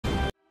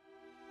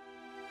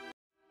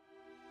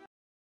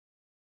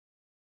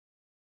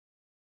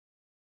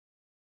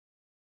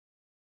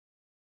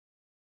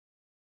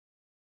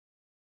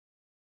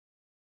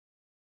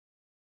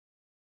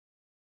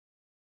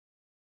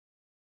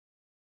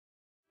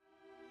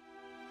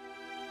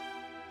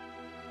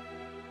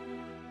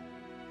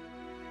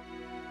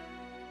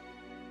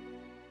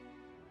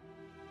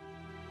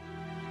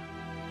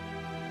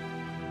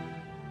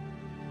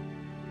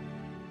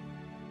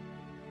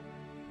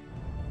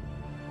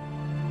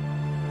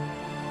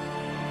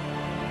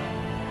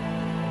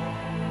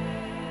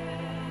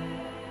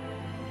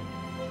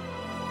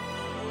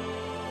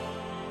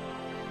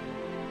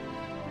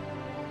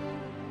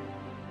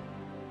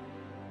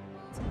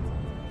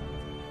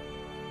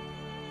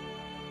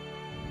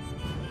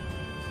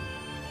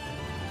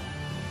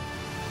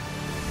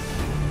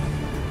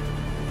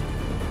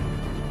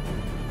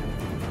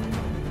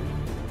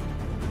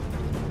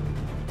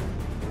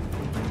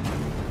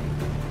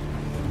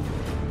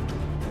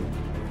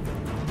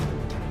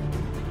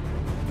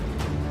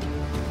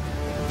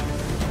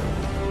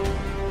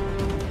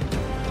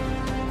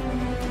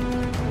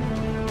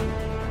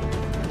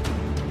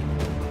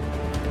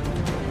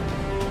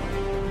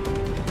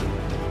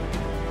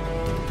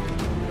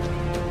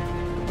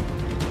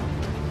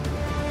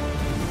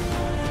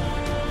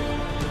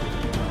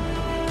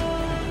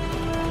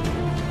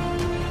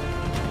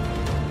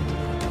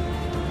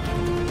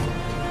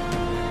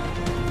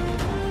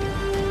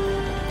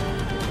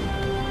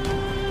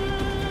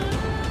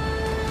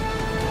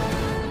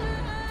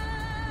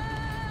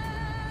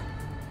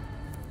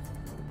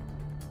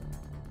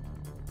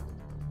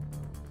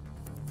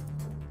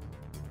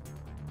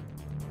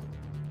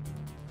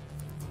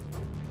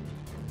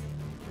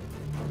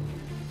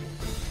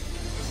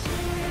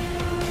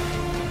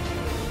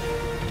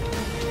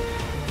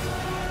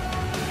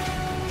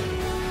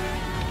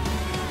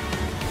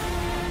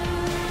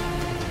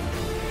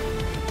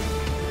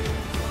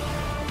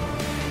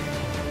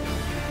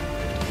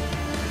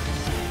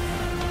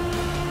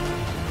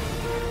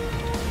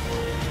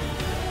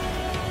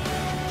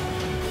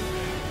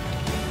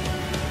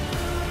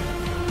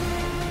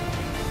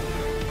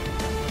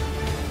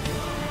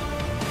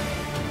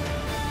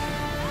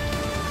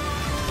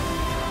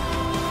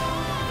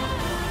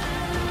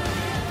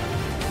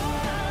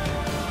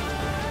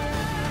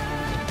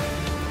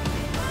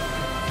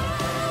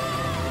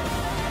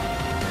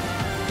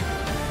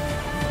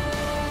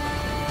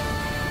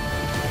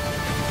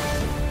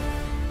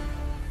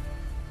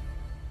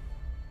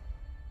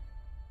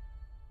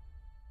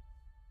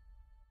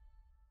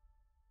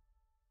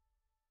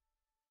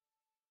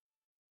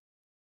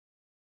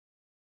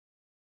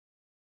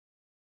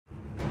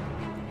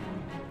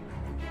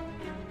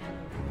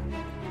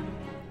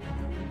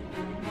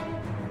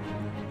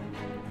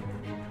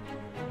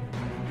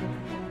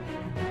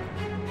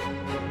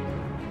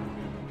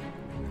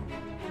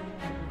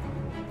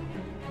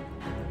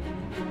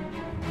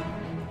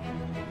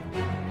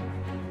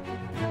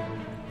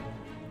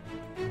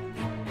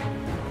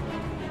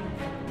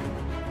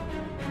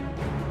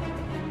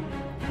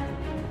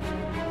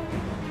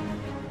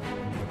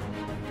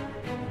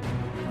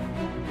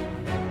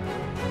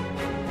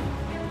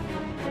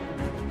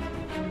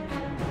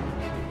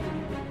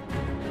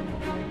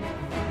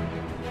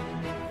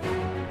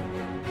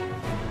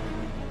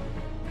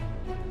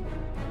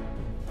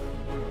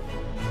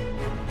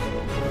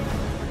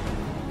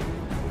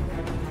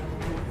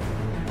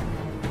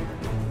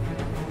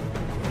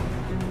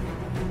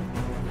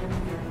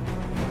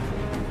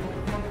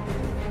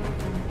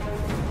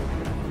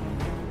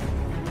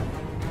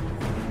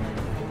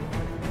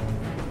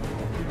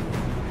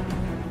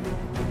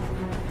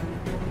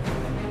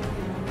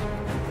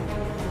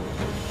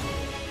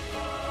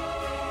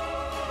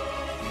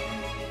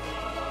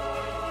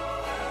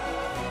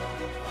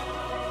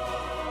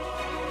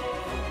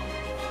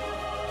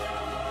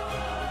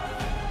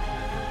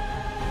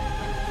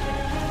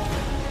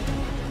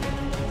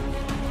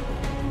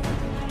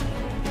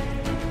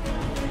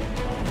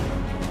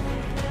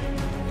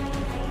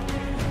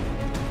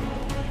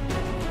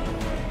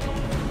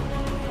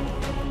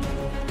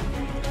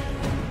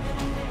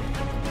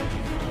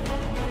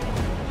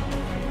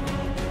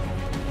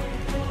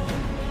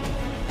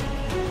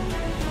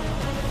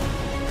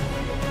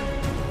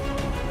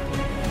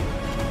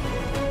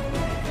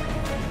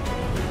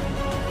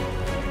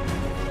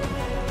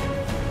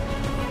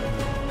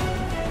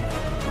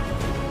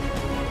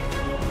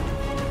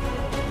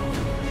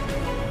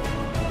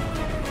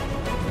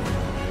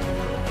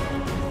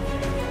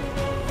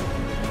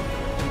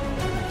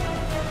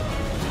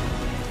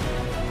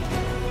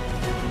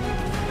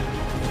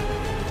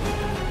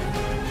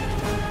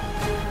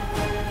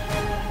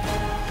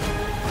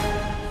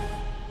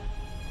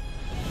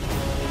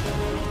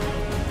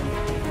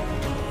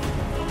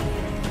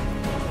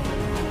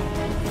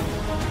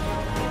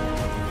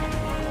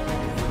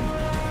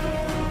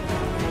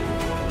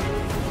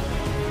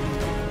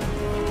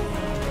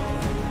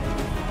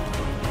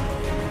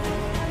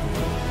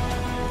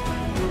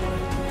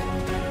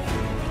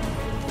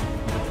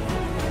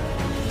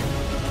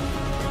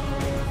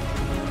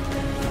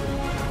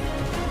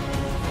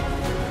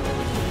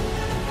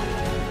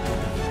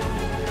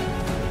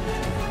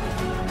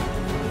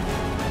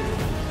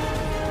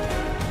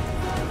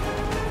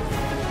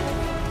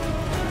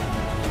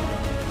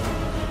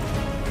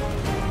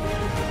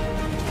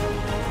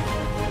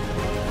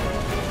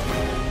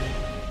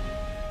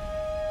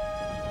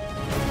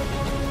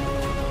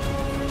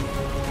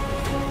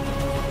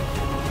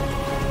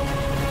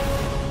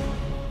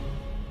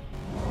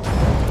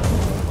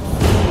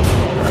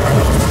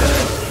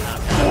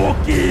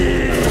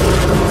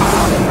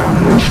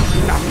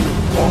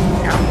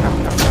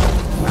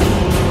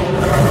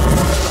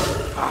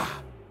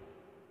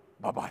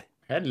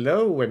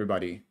Hello,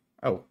 everybody.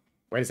 Oh,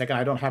 wait a second.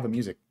 I don't have a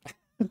music.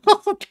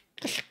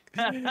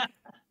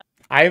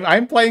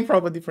 I'm playing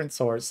from a different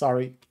source.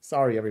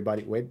 Sorry,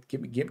 everybody. Wait, give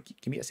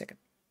me a second.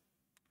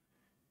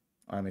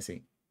 Let me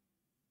see.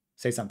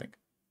 Say something.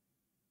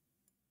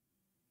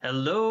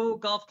 Hello,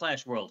 Golf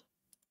Clash World.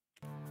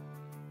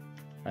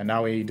 And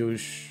now we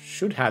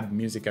should have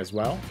music as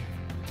well.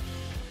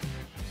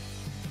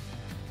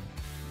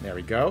 There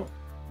we go.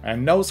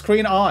 And no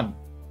screen on.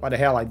 What the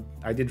hell?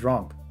 I did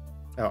wrong.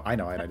 Oh, I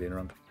know I did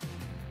wrong.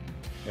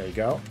 There you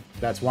go.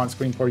 That's one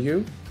screen for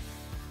you.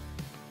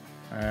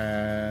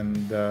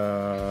 And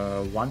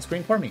one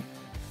screen for me.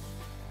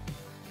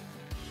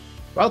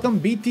 Welcome,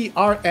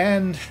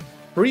 BTRN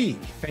Free.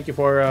 Thank you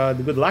for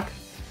the good luck.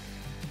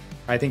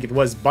 I think it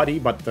was Buddy,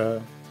 but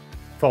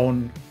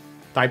phone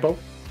typo.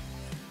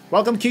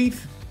 Welcome,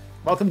 Keith.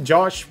 Welcome,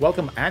 Josh.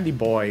 Welcome, Andy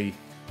Boy.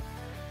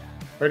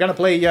 We're gonna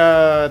play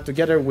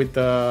together with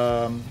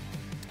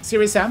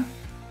Serious Sam,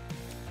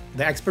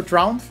 the expert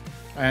round,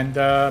 and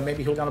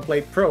maybe he's gonna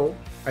play pro.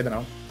 I don't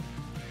know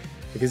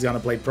if he's gonna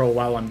play pro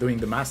while I'm doing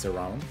the master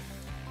round.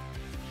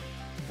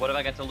 What have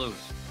I got to lose?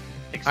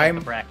 Except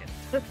the bracket.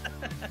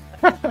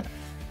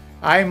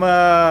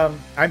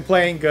 I'm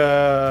playing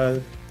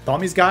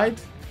Tommy's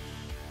Guide,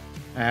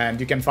 and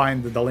you can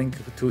find the link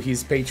to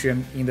his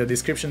Patreon in the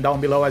description down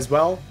below as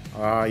well,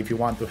 if you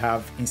want to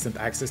have instant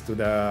access to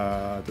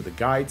the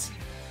guides.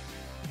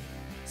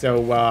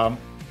 So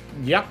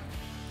yeah,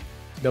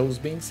 those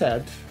being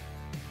said,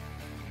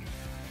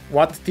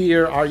 what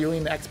tier are you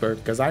in expert?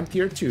 Because I'm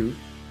tier 2.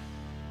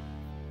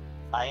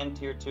 I am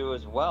tier 2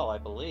 as well, I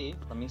believe.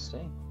 Let me see.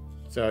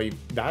 So if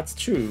that's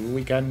true,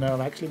 we can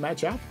actually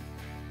match up.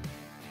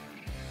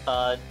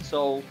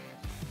 So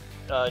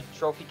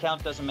trophy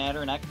count doesn't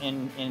matter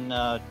in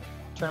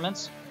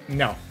tournaments?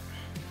 No.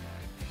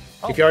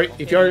 Oh,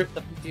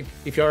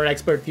 if you're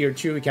expert tier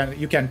 2,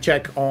 you can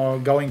check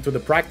on going to the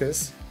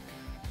practice.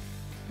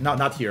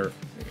 Not here.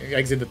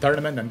 Exit the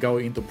tournament and go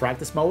into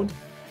practice mode,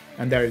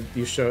 and there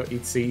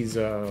it sees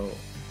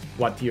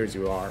what tiers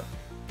you are.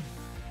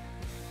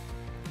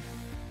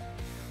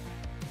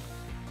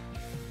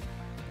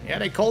 Yeah,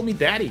 they call me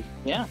daddy.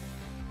 Yeah.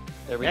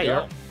 There we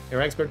go.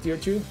 You're expert tier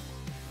 2.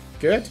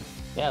 Good.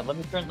 Yeah. Let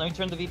me turn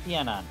the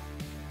VPN on.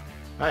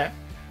 Oh, yeah.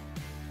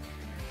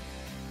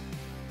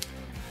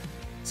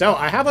 So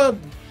I have a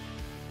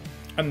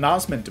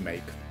announcement to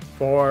make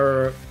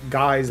for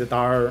guys that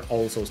are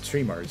also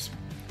streamers.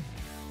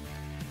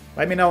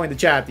 Let me know in the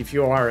chat if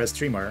you are a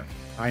streamer.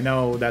 I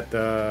know that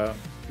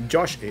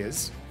Josh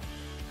is.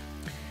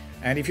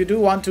 And if you do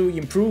want to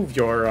improve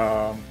your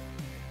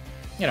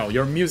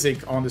your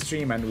music on the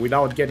stream and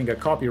without getting a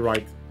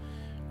copyright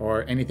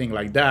or anything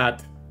like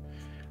that,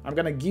 I'm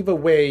gonna give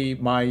away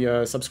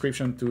my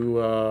subscription to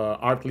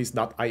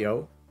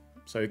artlist.io,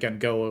 so you can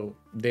go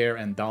there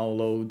and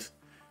download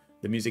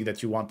the music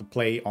that you want to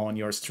play on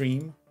your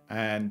stream,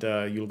 and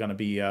you're gonna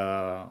be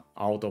out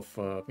of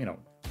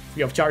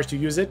free of charge to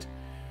use it.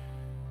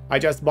 I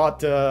just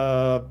bought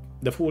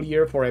the full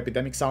year for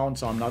Epidemic Sound,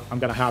 so I'm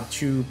gonna have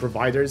 2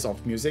 providers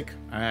of music,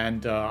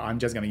 and I'm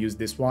just gonna use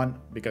this one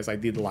because I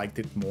did like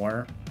it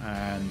more,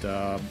 and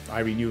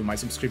I renewed my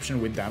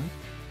subscription with them.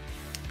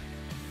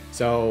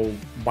 So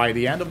by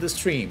the end of the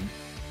stream,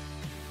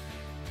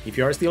 if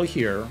you're still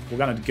here, we're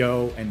gonna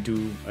go and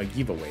do a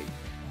giveaway.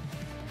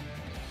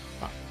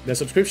 The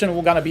subscription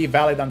will gonna be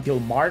valid until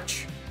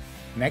March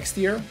next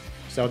year,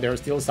 so there's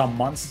still some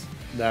months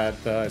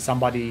that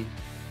somebody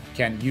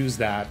can use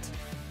that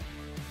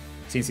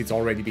since it's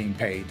already being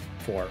paid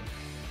for.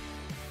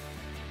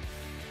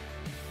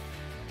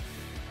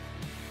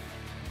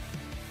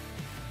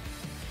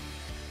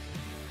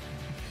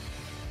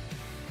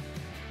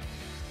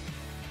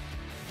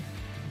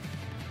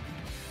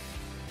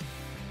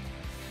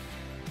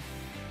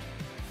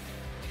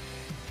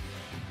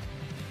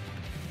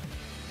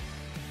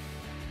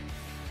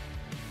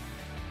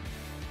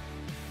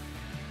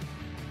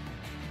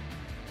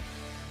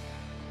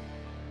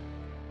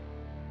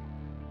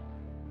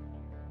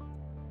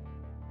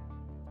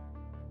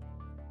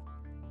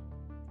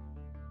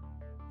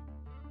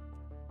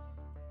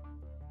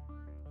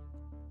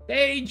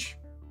 Stage.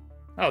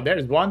 Oh,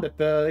 there's one that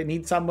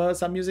needs some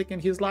music in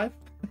his life.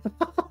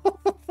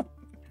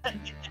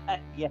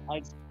 Yeah,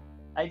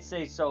 I'd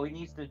say so. He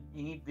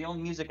needs the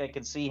only music I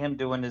can see him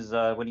doing is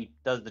when he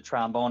does the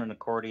trombone and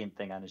accordion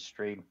thing on his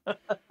stream.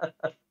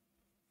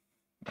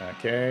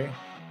 Okay.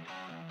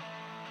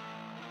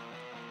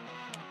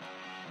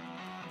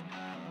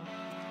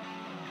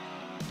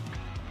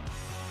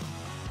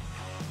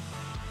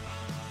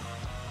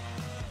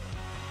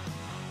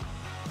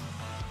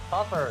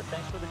 Hopper,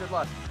 thanks for the good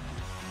luck.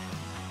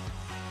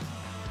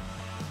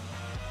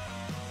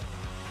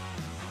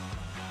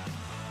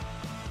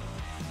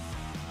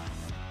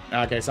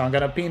 Okay, so I'm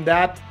gonna pin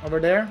that over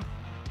there.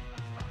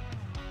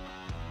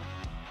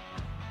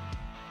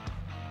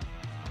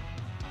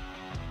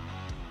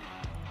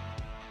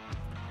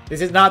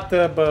 This is not,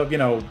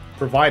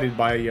 provided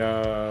by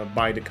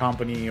the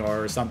company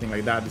or something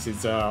like that. This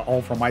is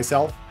all for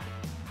myself.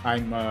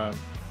 I'm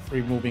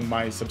removing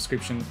my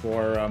subscription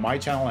for my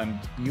channel, and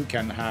you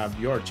can have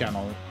your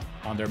channel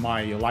under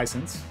my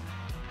license.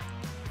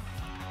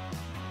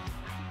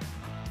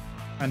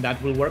 And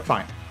that will work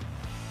fine.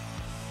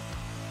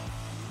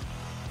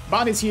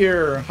 Bonnie's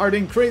here.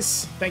 Harding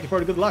Chris, thank you for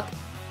the good luck.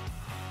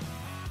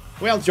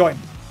 Well joined.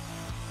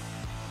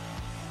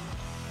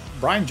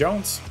 Brian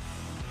Jones.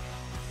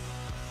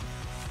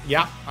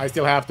 Yeah, I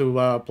still have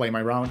to play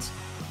my rounds.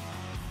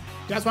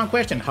 Just one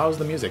question. How's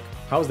the music?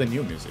 How's the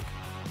new music?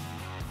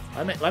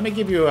 Let me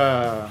give you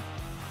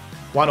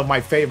one of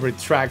my favorite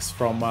tracks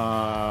from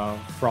my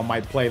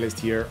playlist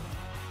here.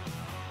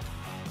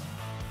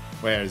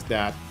 Where is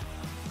that?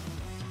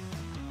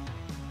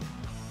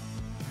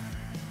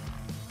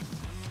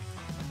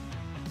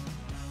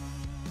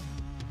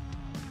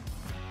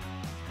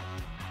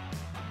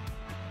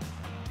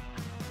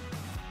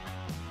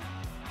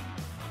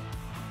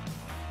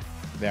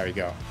 There we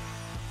go.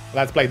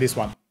 Let's play this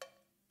one.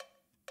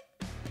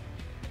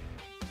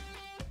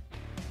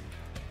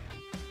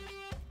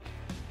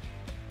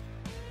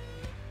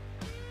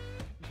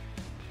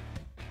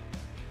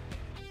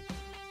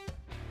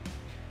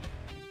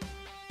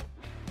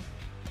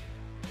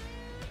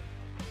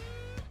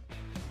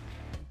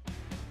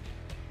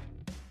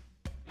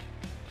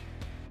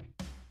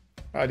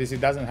 Oh, this,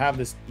 it doesn't have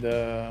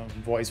the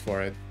voice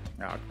for it.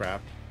 Oh, crap.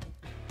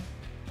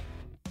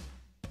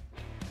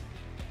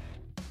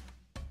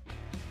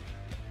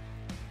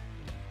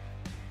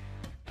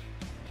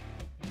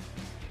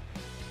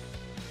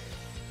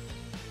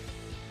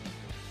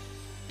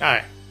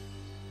 Alright.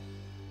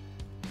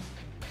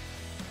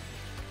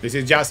 This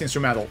is just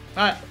instrumental.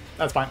 Alright,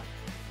 that's fine.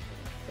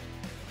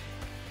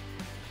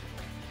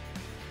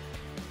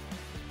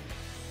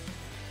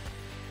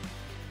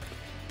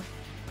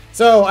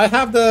 So I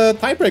have the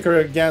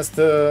tiebreaker against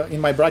in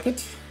my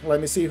bracket.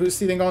 Let me see who's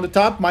sitting on the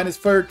top. Minus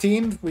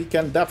 13. We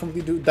can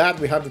definitely do that.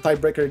 We have the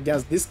tiebreaker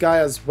against this guy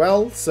as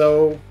well.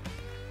 So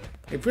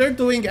if we're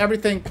doing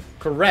everything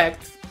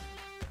correct,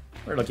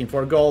 we're looking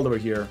for gold over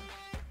here.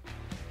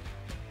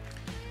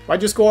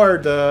 Why'd you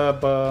score,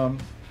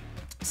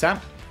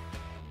 Sam?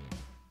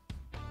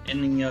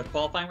 In the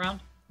qualifying round?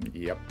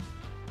 Yep.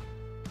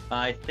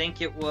 I think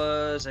I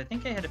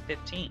had a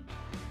 15.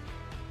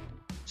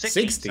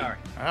 60. Sorry.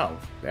 Oh,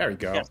 there we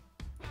go. Yes.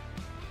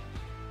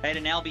 I had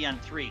an Albie on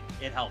 3.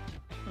 It helped.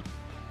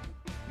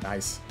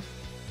 Nice.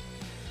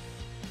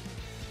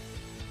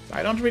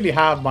 I don't really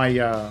have my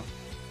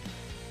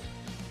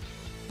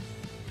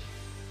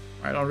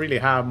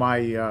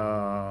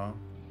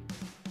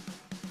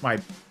my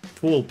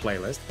pool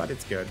playlist, but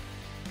it's good.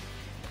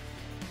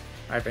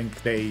 I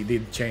think they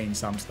did change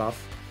some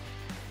stuff.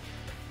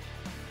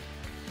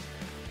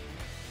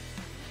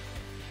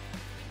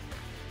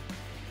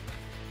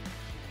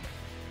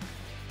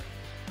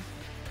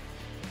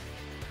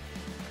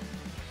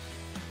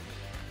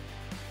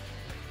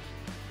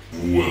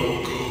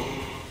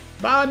 Welcome.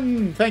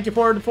 Bun, thank you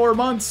for the 4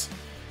 months.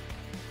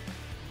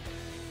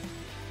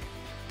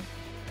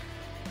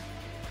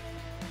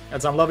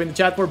 Got some love in the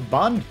chat for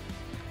Bun.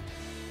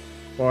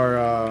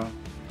 For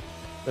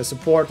the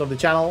support of the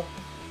channel.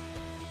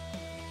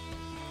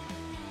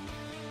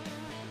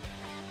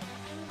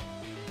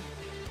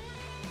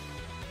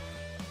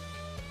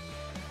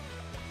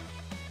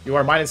 You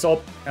are minus 8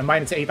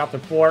 after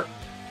 4.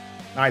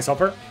 Nice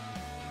offer.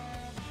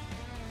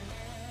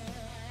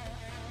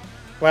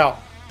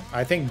 Well,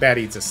 I think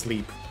Betty's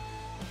asleep.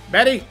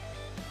 Betty!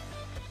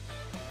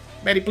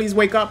 Betty, please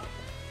wake up.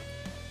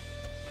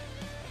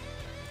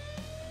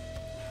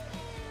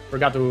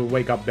 Forgot to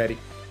wake up Betty.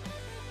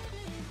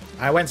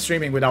 I went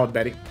streaming without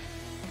Betty.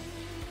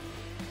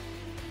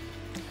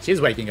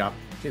 She's waking up.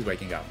 She's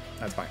waking up.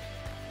 That's fine.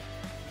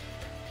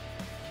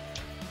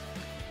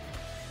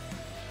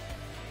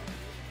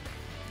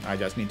 I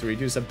just need to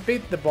reduce a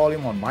bit the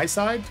volume on my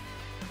side.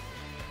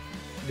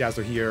 Just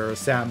to hear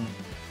Sam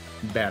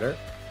better.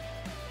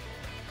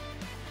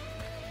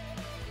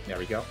 There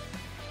we go.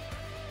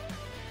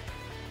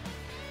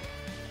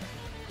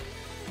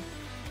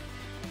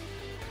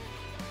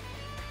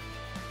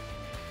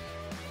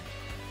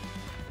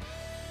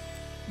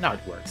 Now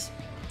it works.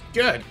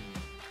 Good.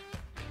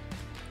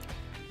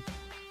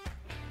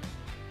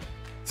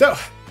 So,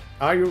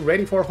 are you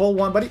ready for hole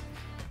 1, buddy?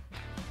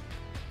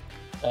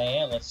 I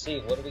am. Let's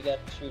see. What do we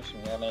got to choose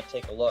from here? I'm going to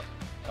take a look.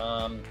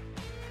 Gonna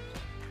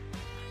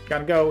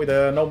go with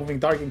a no moving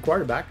target in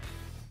quarterback.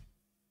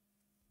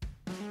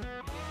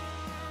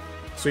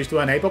 Switch to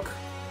an APOC.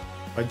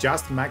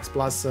 Adjust max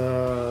plus 10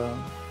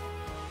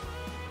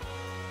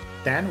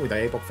 with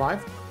a APOC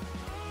 5.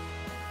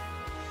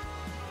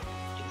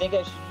 You think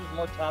I should use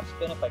more top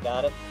spin if I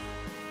got it?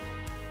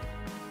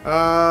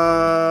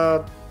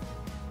 I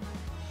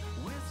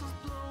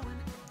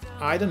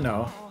don't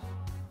know.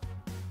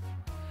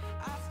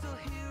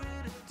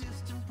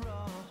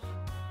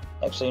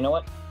 Actually, you know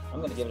what? I'm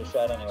going to give it a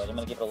shot anyways. I'm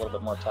going to give it a little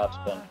bit more top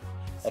spin.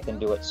 I can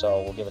do it,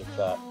 so we'll give it a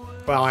shot.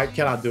 Well, I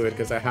cannot do it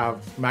because I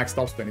have max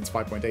top spin. It's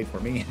 5.8 for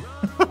me.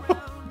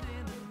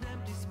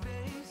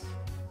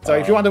 So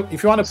if you want to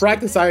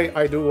practice,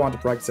 I do want to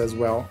practice as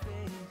well.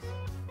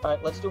 All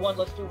right, let's do one.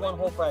 Let's do one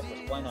whole practice.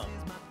 Why not?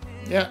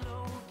 Yeah.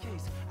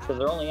 Because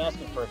they're only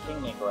asking for a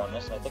Kingmaker on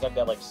this, and I think I've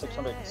got like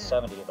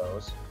 670 of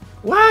those.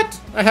 What?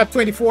 I have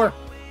 24.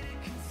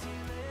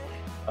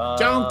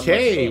 John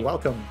K,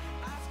 welcome.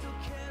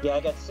 Yeah, I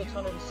got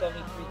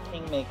 673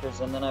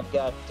 Kingmakers, and then I've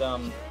got, I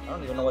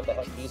don't even know what the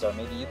heck these are.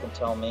 Maybe you can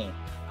tell me.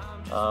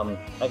 I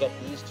got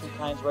these two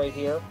kinds right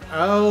here.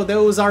 Oh,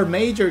 those are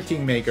Major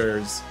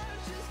Kingmakers.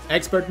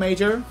 Expert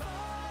Major.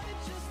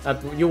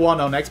 You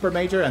won on Expert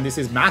Major, and this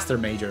is Master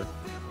Major.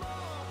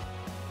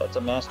 That's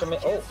a Master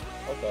Major? Oh,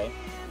 okay.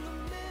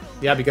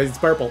 Yeah, because it's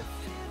purple.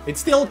 It's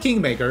still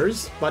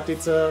Kingmakers, but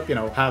it's, you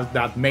know, has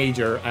that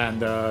Major and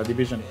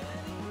Division.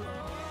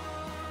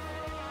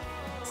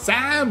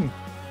 Sam!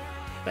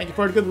 Thank you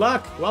for the good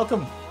luck.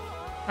 Welcome.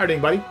 How are you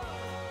doing, buddy?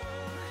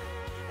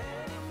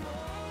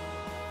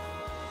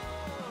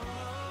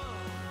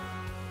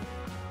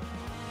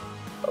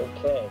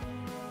 Okay.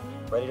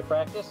 Ready to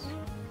practice?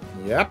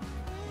 Yep.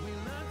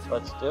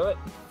 Let's do it.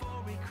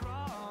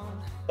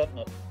 Hitting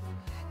it.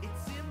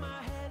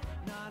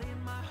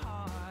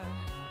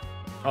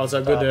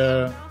 Also,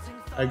 good.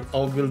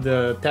 I'll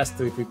good test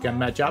if we can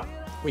match up.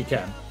 We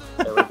can.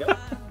 There we go.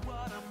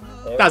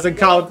 There Doesn't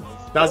count.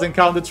 Doesn't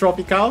count the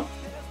trophy count.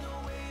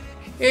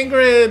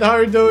 Ingrid, how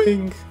are you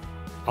doing?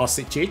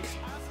 Aussie chick.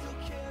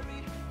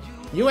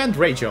 You and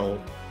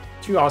Rachel,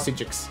 2 Aussie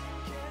chicks.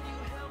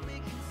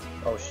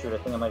 Oh shoot! I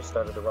think I might have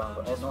started the wrong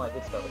one. Oh no, I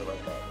did start with the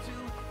right guy.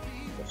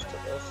 Switch to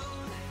this.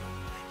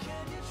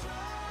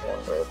 One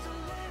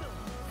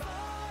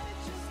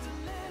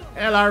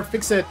red. LR,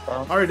 fix it.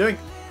 How are you doing?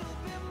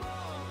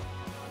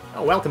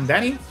 Oh, welcome,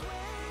 Danny.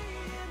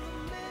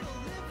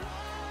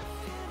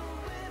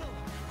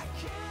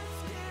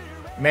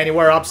 Many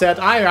were upset.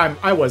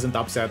 I wasn't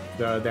upset,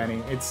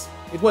 Danny.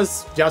 It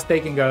was just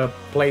taking a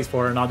place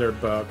for another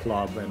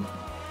club, and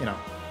you know.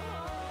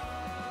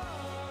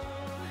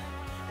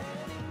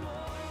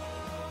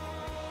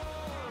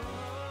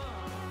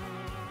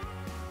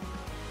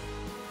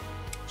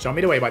 Show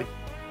me the way, buddy.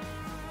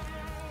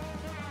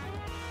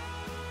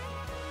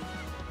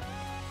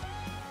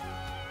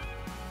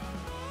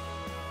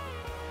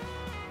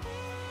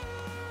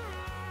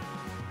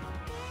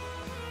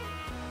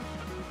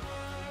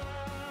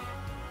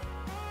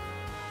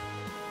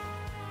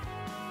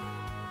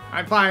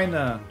 I'm fine.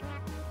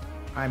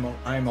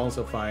 I'm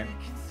also fine.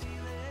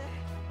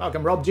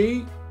 Welcome, Rob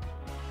G.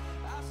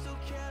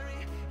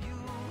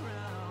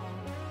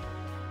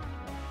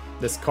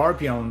 The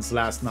Scorpions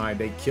last night,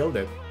 they killed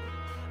it.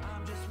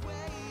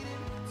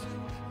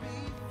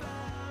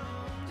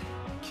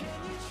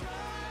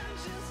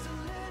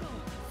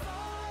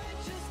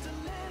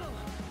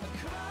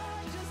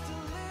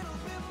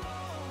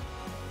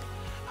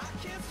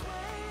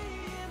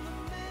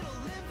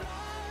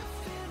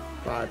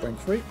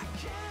 .3.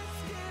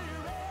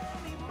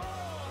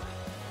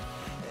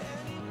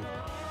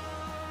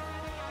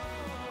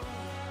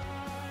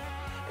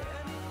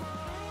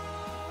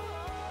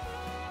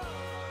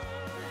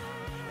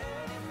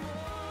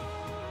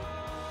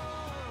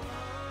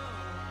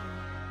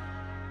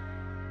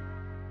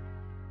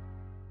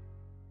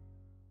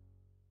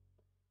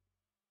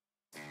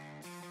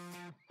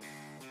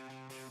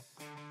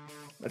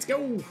 Let's go.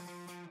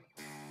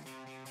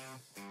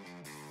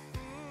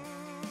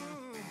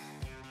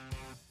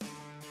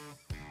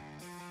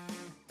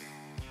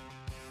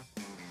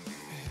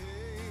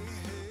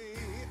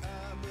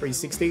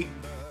 .360.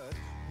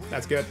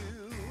 That's good.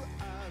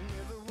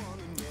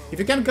 If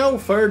you can go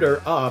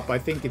further up, I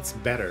think it's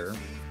better.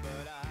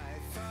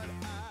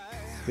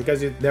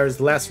 Because there's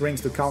less rings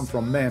to count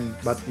from men,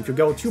 but if you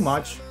go too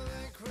much,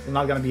 you're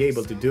not gonna be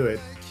able to do it.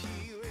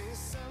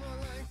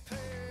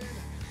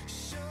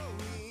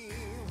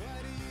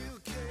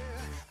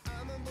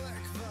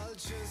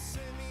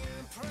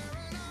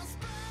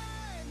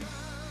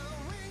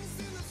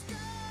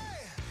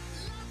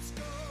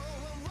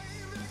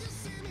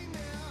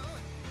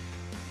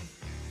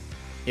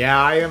 Yeah,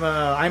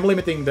 I'm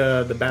limiting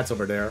the bats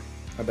over there,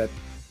 I bet.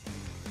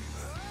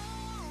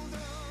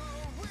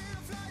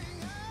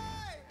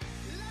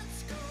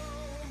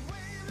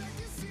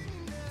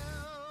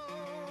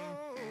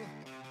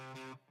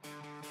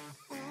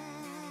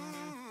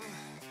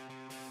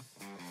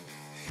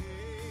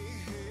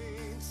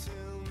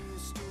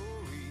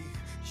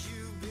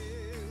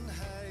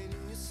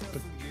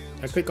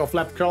 A click off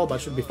left curl, that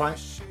should be fine.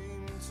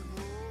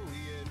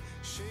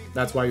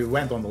 That's why we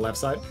went on the left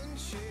side.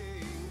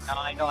 No,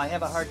 I know. I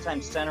have a hard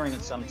time centering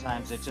it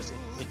sometimes. It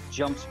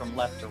jumps from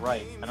left to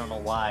right. I don't know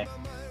why.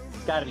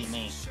 It's got to be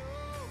me.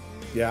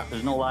 Yeah.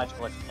 There's no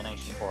logical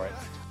explanation for it.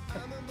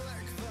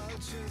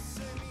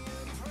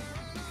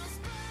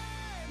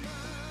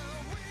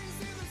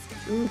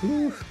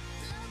 Woohoo!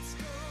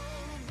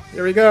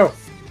 Here we go.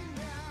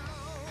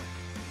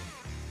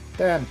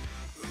 10.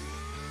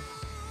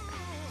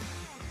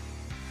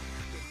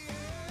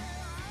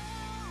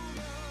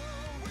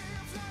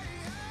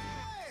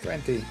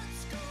 $20.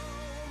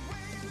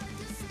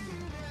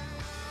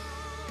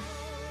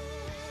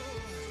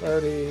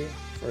 30,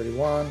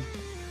 31.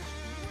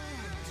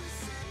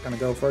 Gonna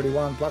go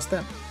 31 plus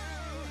 10.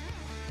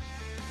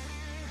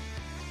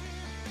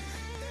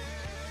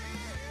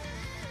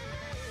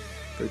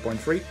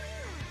 3.3.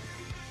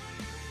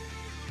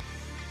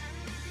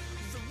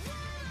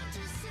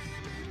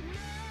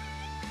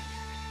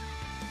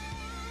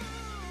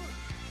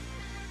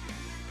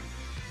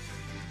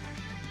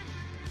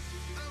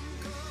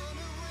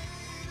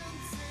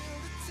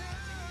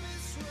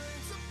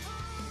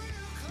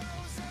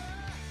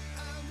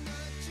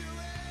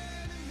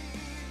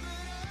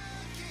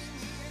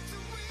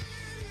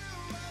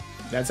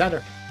 That's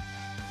center.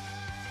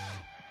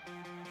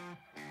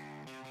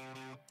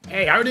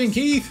 Hey, how are you doing,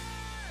 Keith?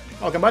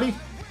 Welcome, buddy.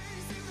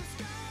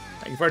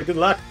 Thank you for the good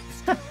luck.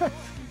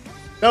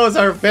 Those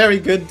are very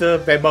good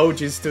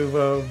emojis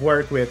to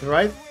work with,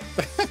 right?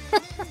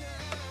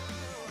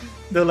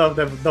 Do love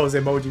them, those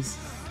emojis.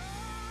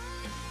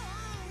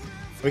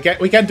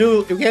 We can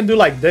do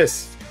like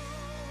this.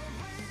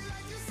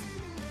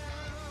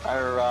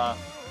 Are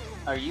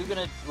you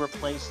gonna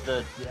replace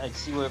the? I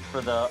see what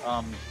for the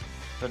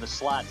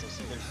slots. I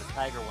see there's the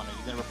tiger one. Are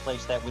you gonna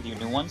replace that with your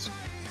new ones?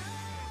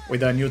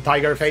 With a new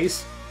tiger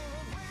face?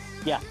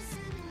 Yeah.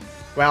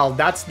 Well,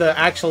 that's the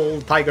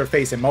actual tiger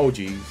face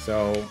emoji.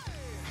 So.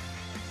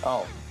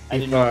 Oh, I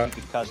didn't know if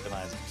you could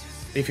customize it.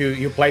 If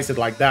you place it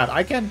like that,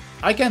 I can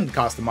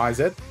customize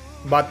it,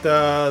 but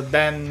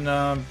then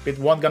it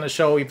won't gonna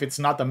show if it's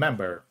not a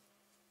member.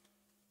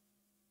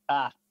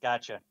 Ah,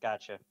 gotcha.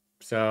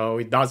 So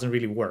it doesn't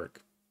really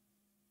work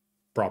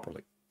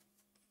properly.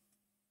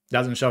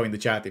 Doesn't show in the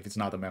chat if it's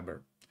not a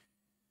member.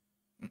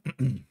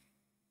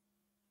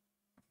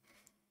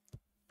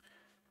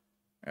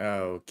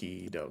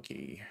 Okie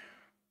dokie.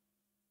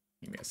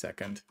 Give me a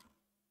second.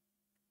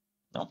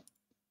 No,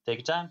 take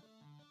your time.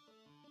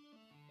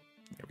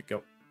 Here we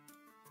go.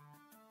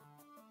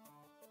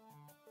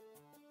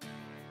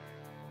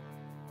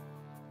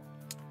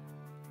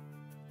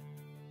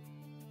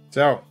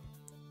 So,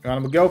 you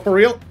want to go for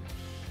real?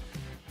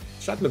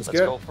 Shot looks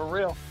good. Let's go for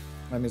real.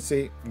 Let me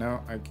see.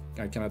 No, I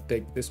cannot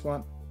take this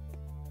one.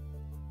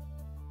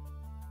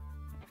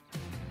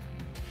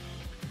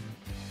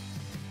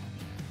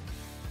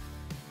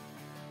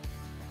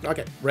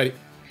 Okay, ready.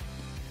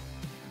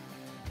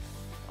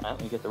 All right,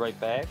 let me get the right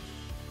bag.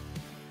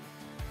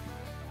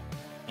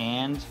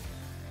 And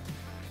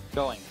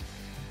going.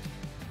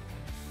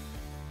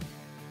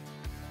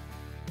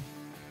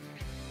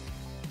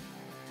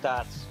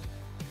 Dots.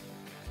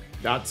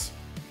 Dots.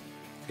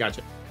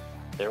 Gotcha.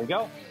 There we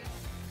go.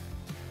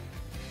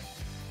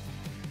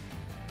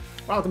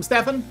 Welcome,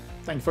 Stefan.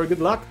 Thank you for good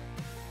luck.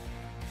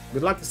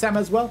 Good luck to Sam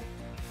as well.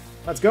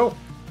 Let's go.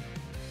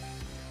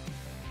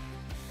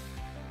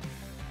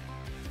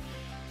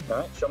 All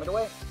right, show me the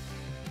way.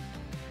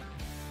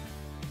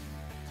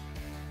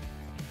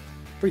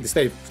 Pretty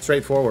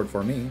straightforward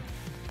for me.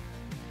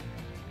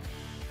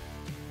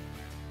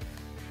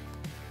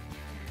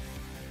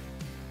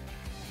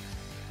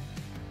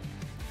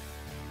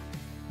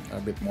 A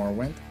bit more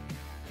wind.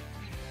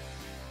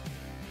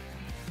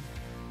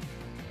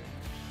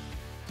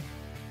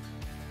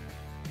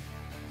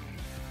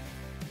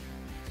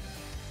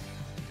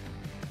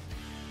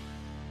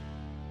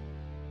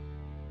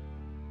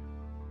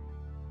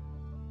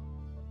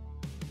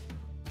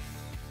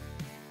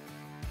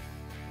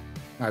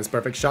 Nice,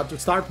 perfect shot to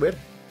start with.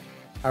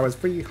 I was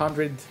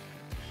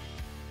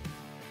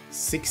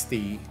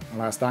 360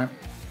 last time.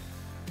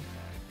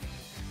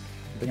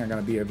 I think I'm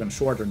gonna be even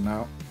shorter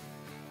now.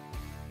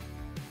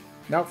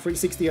 Now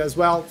 360 as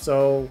well,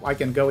 so I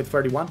can go with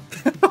 31.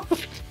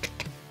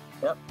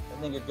 Yep, I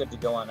think you're good to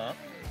go on that.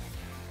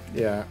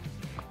 Yeah.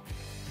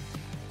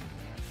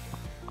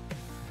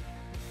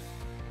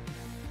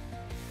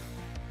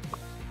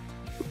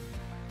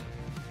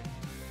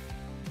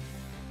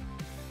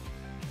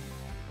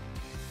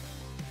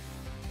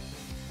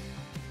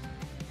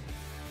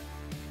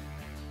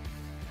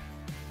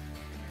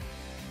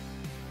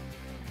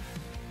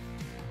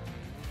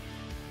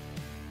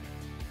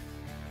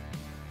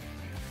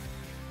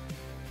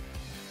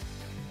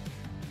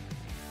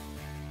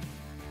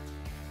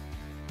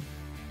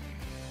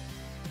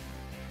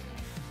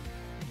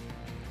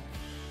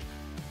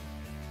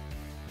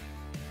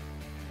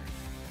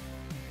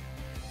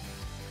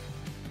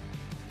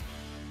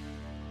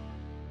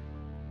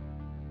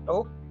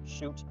 Oh,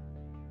 shoot.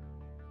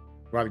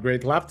 Right,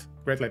 great left.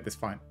 Great left is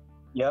fine.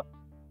 Yep.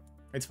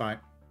 It's fine.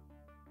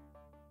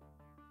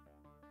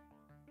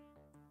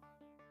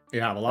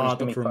 You have a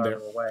lot of room there.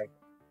 Away.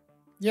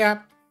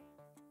 Yeah.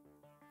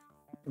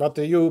 But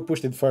you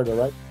pushed it further,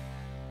 right?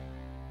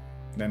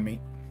 Than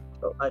me.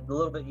 So a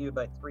little bit you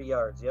by 3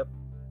 yards, yep.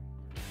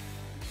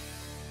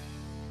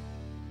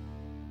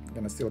 I'm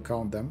gonna still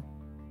count them.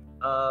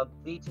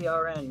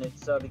 VTRN,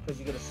 it's because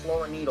you get a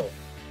slower needle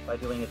by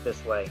doing it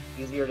this way.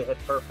 Easier to hit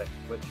perfect,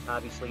 which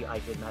obviously I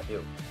did not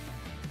do.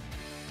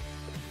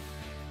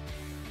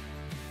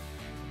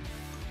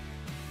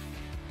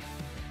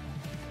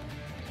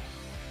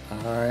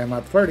 I am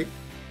at 30.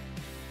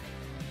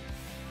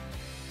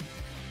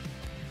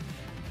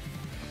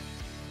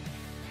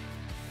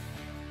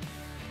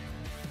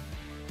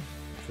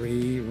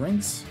 Three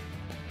rings.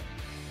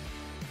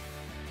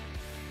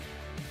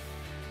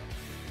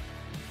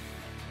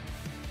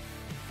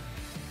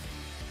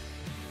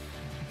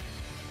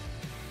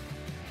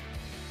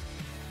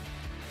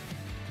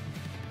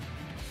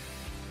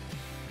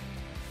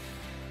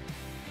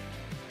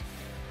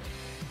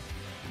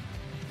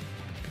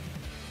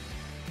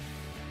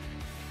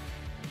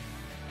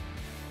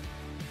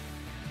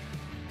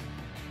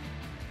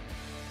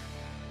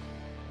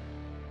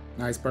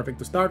 Nice, perfect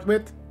to start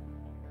with.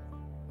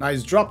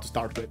 Nice drop to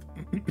start with.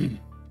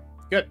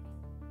 Good.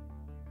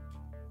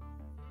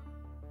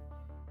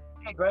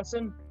 Hey,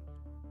 Grayson.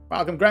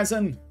 Welcome,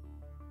 Grayson.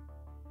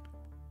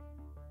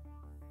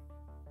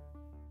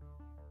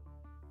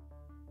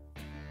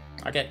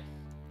 Okay.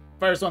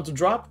 First one to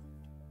drop.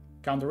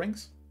 Counter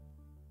rings.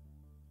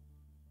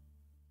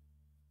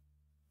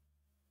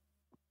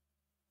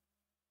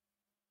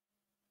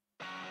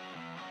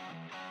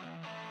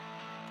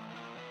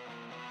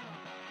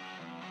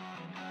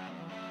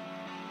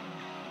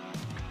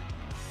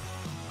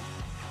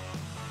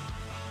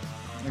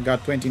 I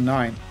got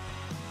 29.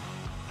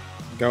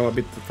 Go a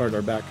bit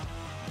further back.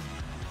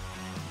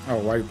 Oh,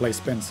 why you play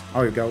spins?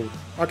 Oh, you go.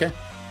 Okay.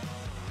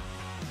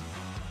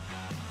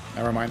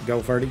 Never mind.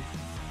 Go 30.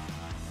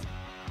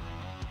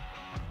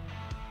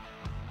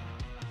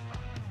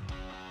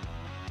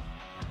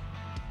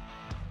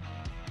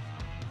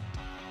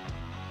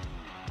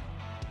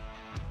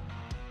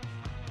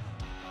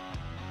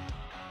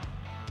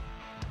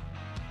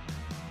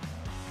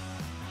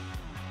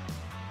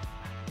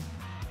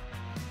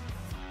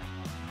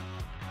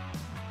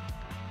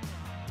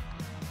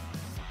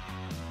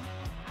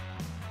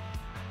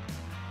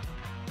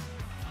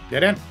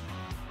 Get in.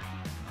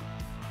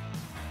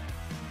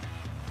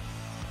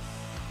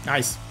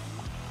 Nice.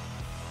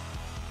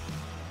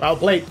 Well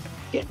played.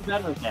 Getting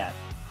better with that.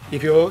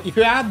 If you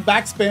add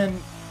backspin,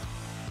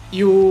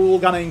 you're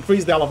gonna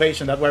increase the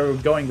elevation. That way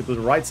we're going to the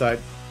right side.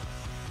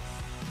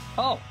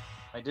 Oh,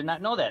 I did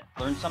not know that.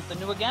 Learned something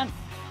new again.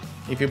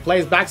 If you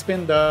place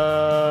backspin,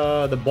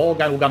 the ball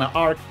guy will gonna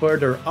arc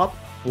further up,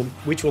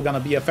 which will gonna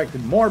be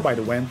affected more by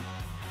the wind.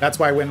 That's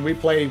why when we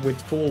play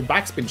with full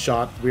backspin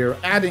shot, we're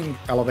adding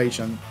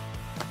elevation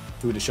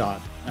to the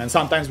shot. And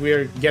sometimes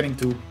we're getting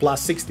to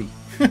plus 60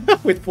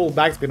 with full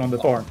backspin on the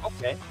thorn.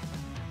 Okay.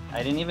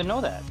 I didn't even know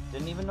that.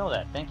 Didn't even know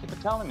that. Thank you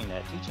for telling me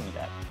that, teaching me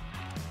that.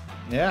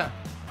 Yeah.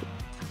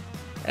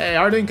 Hey,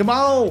 Arden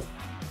Kamal!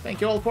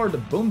 Thank you all for the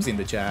booms in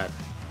the chat.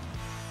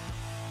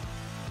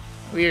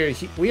 We are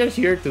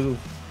here to,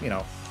 you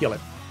know, kill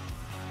it.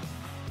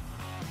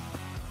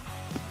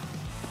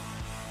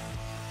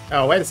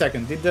 Oh, wait a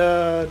second. Did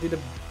the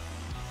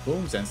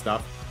booms and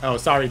stuff? Oh,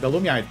 sorry, the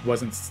Lumia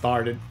wasn't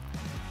started.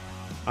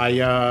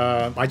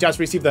 I just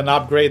received an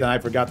upgrade and I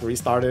forgot to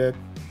restart it.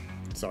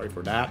 Sorry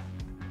for that.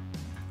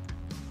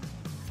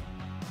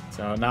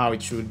 So now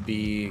it should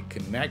be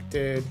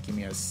connected. Give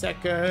me a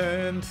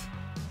second.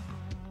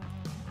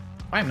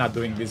 I'm not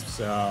doing this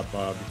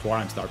before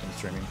I'm starting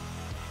streaming.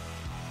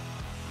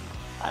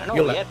 I don't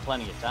know, we had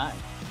plenty of time.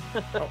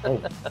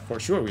 oh, for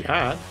sure we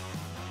had.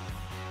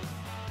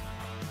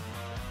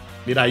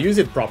 Did I use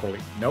it properly?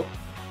 Nope.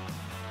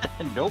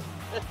 Nope.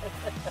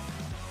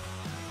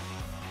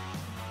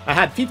 I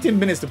had 15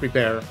 minutes to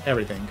prepare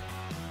everything.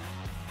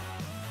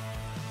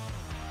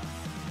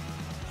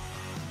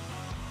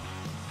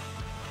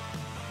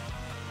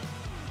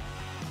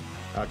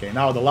 Okay,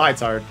 now the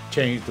lights are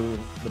changed to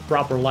the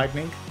proper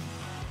lighting.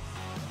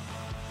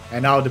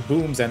 And now the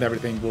booms and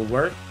everything will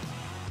work.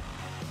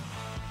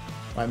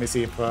 Let me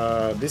see if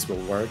this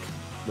will work.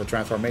 The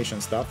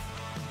transformation stuff.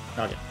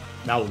 Okay,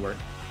 that will work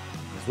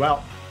as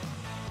well.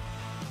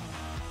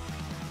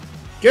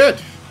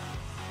 Good.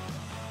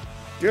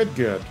 Good,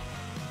 good.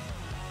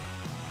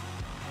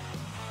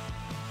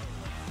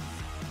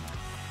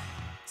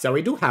 So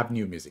we do have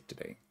new music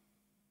today.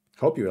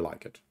 Hope you will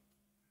like it.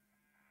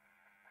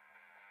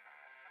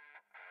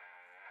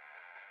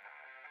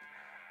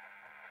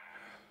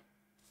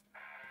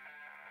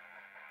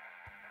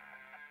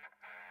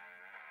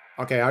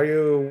 Okay,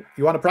 you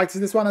want to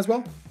practice this one as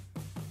well?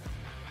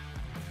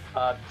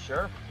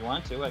 Sure, if you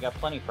want to. I got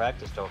plenty of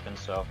practice tokens,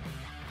 so.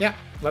 Yeah,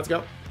 let's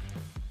go.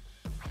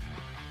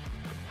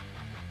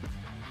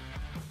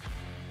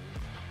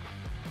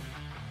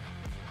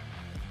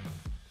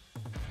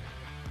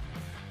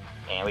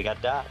 And we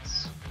got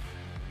dots.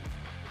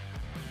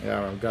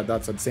 Yeah, we got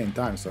dots at the same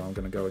time, so I'm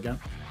gonna go again.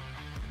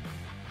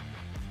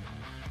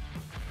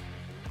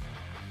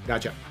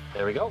 Gotcha.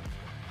 There we go.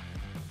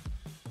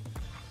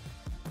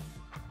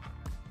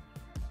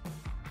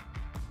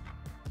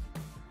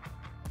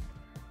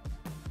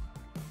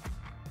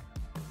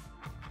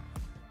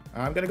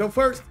 I'm gonna go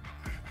first.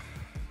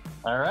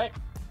 All right.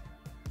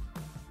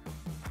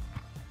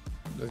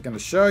 Just gonna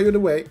show you the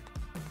way.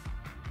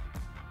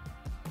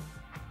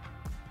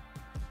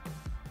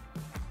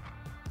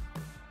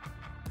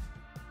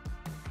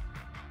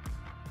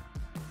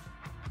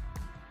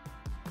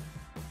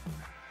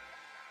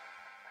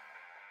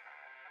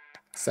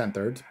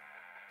 Centered.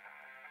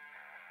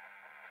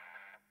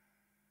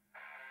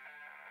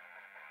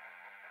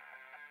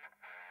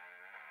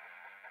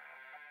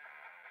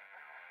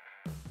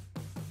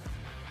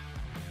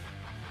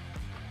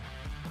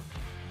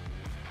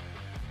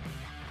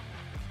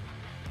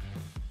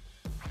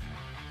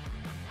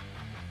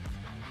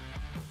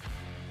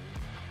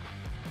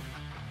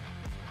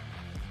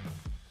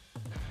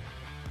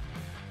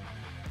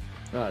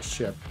 Ah,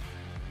 shit.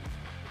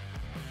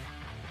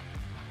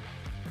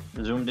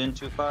 Zoomed in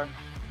too far?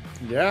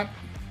 Yeah.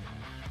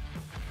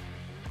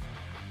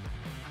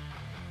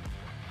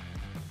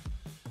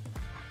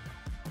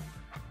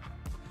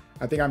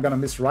 I think I'm gonna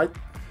miss right.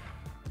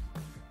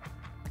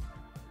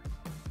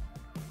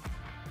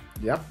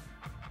 Yep.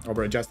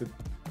 Over adjusted.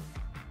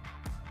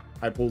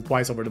 I pulled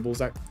twice over the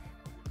bullseye.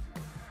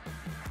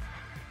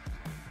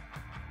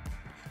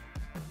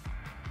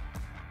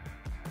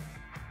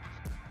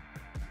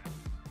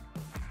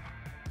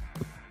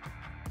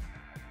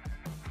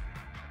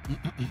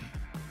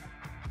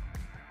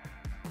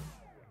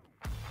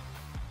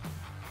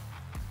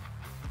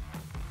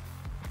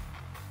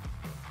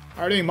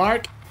 How are you doing,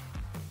 Mark?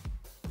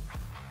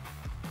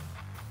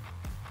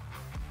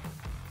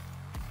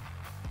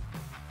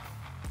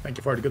 Thank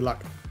you for the good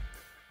luck.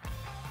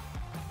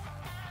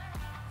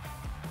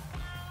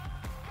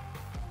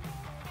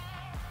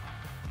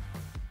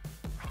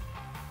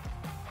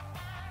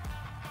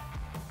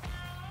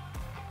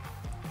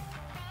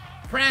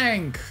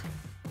 Frank!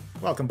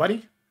 Welcome,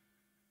 buddy.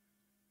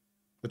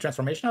 The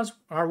transformations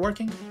are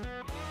working?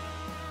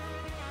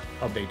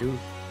 Oh, they do.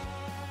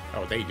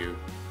 Oh, they do.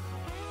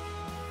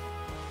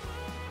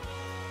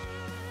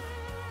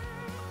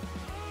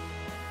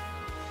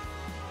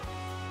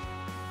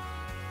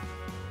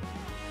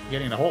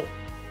 Getting in the hole.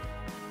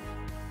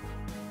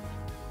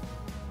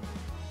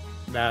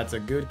 That's a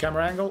good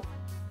camera angle.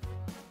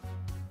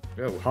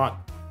 Oh,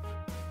 hot.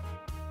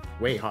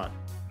 Way hot.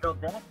 So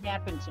that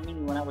happened to me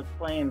when I was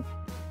playing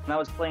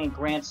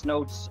Grant's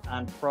Notes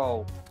on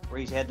Pro,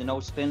 where he had the no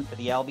spin for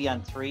the Albi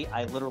on 3.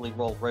 I literally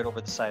rolled right over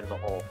the side of the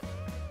hole.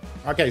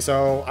 Okay,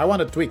 so I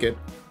want to tweak it.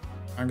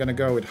 I'm gonna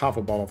go with half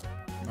a bar of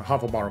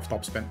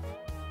topspin.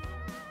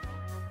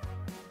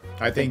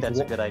 I think that's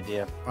a good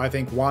idea. I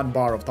think 1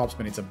 bar of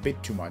topspin is a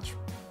bit too much.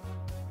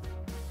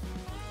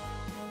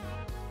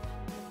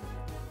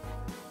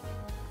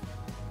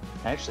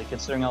 Actually,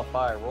 considering how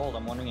far I rolled,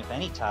 I'm wondering if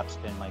any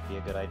topspin might be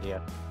a good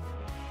idea.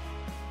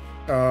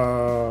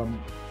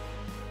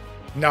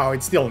 No,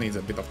 it still needs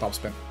a bit of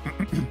topspin.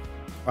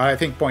 I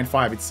think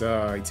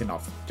 0.5 it's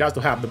enough. Just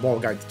to have the ball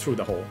guide through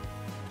the hole.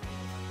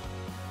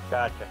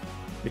 Gotcha.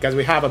 Because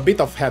we have a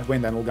bit of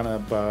headwind and we're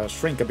gonna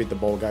shrink a bit the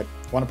ball guide.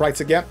 Wanna practice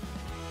again?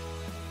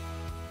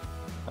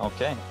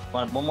 Okay.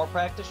 Want one more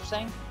practice, you're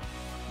saying?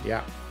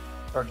 Yeah.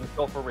 Or just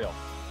go for real?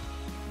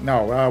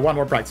 No, one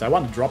more practice. I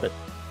want to drop it.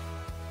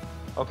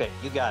 Okay,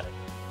 you got it.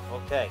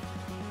 Okay.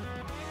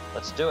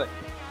 Let's do it.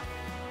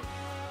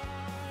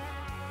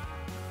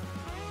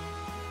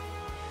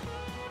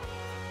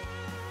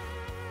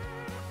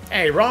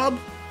 Hey, Rob.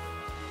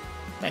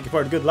 Thank you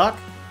for the good luck.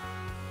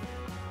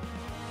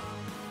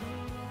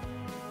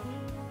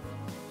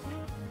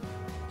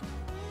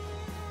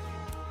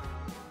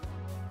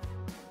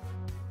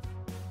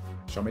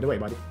 Show me the way,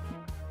 buddy.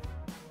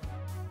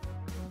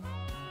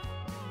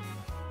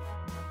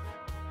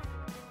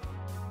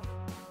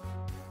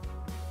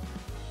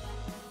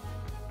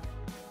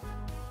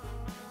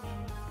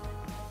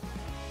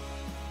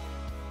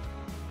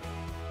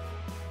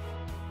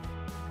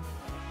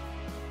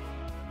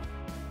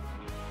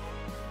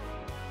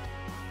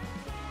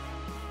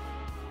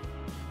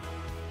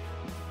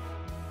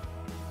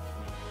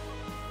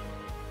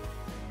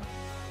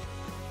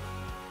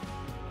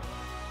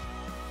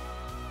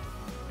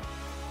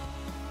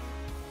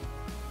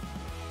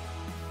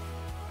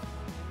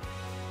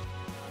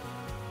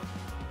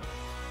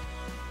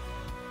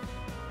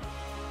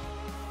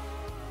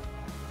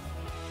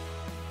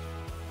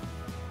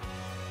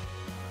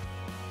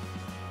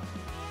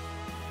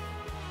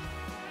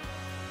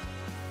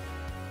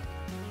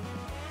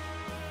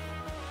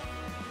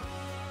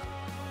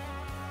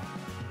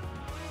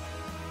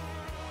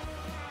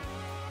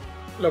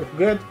 Look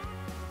good.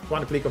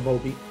 One click of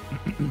OP.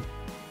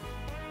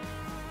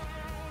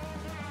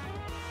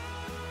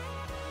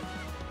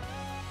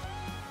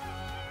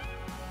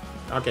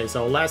 Okay,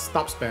 so last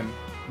topspin.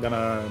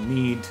 Gonna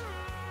need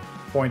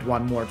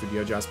 0.1 more to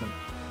the adjustment.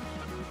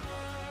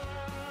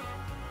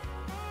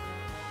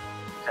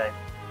 Okay.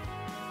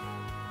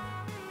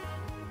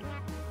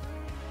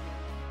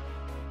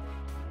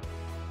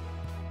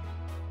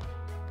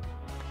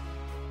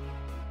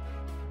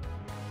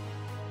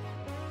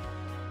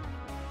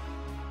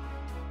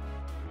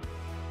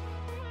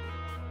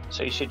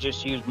 So you should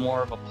just use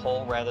more of a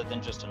pull rather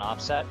than just an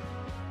offset?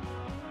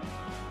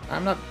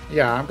 I'm not...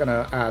 Yeah, I'm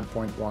gonna add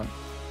 0.1.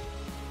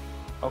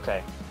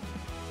 Okay.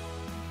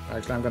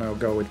 Actually, I'm gonna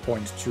go with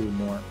 0.2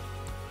 more.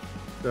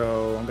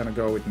 So I'm gonna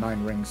go with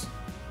 9 rings.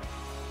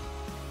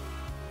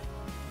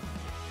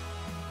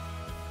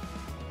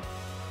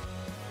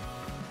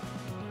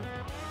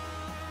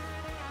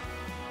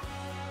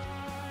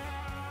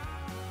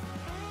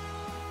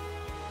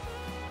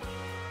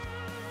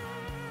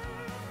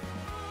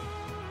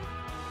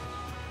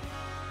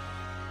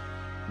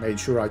 Made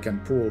sure I can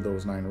pull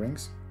those 9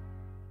 rings.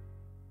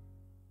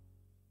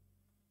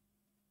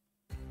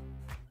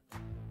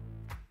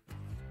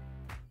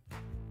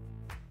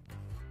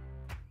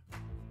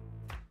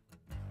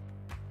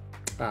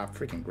 Ah,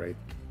 freaking great.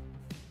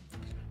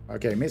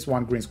 Okay, miss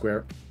 1 green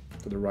square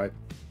to the right.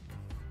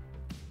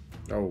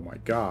 Oh my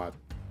god.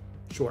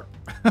 Short.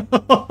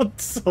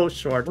 So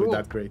short with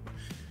that grade.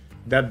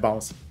 Dead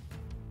bounce.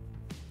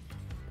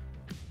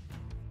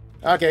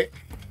 Okay.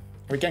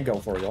 We can go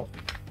for it.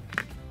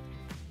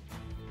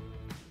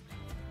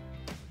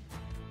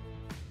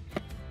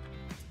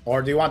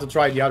 Or do you want to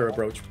try the other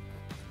approach?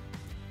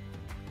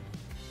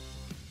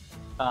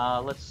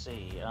 Let's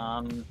see.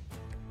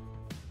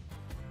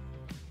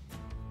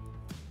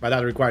 But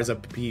that requires a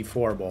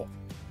P4 ball.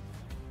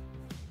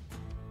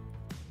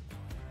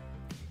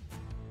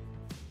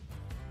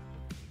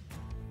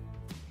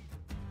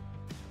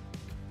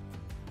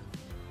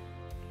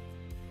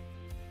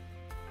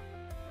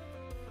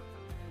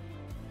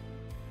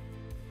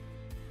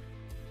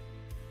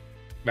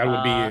 That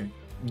would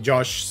be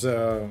Josh's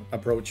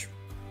approach.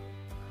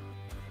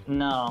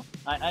 No,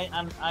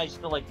 I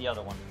still like the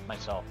other one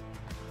myself.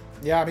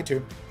 Yeah, me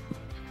too.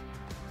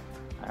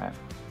 All right.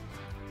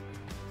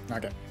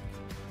 Okay.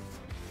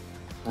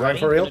 Ready?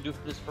 For real? Gonna do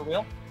this for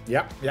real?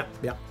 Yeah.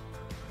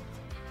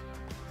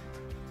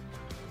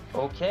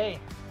 Okay,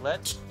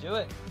 let's do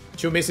it.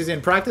 2 misses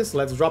in practice.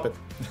 Let's drop it.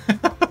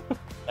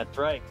 That's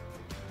right.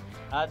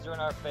 Odds are in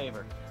our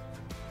favor.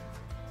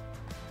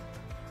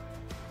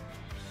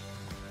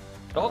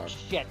 Oh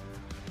shit!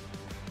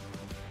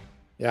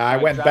 Yeah, I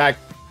went back.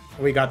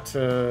 We got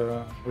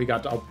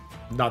up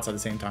dots at the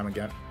same time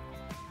again.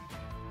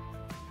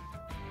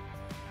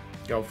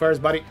 Go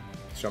first, buddy.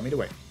 Show me the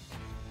way.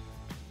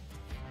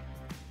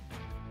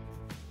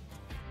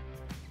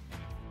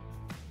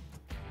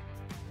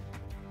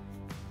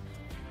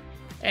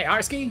 Hey,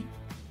 Arsky.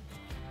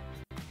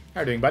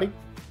 How are you doing, buddy?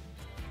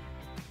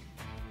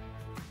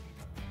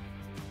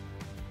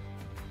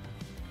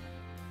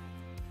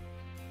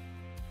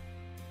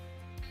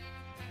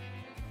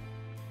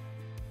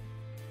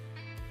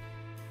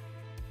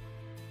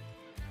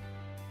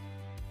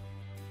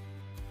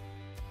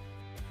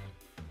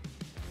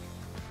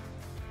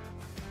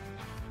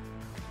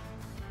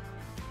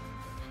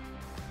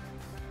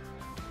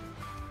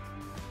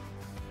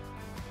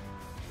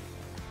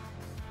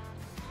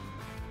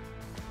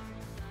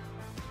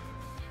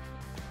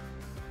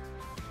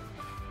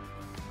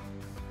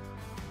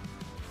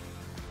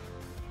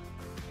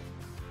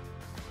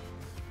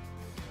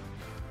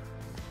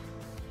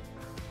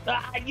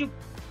 Ah, you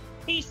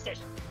piece of...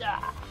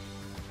 Ah.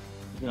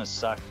 You're gonna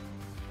suck.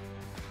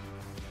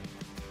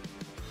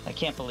 I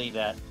can't believe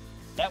that.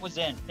 That was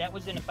in. That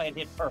was in if I had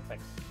hit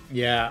perfect.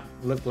 Yeah,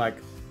 looked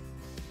like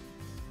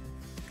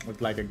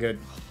a good.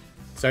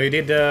 So you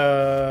did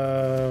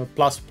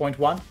plus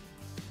 0.1?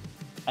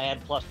 I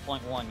had plus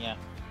 0.1, yeah.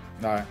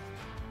 Alright.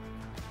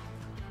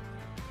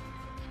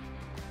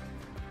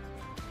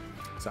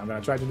 So I'm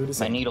gonna try to do the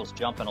same. My needle's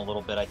jumping a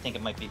little bit. I think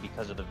it might be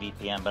because of the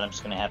VPN, but I'm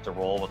just gonna have to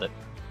roll with it.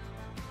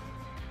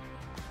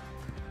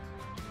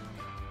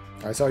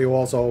 I saw you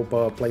also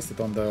placed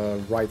it on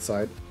the right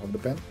side of the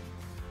pin.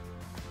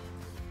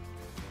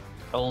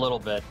 A little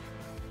bit.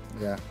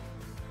 Yeah.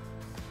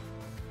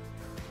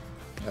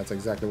 That's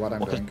exactly what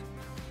I'm doing.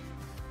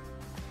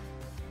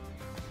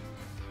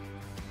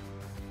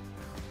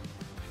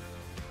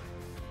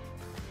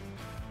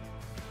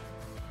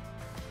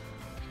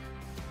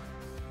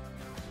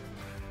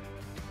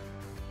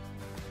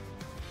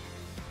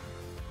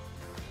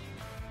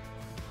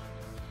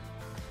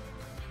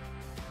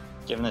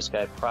 Giving this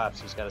guy props.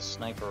 He's got a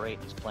sniper 8.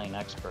 He's playing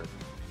expert.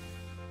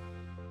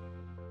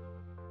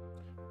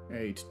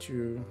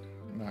 8-2,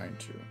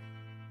 9-2.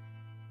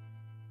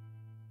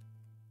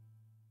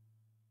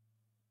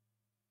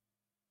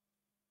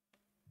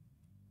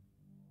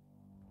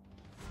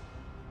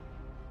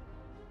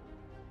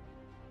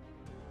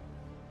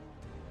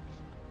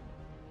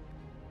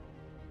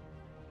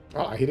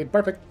 Oh, I hit it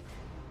perfect.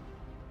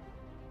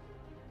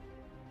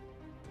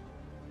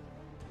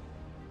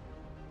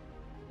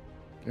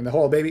 In the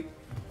hole, baby.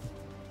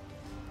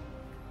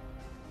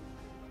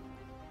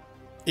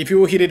 If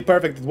you hit it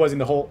perfect, it was in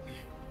the hole.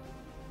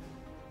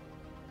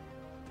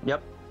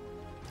 Yep.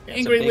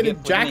 Angry with the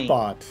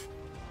jackpot.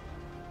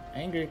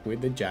 Angry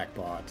with the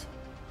jackpot.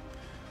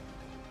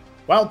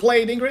 Well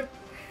played, Ingrid.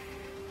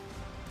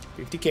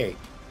 50K.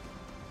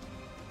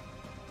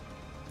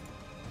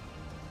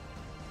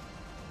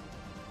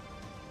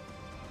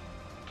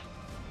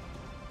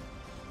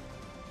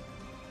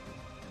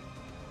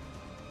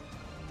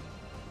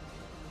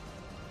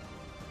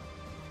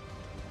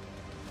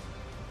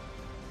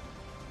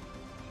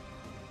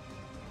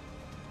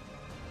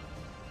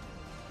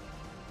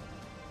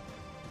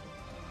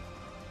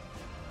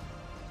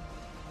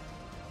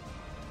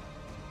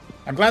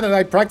 I'm glad that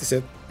I practiced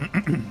it.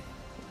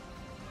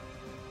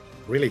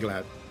 Really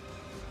glad.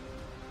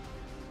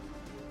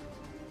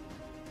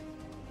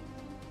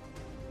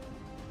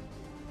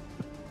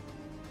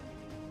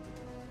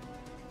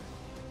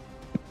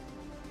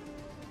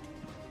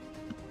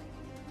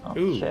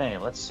 Okay,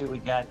 let's see what we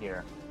got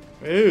here.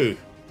 Ooh.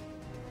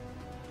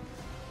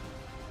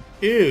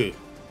 Ew.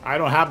 I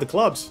don't have the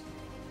clubs.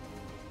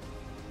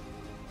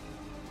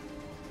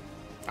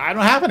 I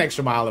don't have an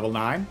extra mile level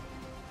 9.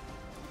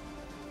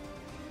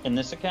 In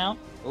this account?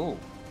 Ooh.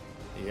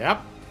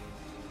 Yep.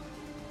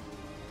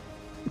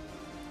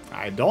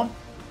 I don't.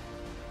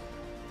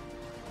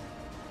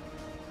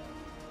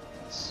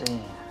 Let's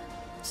see.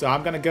 So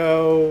I'm gonna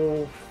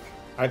go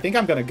I think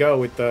I'm gonna go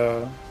with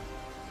the...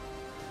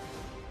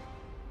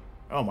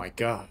 Oh my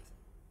god.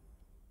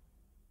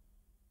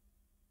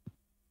 I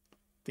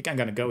think I'm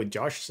gonna go with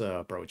Josh's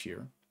approach here,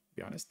 to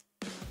be honest.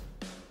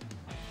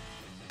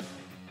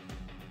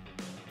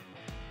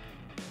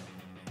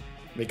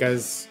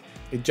 Because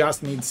it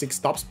just needs 6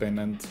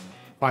 topspin and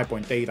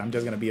 5.8. I'm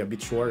just gonna be a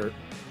bit shorter.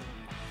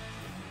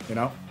 You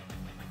know?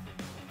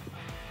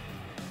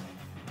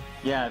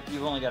 Yeah,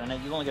 you've only got an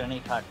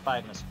APOC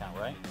 5 in this account,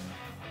 right?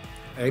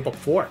 APOC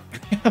 4.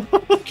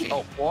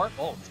 Oh, 4?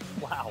 Oh,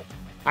 wow.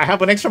 I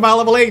have an extra mile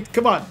level 8.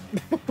 Come on.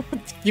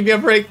 Give me a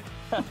break.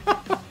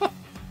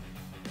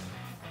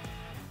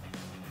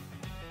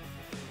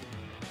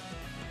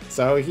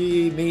 So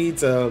he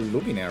needs a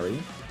Luminary.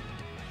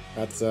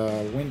 That's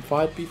win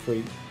 5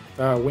 P3.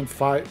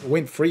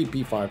 Win 3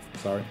 P5,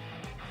 sorry.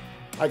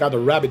 I got a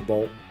Rabbit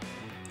Ball,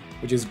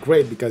 which is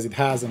great because it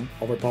has an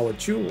overpowered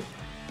tool.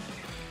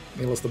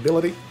 Needle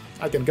stability.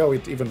 I can go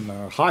with even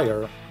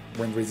higher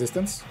wind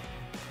resistance.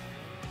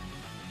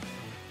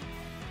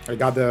 I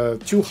got the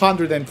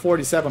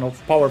 247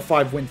 of power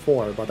 5 wind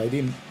 4, but I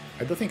don't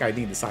think I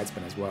need the side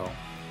spin as well.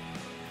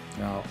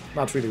 No,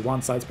 not really.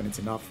 One side spin, it's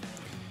enough.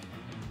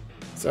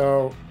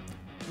 So,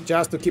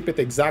 just to keep it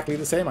exactly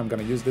the same, I'm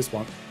gonna use this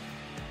one.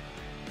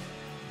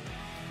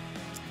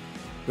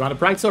 You wanna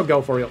practice or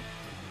go for real?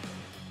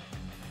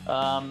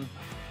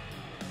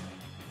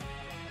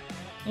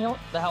 You know what?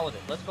 The hell with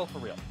it. Let's go for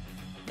real.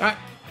 Alright.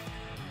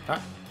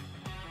 Alright.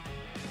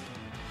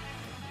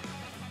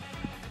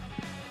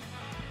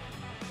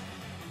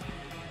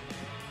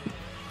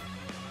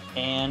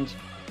 And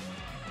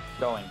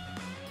going.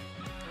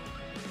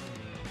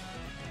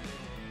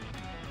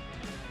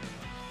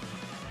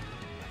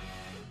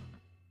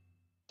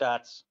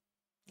 That's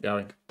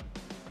Going.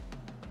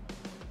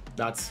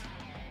 That's.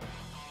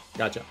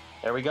 Gotcha.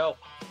 there we go.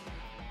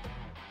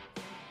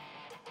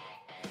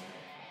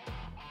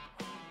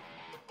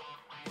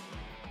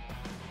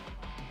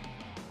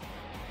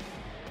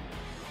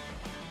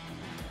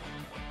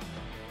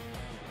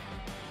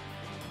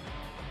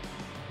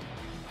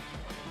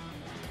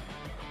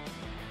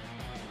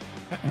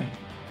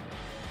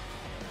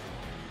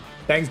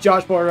 Thanks,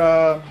 Josh,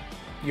 for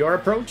your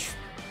approach.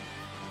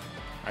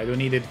 I do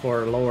need it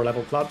for lower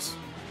level clubs.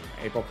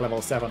 APOC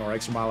level 7 or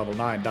extra mile level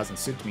 9 doesn't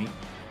suit me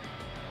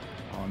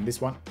on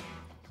this one.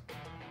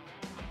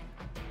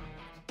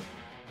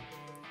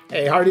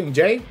 Hey, Harding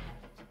Jay.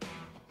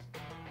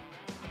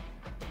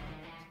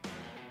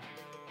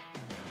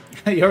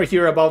 You're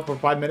here about for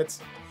 5 minutes.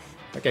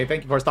 Okay,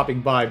 thank you for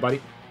stopping by, buddy.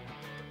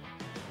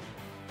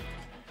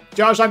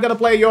 Josh, I'm gonna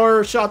play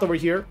your shot over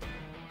here.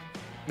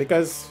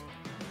 Because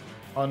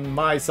on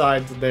my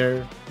side,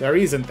 there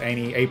isn't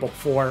any APOC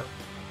 4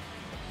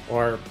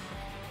 or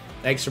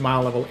extra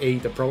mile level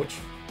 8 approach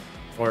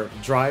or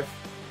drive.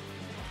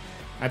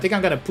 I think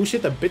I'm gonna push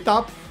it a bit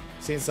up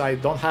since I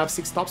don't have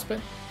 6 topspin.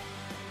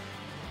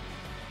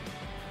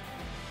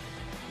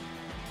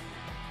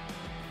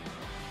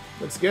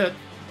 Looks good.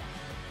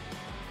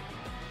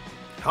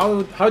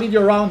 How did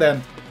your round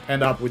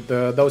end up with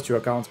those 2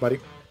 accounts, buddy?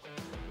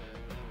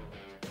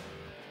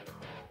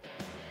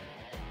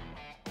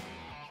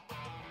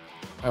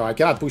 Oh, I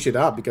cannot push it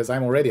up because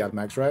I'm already at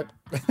max, right?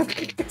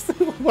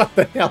 What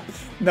the hell?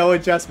 No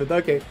adjustment,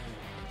 okay.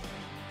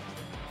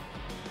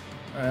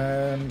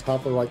 And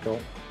half a right goal.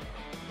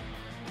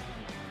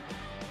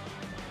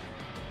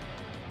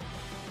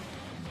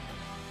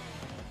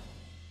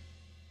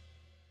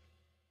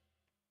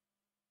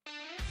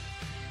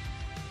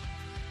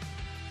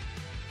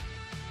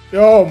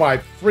 Oh my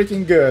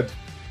freaking good.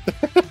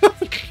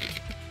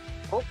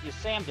 Oh, you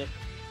sammed it.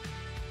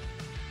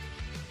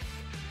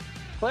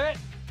 Clear it.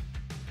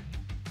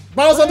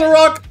 Bounce on the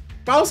rock!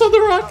 Bounce on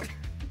the rock!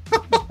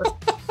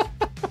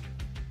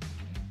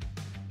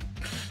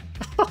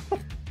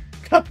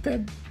 God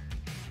damn.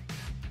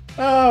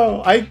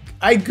 Oh,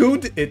 I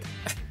good it.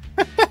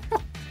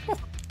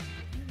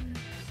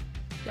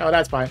 Oh,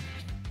 that's fine.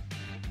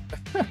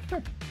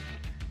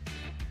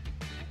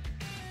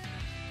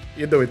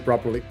 You do it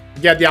properly.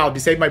 Get the out,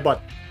 save my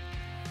butt.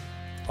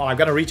 Oh, I'm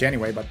gonna reach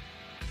anyway, but...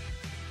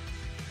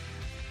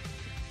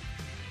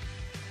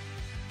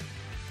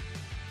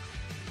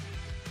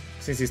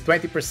 Since it's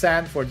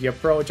 20% for the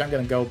approach, I'm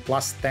gonna go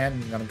plus 10.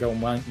 I'm gonna go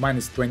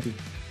minus 20.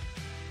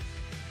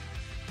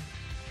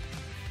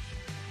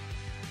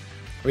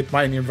 With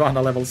my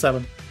Nirvana level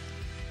 7.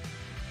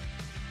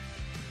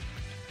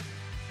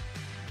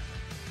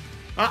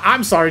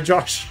 I'm sorry,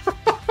 Josh.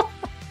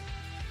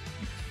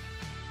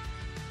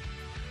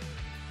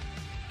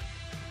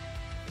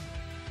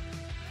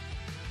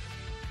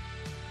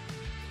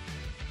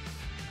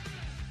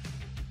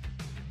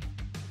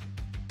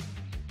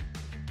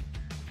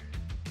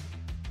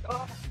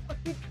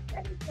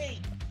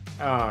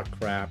 Oh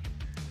crap.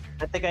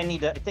 I think I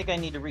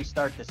need to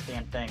restart this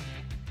damn thing.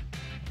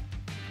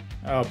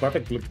 Oh,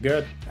 perfect. Looked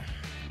good.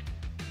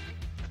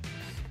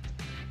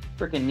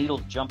 Freaking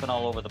needles jumping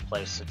all over the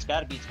place. It's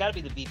gotta be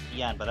the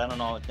VPN, but I don't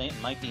know.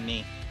 It might be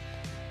me.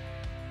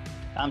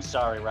 I'm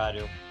sorry,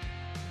 Radu.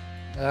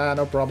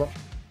 No problem.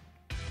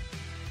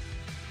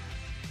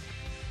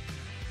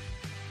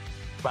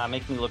 Come on,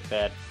 make me look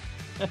bad.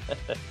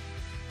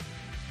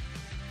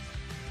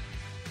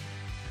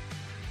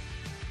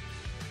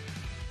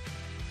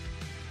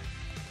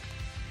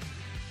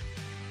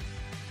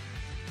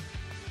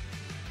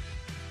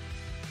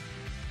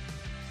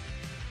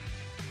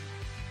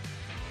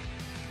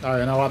 Oh,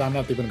 you know what? I'm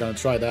not even gonna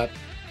try that.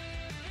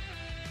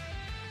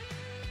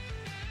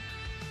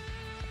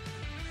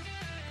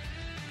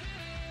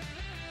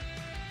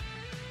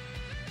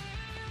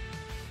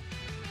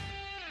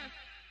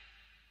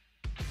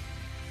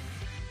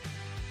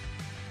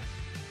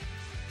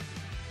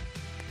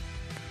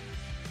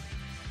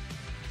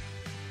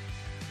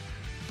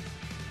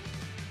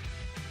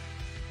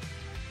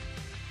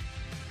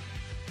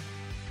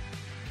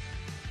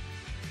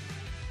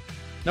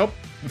 Nope.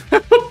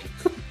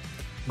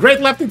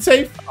 Great left it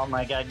safe. Oh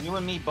my god, you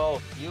and me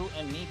both. You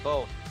and me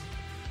both.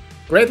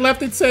 Great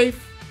left it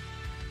safe.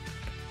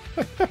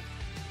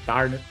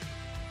 Darn it.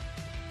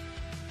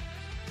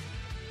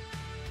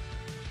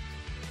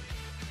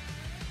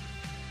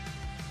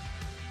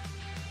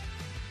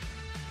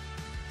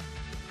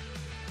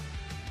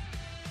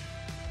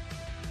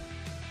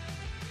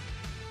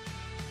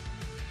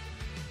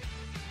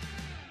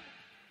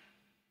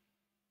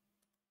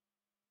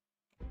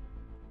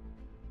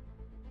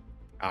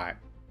 Alright.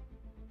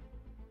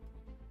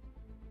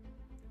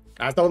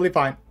 That's totally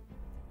fine.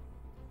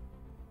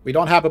 We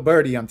don't have a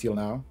birdie until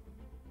now.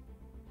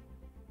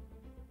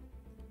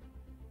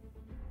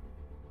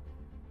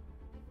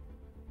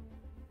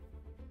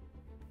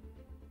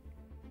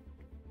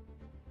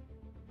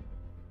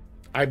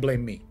 I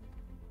blame me.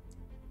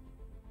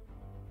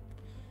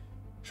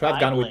 Should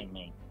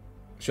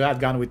have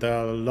gone with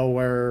a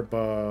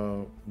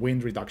lower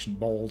wind reduction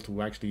ball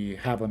to actually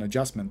have an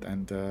adjustment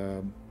and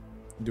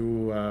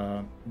do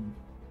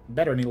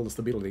better needle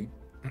stability.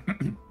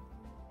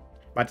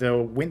 But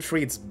wind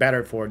free, it's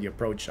better for the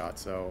approach shot,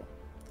 so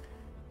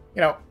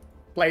you know,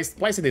 place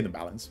it in the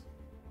balance.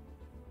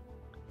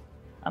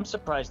 I'm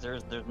surprised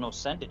there's no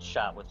sendage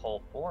shot with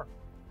hole 4.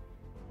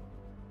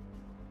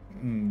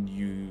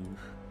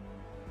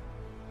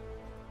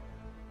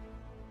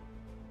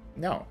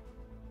 No.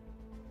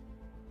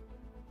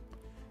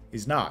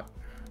 He's not.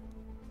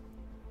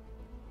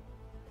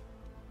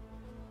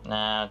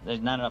 Nah,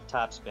 there's not enough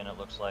topspin, it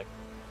looks like.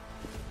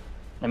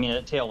 I mean,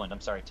 tailwind.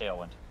 I'm sorry,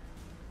 tailwind.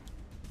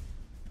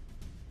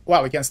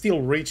 Well, we can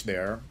still reach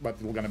there, but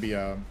it's gonna be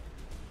a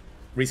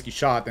risky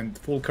shot, and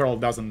full curl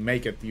doesn't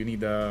make it. You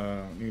need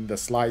a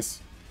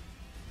slice.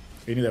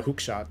 You need a hook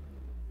shot.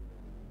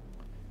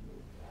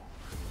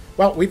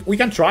 Well, we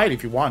can try it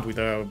if you want with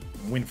a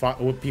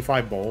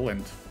P5 ball,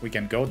 and we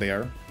can go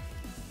there.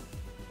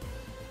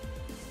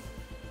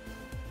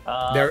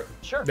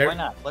 Sure, why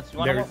not?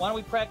 Why don't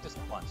we practice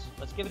it once?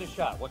 Let's give it a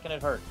shot. What can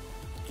it hurt?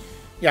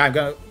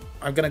 Yeah,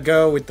 I'm gonna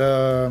go with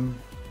a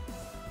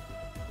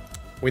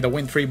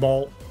wind free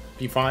ball,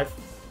 P5.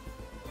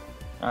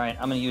 All right,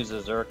 I'm gonna use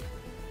a Zerk.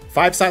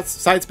 5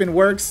 side spin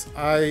works.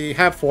 I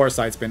have 4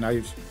 side spin.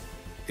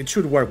 It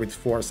should work with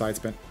 4 side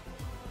spin.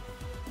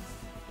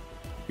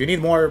 You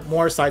need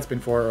more side spin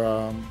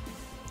for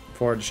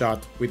the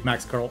shot with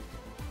max curl.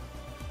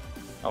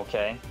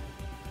 Okay.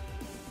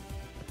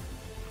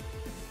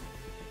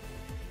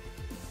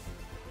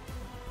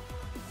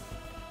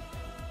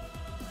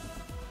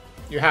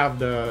 You have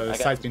the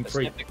side spin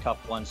 3. I got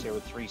cup ones here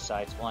with 3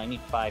 sides. Well, I need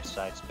 5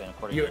 side spin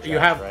according to you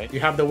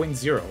have the wind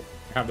 0.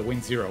 You have the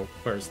wind 0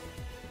 first.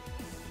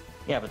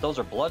 Yeah, but those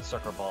are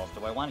bloodsucker balls.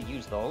 Do I want to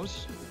use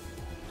those?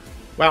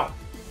 Well,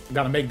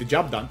 gotta make the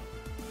job done.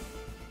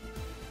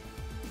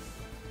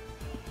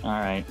 All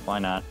right, why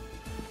not?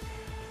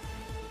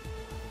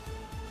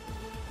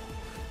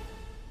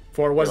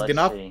 4 wasn't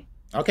enough. See.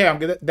 Okay, I'm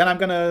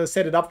gonna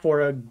set it up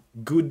for a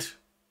good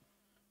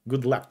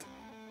left.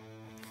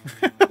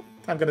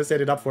 I'm gonna set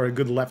it up for a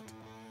good left.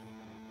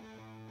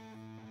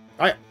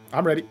 Alright,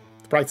 I'm ready.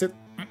 Price it.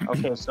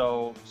 Okay,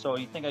 so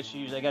you think I should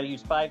use? I gotta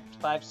use 5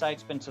 side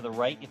spin to the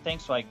right. You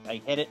think so? I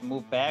hit it and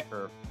move back,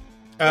 or?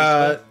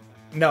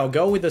 No,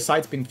 go with the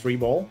side spin 3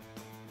 ball,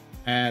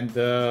 and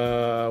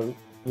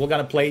we're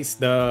gonna place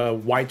the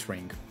white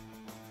ring.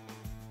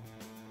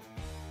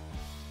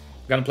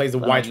 We're gonna place the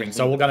white ring.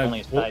 So we're gonna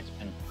only side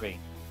spin 3.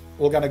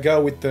 We're gonna go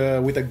with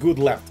a good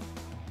left.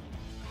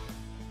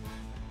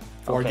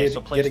 For okay, so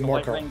place getting the more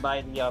white curl. ring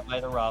by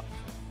the rough.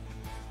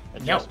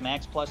 Adjust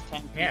max plus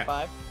 10 Yeah.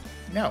 P5.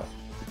 No.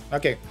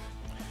 Okay.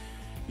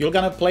 You're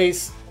gonna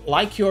place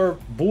like your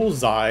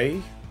bullseye,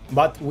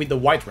 but with the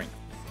white ring.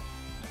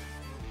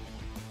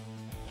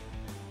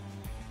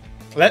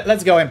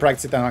 Let's go and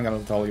practice it, and I'm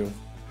gonna tell you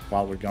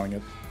while we're going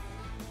it.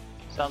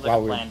 Sounds like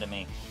a plan to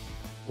me.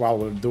 While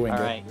we're doing it.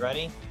 All right,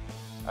 ready?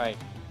 All right,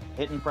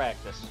 hit and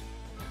practice.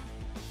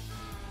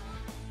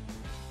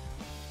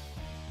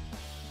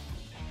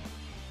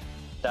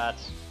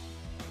 Dots.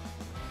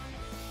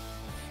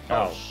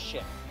 Oh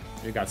shit.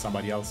 You got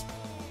somebody else.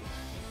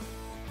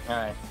 All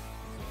right.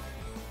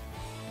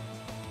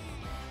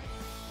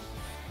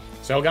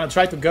 So we're gonna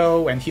try to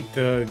go and hit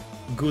the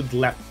good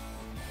left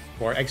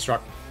for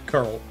extra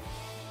curl.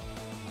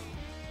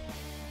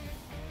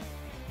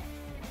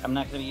 I'm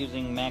not going to be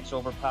using max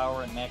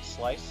overpower and max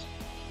slice.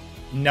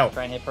 No.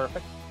 Try and hit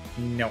perfect.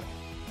 No.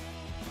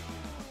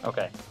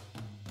 Okay.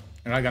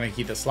 You're not gonna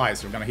hit the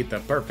slice. You're gonna hit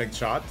the perfect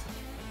shot.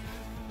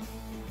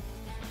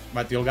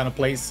 But you're gonna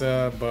place,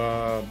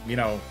 you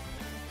know,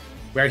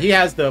 where he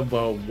has the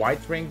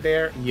white ring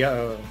there.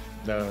 Yeah,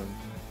 the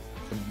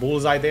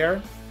bullseye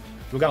there.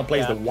 You're gonna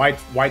place the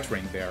white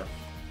ring there.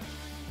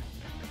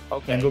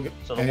 Okay. And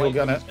so the white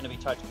ring's gonna be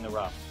touching the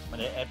rough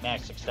at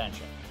max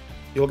extension.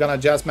 You're gonna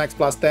adjust max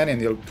plus 10, and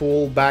you'll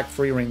pull back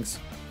 3 rings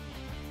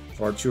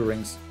or 2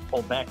 rings.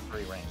 Pull back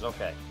 3 rings.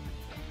 Okay.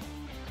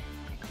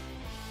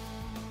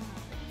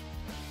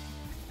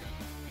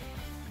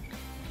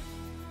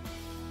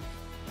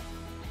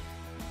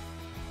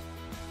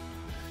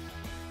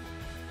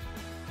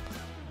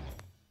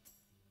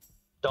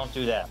 Don't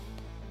do that.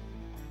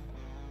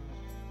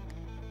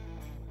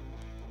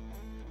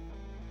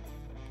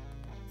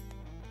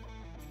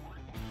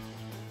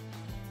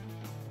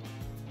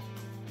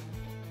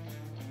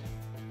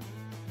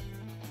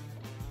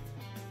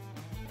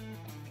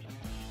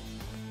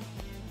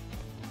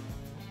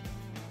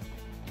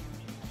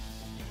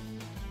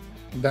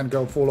 Then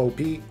go full OP,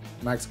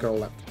 max curl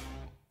left.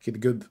 Hit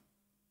good.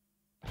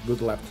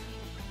 Good left.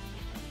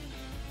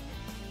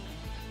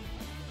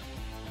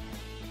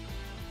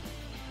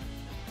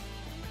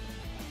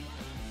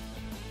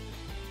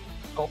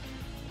 Oh,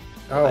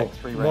 like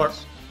 3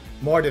 rings.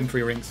 More than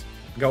 3 rings.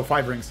 Go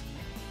 5 rings.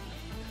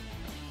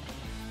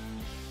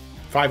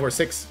 5 or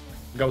 6.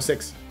 Go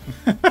 6.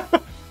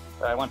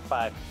 I want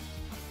 5.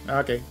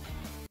 Okay.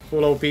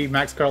 Full OP,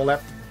 max curl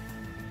left.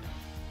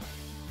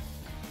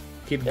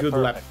 Hit good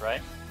perfect, left.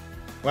 Right?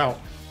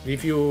 Well,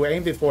 if you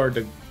aimed it for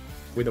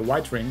with the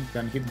white ring,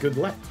 then hit good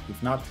left.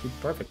 If not, hit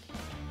perfect.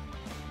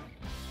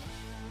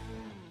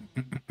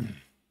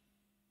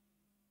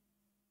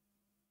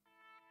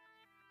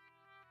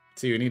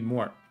 So you need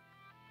more.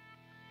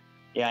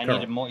 Yeah, I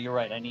needed more. You're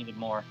right. I needed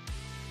more.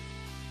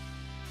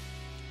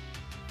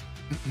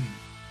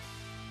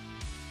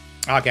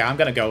 Okay, I'm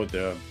gonna go with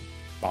the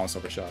bounce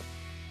over shot.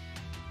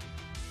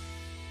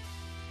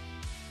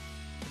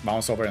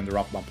 Bounce over and the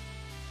rock bump.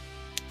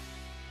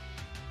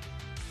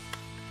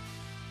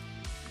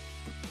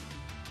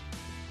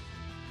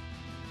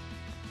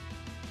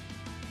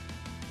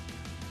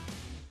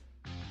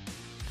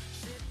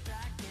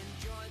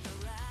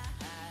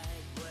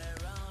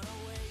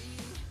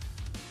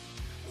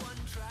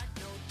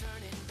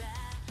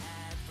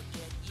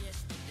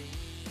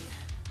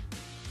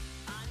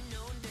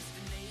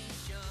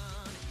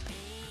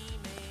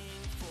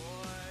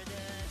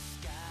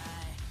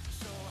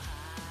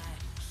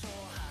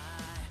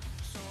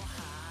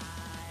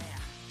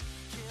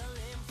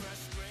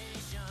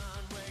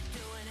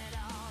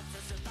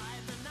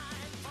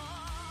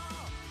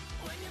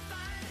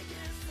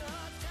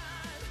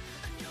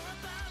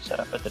 Set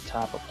up at the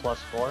top of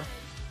 +4.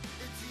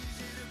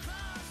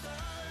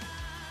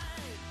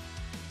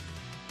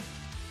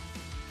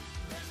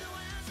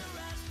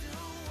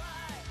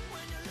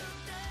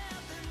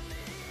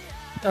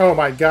 Oh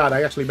my god,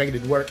 I actually made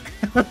it work.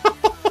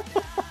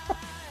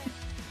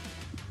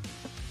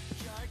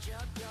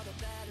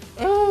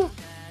 Oh,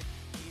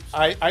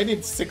 I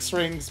need 6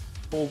 rings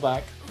pull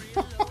back.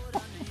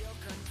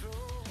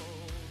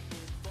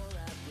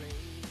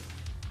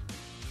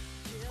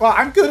 Well,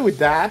 I'm good with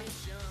that.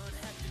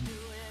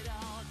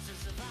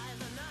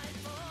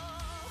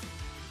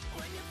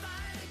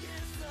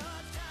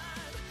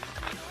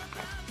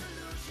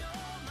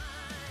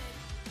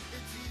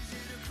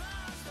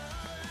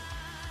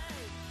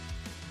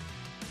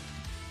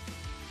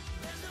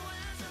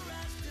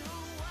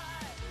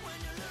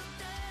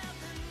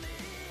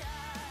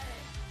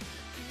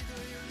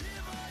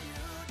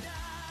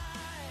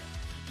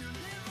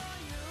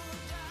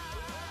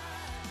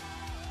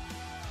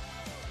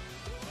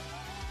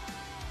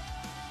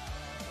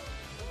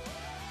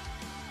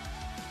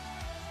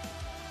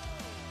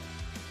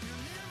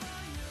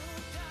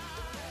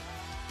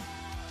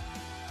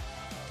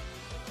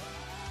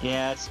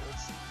 Yeah,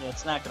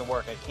 it's not going to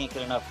work. I can't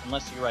get enough,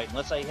 unless you're right.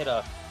 Unless I hit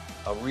a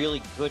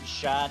really good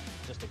shot,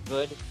 just a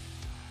good,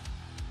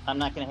 I'm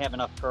not going to have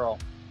enough curl.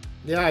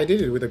 Yeah, I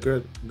did it with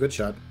a good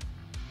shot.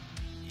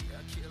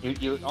 You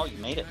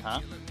made it, huh?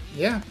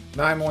 Yeah,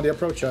 now I'm on the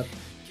approach shot.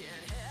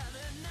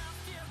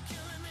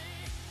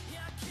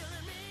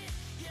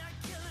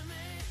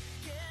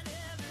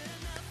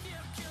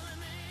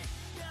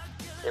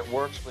 It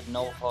works with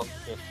no hook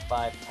if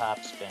 5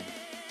 top spin.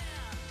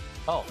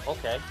 Oh,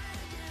 okay.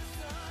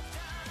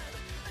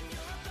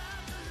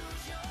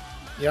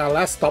 Yeah,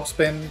 less top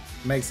spin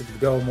makes it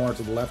go more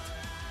to the left.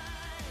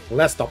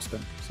 Less top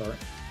spin, sorry.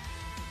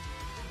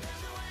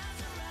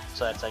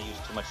 So that's I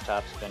used too much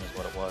top spin is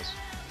what it was.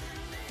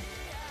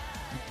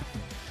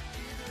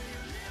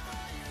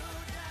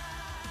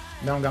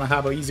 Now I'm gonna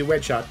have an easy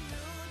wedge shot.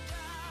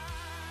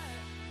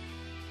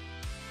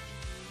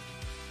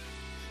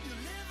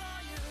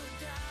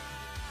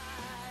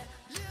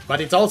 But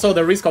it's also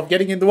the risk of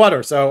getting in the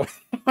water, so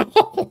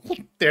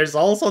there's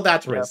also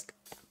that risk.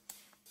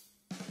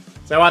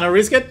 So I wanna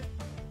risk it?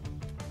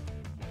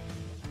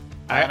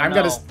 I'm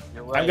know.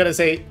 You're right.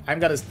 I'm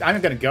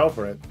gonna go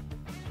for it.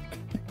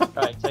 All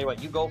right, tell you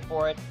what, you go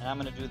for it, and I'm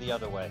gonna do the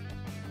other way.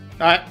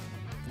 All right,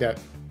 yeah.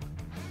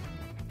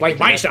 Play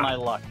my That's shot. my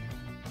luck.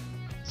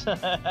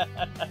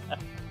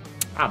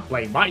 I'm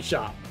playing my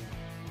shot.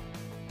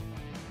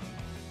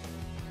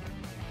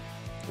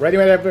 Ready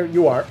whenever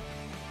you are.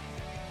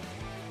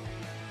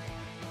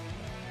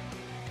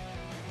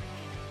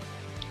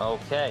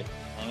 Okay,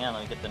 hang on,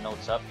 let me get the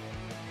notes up.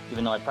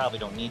 Even though I probably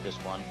don't need this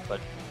one, but...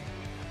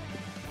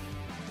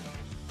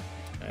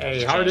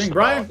 Hey, how are you doing,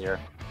 Brian? Here.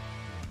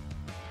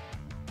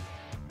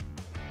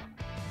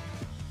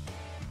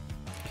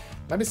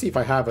 Let me see if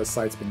I have a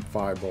side spin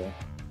fireball.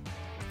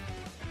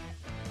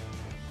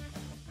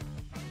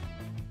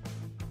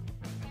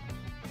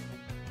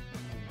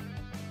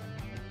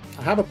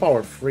 I have a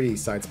power 3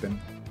 side spin.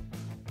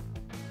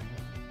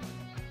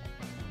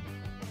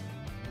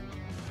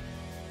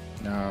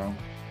 No,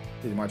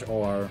 pretty much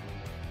all are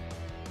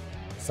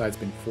side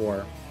spin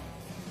 4.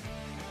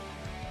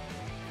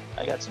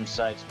 I got some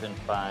side spin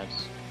 5s.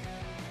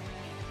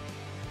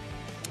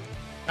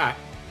 Alright.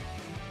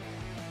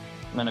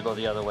 I'm gonna go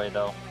the other way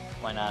though.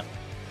 Why not?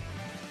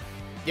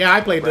 Yeah,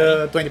 I played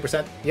the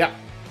 20%. Yeah.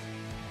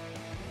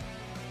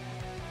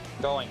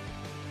 Going.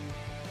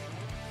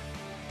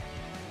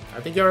 I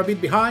think you're a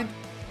bit behind.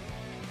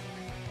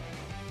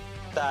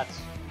 That's.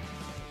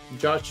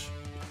 Josh.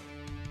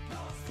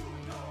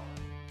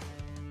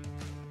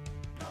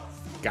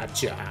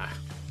 Gotcha.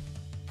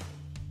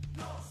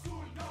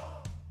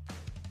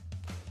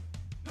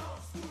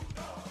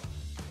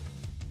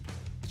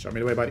 Show me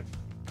the way, buddy.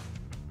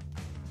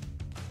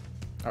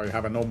 Oh, you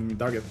have an open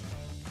target.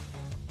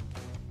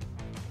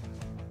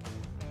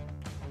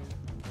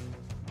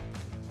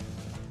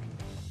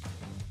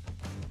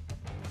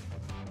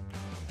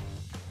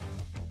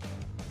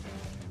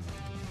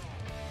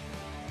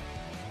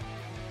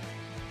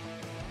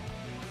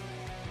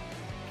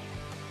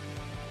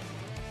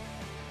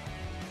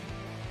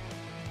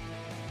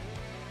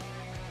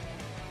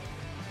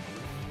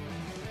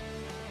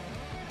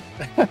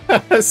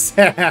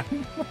 Sam.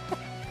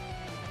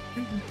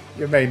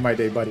 You made my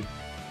day, buddy.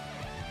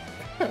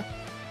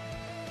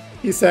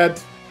 He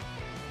said,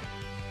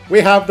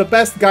 we have the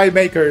best guy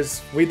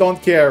makers. We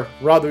don't care.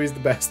 Radu is the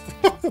best.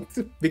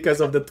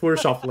 Because of the tour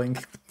shuffling.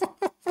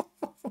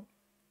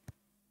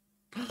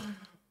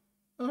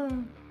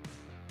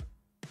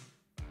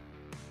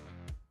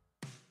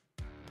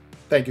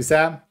 Thank you,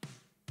 Sam.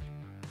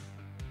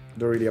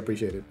 Do really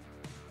appreciate it.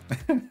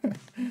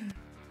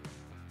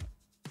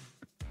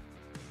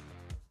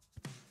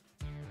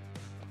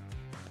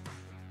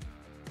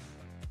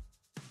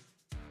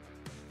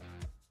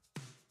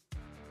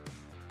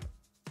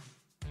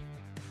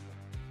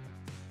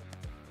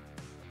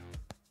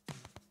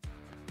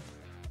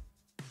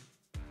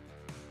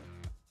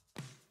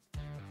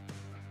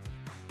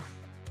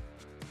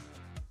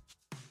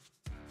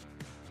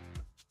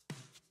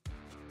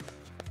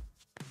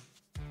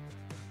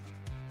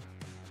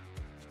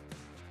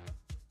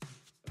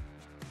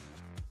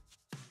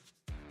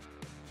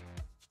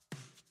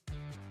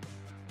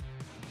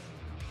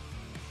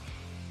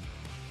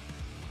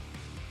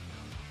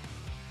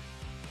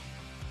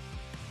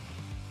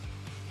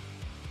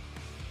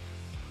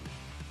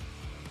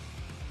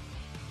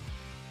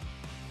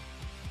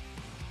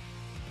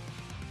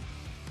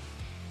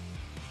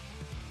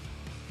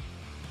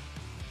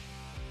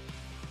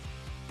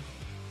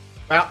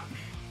 Well,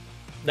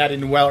 that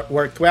didn't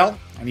work well.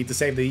 I need to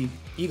save the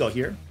eagle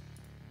here.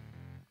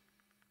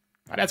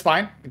 But that's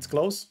fine. It's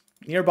close.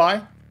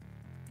 Nearby.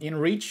 In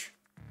reach.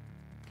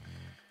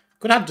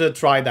 Could have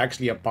tried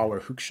actually a power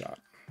hook shot.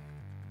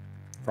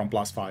 From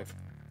 +5.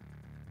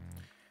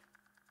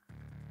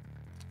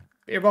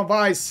 Beer Von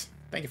Vice.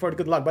 Thank you for the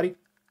good luck, buddy.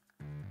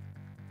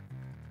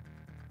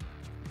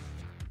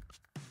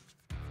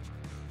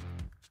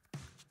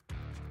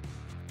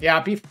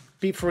 Yeah,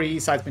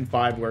 P3 side spin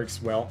 5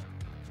 works well.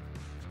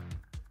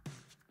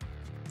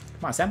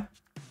 Come on, Sam.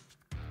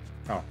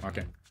 Oh,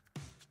 okay.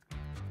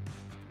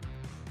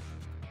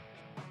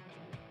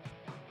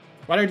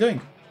 What are you doing?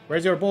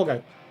 Where's your ball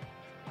guy?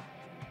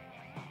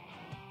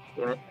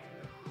 Sure.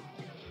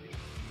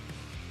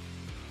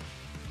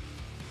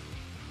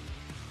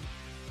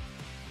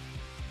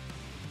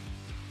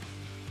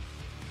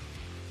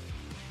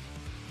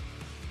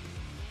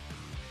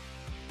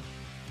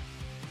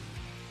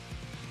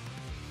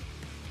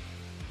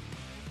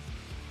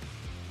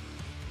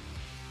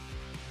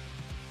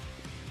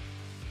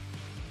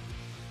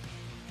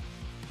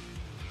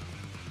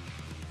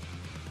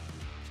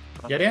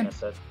 Get in.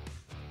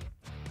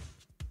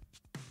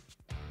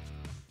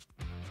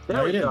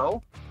 There we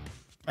go.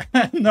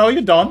 No,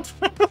 you don't.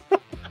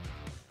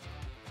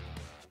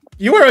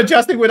 You were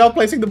adjusting without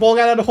placing the ball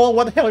guy out of the hole.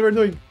 What the hell are you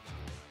doing?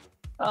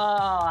 Oh,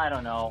 I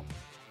don't know.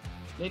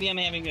 Maybe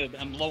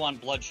I'm low on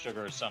blood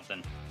sugar or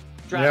something.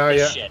 Drop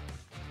this shit.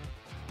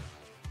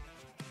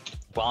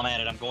 While I'm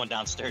at it, I'm going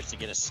downstairs to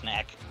get a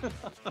snack.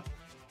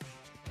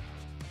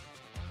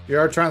 You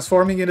are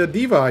transforming into a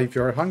diva if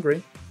you're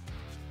hungry.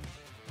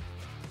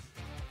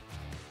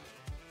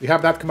 You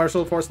have that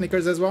commercial for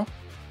Snickers as well?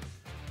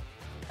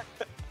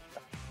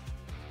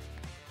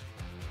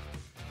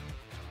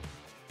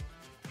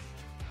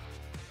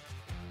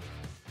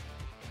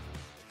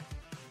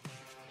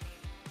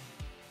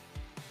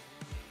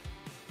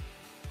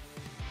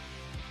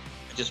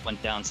 I just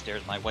went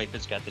downstairs. My wife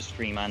has got the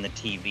stream on the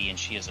TV, and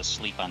she is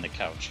asleep on the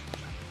couch.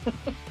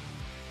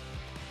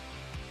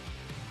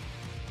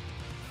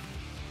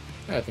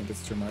 I think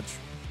it's too much.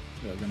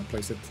 We're gonna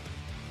place it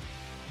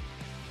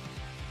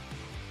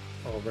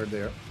over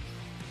there.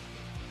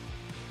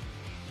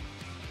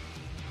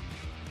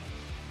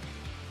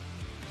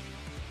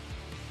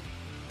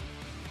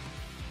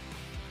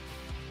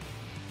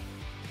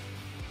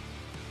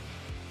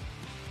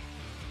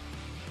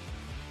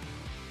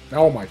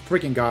 Oh my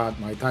freaking god,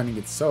 my timing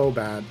is so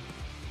bad.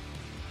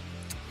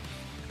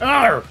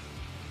 Arr!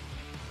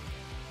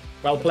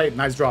 Well played,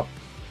 nice drop.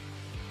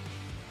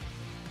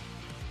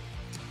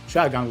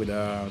 Shotgun with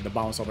the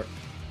bounce over.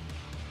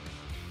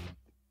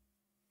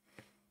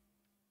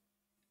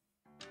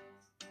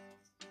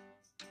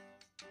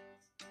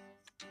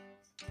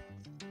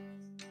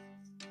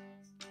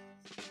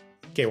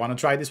 Okay, wanna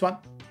try this one?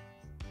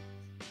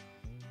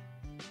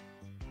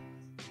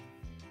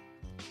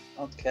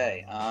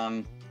 Okay,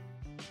 I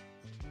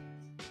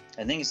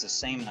think it's the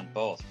same on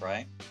both,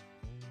 right?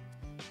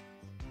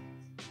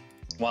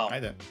 Well, I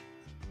don't.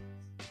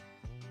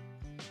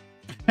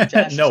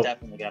 Josh No. has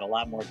definitely got a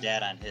lot more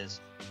data on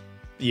his.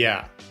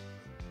 Yeah.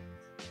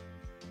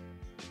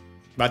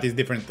 But it's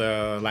different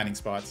landing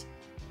spots.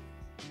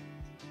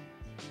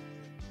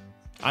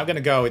 I'm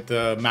gonna go with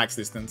the max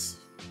distance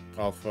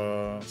of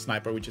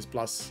sniper, which is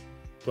plus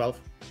 12.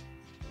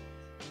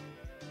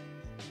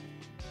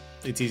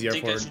 It's easier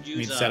Think I for should me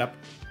use, to set up.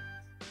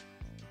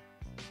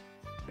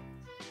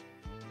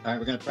 All right,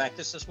 we're gonna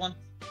practice this one.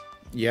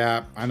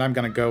 Yeah, and I'm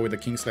gonna go with the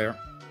Kingslayer.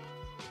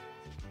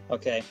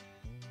 Okay.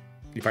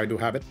 If I do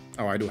have it.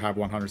 Oh, I do have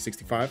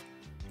 165.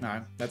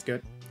 Alright, that's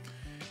good.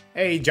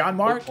 Hey, John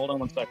Mark. Hold on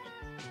 1 second.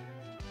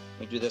 Let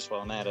me do this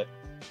while I'm at it.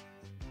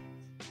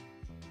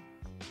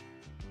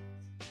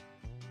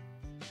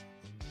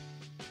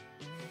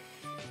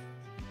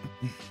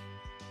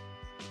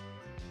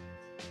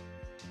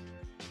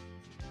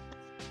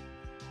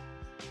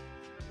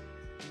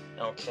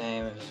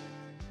 Okay.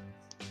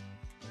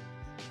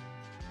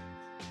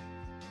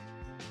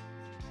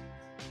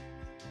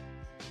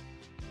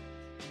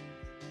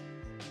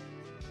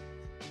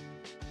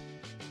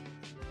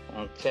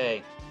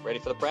 Okay, ready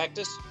for the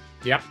practice?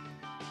 Yep.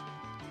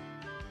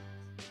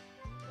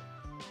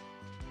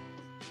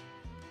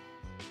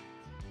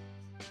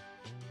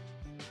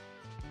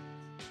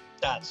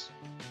 Dots.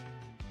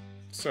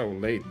 So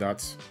late,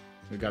 dots.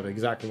 We got it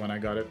exactly when I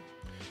got it.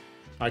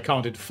 I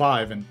counted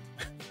 5 and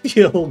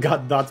you all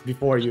got dots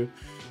before you.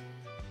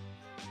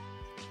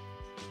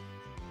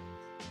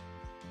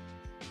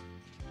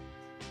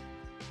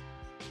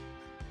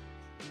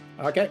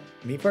 Okay,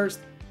 me first.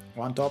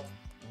 1 top,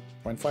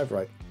 0.5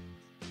 right.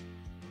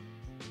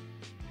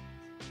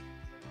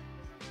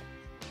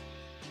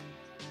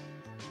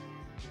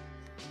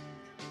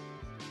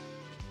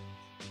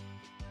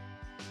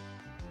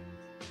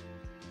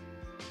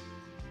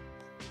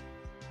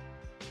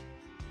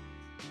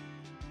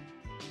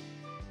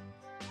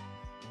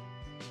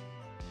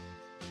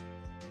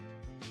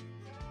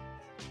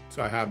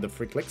 So I have the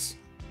free clicks.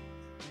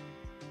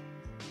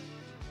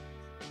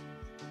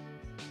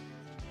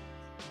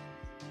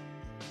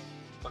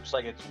 Looks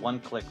like it's 1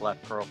 click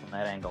left, Pearl, from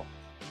that angle.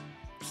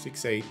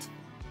 6, 8.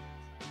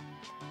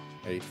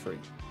 8 free.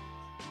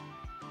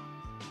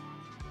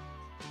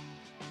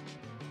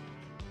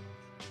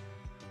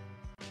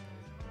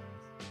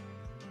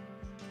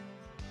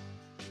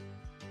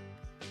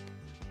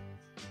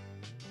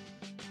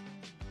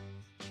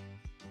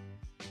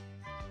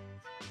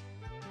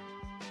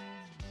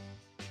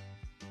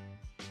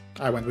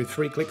 I went with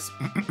 3 clicks.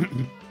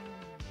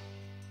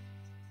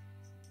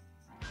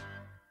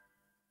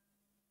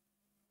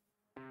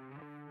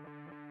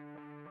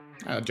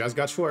 I just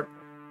got short.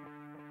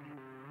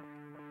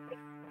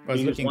 Was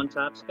You use looking. 1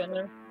 top spin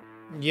there?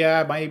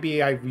 Yeah,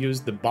 maybe I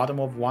used the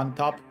bottom of 1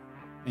 top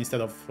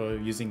instead of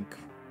using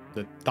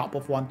the top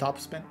of 1 top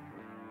spin.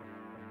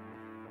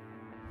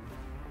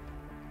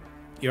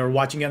 You're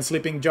watching and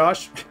sleeping,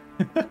 Josh.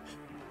 How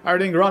are you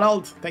doing,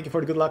 Ronald? Thank you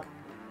for the good luck.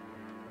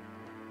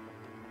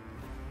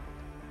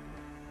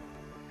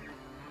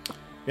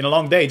 Been a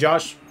long day,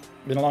 Josh.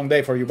 Been a long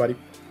day for you, buddy.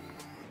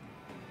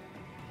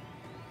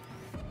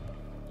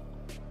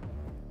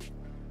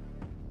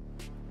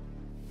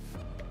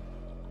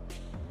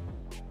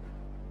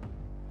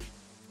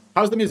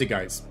 How's the music,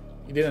 guys?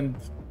 You didn't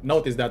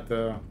notice that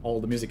all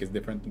the music is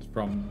different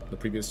from the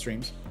previous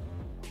streams?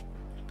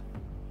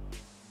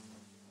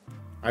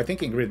 I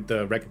think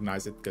Ingrid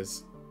recognized it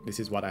because this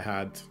is what I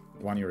had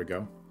 1 year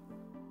ago.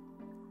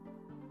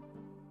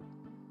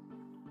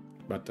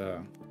 But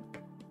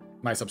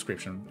my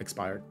subscription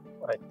expired.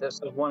 Right.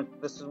 This is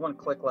one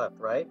click left,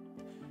 right?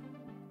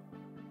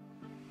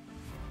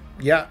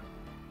 Yeah,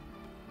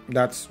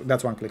 that's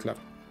 1 click left.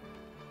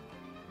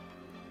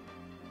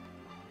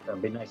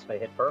 It'd be nice if I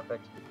hit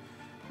perfect.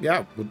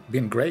 Yeah, would have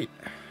been great.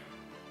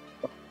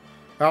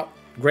 Oh,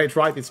 great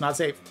right, it's not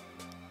safe.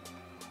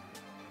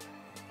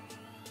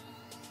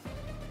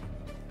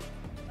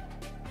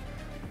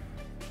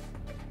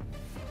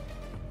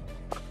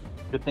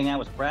 Good thing that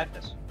was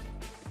practice.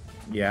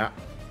 Yeah.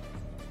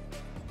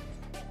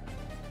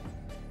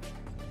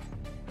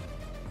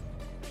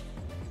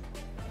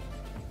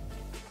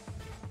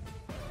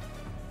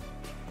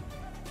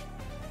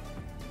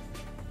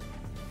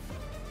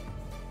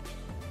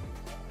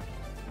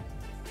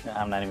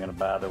 I'm not even going to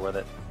bother with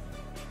it.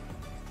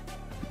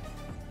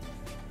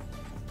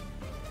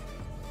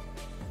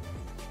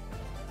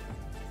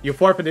 You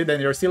forfeited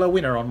and you're still a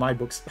winner on my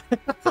books.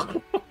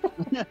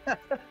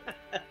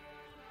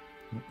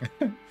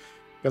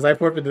 Because I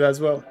forfeited as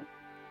well.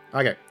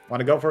 Okay,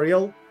 want to go for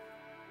real?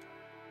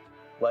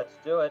 Let's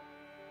do it.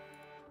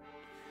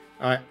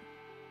 Alright.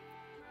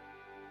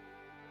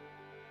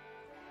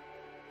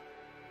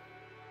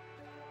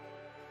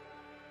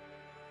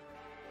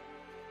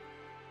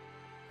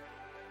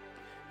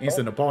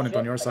 Instant opponent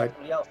on your side.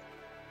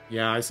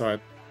 Yeah, I saw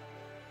it.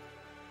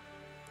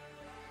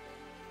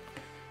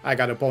 I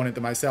got opponent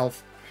to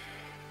myself.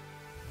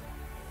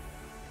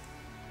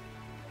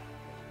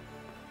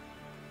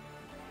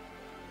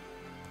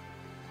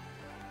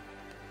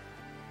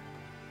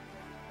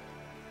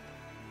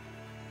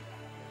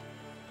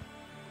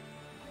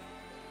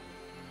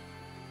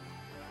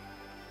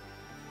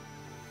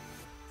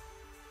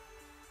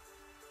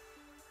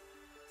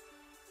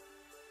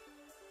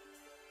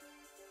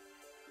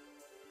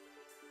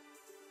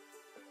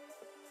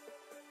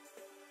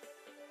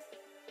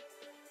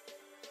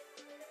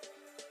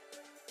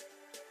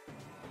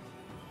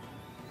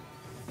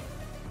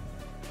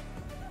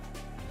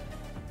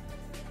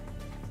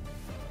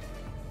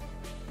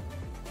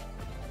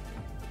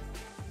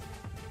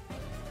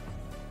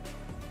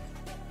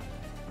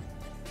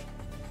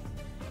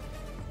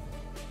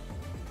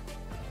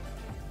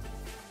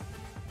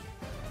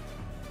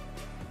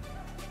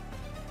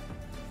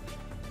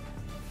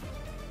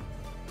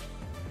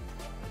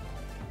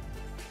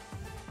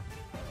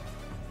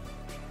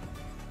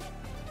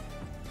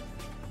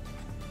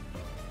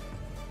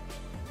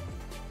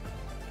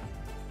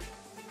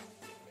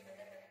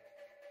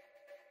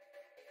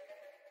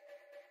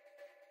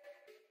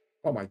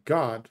 Oh my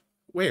god.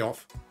 Way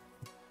off.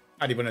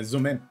 Not even a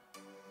zoom in.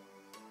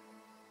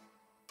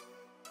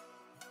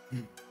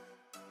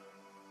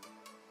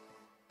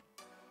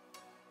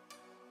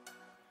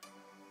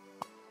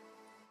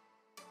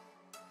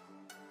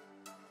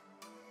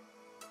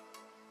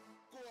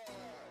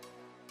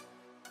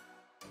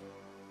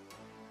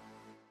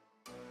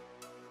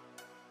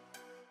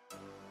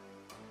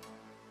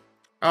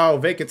 Oh,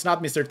 Vic, it's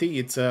not Mr. T,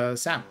 it's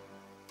Sam.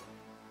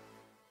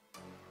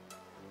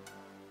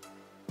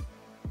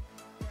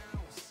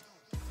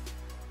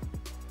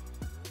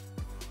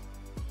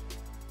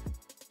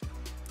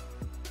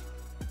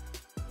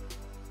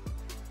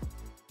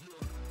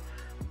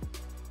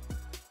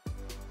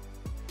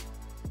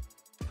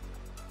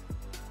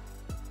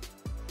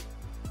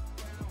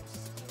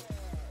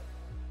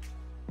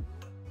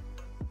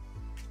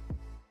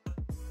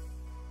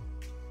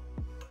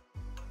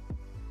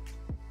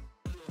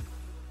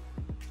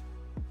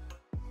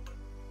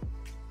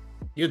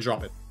 You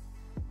drop it.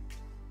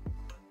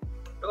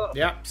 Oh.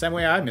 Yeah, same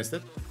way I missed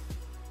it.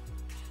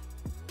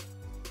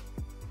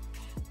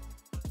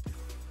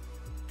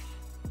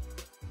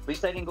 At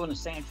least I didn't go in the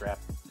sand trap.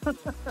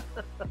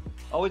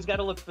 Always got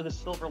to look for the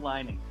silver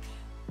lining.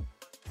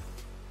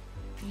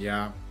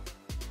 Yeah.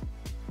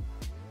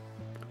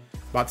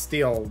 But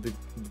still,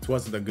 it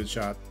wasn't a good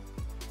shot.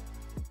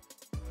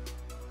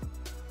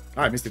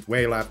 I missed it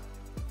way left.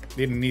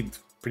 Didn't need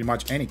pretty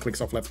much any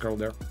clicks of left curl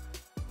there.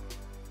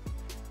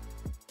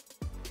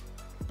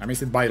 I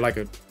missed it by like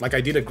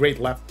I did a great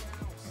left.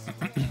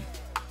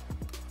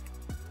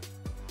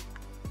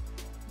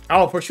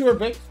 Oh, for sure,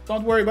 Vic.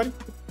 Don't worry, buddy.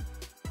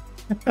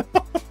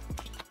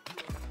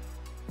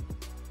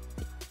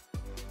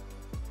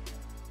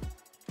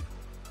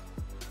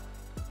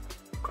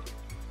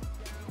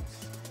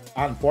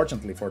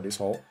 Unfortunately for this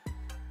hole,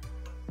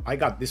 I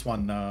got this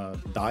one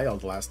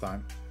dialed last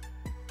time.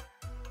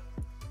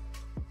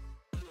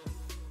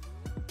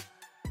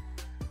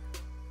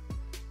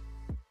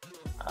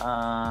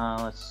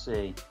 Let's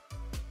see.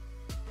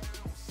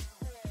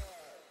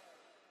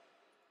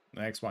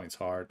 The next one is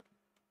hard.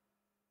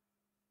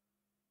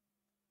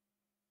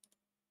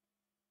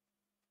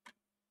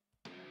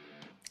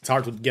 It's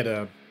hard to get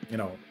a, you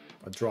know,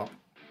 a drop.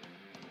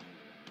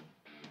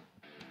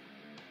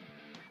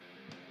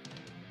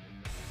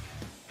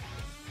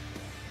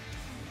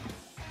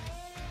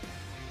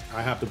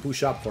 I have to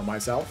push up for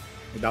myself.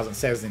 It doesn't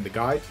say in the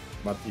guide,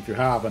 but if you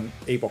have an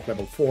APOC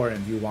level 4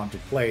 and you want to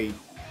play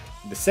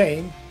the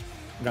same,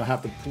 I'm gonna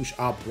have to push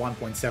up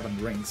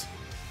 1.7 rings.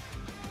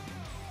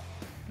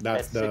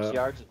 That's the 6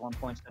 yards is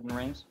 1.7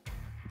 rings.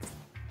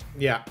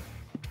 Yeah.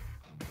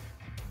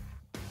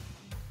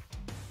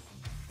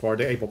 For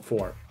the APOC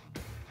 4.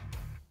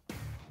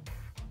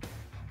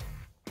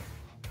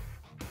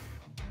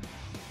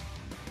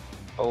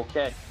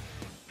 Okay.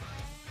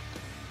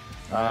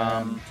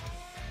 And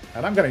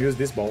I'm gonna use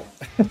this ball,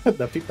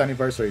 the 5th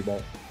anniversary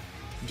ball,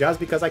 just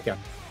because I can.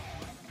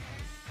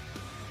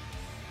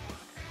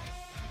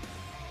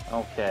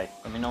 Okay.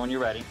 Let me know when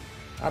you're ready.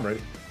 I'm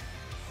ready.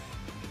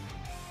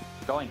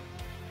 Going.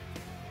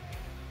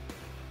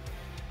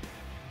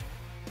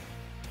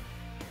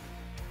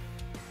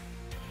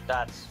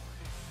 Dots.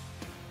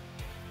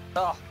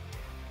 Oh.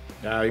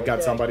 Yeah, you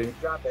got somebody.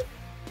 Drop it.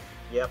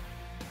 Yep.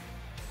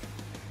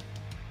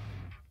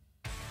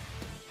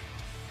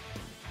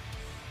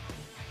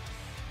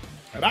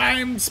 And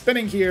I'm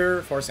spinning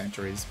here for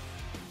centuries.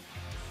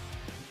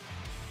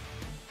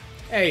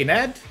 Hey,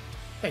 Ned.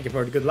 Thank you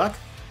for the good luck.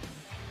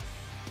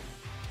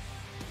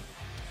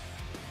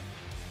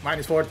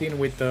 Minus 14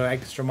 with the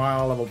extra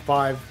mile, level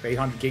 5,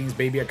 800 gains,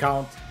 baby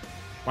account.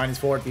 Minus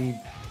 40.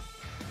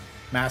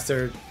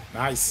 Master.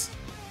 Nice.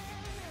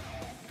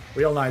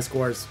 Real nice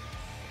scores.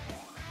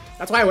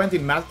 That's why I went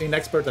in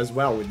expert as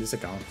well with this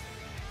account.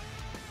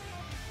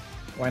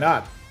 Why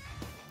not?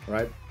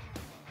 Right?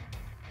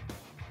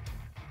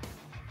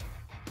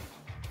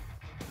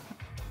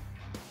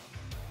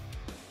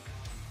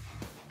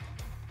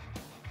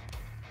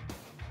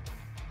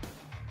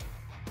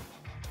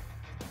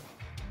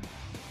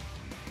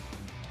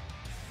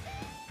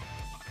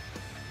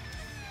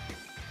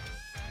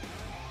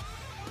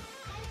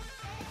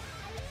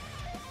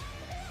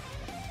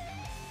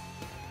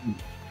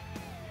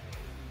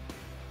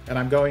 And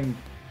I'm going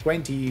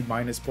 20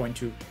 minus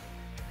 0.2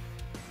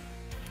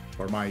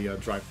 for my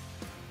drive.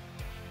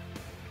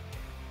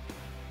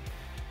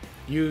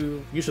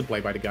 You should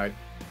play by the guide.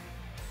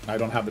 I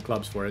don't have the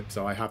clubs for it,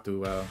 so I have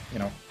to, you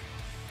know,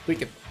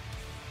 tweak it.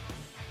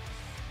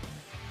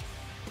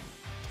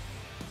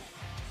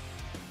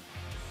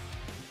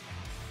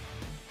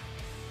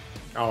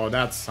 Oh,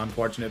 that's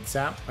unfortunate,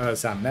 Sam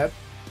Ned.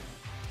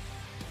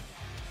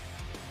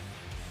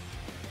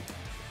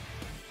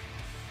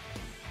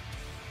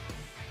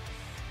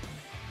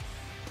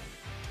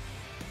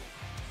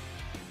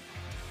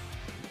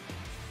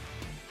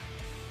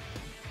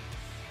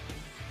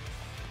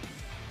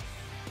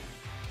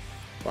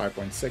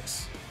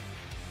 .6.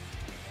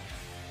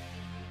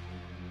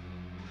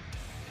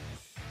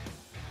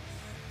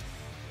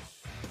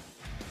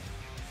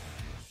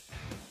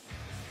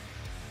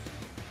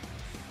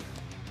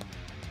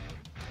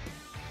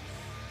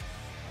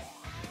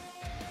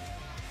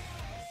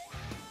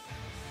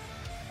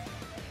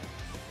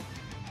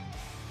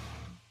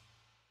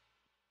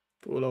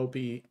 Full OP,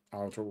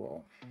 outer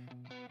wall.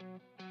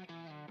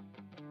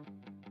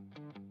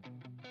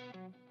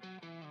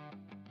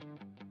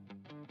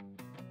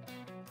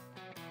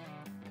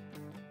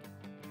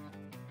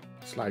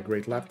 Slide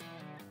great left.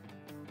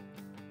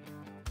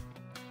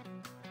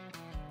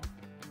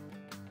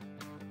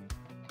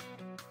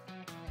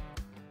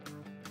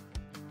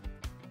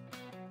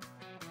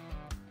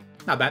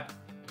 Not bad.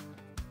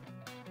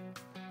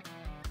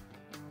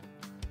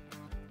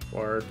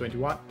 For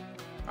 21,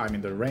 I'm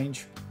in the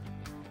range.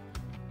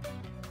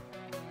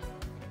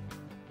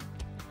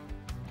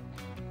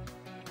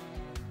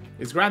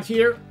 Is Grant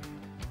here?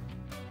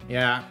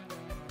 Yeah.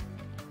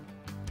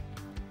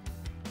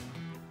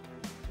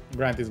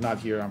 Grant is not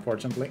here,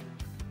 unfortunately.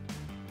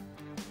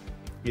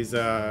 He's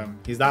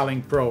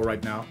dialing pro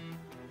right now.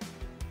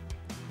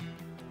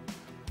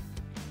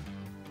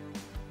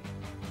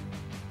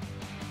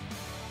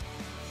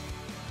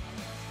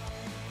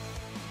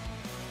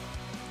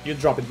 You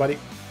drop it, buddy.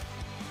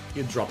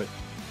 You drop it.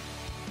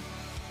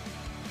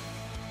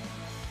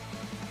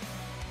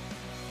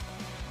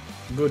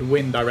 Good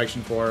wind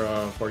direction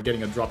for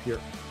getting a drop here.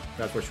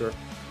 That's for sure.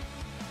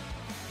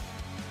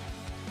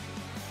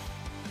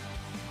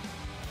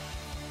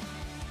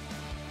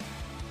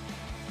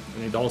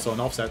 You need also an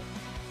offset.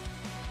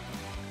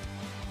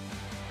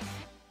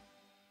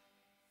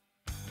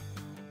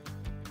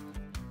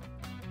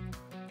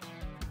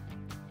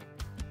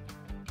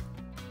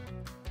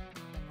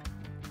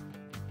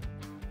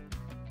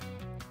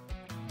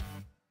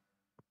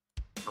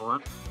 Go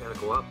on, gotta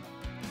go up.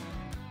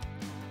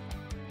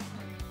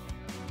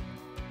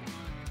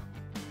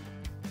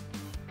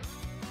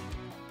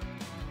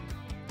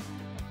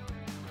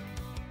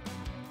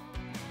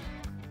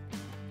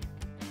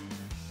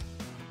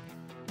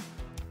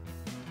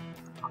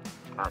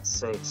 God's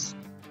sakes.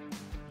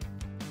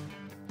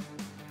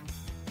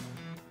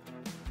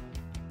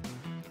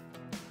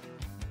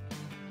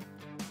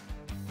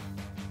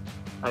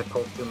 I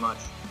pulled too much.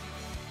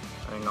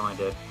 I know I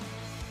did.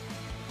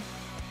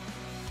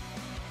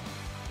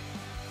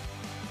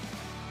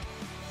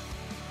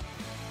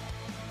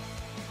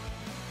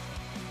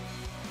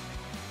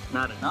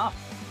 Not enough.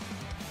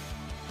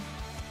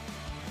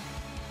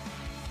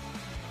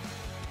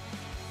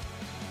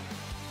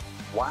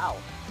 Wow,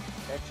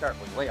 that chart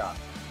was way off.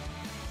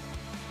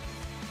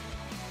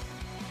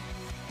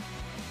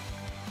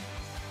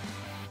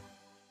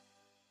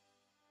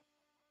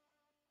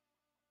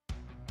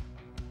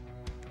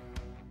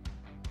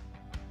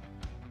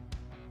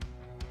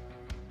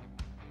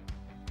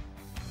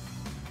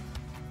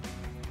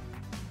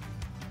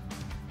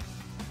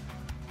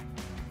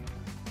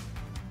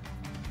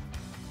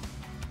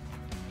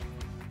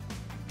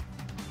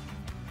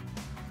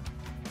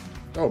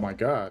 Oh my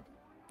god.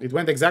 It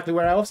went exactly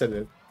where I offset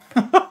it.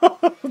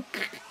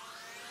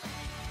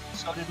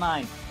 So did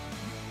mine.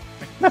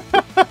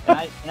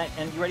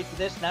 And you ready for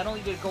this? Not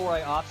only did it go where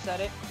I offset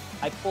it,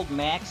 I pulled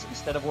max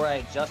instead of where I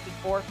adjusted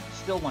for.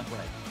 Still went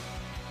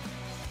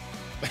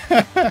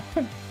right.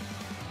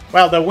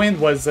 Well, the wind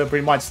was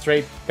pretty much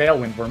straight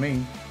tailwind for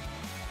me.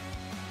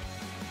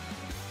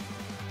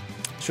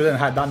 Shouldn't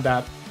have done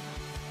that.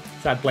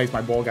 Should have placed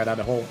my ball guide at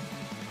the hole.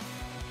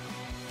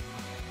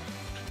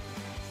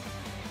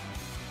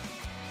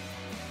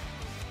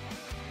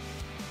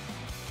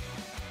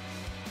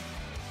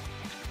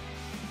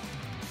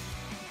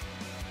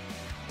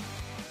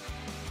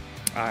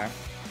 Alright.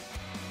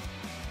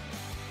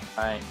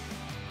 Alright.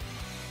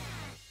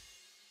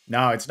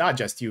 No, it's not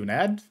just you,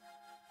 Ned.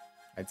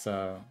 It's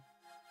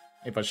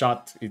if a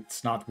shot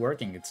it's not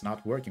working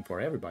for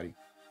everybody.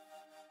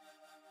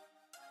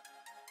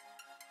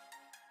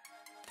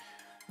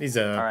 This is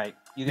a all right.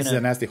 This is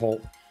a nasty hole.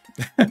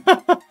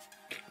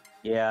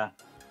 Yeah.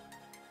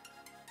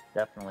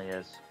 Definitely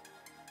is.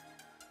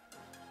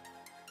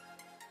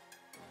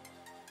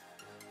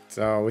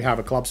 So we have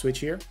a club switch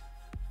here.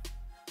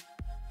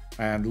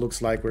 And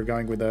looks like we're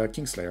going with a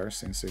Kingslayer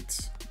since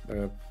it's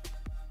the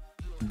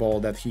ball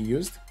that he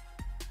used.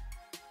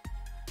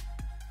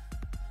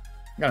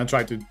 I'm gonna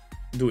try to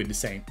do it the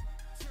same.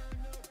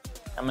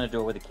 I'm gonna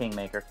do it with a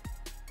Kingmaker.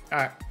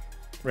 Alright,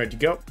 ready to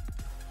go.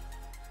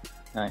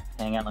 Alright,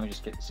 hang on, let me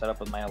just get set up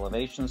with my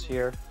elevations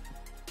here.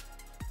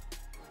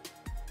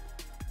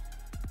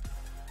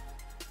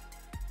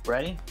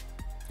 Ready?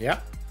 Yeah.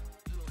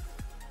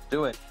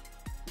 Do it.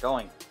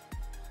 Going.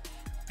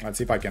 Let's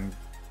see if I can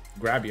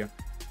grab you.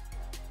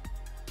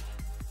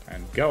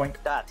 And going.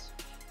 Dots.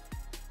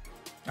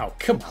 Oh,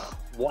 come on.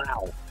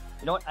 Wow.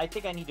 You know what? I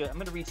think I'm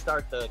going to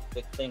restart the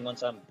thing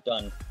once I'm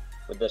done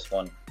with this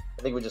one.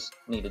 I think we just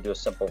need to do a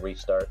simple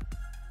restart.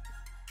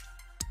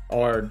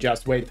 Or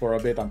just wait for a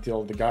bit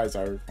until the guys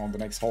are on the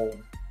next hole.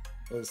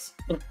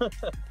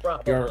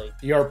 Probably.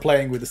 You're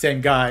playing with the same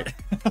guy.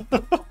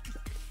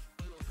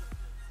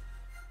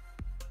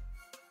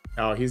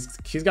 Oh, he's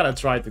gonna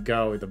try to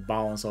go with a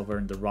bounce over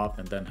in the rough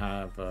and then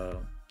have a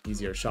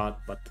easier shot,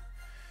 but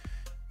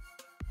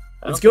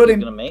it's good. He's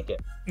gonna make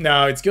it.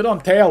 No, it's good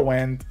on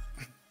tailwind.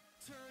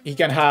 He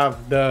can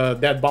have the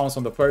dead bounce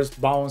on the first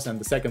bounce and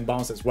the second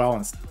bounce as well,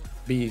 and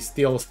be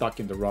still stuck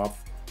in the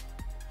rough.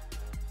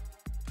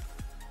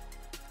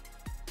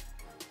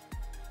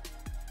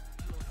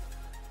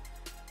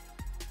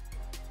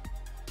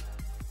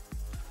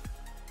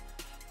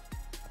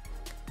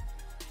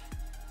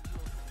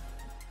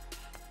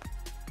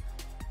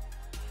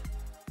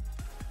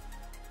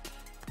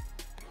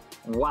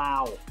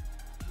 Wow.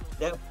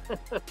 That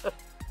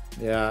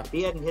Yeah. If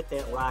he hadn't hit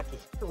that rock, it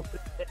would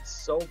have been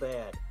so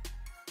bad.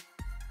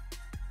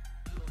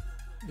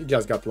 You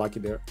just got lucky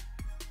there.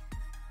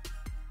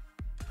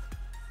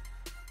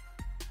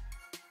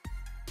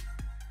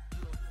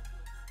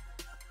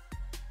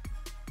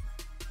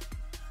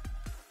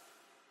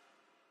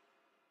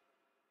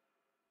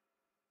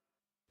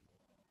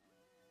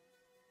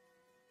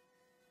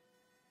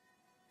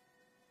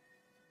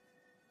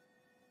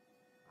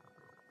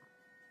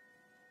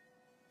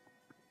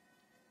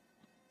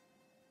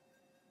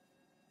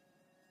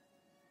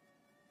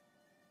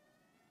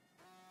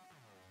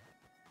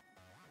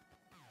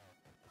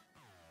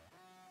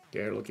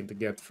 They're looking to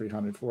get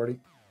 340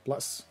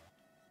 plus.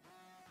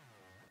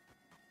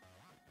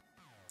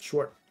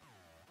 Short.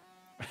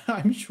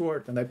 I'm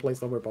short and I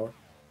placed overpower.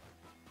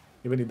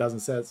 Even it doesn't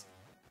says.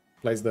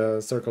 Place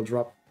the circle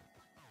drop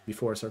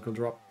before circle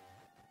drop.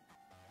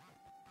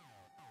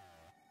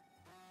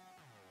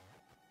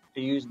 Are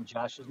you using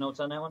Josh's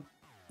notes on that one?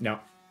 No.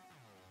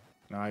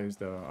 No, I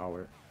used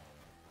our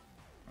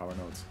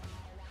notes.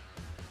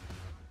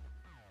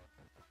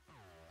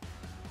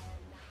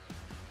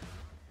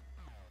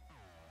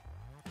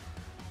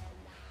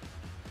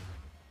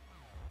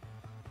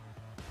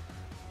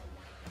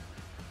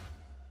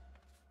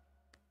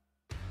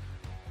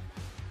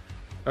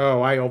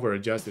 Oh, I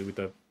over-adjusted with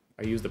the...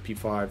 I used the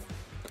P5.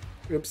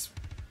 Oops.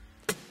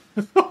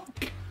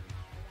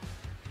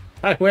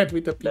 I went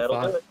with the P5.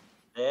 That'll do it.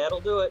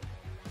 That'll do it.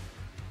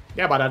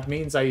 Yeah, but that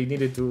means I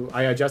needed to...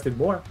 I adjusted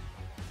more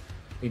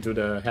into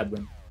the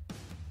headwind.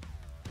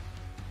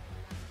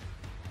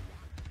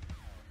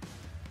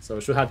 So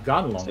it should have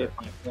gone longer.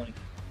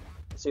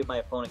 Let's see if my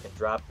opponent can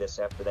drop this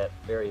after that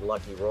very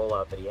lucky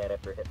rollout that he had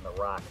after hitting the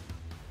rock.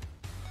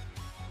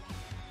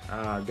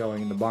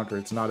 Going in the bunker,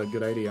 it's not a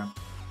good idea.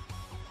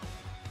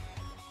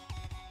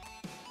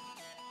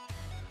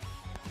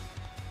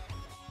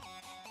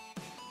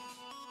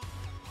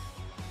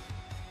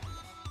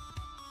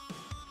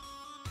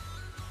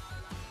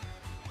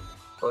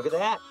 Look at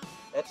that.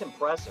 That's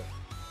impressive.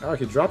 Oh,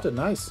 he dropped it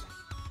nice.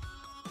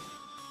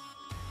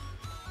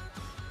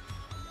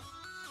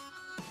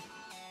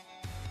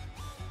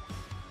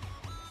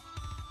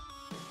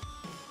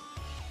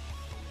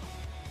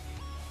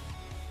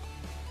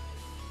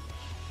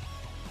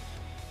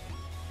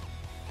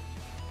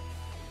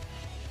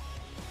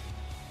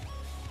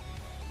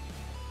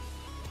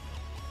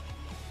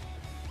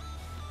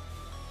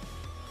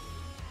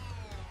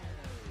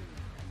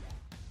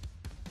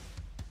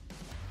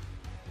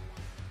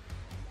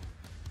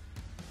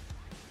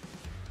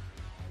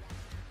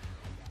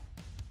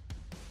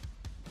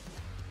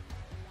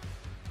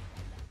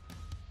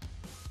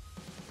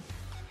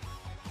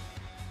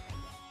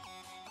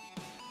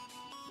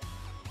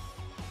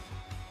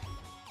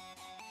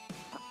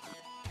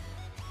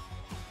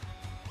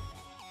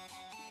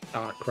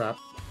 Ah, crap.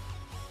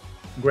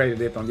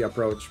 Graded it on the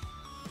approach.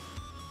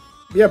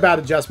 Be a bad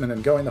adjustment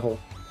and go in the hole.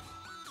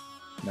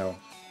 No.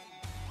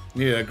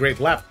 Needed a great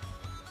left.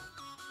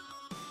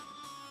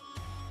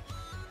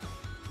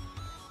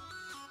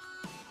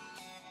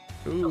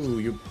 Ooh,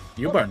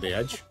 you burned the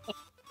edge.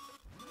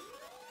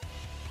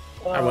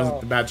 That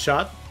wasn't a bad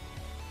shot.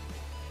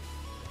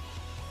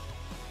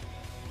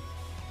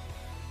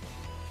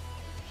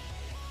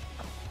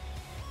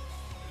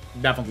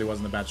 Definitely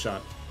wasn't a bad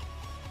shot.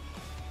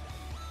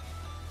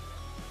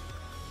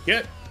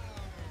 Good.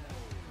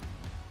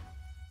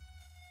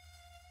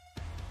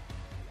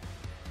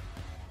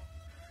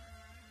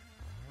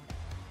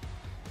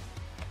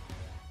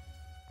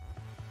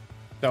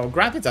 So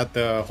Grant is at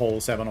the hole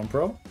 7 on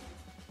Pro.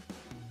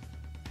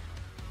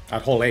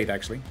 At hole 8,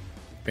 actually.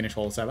 Finish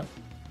hole 7. Here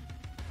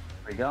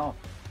we go.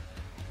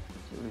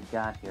 Let's see what we've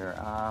got here.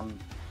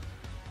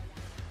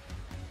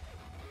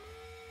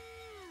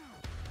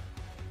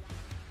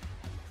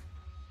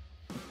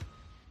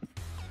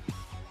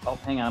 Oh,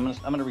 hang on.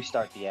 I'm gonna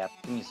restart the app.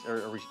 Give me,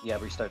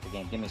 restart the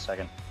game. Give me a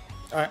second.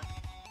 All right.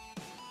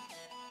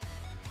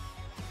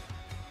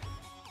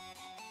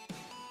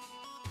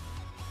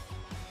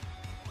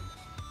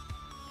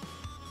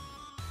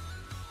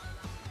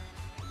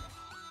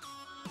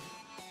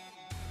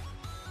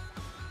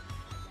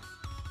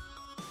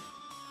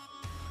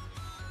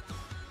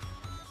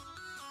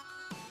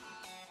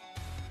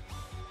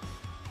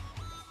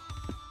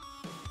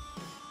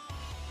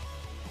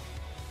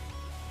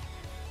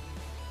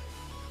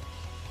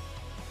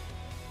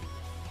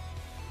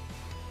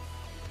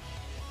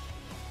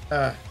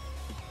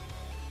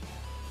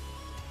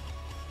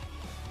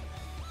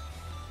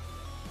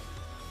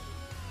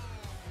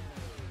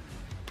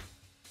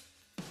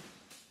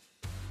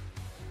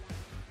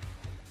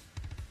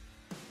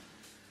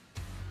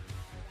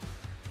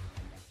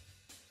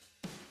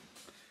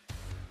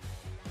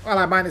 Well,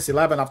 I'm minus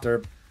 11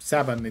 after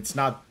 7. It's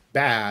not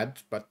bad,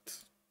 but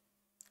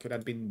could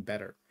have been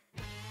better.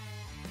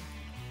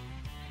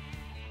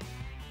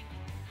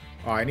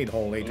 Oh, I need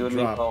hole 8 to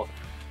drop.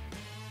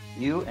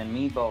 You and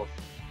me both. You and me both.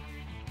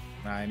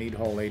 I need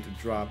hole 8 to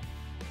drop.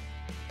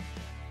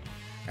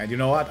 And you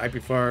know what? I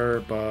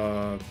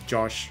prefer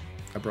Josh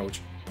approach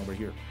over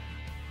here.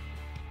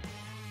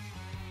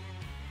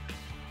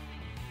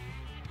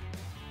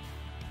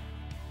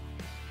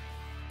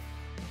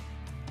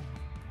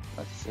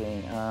 Let's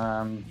see.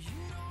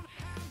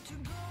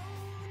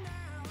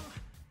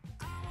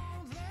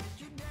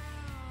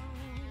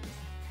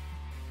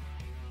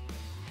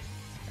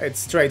 It's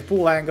straight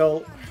pool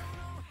angle.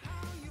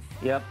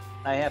 Yep,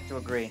 I have to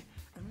agree.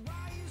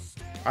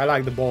 I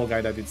like the ball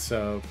guy that it's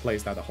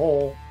placed at the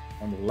hole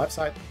on the left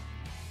side.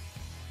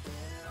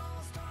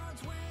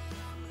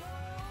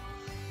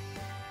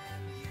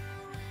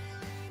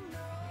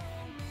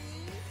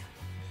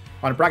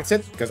 Want to practice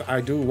it? Because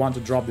I do want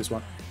to drop this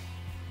one.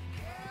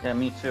 Yeah,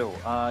 me too.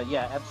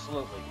 Yeah,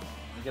 absolutely.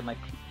 Let me get my...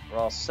 We're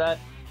all set.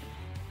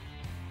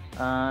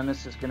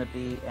 This is going to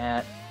be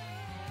at...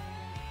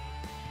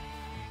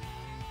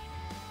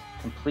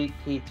 Complete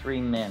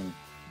P3 min.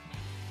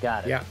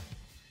 Got it. Yeah.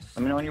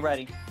 Let me know when you're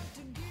ready.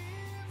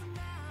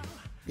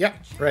 Yeah,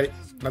 ready.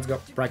 Let's go.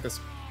 Practice.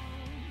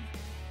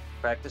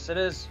 Practice it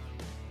is.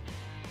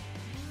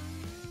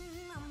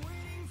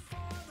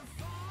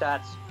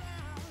 Dots.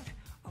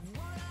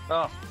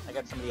 Oh, I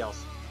got somebody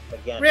else.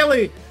 Again.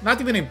 Really?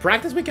 Not even in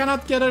practice we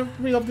cannot get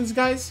rid of these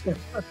guys?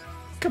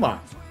 Come on.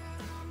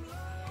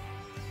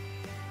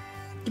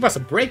 Give us a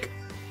break.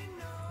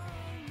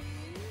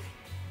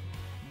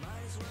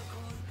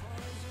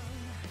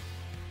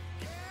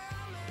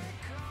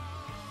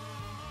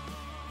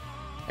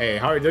 Hey,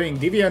 how are you doing,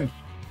 Devian?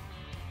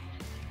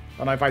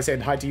 Don't know if I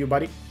said hi to you,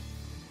 buddy.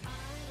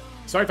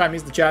 Sorry if I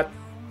missed the chat.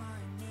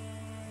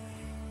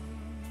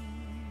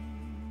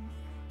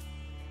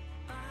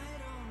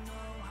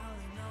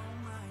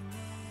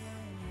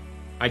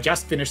 I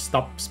just finished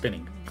Stop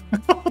Spinning.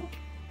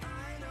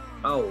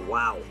 Oh,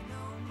 wow.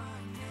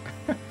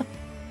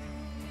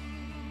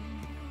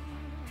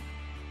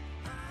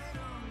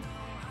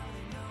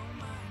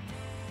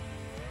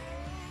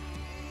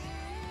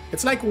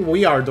 It's like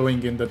we are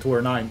doing in the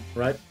Tour 9,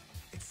 right?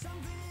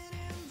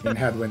 In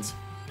headwinds.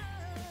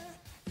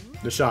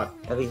 The shot.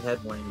 Heavy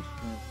headwind.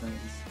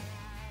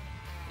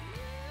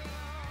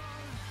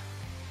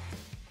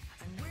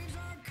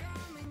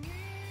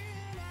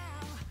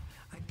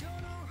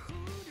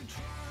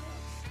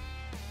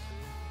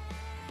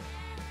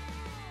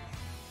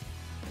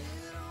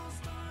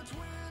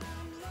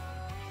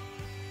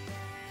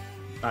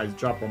 Nice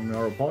drop on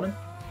your opponent.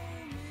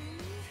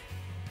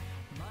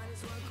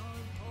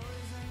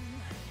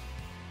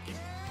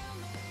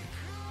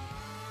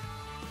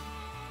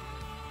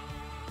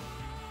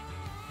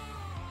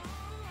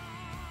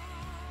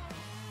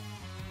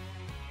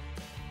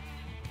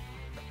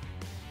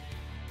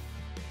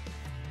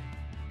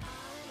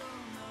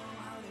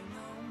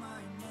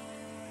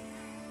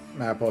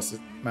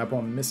 My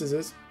opponent misses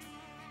this.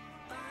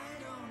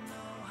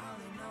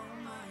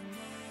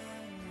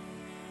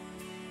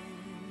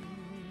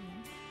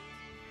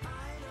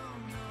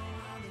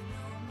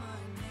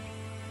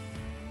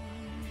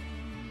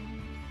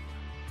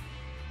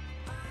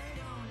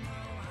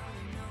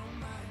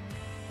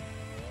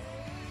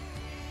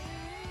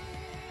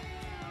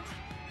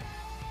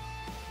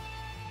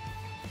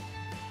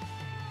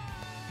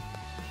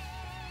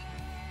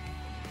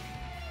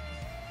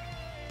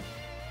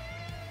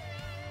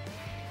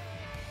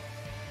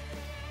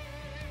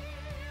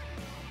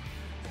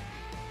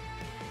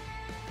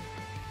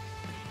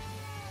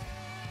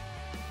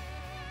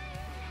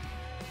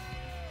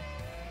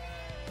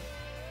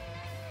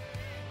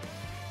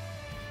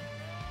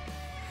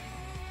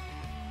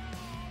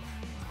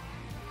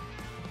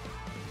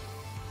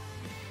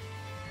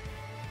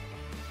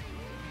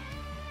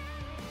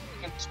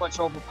 It's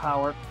much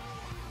overpowered.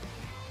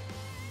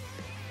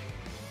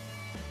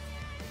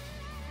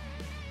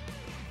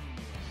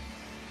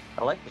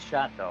 I like the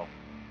shot, though.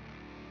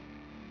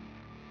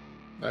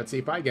 Let's see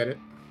if I get it.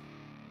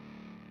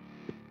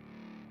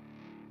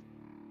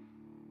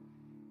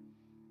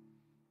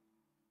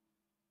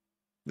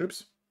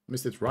 Oops,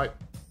 missed it right.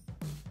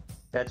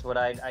 That's what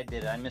I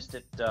did. I missed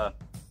it.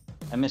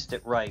 I missed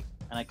it right,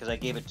 and because I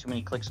gave it too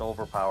many clicks of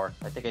overpower.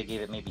 I think I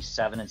gave it maybe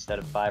 7 instead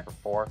of 5 or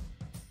 4.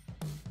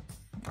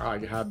 I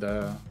had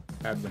the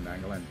headwind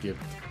angle and give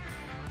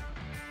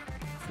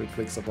 3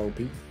 clicks of OP.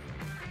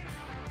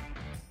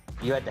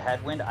 You had the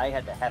headwind. I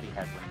had the heavy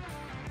headwind.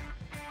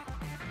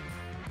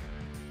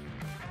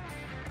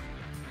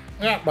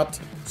 Yeah, but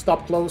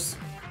stop close.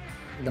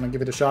 I'm gonna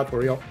give it a shot for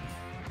real.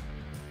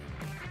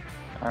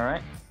 All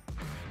right.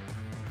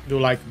 Do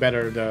like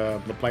better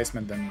the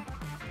placement than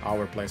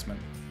our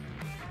placement.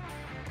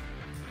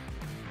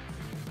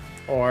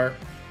 Or do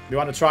you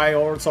want to try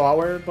also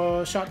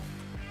our shot?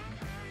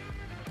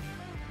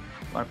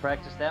 Want to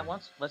practice that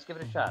once? Let's give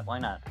it a shot. Why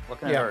not? What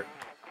can it hurt?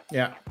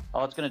 Yeah.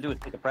 All it's going to do is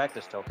take a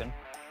practice token.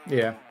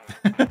 Yeah.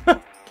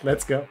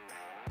 Let's go.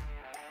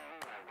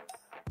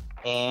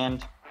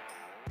 And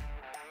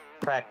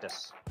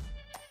practice.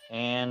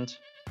 And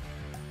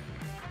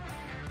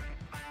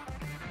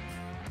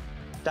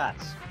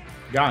dots.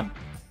 Gone.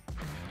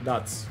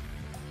 Dots.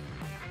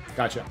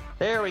 Gotcha.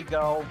 There we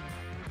go.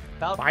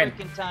 About Fine.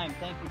 freaking time.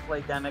 Thank you,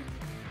 Playdemic.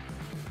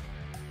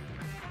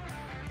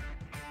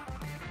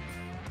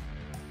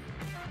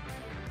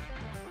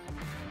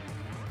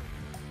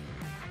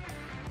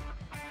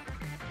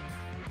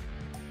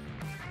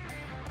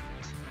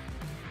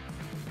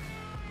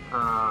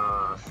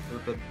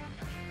 Stupid.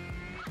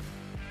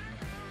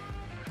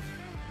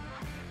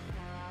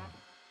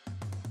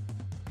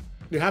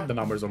 You have the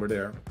numbers over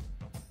there.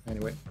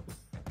 Anyway.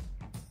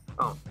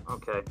 Oh,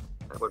 okay.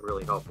 That would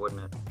really help,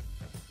 wouldn't it?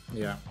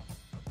 Yeah.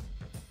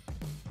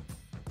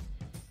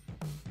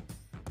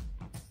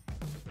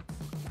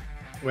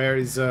 Where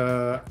is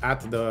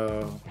at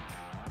the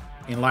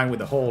in line with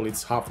the hole,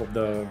 it's half of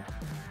the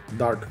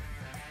dark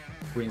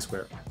green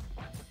square.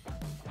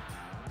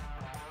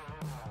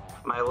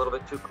 Am I a little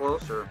bit too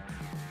close, or?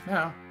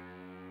 Yeah.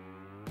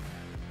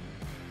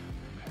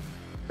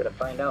 Gonna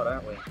find out,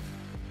 aren't we?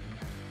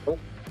 Oh.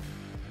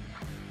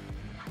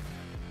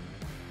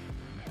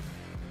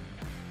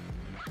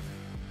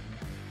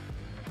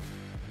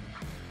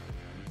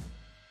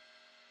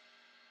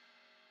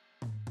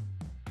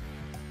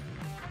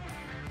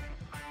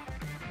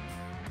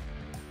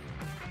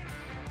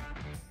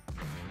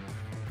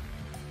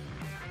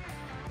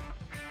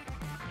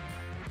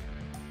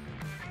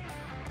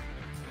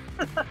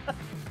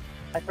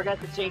 I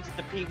forgot to change it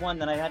to P1,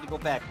 then I had to go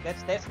back.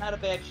 That's not a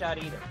bad shot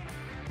either.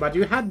 But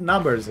you had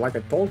numbers, like I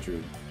told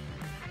you.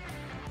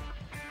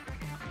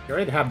 You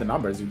already had the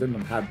numbers, you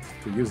didn't have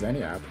to use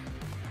any app.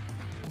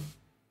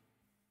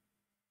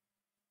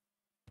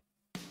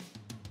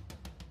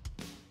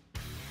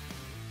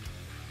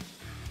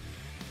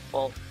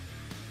 Well,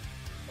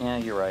 yeah,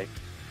 you're right.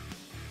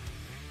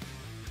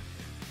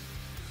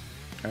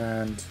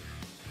 And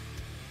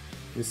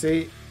you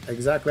see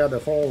exactly at the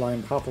hole,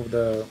 I'm half of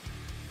the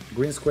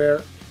green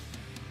square.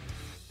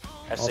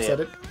 I see Offset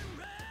it.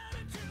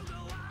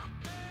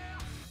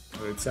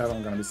 So it's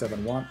 7, gonna be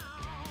 7-1.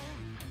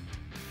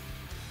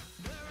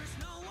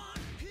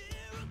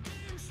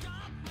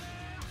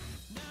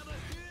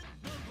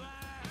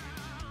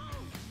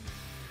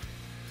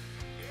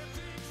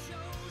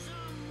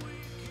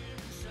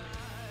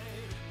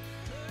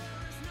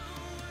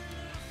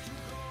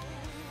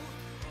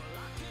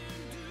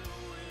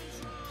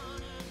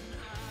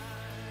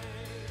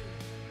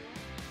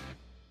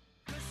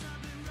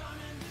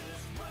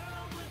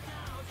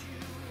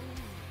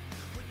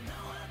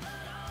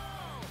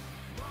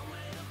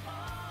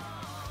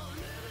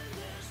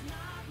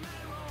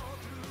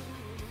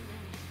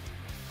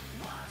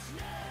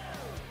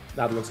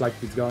 That looks like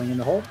it's going in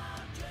the hole.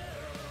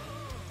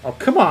 Oh,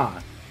 come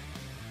on!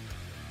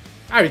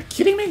 Are you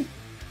kidding me?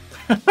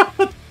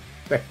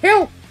 The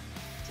hell?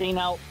 See,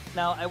 now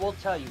I will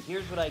tell you,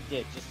 here's what I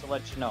did, just to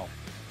let you know.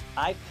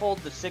 I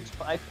pulled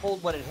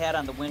what it had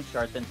on the wind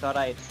chart, then thought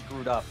I had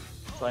screwed up.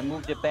 So I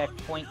moved it back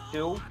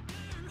 0.2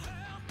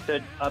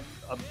 to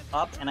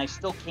up, and I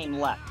still came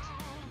left.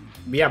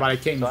 Yeah, but I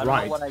came So I don't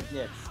right. know what I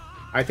did.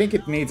 I think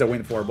it needs a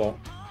win 4 ball.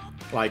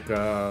 Like,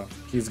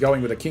 he's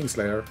going with a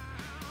Kingslayer.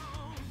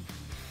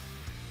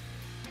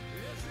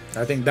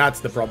 I think that's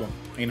the problem.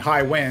 In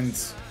high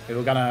winds,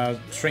 it'll gonna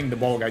shrink the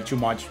ball guy too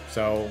much,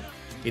 so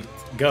it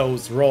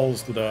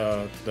rolls to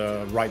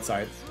the right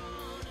side.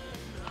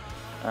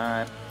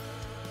 Alright.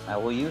 I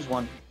will use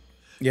one.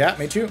 Yeah,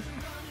 me too.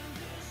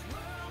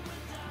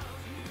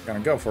 Gonna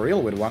go for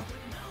real with one.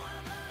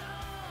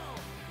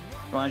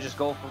 You wanna just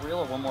go for real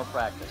or one more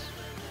practice?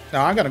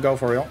 No, I'm gonna go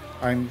for real.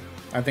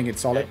 I think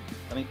it's solid. Okay,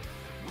 let me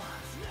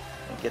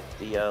get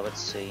the let's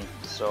see.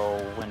 So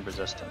wind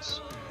resistance.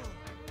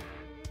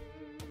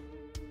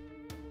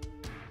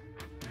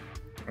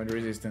 Wind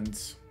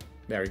resistance.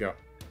 There we go.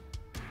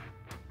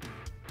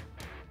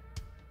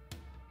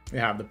 We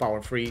have the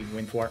power 3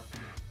 win 4.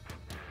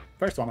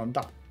 First one on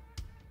top.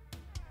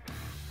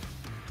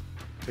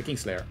 The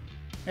Kingslayer.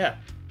 Yeah.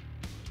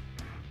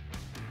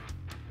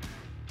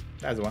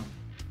 That's the one.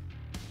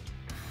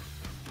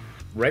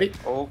 Ready?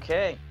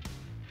 Okay.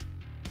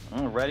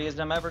 Ready as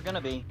I'm ever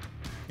gonna be.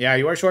 Yeah,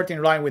 you are short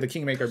in line with the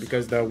Kingmaker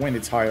because the wind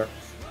is higher.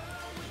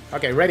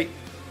 Okay, ready.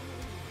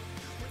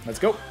 Let's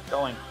go.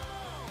 Going.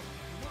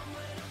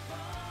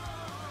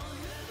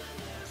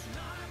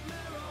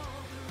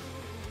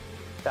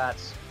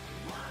 That's.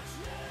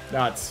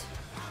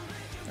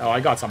 Oh, I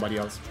got somebody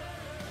else.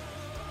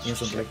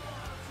 Instantly.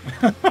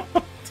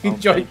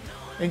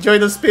 Enjoy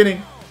the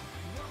spinning.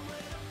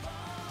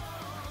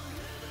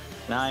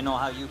 Now I know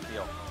how you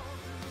feel.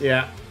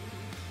 Yeah.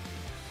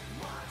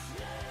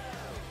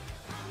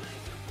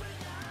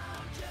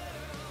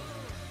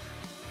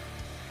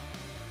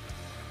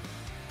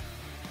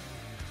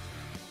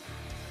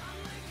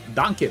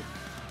 Dunk it.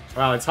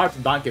 Well, it's hard to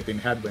dunk it in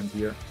headwind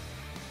here,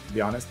 to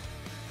be honest.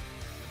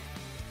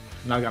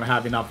 I'm not gonna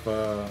have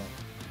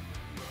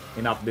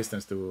enough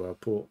distance to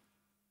pull.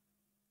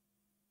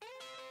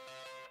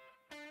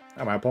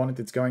 Oh, my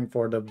opponent is going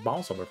for the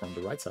bounce over from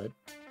the right side.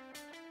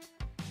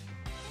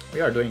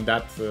 We are doing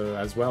that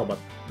as well, but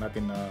not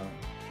in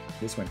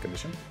this wind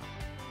condition.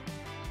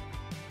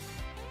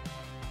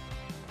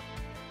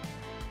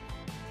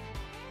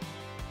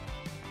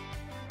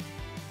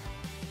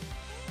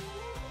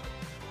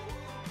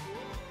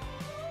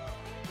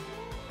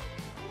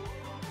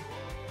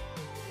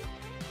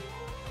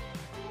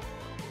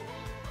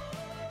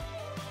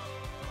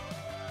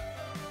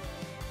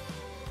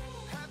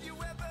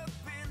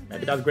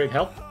 Maybe that's great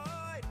help.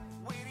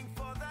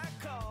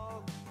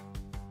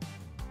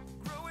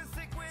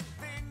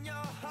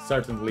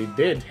 Certainly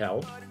did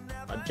help,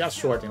 but just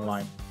short in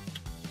line.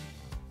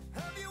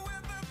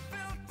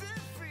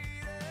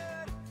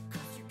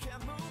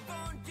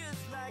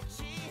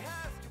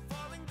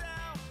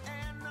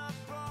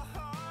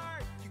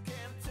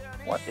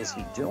 What is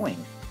he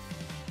doing?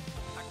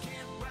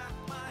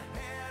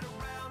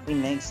 If he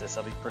makes this,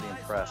 I'll be pretty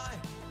impressed.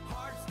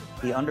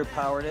 He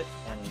underpowered it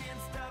and...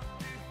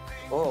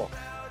 Oh.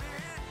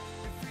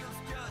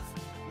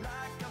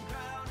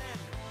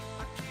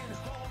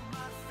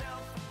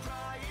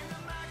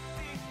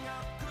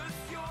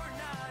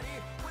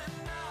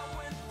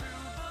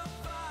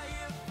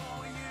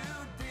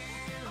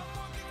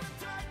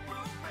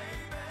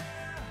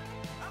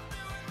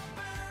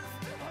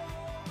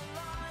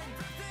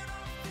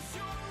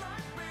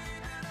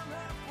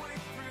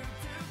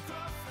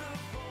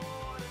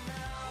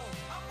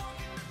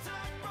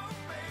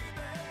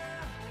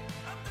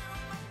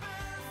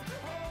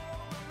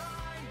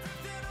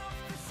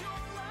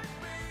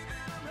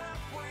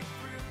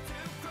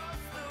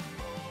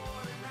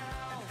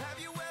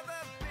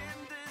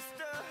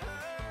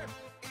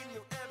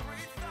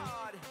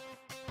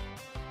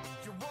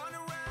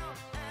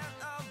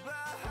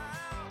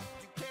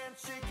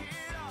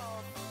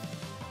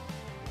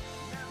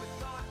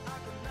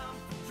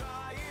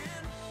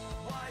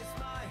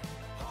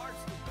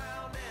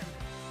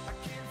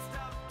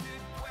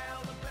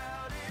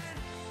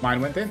 Mine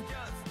went in.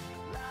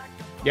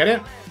 Get it?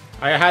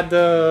 I had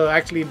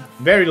actually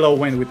very low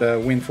wind with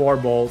the win 4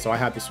 ball, so I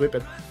had to switch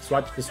it.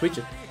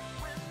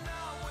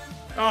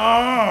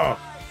 Oh!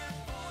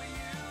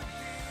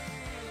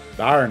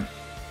 Darn.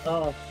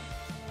 Oh.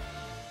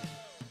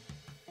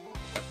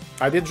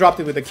 I did drop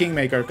it with the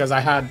Kingmaker because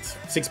I had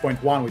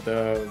 6.1 with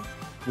the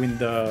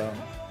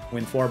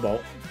win 4 ball.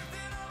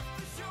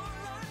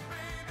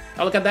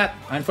 Oh, look at that.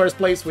 I'm first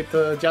place with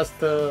just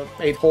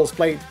 8 holes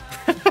played.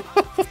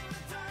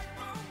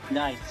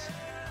 Nice.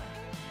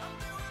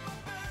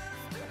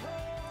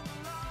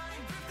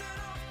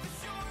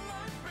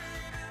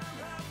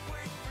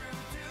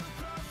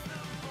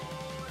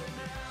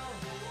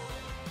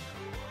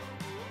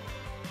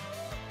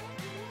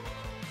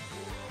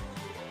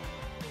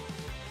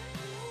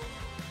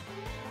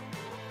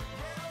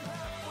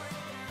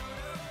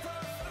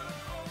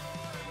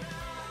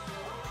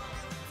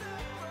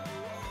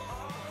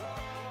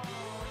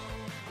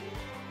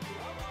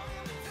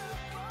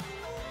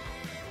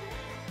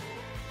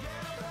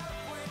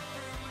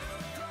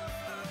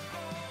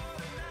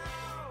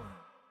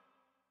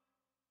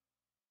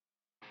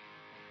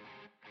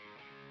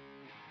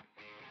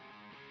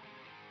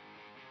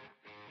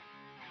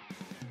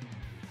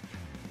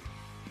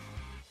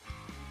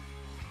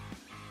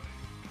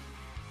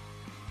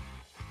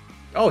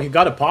 Oh, he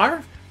got a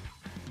par?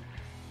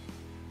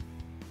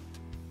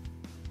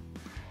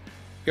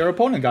 Your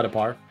opponent got a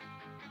par.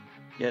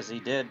 Yes, he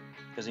did.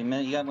 Because he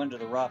got into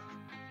the rough.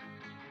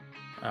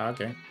 Ah,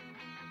 okay.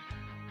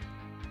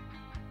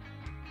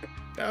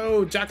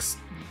 Oh,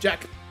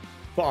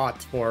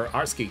 jackpot for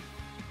Arski.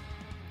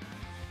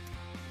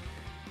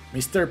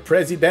 Mr.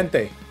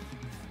 Presidente.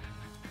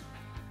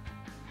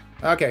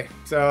 Okay,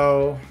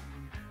 so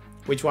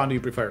which one do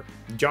you prefer?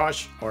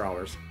 Josh or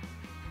ours?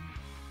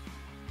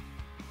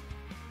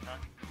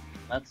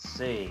 Let's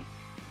see.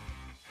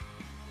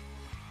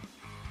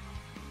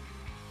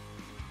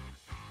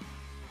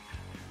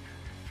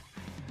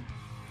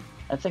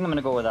 I think I'm going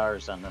to go with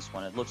ours on this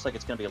one. It looks like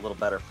it's going to be a little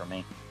better for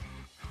me.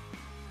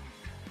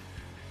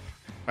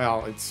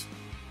 Well, it's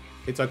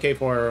okay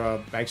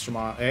for extra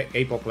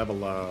APOC level,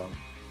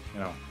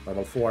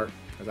 level 4,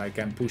 because I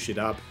can push it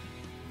up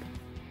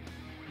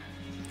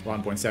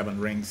 1.7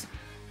 rings.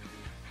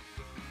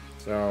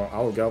 So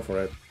I'll go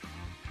for it.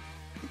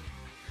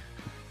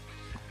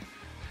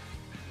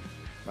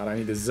 But I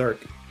need a Zerk.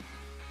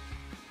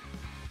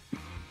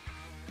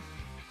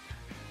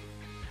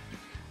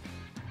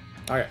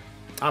 Okay,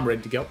 I'm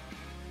ready to go.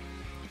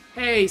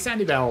 Hey,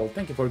 Sandy Bell,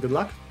 thank you for good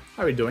luck.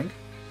 How are you doing?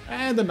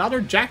 And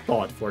another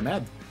jackpot for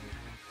Ned.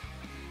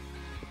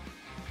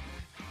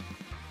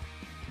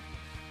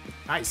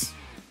 Nice.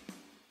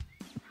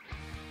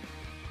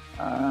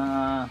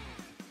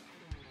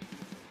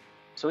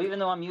 So even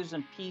though I'm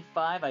using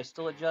P5, I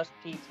still adjust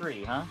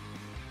P3, huh?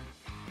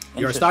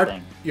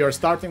 You're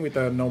starting with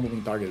a no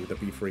moving target with the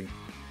P3.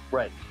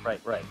 Right.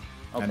 Okay.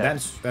 And then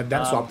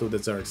swap to the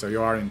Zerg, so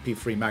you are in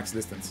P3 max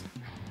distance.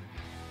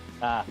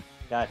 Ah,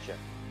 gotcha.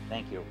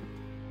 Thank you.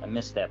 I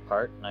missed that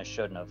part, and I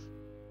shouldn't have.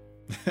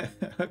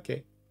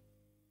 Okay.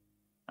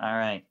 All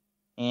right.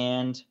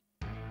 And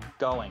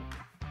going.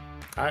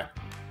 All right.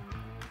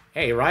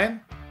 Hey,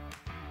 Ryan.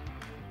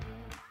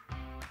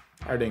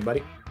 How are you doing,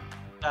 buddy?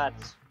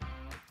 Dots.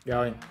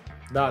 Going.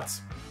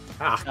 Dots.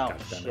 Ah, Oh,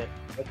 goddammit. shit.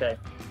 Okay.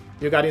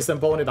 You got instant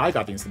opponent, I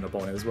got instant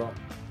opponent as well.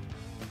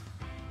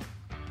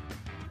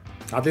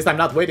 At least I'm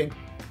not waiting.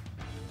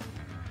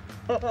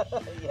 Yeah,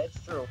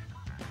 it's true.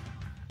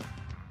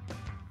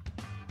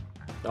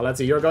 So let's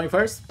see, you're going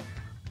first?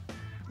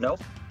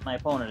 Nope. My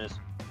opponent is.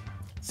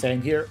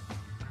 Same here.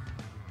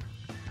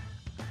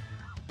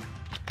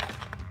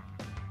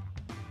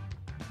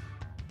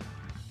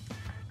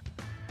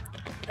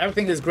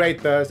 Everything is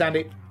great,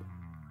 Sandy.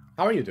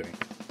 How are you doing?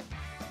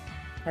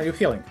 How are you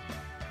feeling?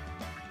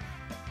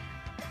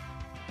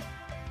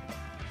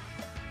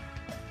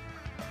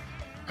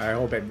 I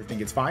hope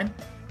everything is fine.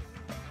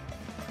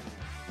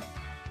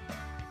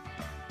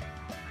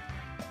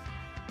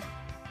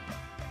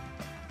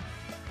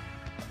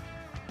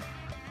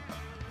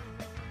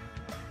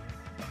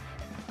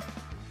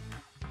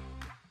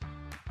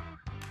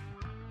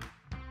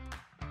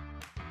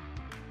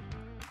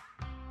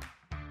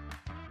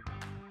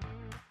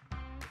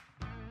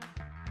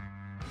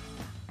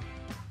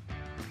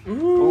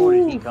 Ooh,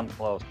 did he come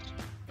close?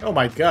 Oh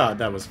my god,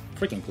 that was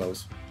freaking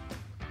close.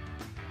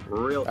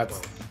 Real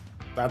close.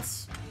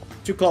 That's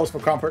too close for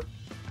comfort.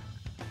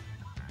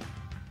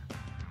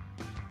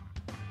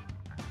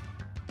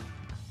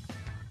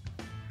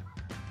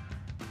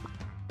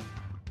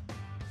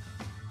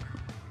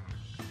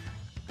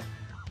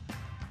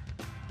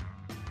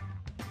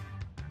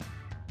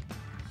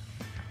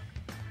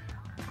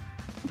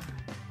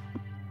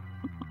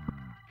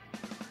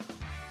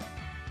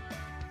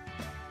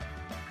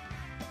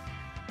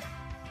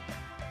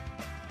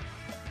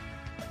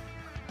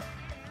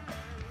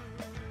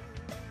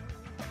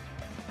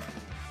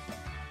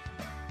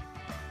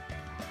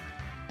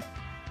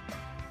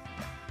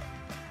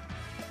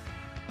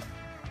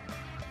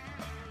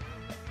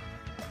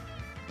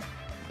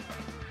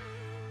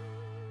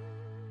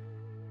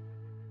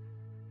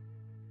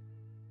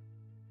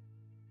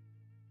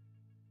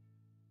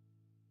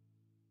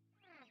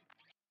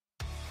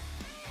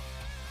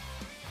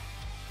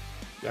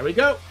 There we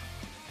go.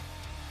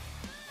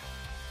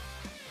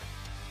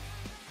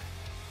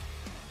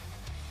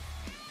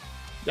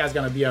 That's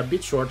gonna be a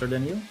bit shorter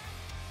than you.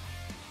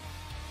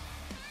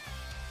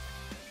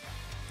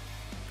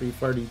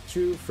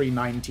 332,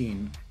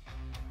 319.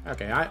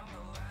 Okay,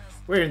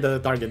 we're in the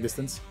target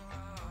distance.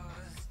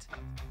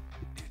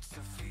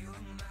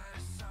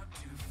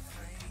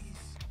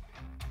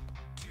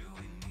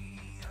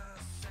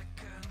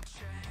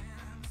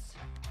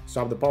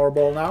 Stop the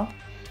Powerball now.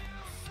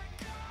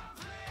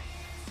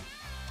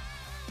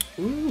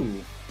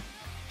 Ooh.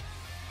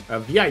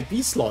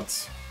 VIP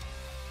slots.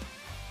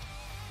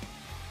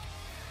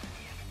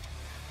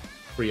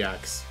 Free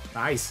axe.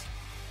 Nice.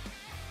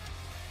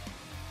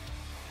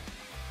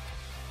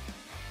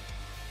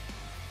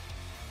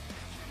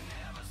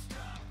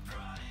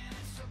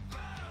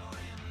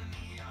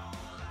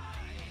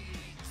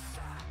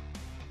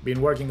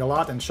 Been working a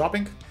lot and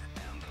shopping.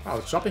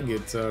 Well, shopping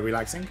it's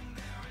relaxing,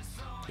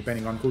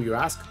 depending on who you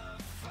ask.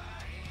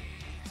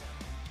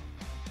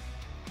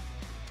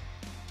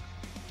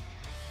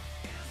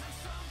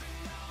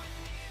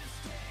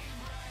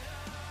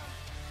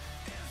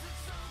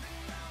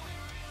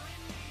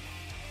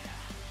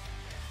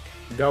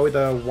 Go with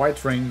a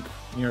white ring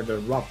near the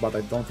rock, but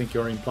I don't think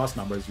you're in plus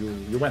numbers.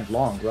 You went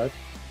long, right?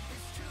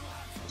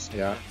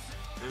 Yeah.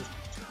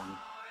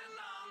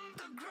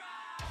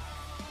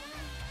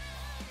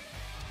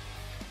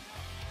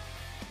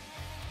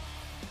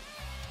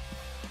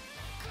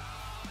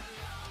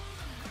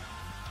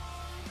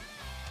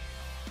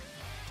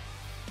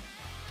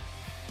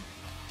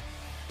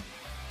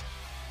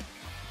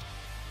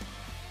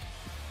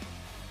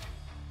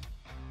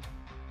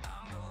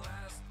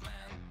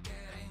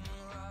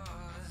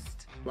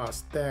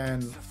 Plus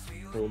 10,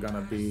 we're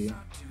gonna be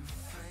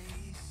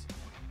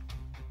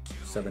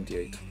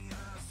 78.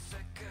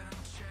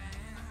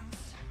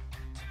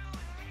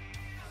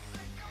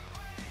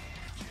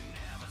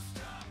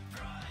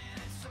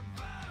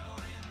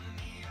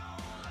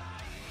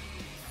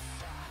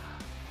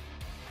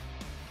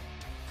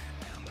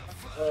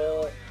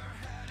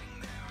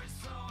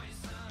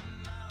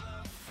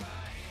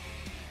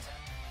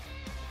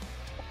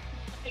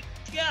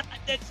 God,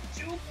 that's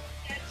too.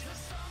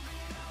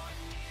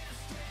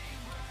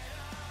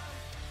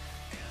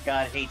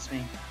 God hates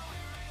me.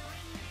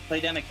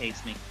 Playdemic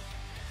hates me.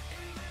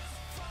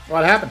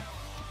 What happened?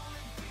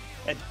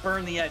 I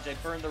burned the edge. I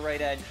burned the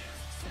right edge.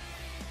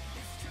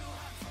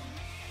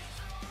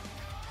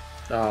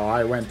 Oh,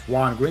 I went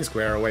one green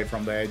square away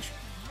from the edge.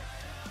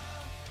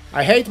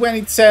 I hate when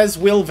it says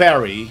will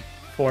vary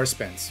for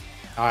spins.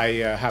 I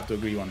have to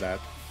agree on that.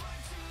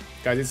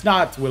 Because it's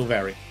not will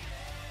vary.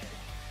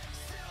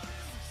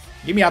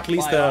 Give me at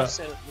least I was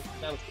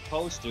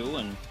supposed to,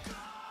 and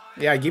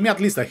yeah, give me at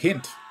least a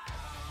hint.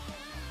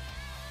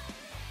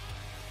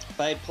 if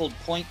I had pulled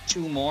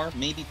 0.2 more,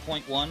 maybe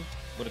 0.1,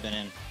 would have been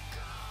in.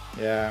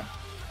 Yeah.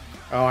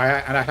 Oh,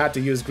 and I had to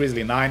use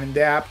Grizzly 9 in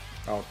the app.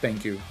 Oh,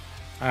 thank you.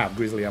 I have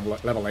Grizzly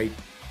level 8.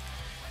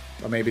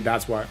 But maybe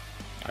that's why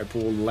I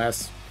pulled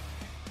less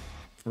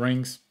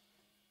rings.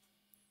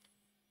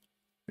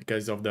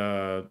 Because of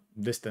the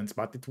distance,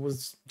 but it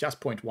was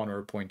just 0.1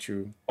 or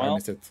 0.2. Well, I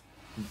missed it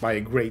by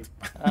a great.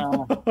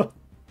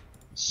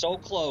 So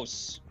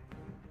close.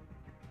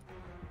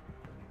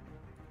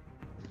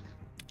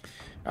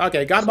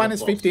 Okay, got So minus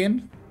close.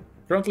 15.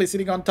 Currently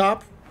sitting on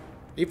top.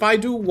 If I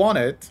do want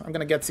it, I'm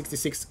gonna get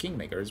 66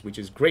 Kingmakers, which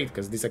is great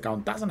because this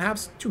account doesn't have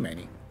too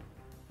many.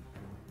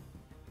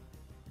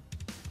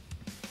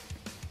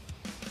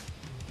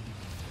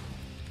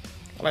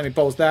 Let me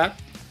post that.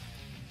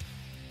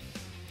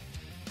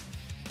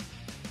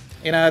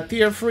 In a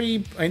tier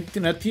 3,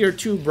 in a tier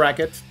 2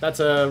 bracket, that's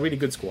a really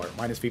good score.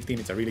 Minus 15,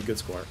 it's a really good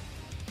score.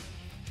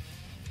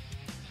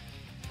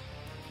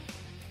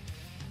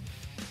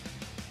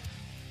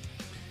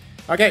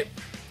 Okay,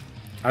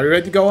 are you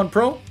ready to go on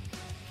pro?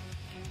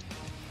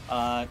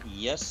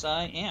 Yes,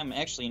 I am.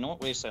 Actually, you know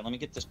what? Wait a second. Let me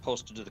get this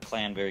posted to the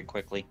clan very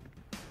quickly.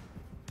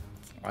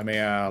 I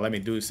may let me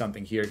do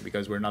something here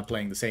because we're not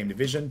playing the same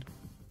division.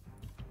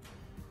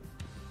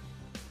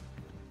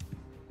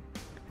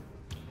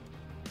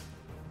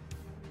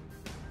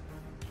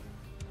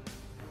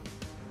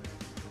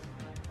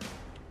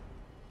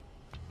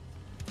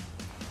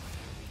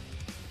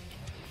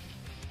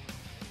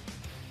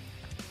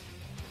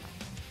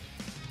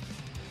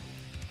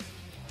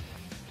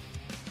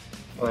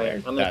 Alright,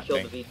 I'm gonna That kill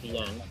thing. the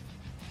VPN.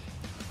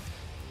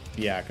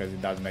 Yeah, because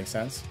it doesn't make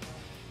sense.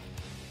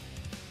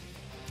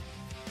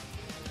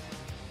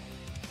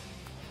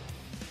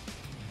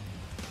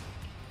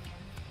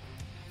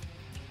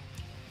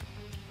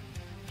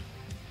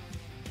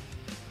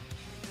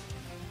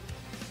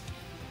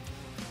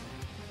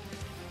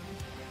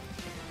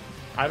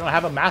 I don't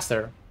have a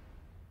master.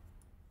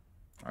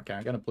 Okay,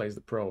 I'm gonna place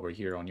the pro over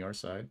here on your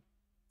side.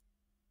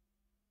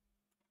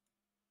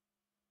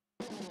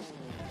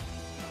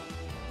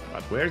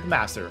 But where's the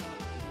master?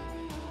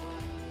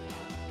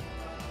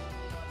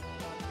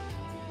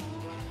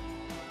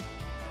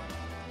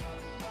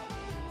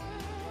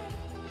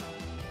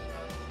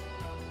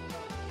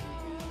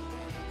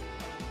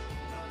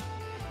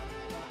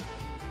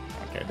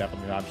 Okay,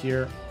 definitely not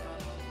here.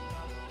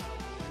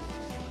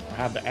 I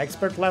have the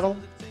expert level,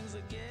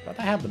 but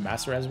I have the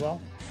master as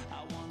well.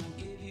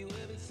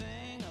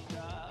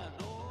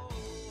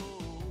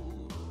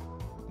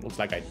 Looks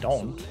like I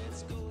don't.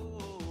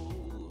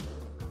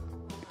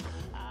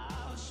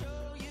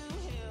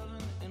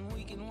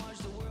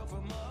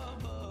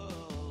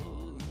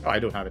 Oh, I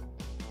do have it.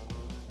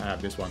 I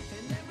have this one.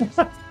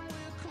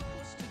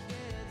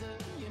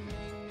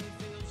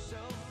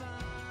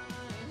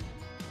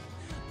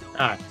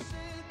 Ah.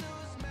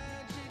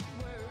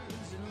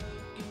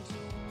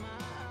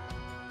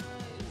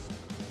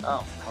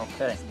 Oh,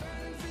 okay.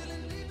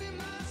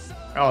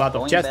 Oh, a lot of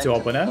Going chests back to the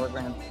open, eh?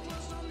 program.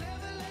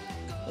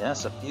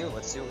 Yes, a few.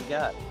 Let's see what we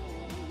got.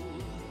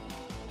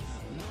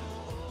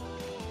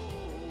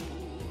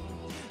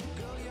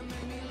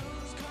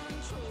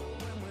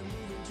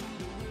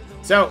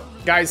 So,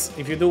 guys,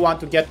 if you do want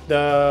to get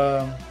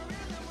the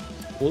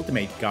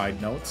ultimate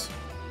guide notes,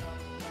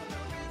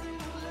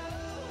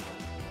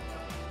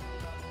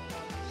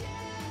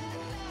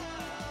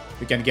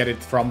 you can get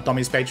it from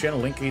Tommy's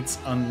Patreon. Link it's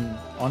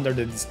under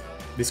the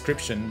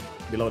description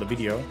below the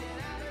video.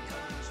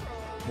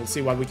 We'll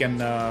see what we can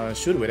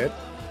shoot with it.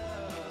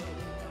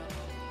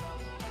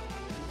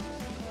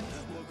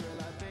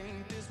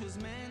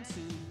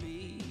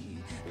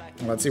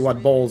 Let's see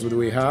what balls do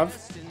we have.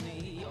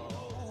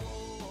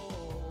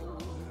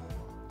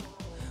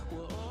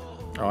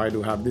 Oh, I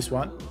do have this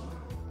one.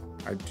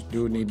 I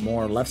do need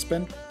more left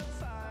spin.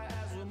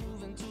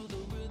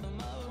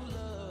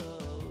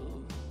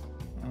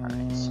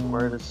 Alright, so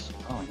where does...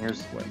 Oh,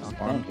 here's...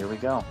 Okay, here we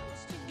go.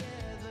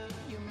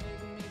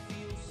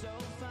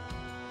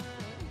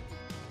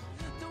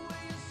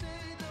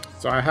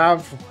 So I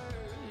have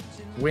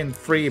win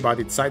 3, but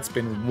it's side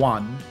spin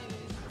 1.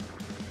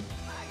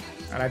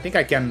 And I think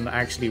I can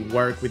actually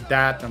work with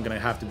that. I'm gonna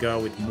have to go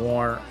with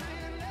more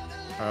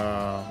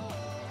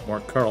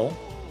curl.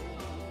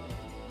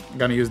 I'm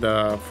gonna use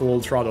the full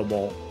throttle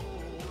ball.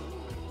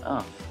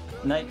 Oh,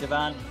 night,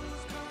 Devon.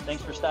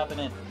 Thanks for stopping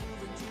in.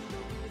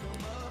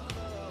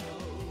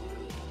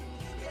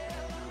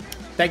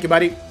 Thank you,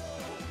 buddy.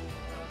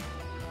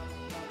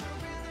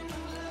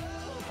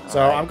 So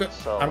right,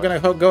 I'm gonna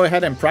go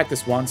ahead and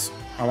practice once.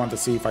 I want to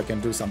see if I can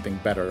do something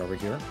better over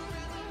here.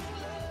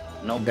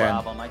 No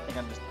problem. I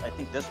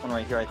think this one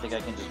right here, I think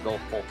I can just go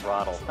full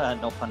throttle.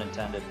 No pun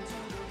intended.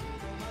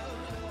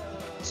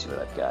 Let's see what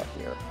I've got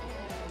here.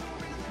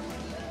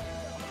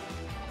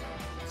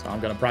 So I'm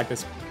gonna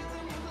practice.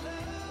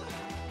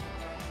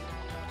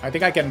 I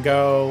think I can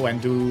go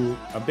and do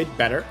a bit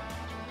better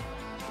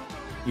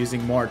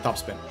using more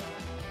topspin.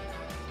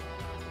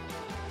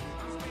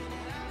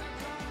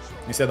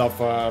 Instead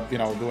of, you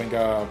know, doing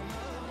a...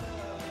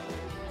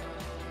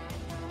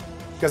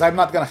 Because I'm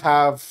not gonna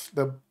have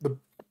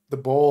the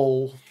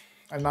ball.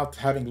 I'm not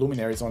having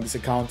luminaries on this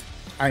account.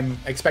 I'm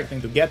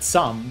expecting to get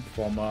some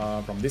from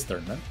this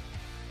tournament,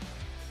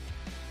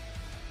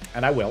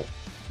 and I will.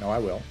 No, I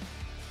will,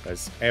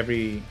 because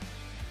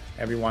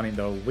everyone in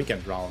the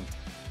weekend round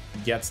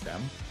gets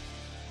them.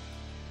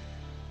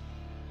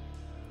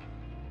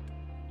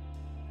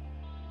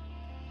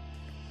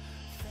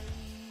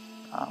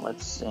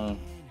 Let's see.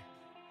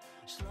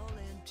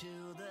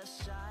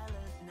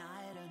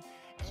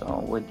 So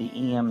with the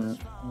EM,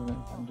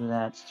 do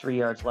that. It's 3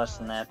 yards less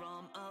than that.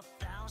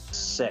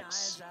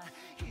 6.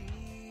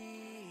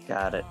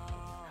 Got it.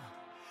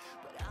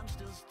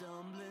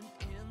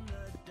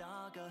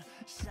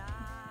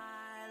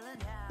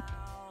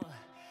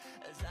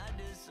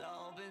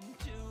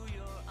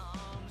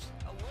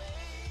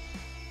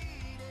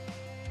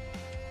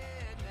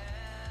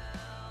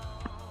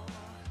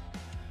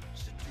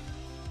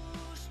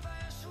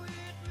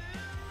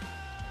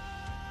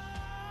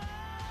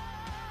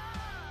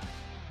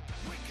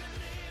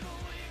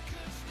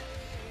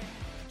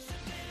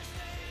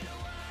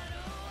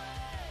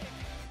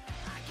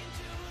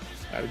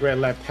 Great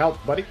left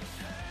help, buddy.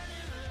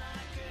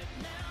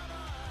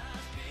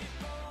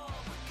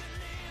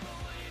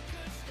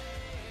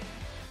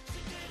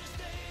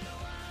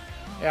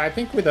 Yeah, I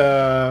think with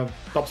a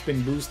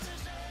topspin boost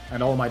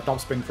and all my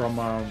topspin from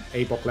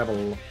APOC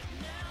level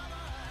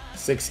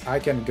 6, I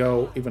can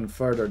go even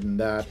further than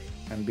that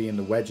and be in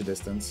the wedge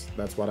distance.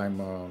 That's what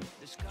I'm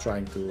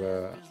trying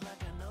to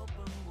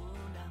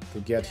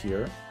get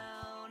here.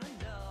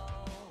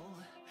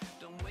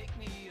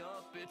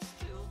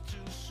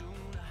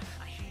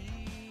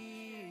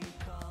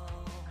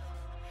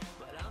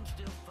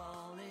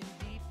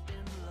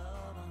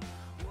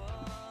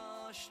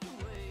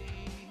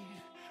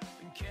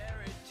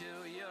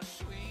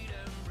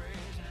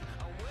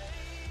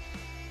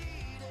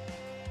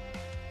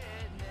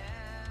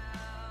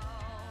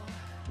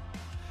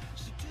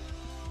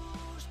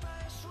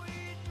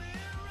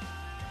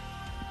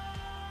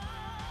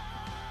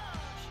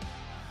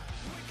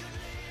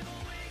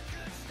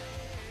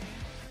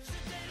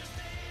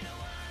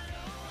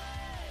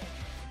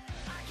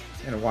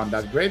 And one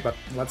that's great, but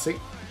let's see.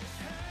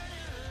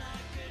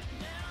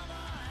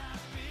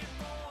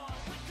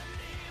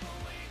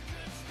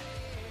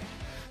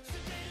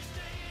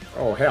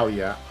 Oh, hell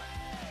yeah.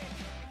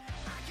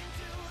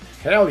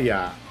 Hell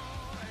yeah.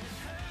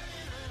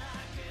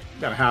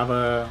 Gonna have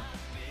a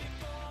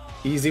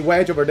easy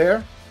wedge over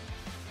there.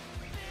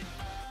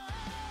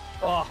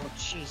 Oh,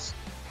 jeez.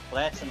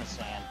 Flats in the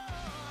sand.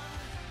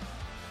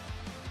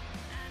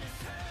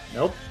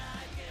 Nope.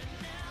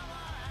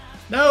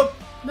 Nope.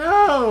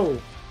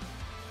 No!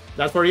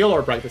 That's for real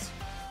or practice?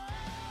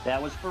 That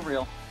was for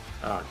real.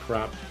 Ah,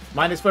 crap.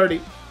 Minus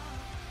 30.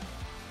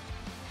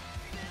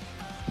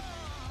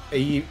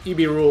 EB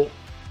rule.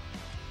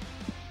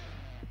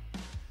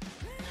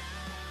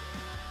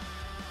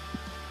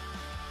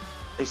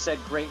 They said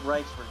great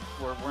rights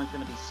weren't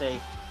going to be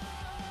safe.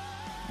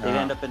 They'd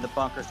end up in the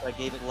bunker, so I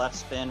gave it left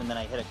spin, and then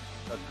I hit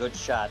a good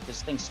shot.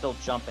 This thing's still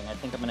jumping. I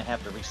think I'm going to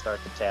have to restart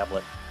the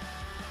tablet.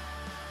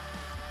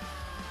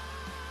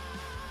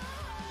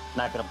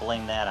 Not going to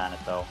blame that on it,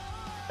 though.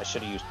 I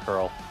should have used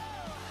curl.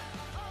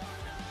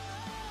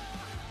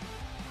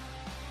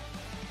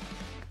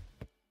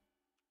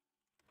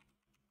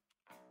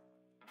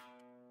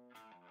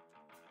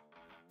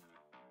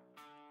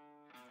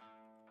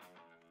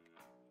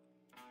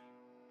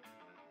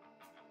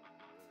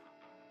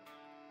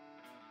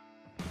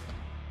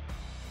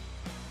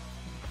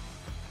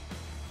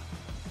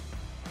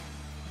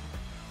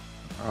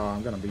 Oh,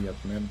 I'm going to be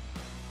at mid.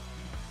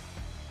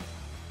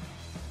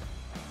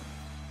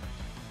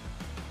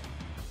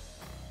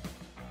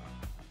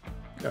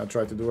 Gonna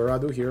try to do a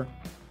Radu here.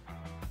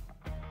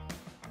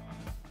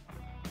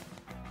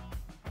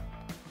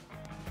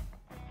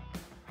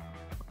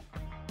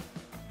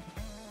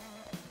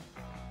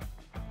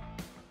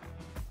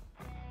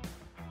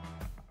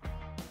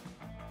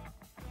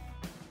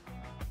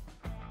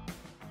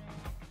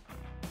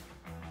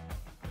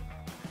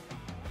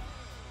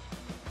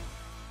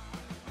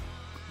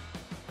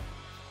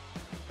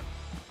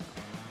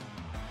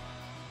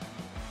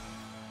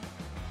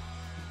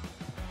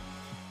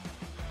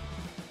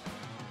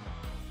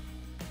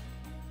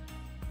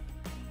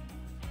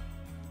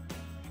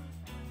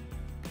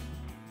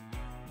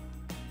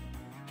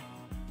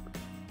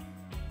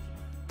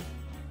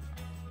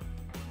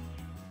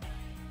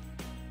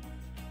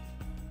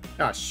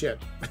 Ah, shit.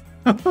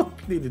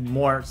 Needed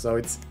more, so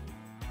it's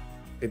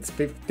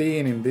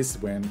 15 in this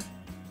wind.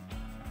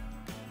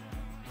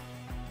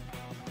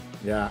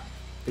 Yeah,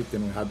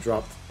 15 we had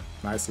dropped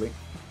nicely.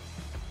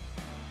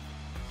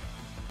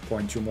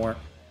 0.2 more.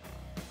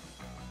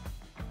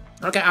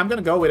 Okay, I'm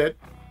gonna go with it.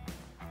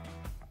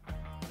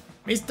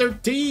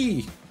 Mr.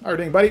 T! How are you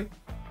doing, buddy?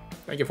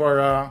 Thank you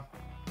for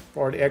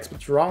the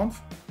expert round.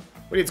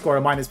 We did score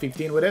a minus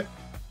 15 with it.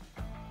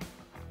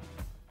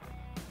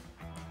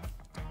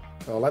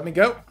 So let me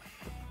go.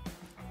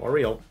 For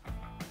real.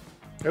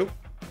 Nope.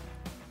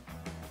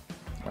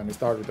 Let me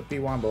start with the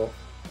P1 ball.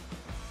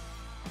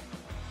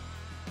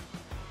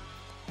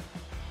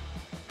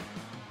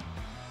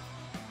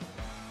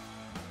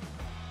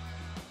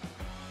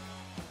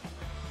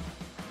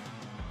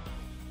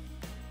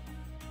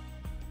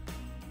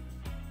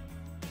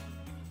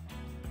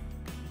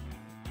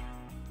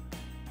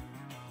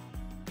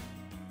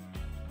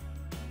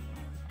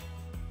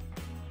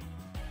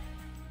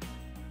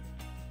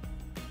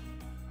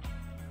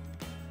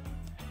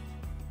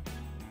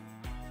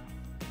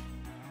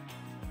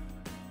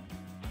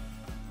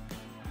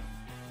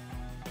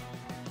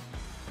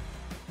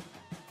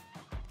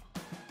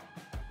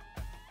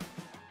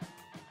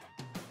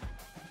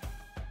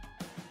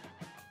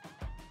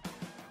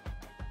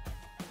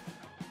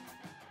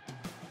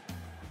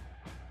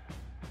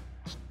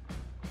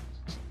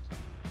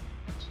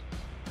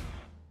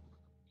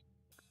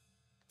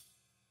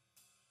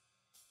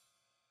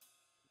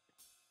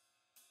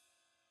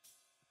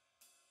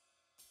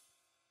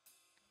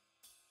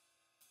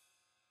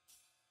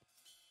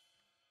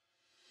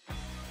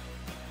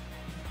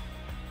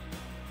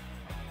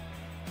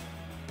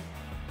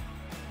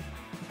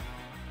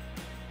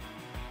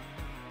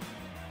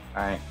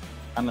 Alright,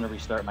 I'm gonna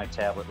restart my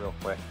tablet real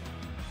quick.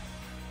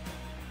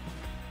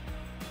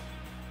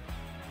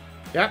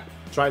 Yeah,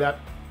 try that.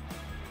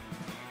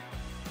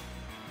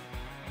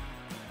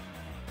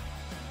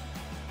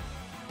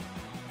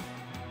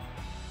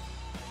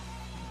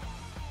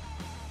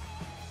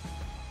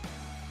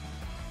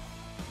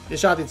 This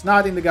shot is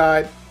not in the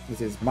guide. This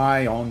is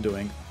my own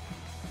doing.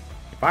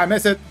 If I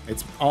miss it,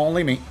 it's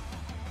only me.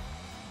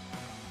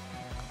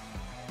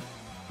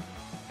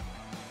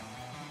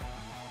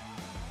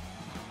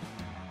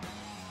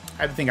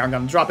 I think I'm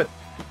gonna drop it.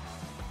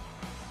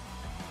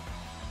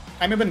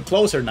 I'm even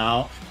closer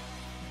now.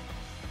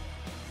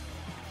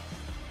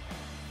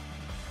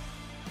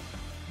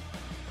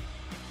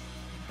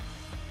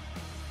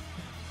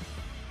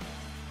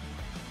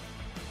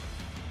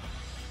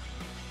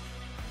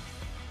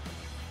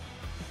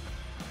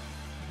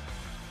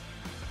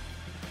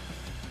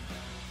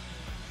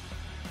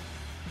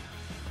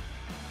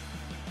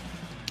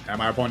 And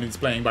my opponent is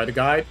playing by the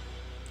guide.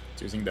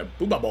 It's using the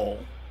booba ball.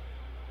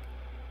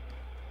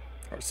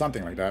 Or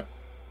something like that.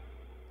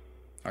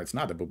 Oh, it's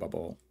not the booba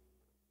ball.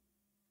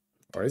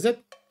 Or is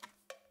it?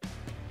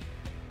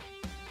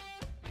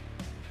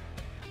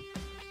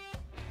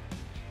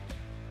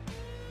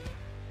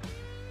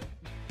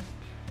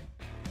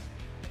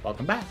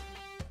 Welcome back.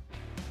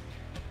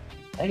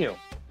 Thank you.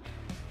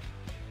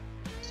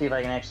 See if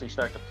I can actually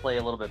start to play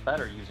a little bit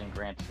better using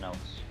Grant's notes.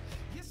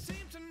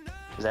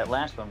 Because that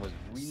last one was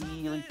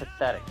really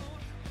pathetic.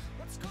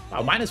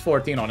 Wow, minus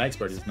 14 on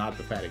expert is not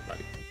pathetic,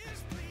 buddy.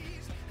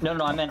 No,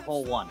 I meant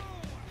hole 1.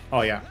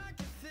 Oh, yeah.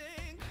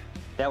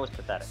 That was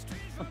pathetic.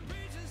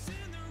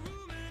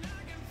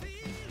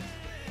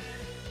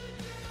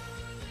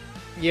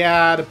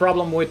 Yeah, the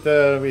problem with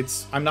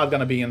the... I'm not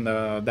gonna be in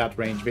that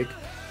range, Vic.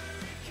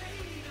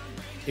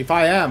 If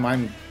I am,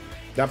 I'm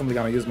definitely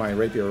gonna use my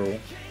rapier rule.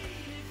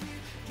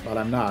 But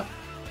I'm not.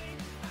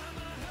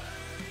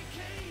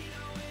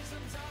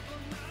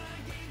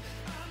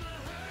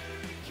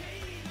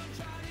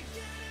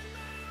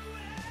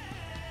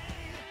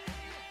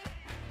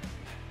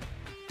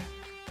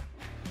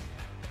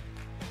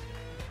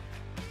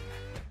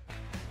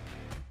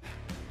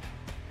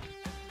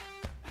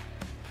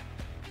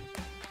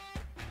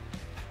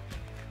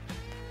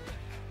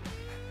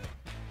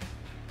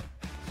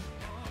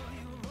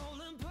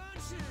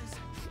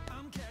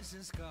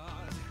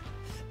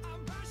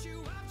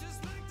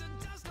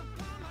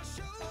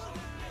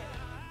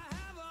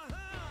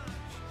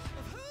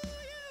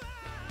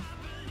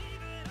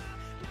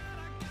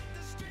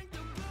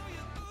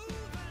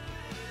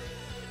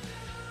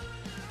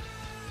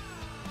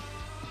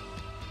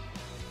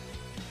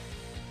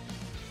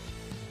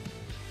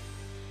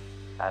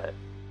 Got it.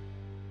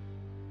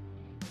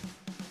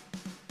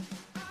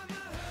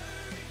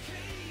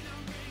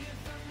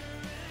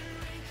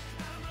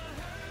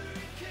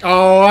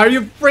 Oh, are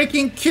you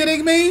freaking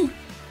kidding me?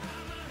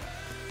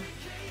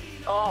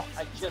 Oh,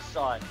 I just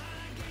saw it.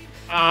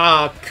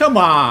 Ah, come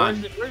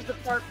on. Where's the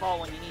fart ball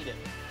when you need it?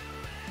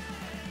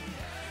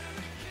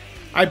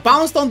 I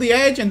bounced on the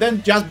edge and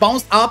then just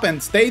bounced up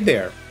and stayed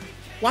there.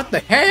 What the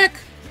heck?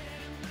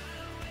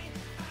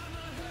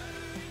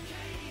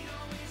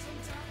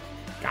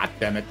 God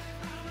damn it.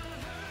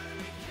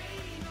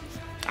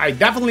 I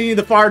definitely need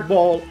the fart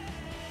ball.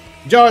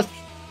 Josh,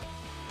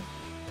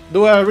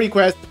 do a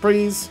request,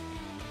 please.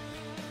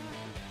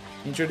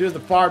 Introduce the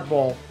fart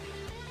ball.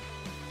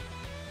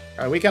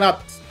 We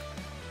cannot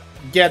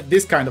get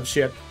this kind of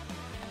shit.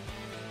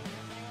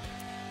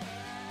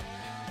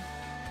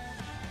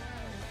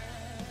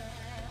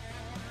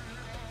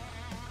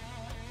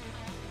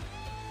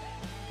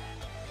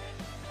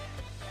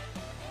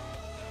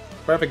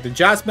 Perfect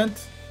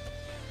adjustment.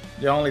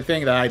 The only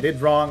thing that I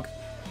did wrong,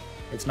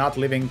 it's not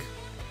living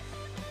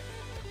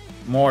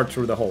more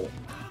through the hole.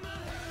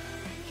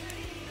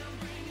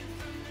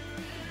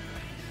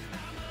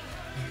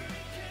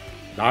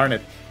 Darn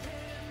it.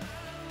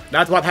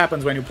 That's what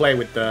happens when you play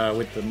with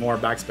the more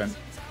backspin.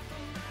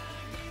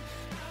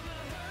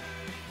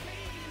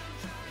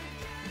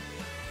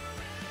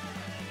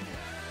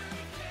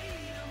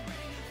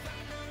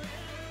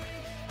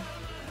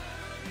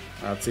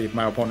 Let's see if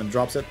my opponent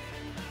drops it.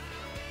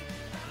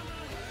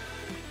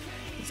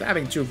 He's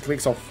having 2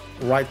 clicks of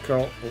right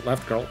curl,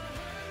 left curl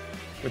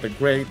with a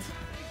great.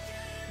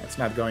 That's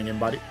not going in,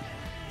 buddy.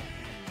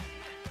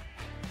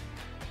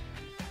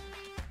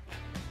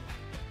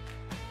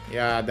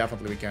 Yeah,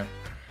 definitely we can.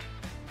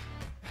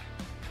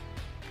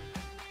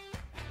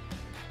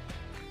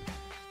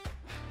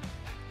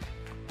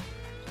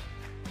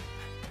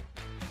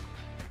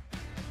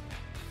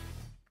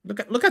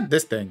 Look at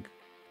this thing.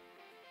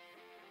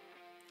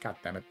 God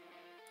damn it.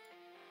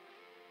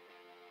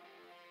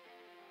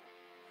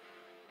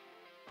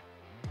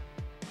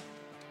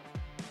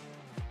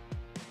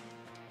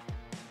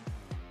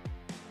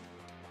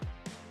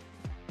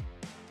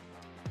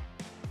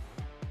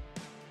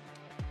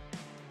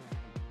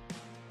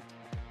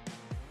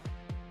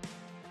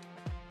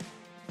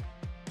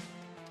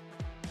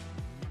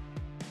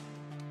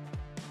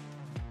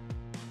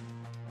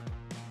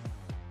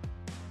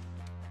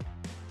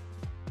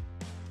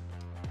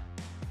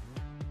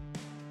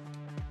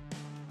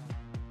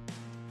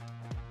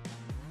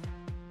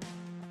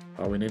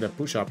 Oh, we need a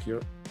push-up here.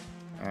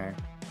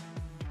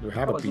 We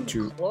have a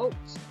P2. Close.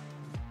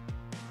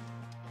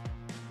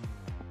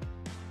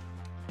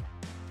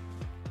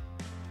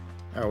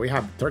 Oh, we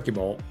have Turkey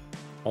Ball.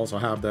 Also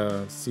have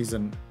the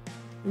season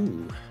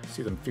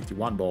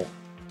 51 ball.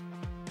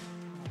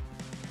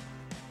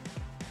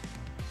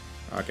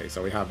 Okay,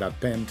 so we have that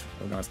pinned.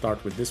 We're gonna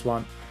start with this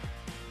one.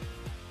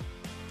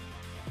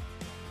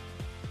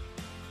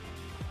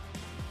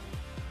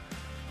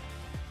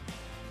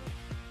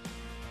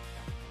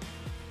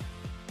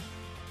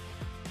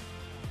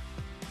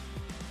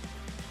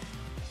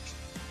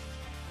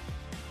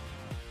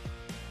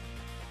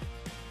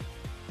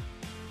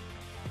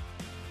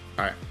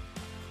 Alright.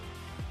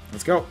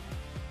 Let's go.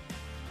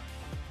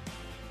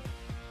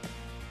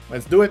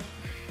 Let's do it.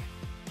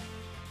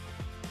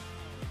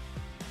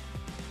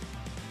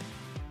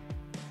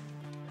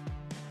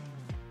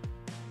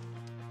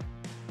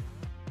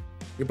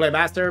 You play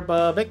Master,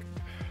 Vic?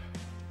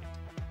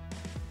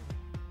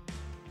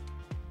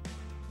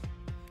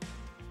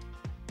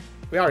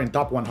 We are in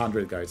top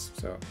 100, guys,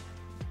 so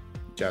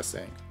just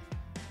saying.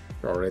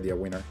 We're already a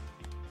winner.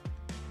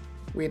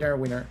 Winner,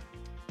 winner.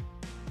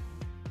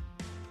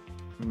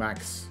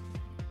 Max.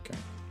 Okay.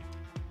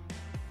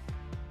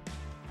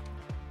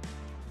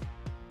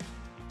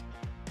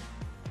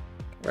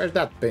 Where's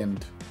that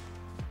pinned?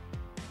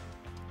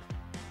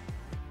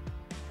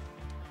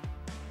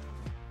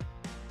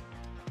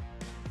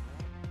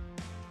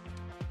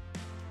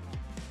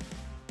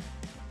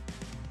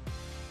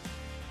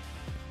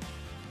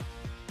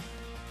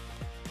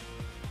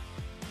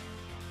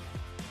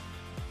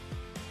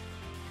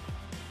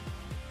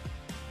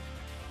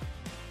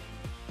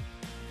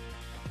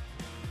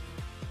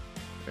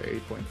 Okay,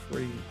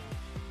 8.3.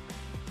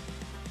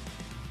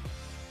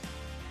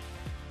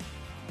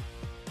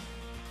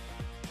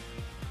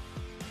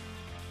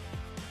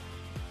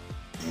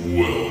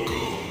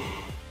 Welcome.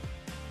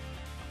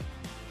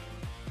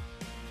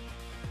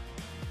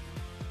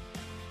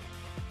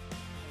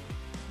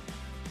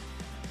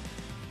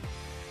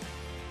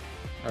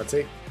 Let's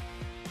see.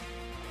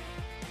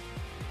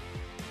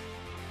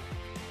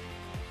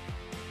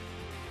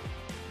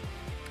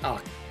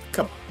 Oh,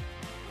 come on.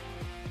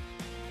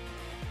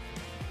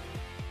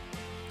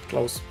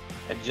 Close.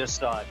 I just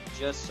saw it.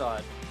 Just saw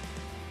it.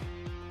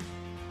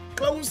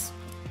 Close.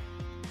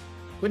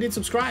 We did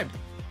subscribe.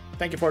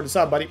 Thank you for the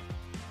sub, buddy.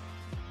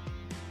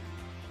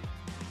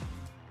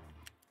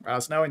 Let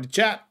us know in the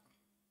chat,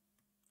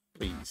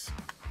 please.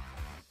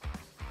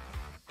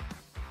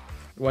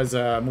 It was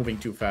moving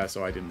too fast,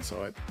 so I didn't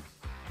saw it.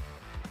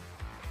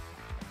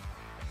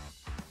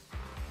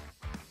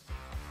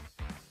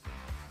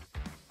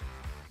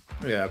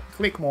 Yeah,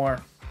 click more,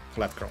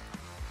 left curl.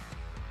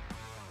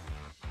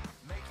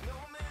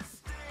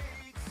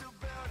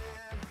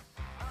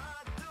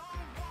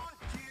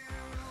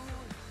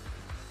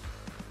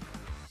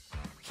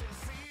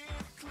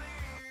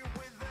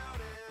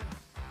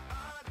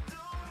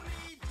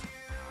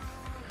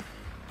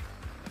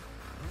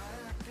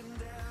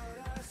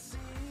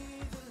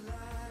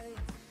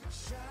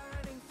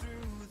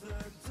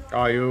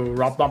 Oh, you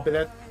rock bumping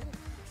it?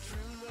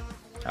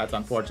 That's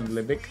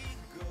unfortunately big.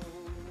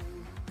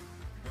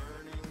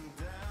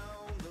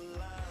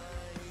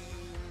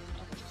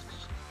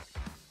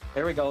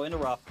 There we go, in the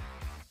rough.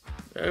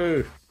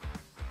 Oh,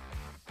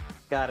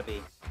 Gotta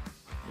be.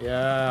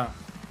 yeah.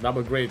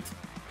 Double great.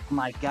 Oh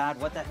my god,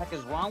 what the heck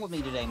is wrong with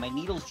me today? My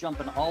needle's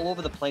jumping all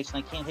over the place and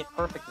I can't hit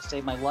perfect to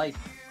save my life.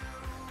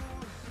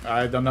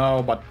 I don't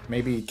know, but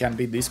maybe it can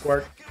be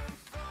Discord.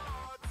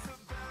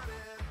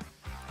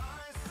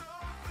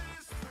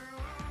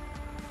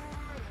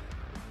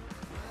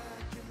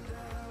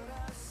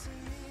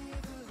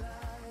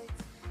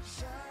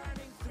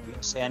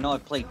 Say, I know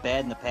I've played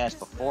bad in the past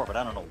before, but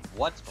I don't know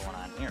what's going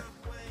on here.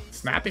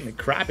 Snapping the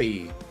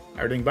crappy.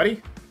 How you doing,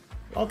 buddy?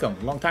 Welcome.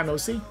 Long time no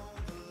see.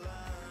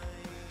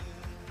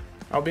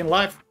 I've been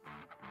live.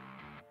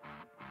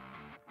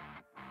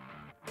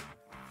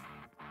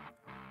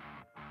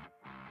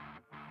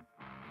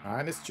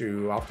 And it's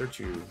 2 after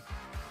 2.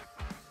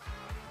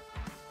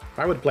 If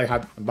I would play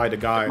by the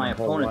guy, My in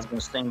hole opponent's one. in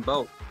the same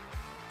boat.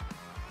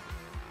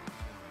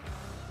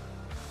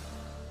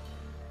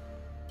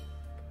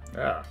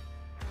 Yeah,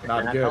 You're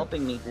not not good.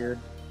 helping me, dude.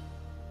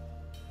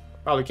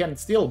 Well, you can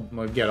still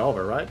get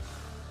over, right?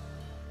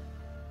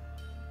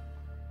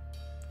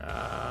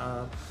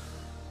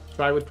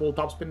 Try with full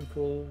topspin,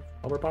 full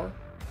overpower.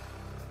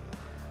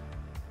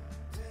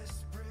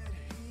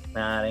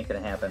 Nah, it ain't gonna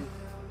happen.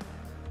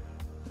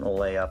 No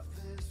layup.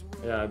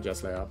 Yeah,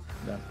 just lay up.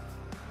 Yeah.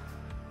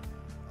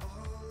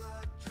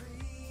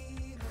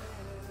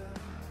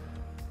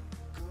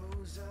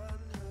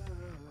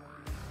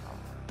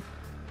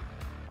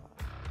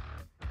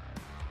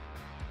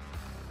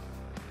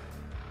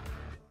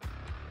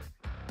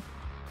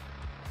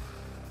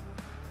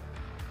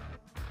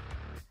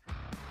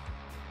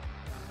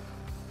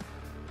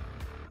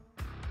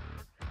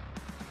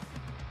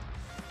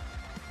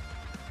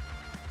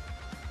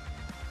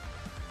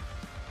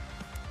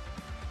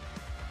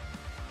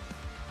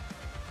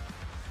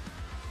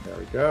 There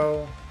we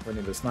go. We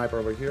need a sniper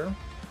over here.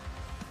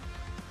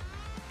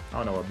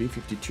 Oh no, a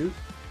B-52.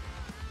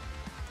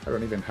 I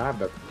don't even have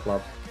that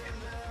club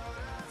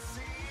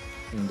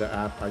in the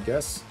app, I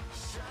guess.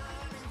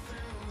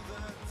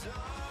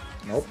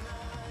 Nope.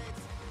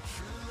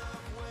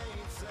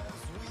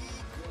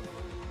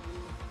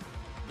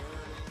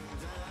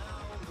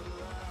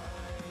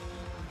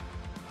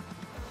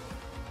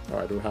 Oh,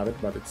 I do have it,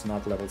 but it's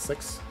not level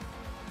 6.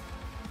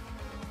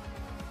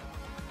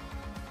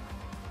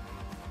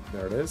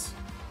 There it is.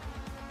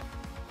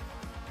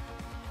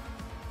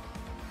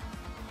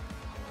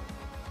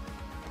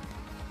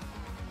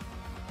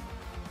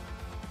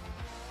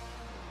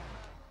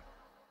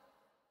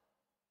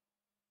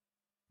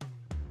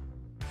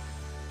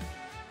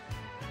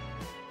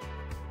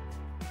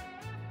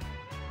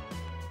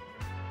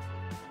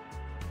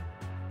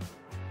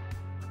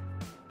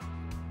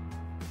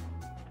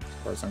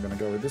 Of course, I'm gonna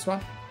go with this one.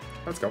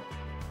 Let's go.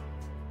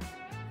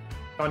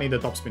 I need a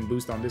topspin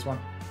boost on this one.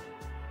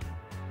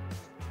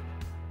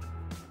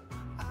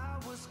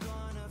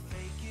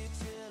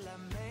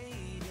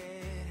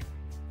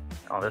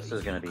 Oh, this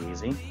is gonna be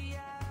easy.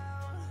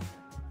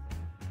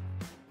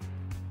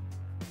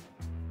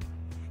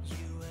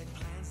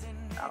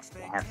 Oh,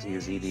 I have to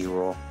use ED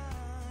rule.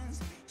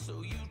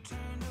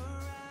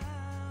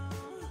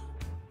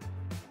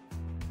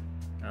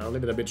 I'll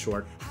leave it a bit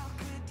short.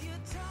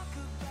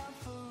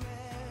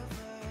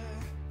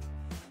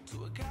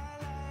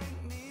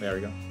 There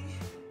we go.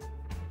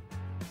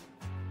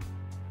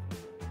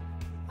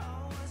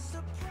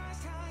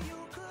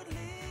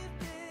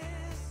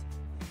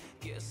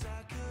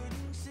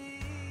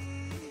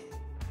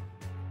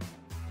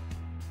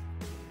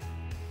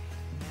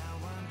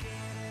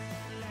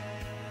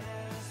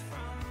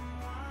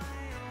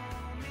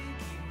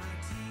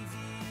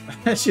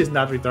 She's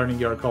not returning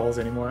your calls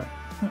anymore.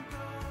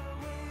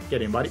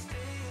 Get in, buddy.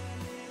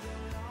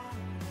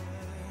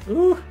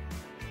 Ooh.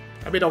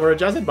 A bit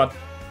over-adjusted, but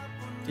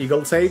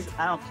Eagle saved.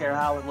 I don't care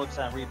how it looks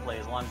on replay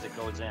as long as it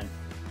goes in.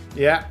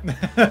 Yeah.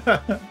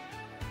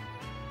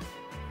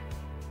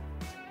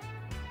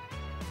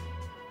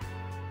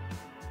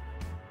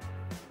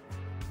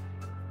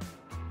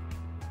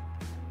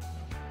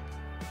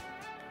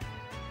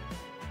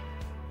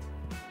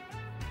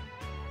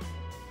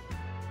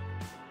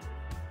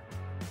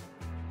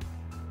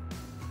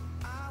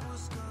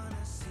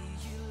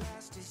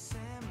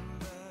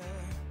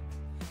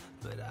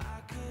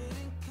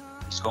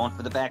 He's going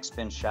for the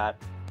backspin shot.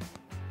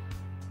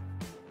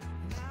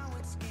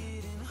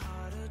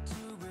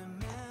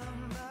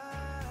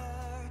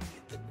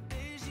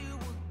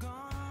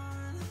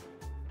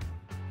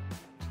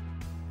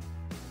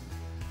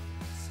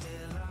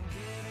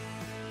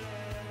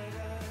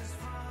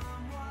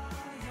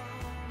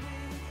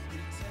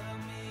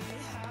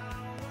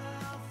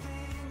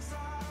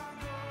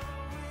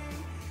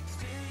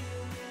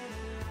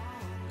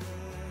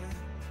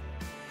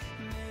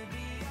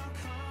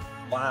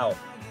 Wow.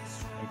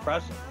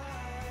 Impressive.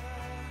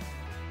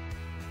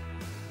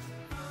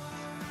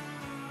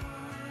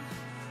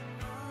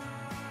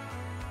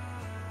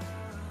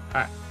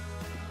 Alright.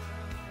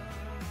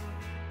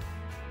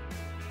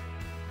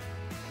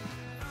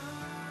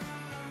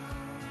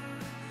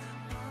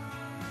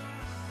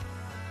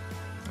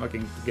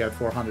 Looking to get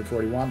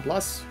 441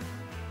 plus.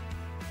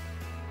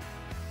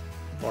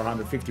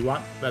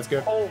 451. That's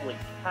good. Holy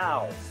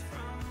cow.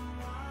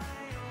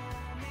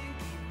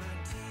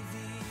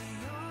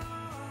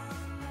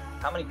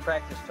 How many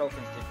practice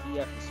tokens did he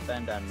have to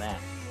spend on that?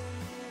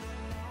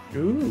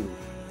 Ooh,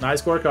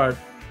 nice scorecard.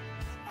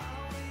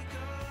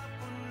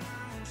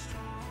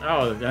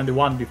 Oh, and the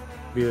one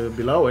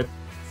below it.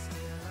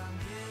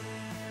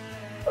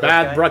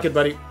 Bad Okay. bracket,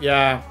 buddy.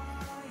 Yeah,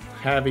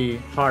 heavy,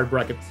 hard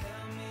bracket.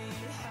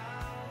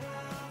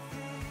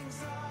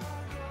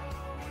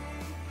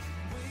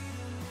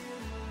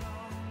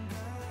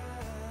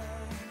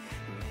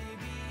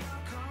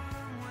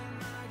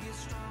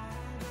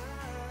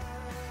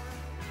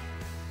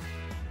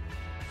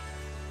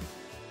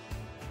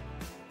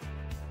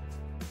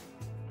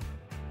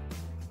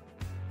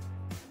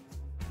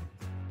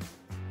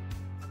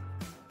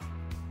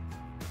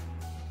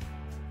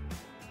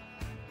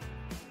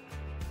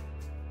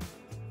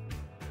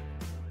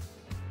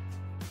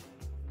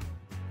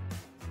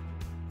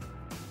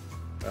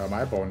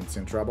 My opponent's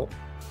in trouble.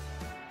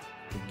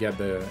 To get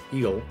the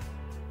eagle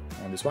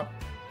on this one.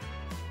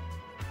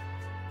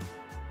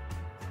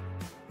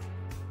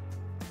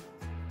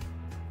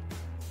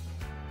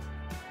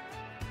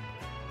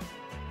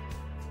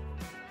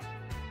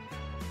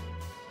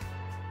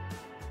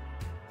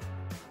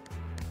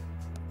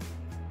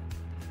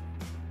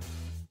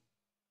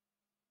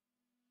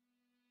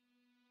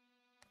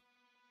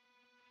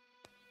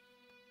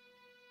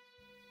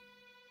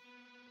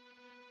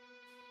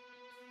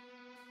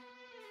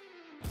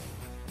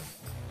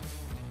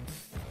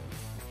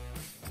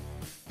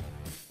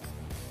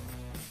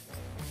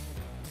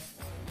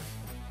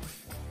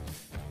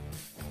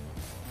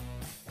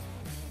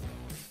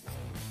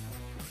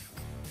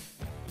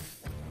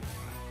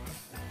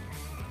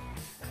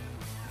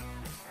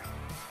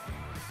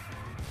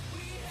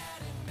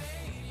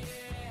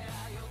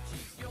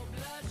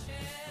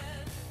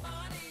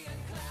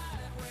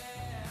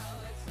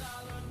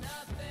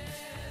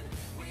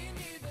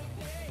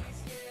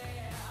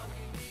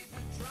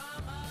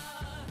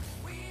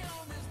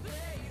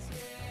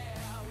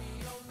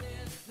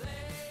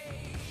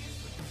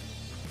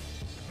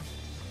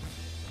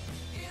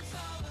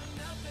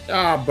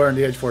 Ah, burn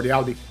the edge for the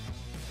Aldi.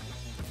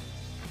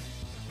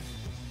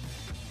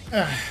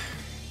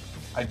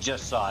 I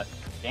just saw it.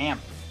 Damn.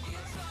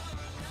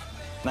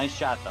 Nice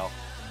shot, though.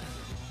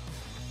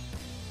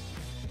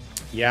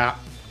 Yeah.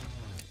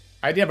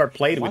 I never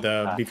played with What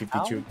the the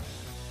B-52. hell?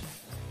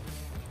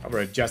 Over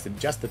adjusted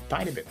just a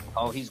tiny bit.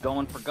 Oh, he's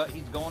going for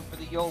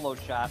the YOLO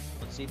shot.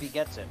 Let's see if he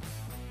gets it.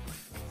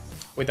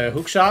 With a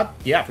hook shot?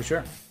 Yeah, for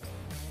sure.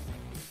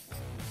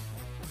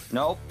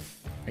 Nope.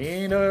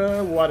 In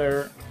the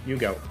water you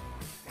go.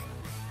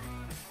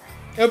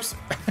 Oops.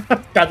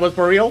 That was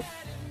for real?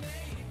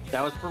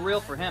 That was for real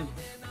for him.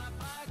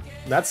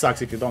 That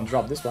sucks if you don't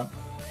drop this one.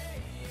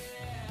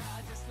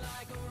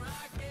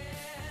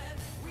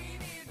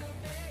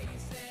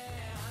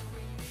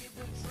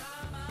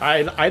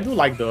 I do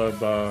like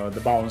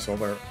the bounce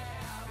over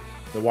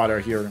the water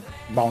here.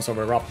 Bounce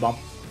over rock bump.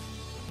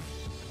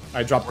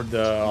 I dropped it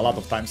a lot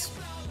of times.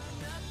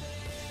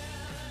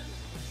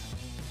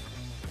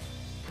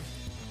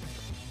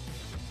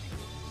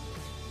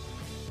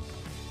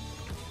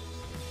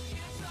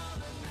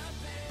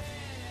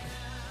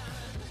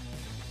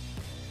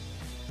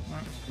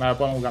 My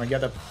opponent was gonna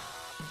get a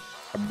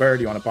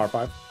birdie on a par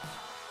 5.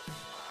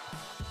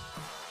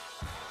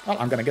 Well,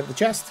 I'm gonna get the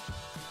chest.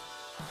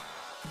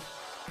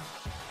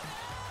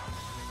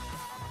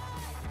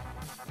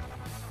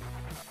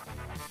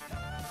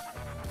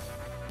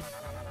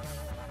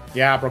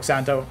 Yeah,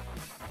 Broxanto.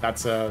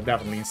 That's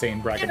definitely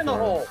insane bracket. Get in the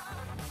hole.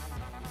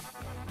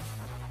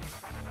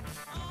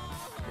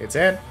 It's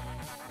in.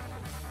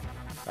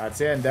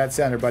 That's in. Dead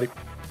center, buddy.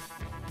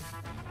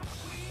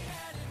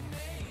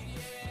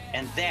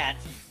 And that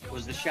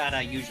was the shot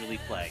I usually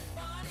play.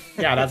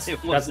 Yeah, that's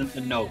It wasn't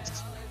the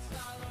notes.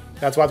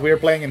 that's what we were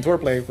playing in tour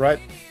play, right?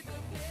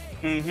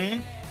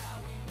 Mm-hmm.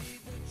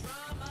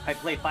 I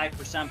play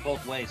 5%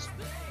 both ways.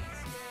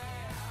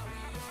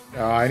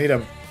 I need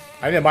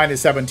a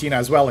minus 17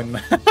 as well in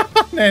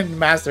in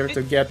master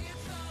to get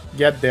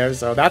there,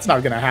 so that's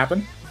not gonna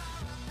happen.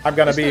 I'm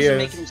gonna This be doesn't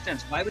make any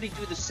sense. Why would he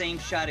do the same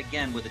shot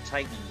again with a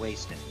Titan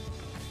wasted?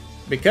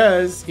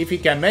 because if he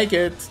can make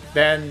it,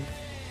 then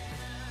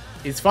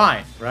it's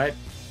fine, right?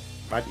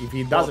 But if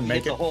he doesn't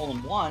make it, it, a hole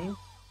in one.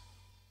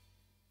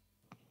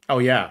 oh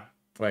yeah,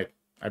 wait,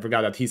 I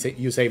forgot that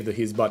you saved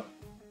his butt.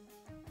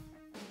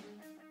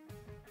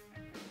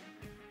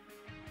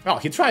 Oh,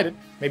 he tried it.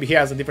 Maybe he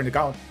has a different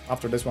account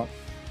after this one,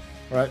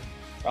 right?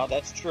 Oh,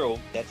 that's true.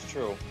 That's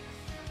true.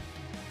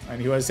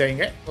 And he was saying,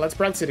 hey, let's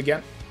practice it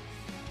again.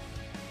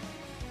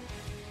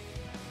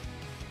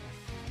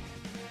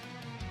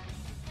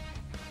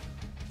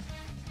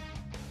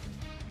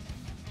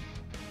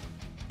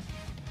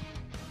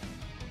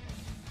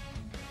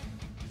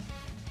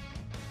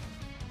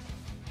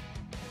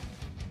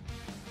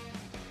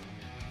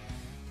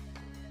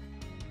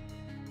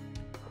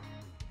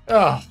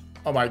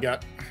 Oh my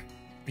god.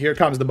 here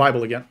comes the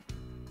Bible again.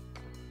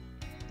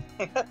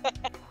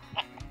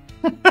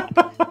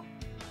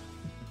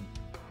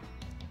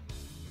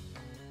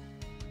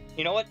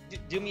 You know what?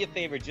 Do me a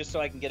favor, just so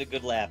I can get a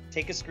good laugh.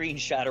 Take a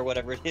screenshot or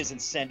whatever it is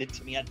and send it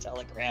to me on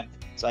Telegram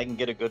so I can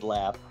get a good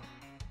laugh.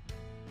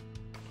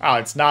 Oh,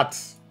 it's not,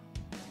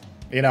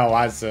 you know,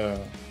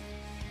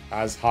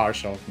 as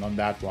harsh on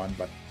that one,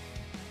 but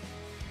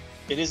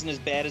it isn't as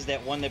bad as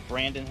that one that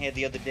Brandon had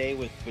the other day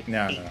with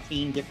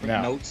 18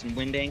 different notes and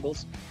wind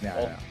angles.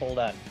 Hold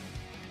on.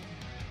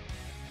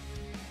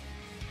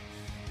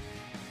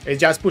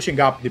 It's just pushing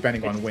up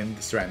depending on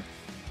wind strength.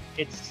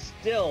 It's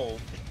still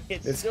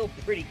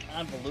pretty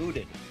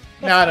convoluted.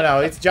 No.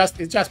 It's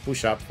just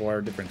push up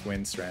for different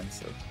wind strengths.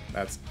 So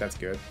that's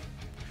good.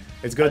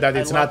 It's good that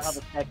it's not. How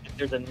the fact that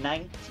there's a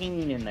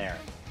 19 in there.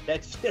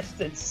 That's just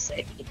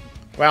insane.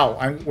 Well,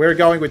 we're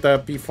going with the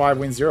P5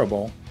 Wind 0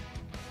 ball.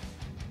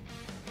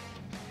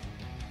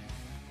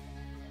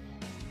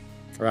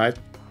 Right?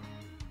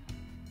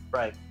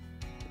 Right.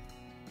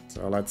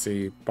 So let's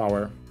see,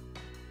 power.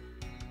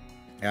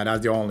 Yeah,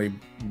 that's the only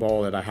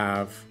ball that I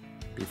have,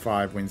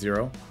 P5 Wind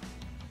 0.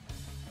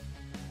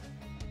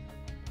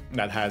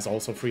 That has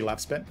also free lap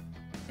spin,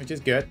 which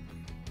is good.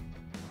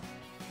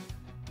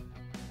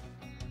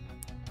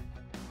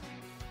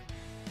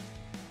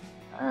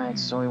 Alright,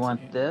 so we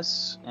want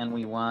this, and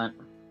we want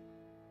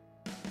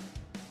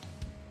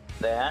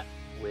that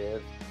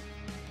with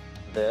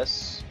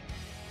this.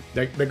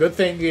 The good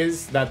thing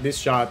is that this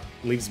shot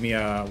leaves me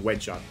a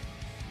wedge shot.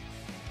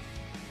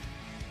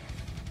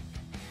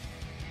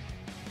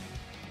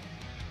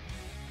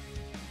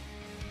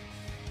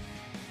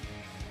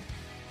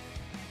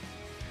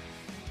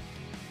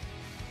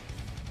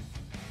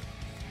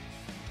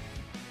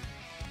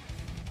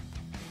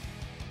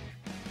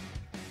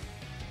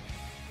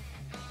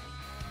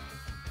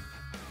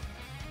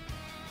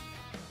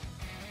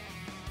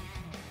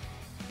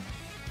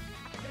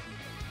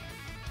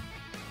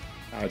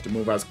 I have to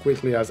move as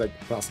quickly as I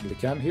possibly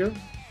can here.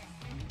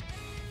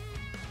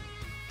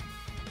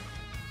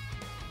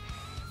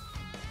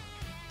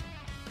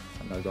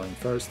 I'm not going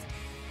first.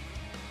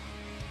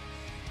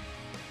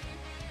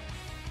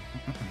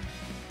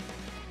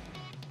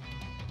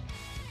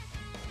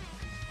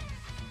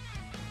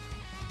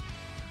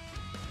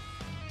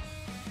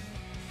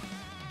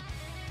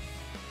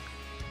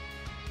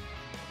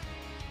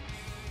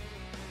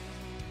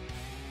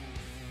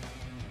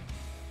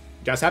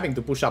 Just having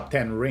to push up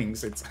 10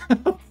 rings, it's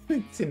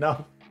it's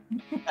enough.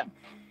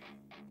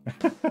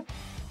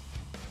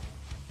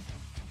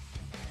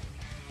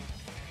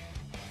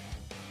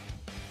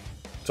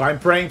 So I'm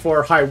praying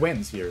for high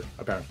winds here,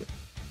 apparently.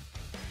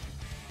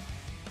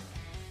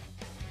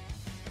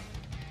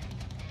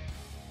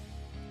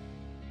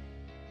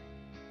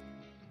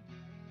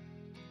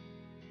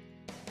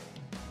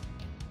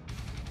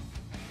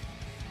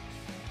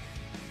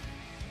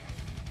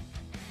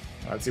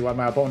 Let's see what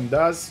my opponent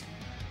does.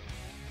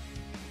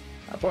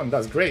 My opponent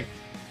does great.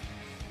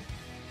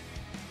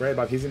 Great,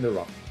 but he's in the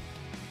rough.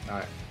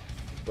 Alright.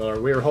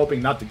 Well, we're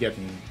hoping not to get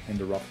in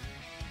the rough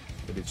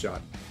with this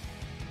shot.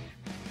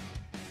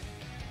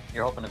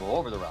 You're hoping to go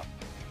over the rough.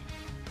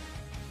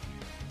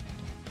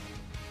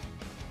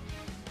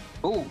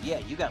 Oh, yeah,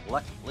 you got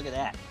lucky. Look at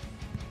that.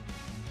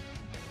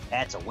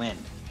 That's a win.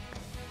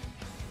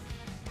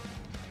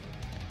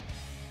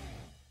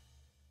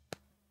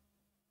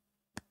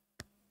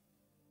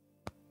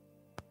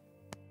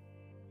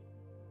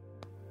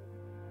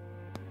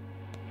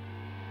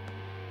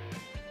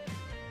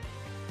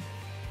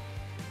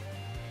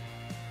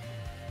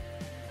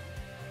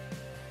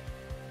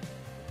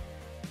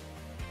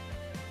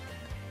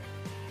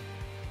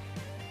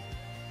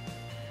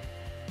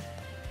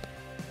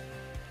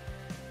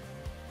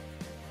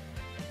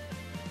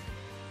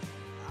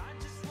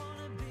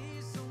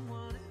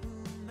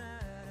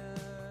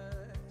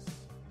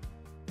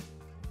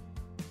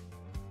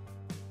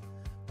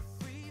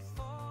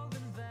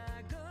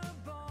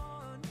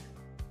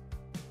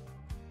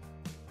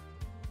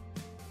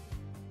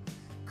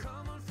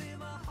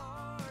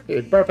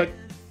 Perfect.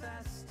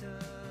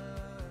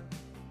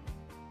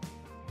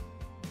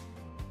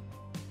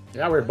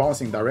 Yeah, we're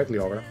bouncing directly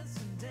over.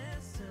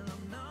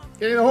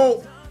 Get in the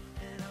hole.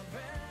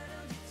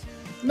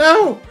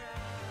 No!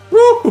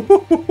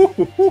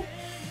 Woo!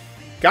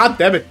 God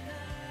damn it.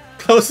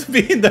 Close to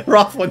being the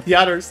rough on the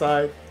other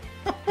side.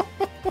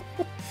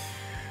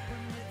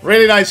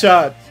 Really nice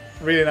shot.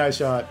 Really nice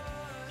shot.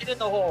 Get in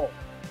the hole.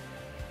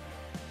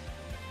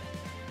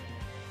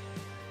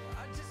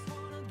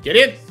 Get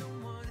in.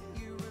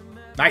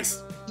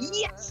 Nice.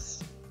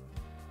 Yes.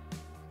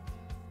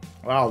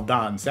 Well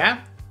done, Sam.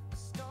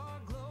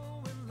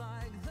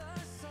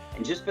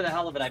 And just for the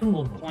hell of it, I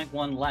pulled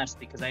 0.1 less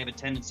because I have a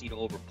tendency to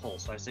overpull.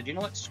 So I said, you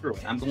know what? Screw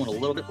it. I'm going a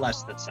little bit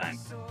less this time.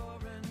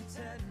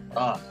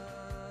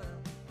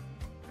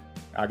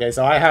 Okay,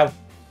 so I have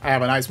a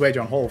nice wedge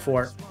on hole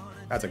 4.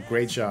 That's a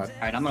great shot.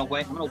 All right, I'm gonna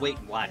wait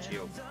and watch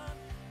you.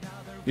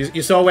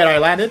 You saw where I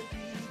landed?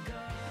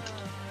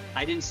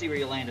 I didn't see where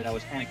you landed. I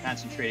was kind of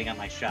concentrating on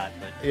my shot,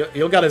 but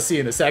You'll gotta see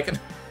in a second.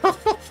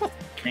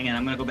 Hang on,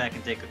 I'm gonna go back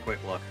and take a quick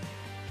look.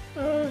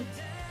 Oh!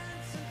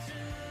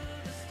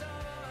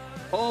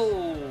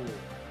 Oh!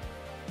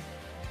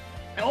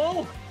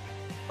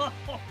 Oh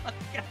my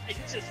god, I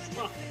just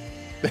saw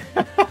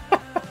it.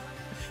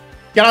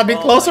 Cannot be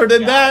closer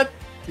than God. that.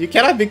 You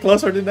cannot be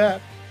closer than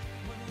that.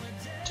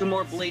 2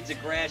 more blades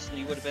of grass and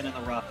you would have been in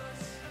the rough.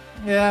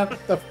 Yeah.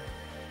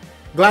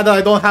 Glad that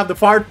I don't have the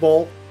fart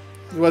ball.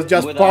 It was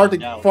just Without farting,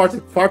 doubt.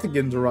 farting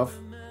in the rough.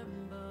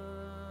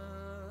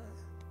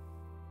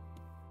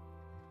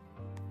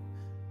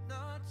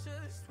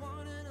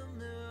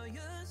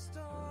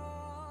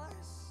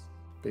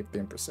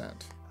 15%.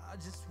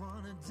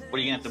 What are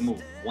you gonna have to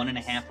move?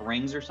 1.5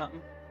 rings or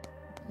something?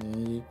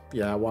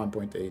 Yeah,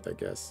 1.8, I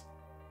guess.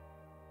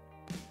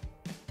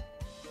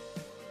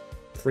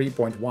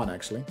 3.1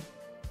 actually.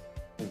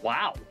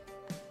 Wow.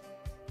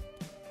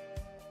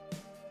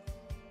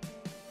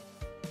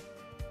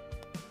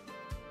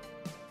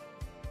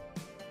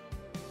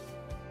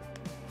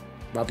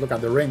 But look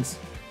at the rings.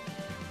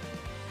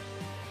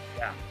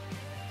 Yeah.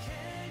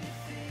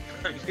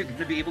 Are you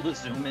gonna be able to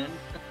zoom in?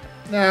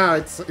 Yeah,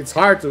 it's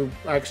hard to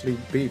actually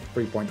beat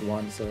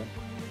 3.1, so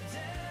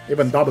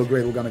even double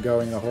grid we're gonna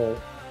go in a hole.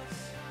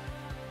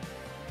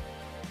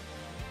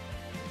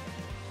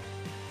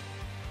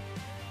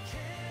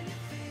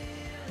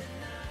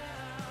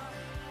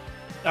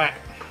 Alright.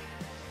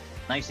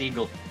 Nice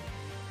eagle.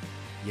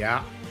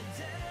 Yeah.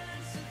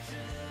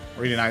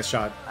 Really nice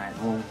shot. Alright,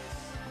 well.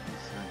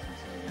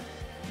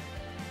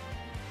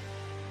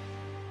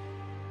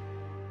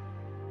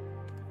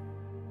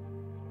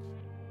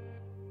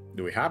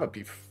 Do we have a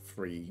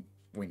P3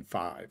 win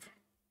 5?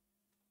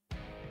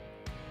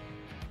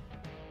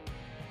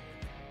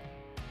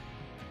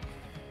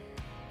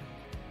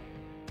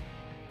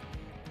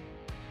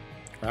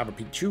 I have a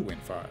P2 win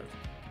 5.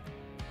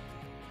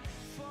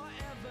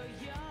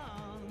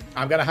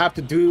 I'm gonna have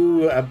to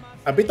do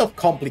a bit of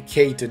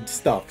complicated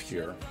stuff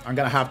here. I'm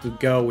gonna have to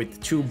go with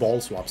 2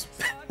 ball swaps.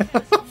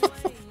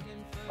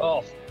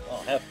 Oh,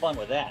 have fun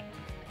with that.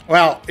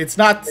 Well, it's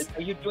not...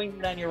 Are you doing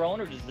it on your own,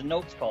 or does the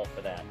notes call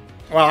for that?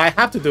 Well, I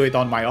have to do it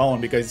on my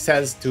own because it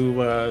says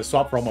to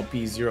swap from a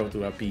P0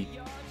 to a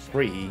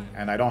P3,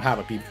 and I don't have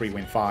a P3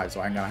 win 5, so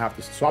I'm gonna have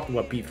to swap to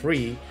a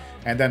P3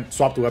 and then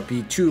swap to a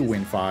P2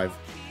 win 5.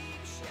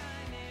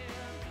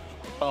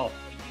 Oh.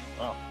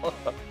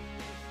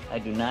 I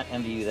do not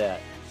envy you that.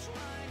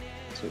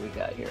 Let's see what we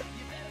got here.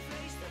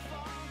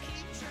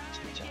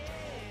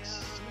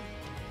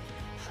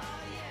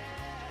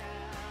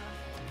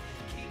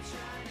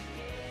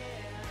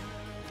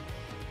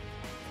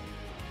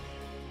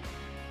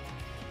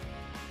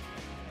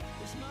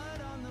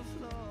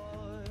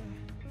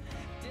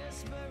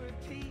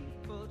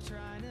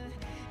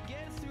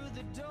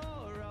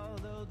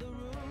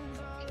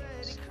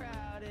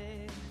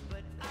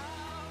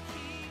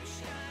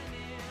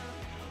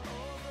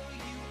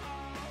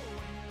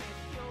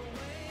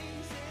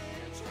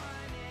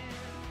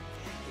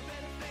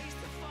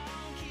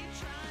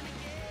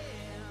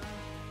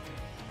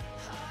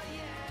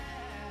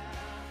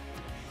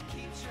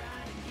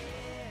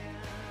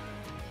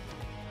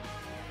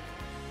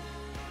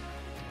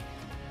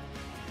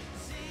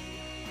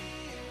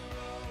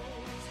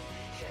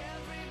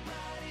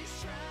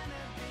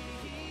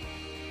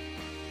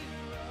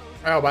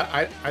 Oh, but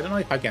I don't know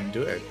if I can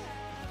do it.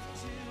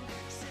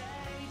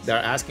 They're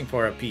asking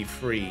for a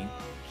P3.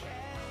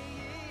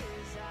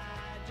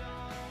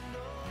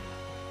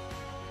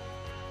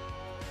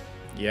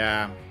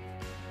 Yeah.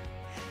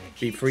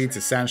 P3 is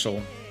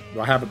essential. Do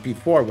I have a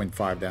P4 win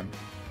 5 then?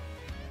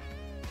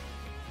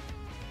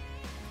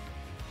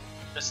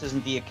 This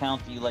isn't the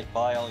account that you like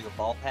buy all your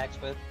ball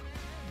packs with?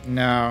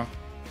 No.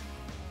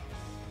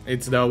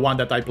 It's the one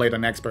that I played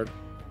on expert.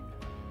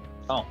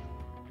 Oh.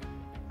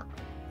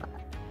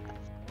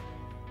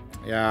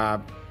 Yeah,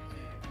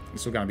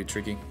 this is gonna be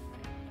tricky.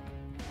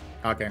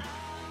 Okay.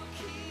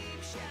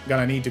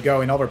 Gonna need to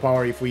go in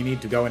overpower if we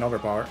need to go in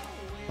overpower.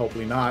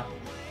 Hopefully not.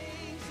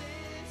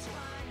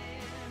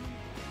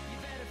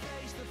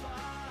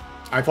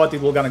 I thought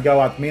it was gonna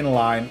go at min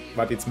line,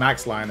 but it's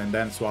max line and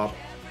then swap.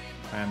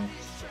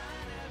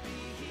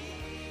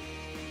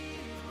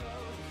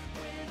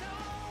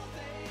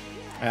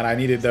 And I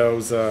needed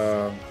those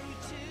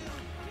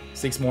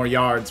 6 more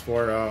yards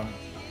for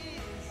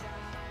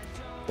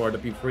the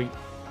P3.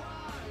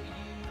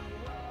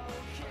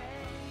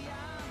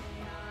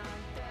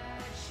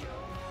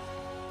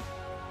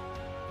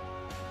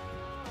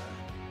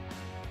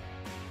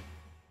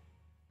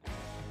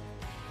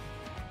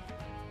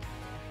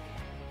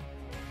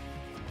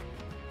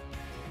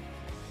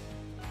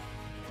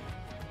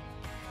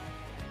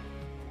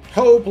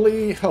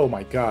 Hopefully, oh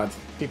my god,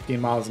 15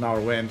 miles an hour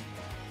wind.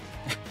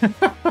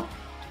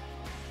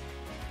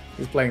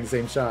 He's playing the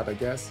same shot, I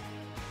guess.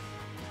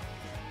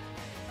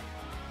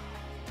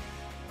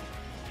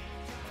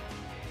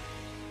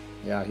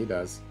 Yeah, he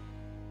does.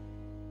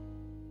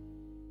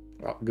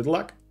 Well, good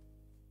luck.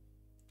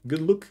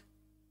 Good look.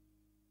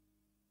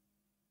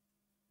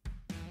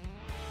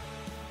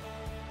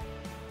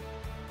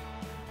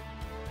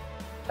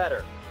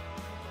 Better.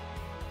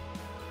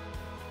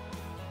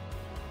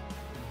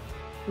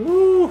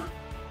 Woo!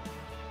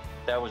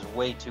 That was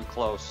way too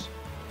close.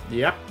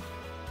 Yep.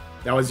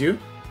 That was you?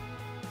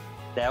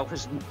 That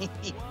was me.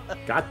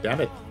 God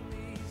damn it.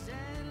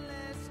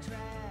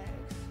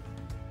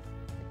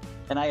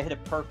 And I hit a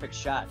perfect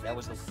shot. That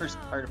was the worst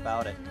part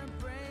about it.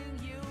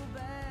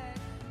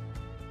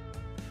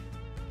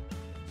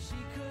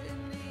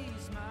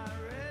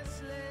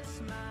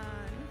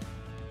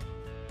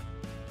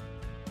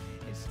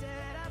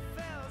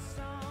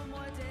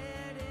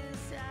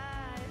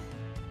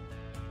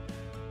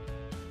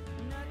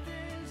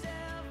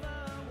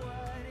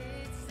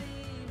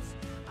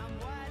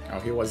 Oh,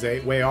 he was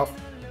way off.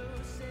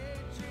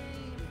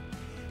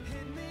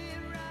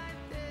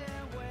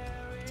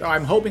 So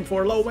I'm hoping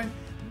for a low win.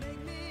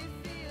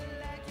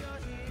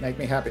 Make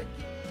me happy.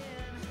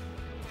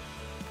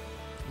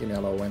 Give me a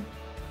low win.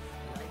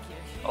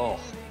 Oh,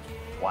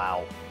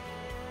 wow.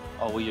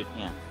 Oh, well,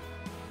 yeah.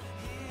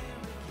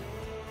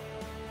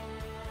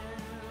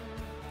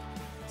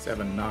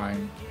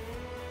 7-9.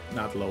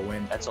 Not low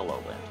wind. That's a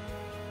low wind.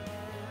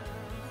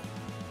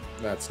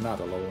 That's not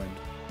a low wind.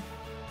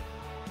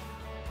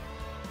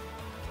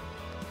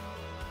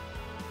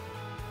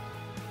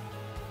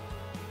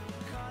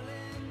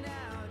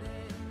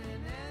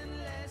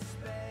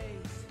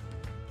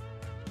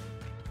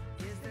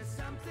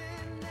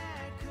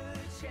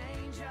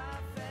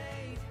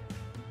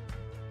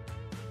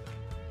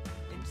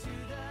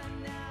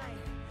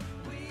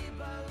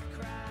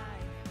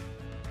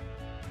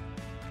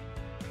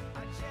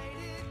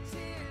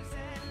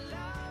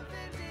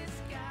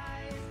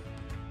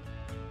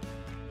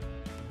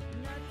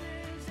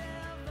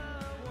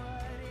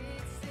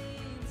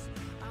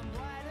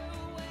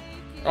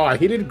 Oh,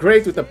 he did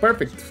great with the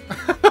perfect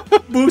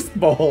boost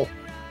ball.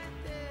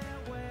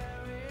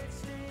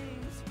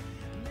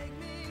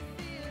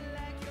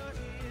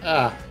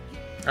 Ah,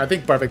 I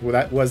think perfect with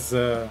that was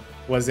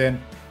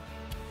in.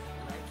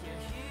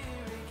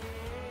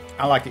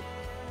 Unlucky.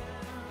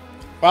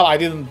 Well, I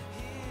didn't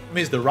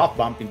miss the rough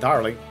bump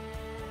entirely.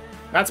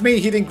 That's me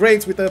hitting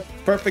greats with a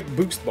perfect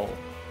boost ball.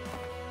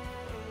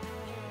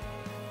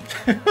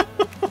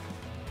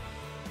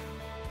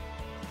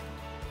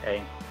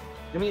 Hey,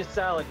 give me a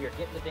solid here.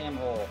 Get in the damn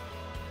hole.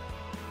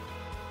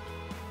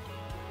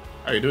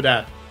 Oh, you do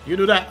that. You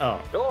do that.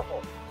 Oh.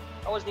 Oh,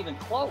 I wasn't even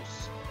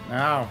close.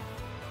 Now.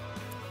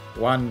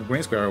 One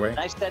green square away. And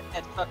I set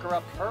that sucker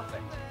up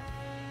perfect.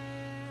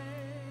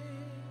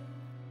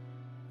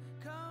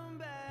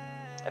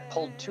 I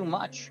pulled too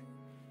much.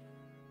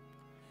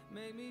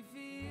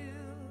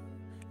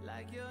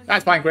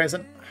 That's fine,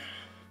 Grayson.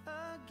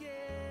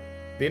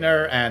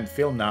 Dinner and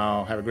film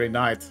now. Have a great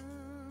night.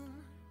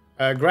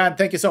 Grant,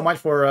 thank you so much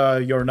for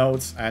your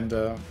notes and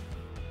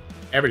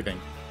everything.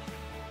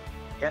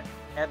 Yeah,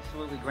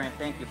 absolutely, Grant.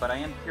 Thank you. But I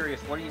am curious,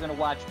 what are you going to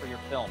watch for your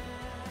film?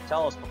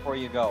 Tell us before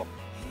you go.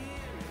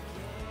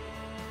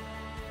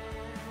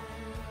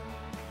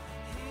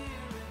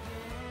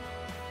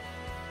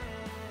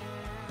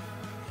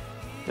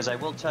 Because I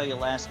will tell you,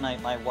 last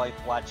night my wife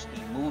watched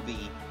the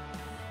movie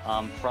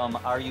from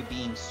Are You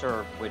Being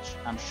Served, which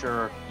I'm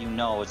sure you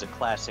know is a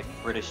classic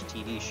British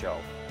TV show.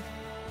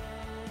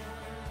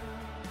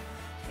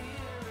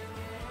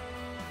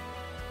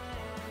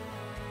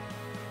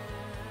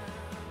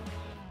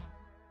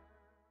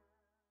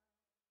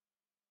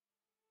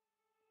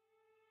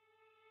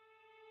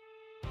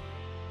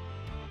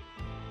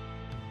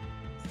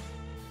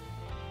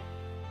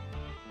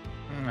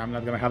 I'm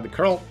not gonna have the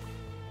curl.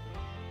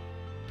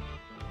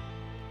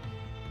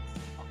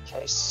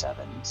 Okay,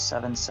 7,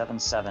 7, 7,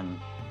 7.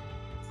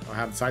 I'll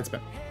have the side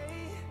spin.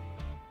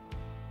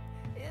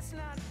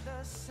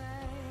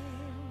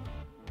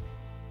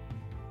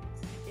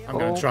 I'm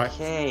gonna try.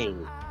 Okay.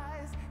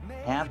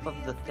 Half of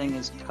the thing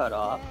is cut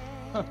off.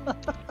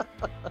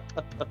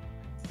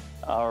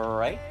 All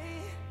right.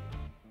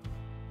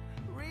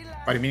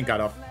 What do you mean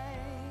cut off?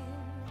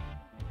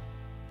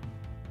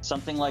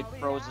 Something like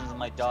Frozen that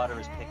my daughter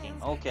is picking.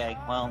 Okay,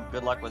 well,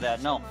 good luck with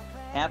that. No,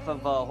 half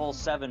of hole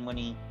 7 when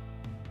he...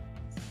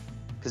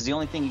 Because the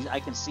only thing I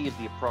can see is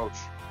the approach.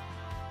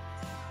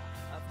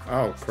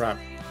 Oh, crap.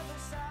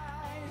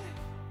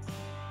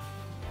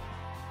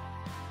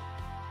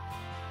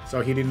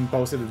 So he didn't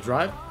post it to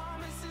drive?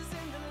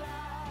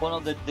 Well,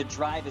 no, the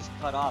drive is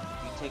cut off.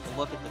 If you take a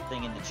look at the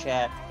thing in the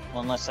chat,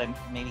 well, unless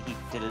maybe he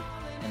did it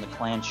in the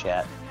clan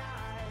chat.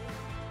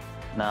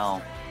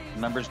 No.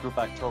 Members group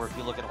October, if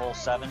you look at hole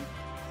 7,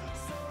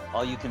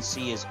 all you can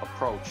see is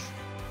approach.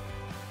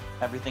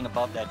 Everything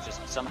above that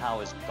just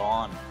somehow is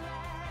gone.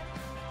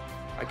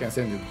 I can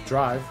send you the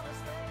drive.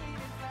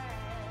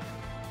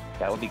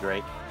 That would be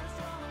great.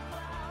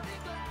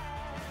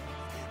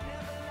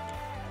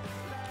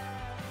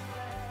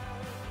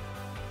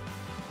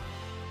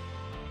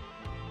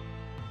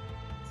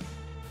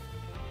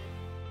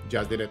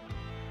 Just did it.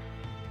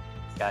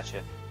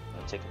 Gotcha.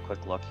 I'll take a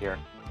quick look here.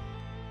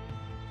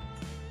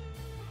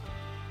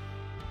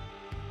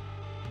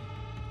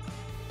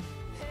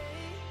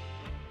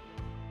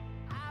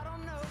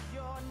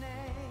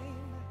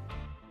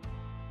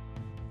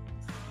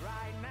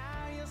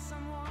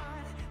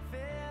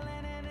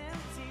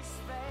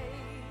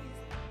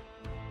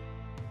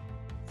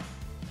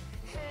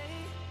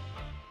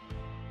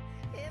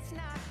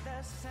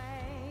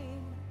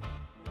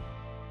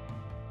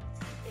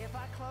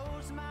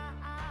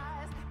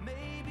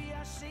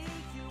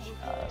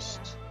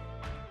 Just.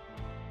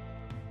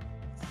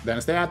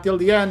 Then stay until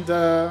the end,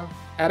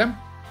 Adam.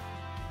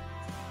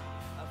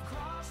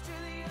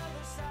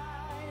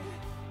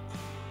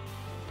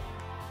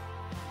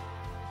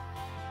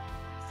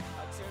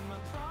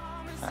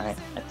 Alright,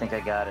 I think I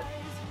got it.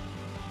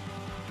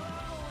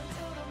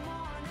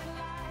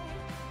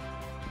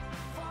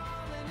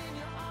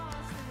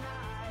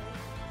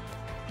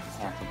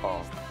 Half a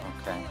ball.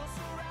 Okay.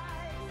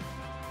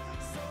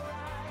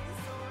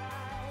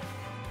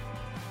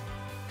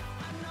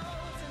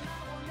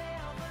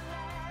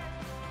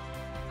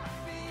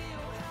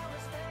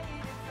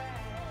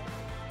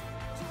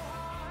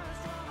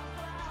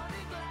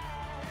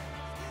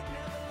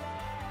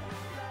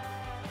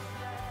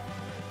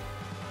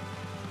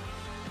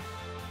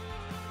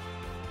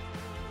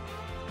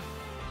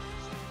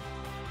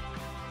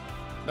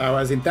 That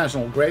was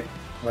intentional. Great.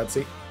 Let's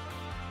see.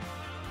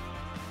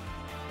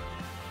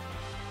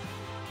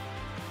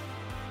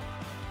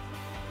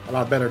 A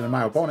lot better than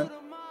my opponent,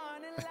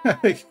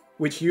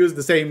 which used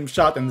the same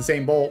shot and the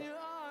same ball.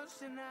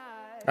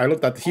 I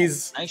looked at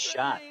his... Nice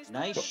shot.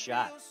 Nice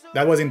shot.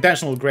 That was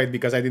intentional great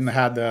because I didn't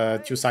have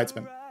the 2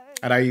 sidespin.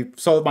 And I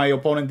saw my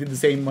opponent did the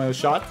same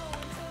shot.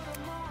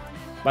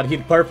 But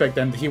hit perfect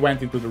and he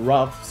went into the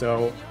rough,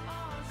 so...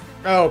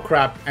 Oh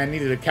crap, I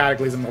needed a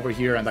cataclysm over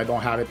here and I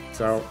don't have it,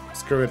 so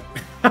screw it.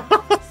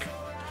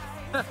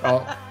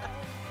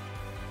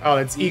 Oh,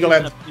 it's Eagle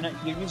and...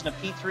 You're using a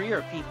P3 or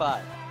a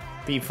P5?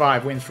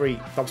 P5, win 3,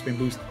 topspin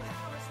boost.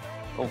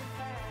 Oh.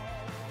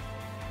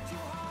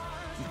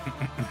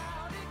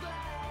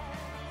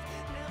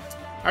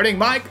 I think,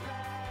 Mike.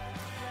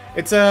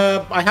 It's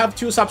I have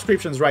 2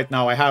 subscriptions right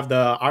now. I have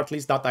the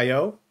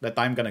artlist.io that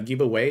I'm gonna give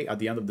away at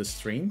the end of the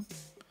stream.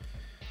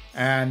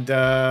 And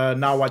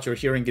now what you're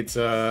hearing, it's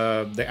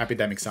the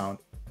epidemic sound,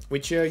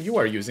 which you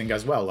are using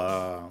as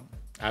well,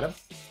 Adam,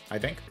 I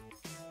think,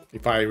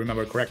 if I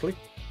remember correctly.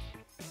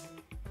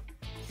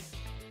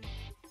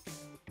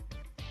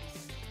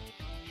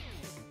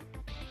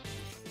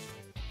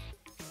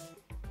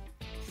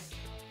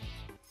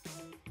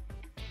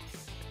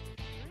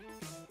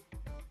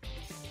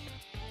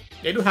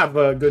 They do have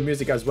good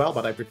music as well,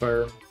 but I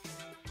prefer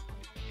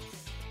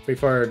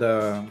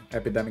the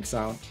epidemic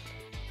sound.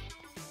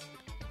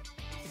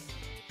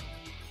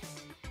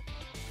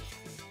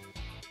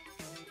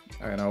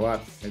 You know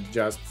what? It's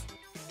just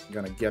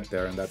gonna get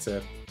there and that's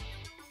it.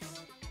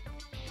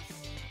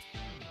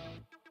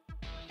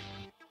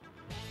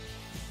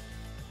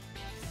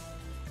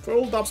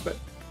 Full topspin.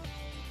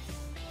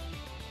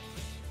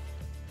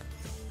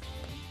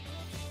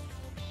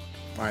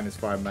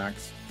 -5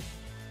 max.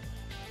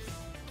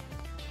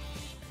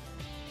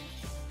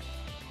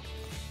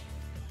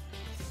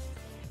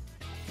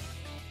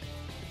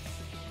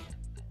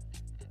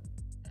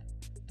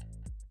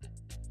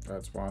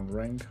 That's 1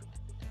 ring.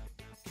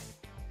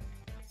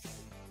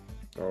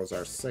 Those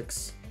are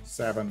 6,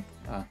 7,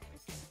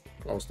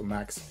 close to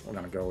max. We're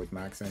gonna go with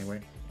max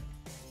anyway.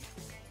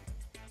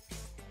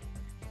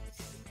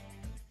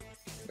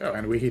 Oh,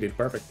 and we hit it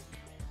perfect.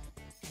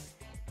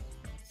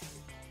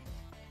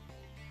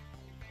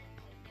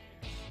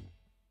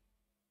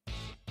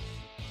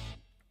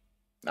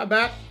 Not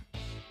bad.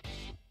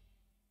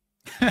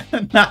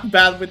 Not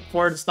bad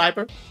for the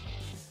sniper.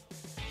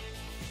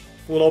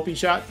 Full OP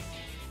shot.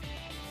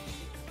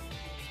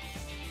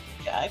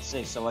 Yeah, I'd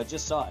say so. I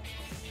just saw it.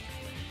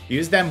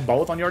 Use them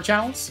both on your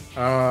channels,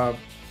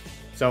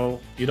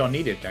 so you don't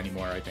need it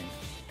anymore, I think.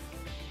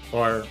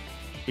 Or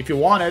if you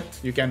want it,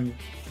 you can...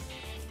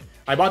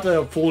 I bought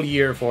a full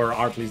year for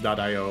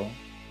artlist.io,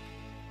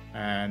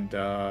 and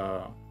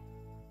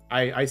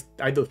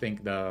I do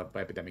think the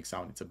epidemic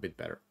sound is a bit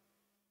better.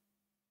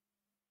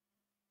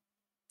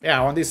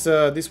 Yeah, on this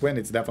win,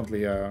 it's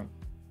definitely a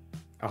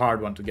hard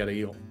one to get a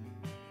heal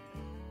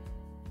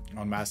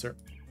on Master.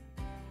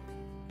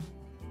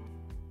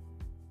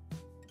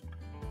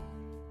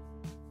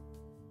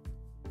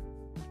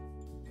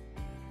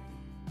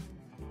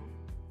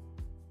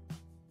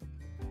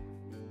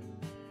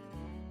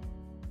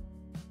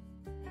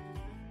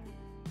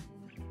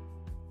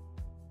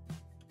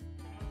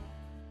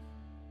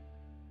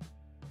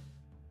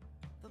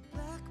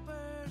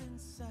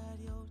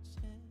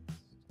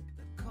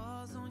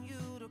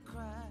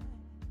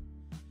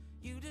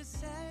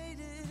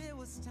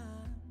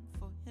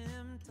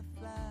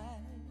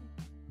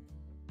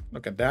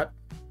 Look at that.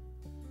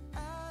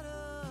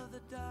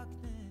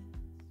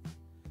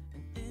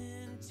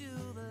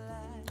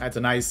 That's a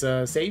nice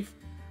save.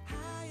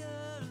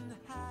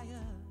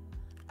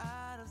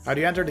 How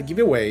do you enter the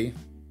giveaway?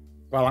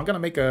 Well, I'm gonna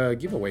make a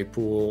giveaway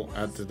pool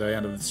at the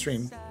end of the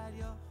stream.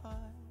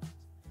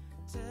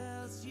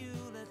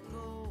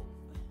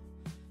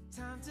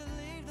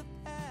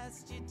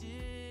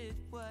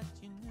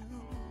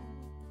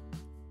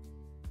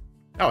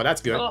 Oh,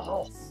 that's good.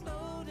 Oh.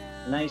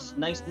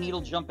 Nice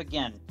needle jump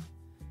again.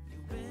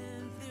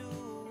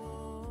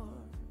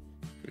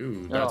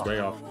 Ooh, that's way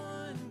off.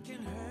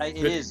 It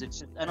is.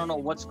 It's. I don't know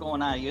what's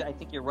going on. I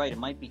think you're right. It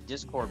might be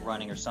Discord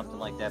running or something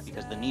like that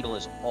because the needle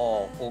is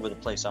all over the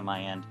place on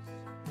my end.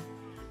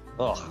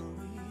 Ugh,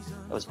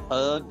 that was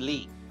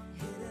ugly.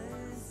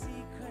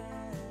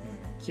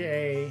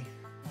 Okay.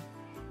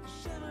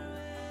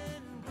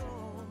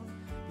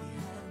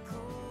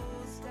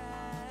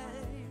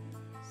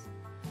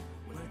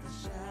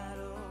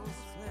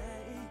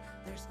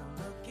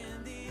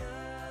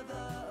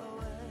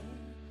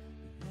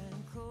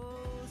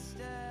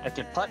 I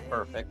could putt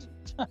perfect.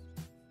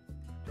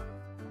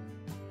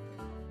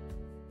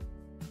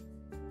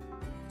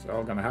 So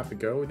I'm gonna have to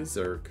go with the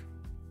Zerg.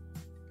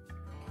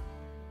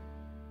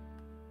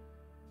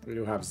 We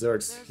do have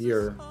Zergs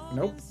here.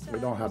 Nope, we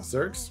don't have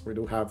Zergs. We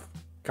do have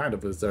kind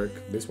of a Zerg,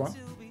 this one.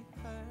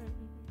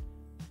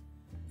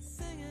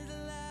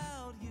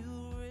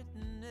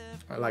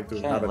 I like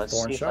to have a let's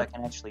thorn see shot. if I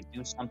can actually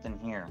do something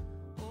here.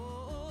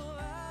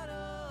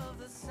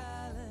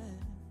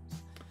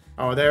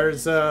 Oh,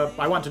 there's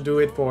I want to do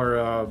it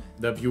for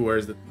the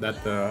viewers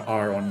that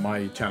are on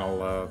my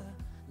channel,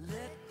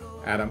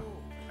 Adam.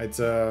 It's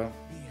Okay,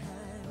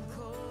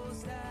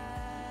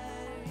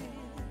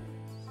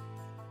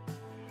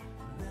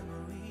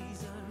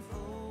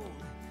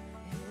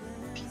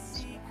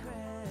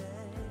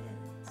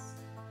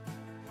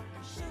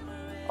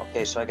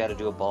 so I got to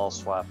do a ball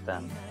swap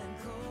then.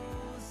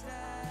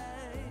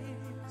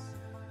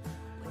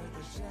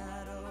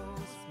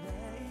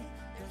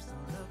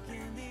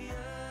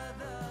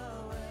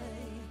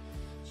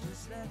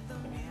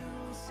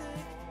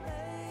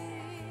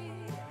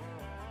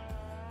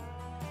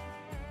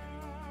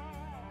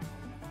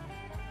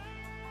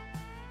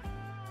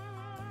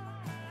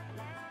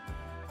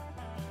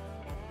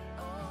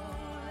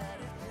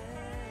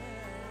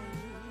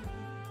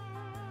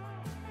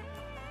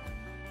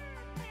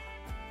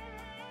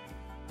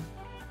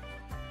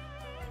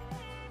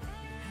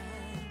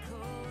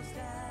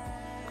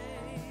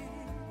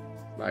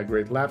 like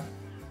great lap.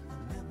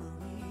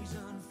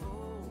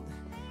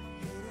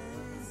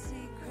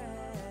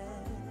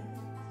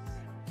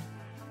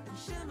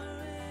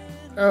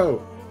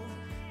 Oh,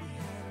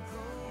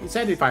 he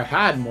said if I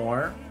had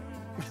more,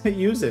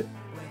 use it.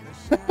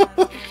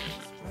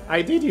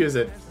 I did use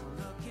it.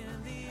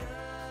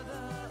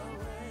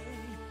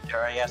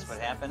 Dare I ask what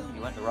happened?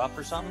 You went to rough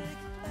or something?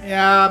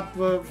 Yeah,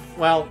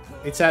 well,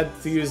 it said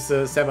to use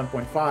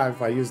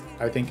 7.5. I used,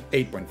 I think,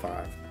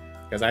 8.5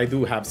 because I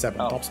do have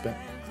 7 topspin.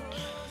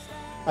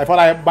 I thought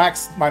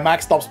my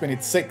max topspin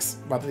is 6,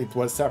 but it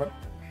was 7.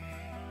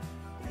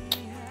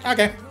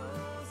 Okay,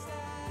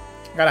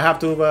 I'm gonna have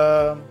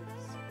to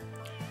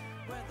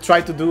try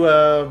to do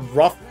a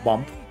rough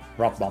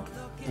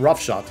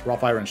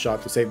iron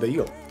shot to save the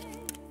eagle.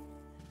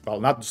 Well,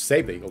 not to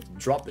save the eagle, to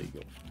drop the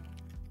eagle.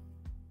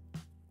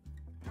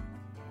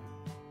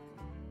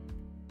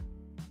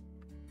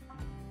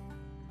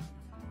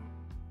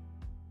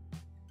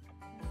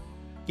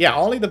 Yeah,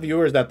 only the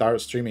viewers that are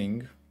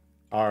streaming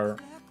are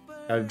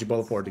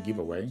eligible for the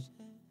giveaway.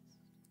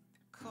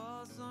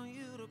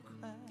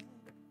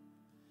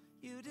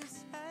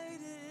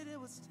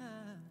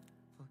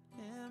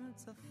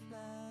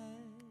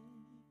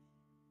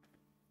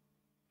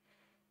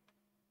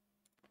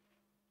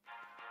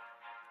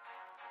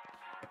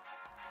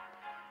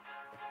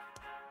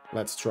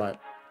 Let's try.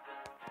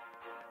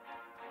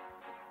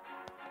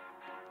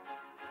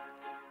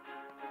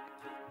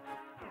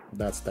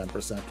 That's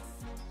 10%.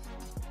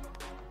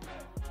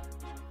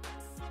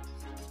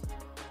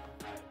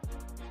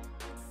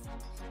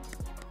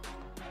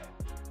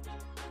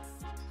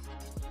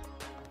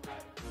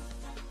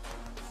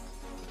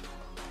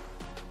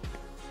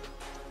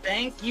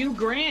 Thank you,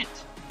 Grant.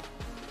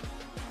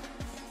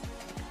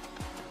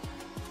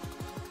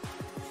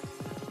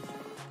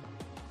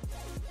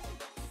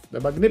 The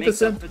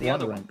magnificent for the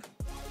other one.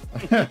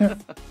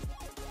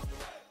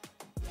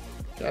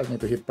 Guys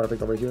need to hit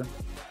perfect over here.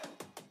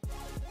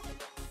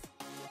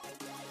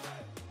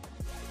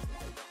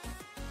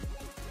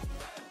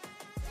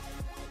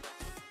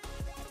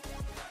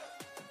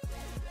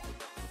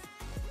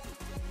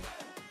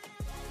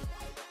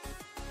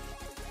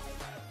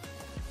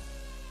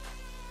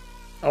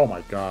 Oh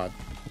my god.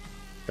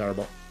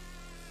 Terrible.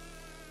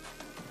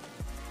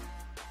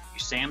 You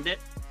sammed it?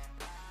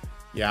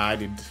 Yeah, I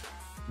did.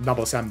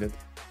 Double sammed it.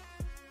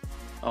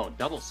 Oh,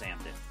 double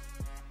sammed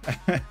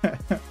it.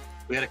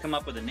 We got to come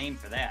up with a name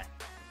for that.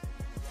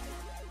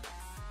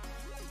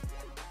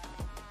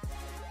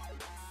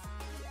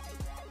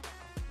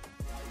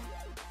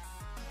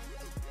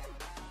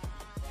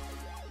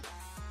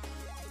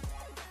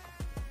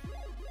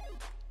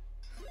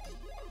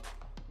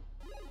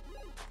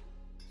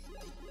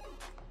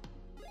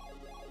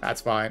 That's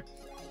fine.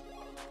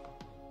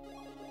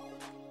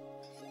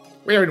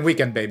 We're in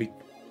weekend, baby.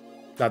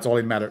 That's all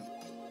it matters.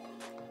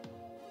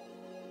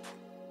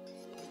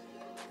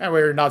 And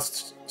we're not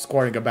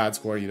scoring a bad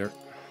score either.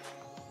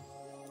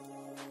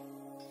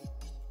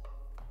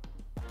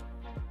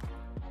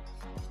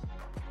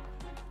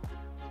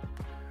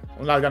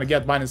 I'm not gonna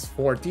get minus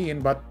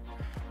 14, but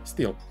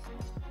still.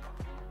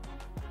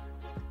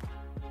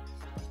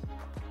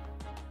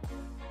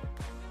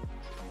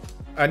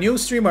 A new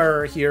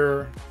streamer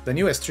here, the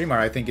newest streamer,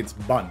 I think it's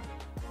Bun.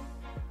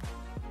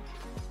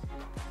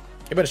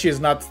 But she's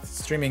not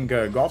streaming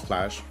Golf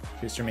Clash,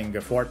 she's streaming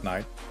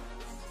Fortnite.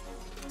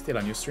 Still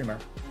a new streamer.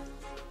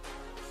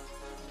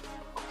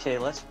 Okay,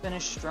 let's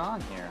finish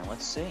strong here.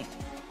 Let's see.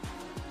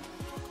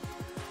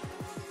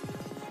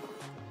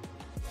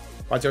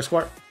 What's your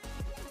score?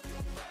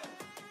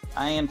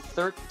 I am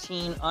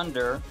 13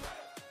 under,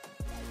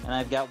 and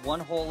I've got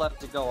one hole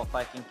left to go. If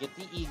I can get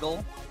the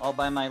eagle all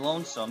by my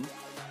lonesome,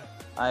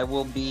 I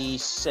will be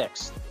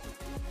 6th.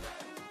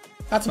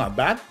 That's not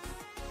bad.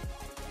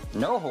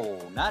 No,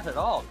 not at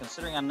all.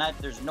 Considering I'm not,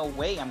 there's no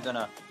way I'm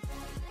gonna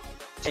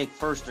take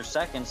 1st or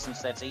 2nd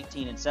since that's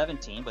 18 and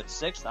 17. But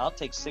 6th, I'll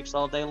take 6th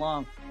all day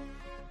long.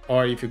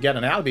 Or if you get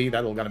an Albi,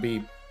 that'll gonna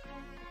be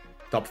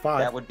top 5.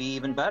 That would be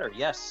even better.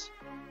 Yes.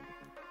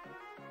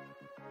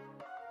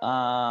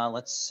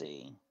 Let's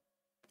see.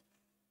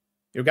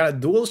 You got a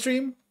dual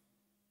stream?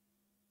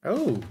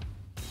 Oh,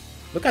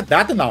 look at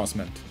that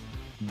announcement.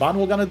 Bun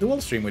will gonna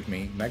dual stream with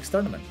me next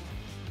tournament.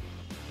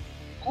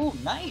 Oh,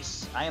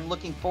 nice. I am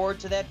looking forward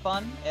to that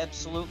fun.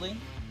 Absolutely.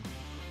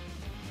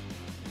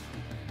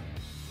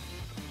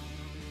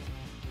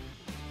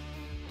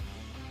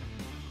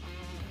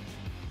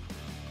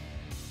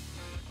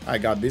 I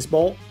got this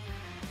ball.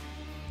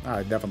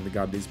 I definitely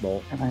got this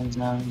ball.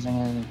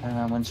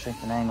 One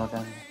strength and angle.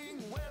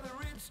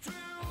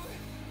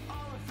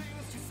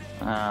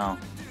 Oh,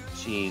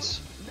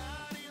 jeez.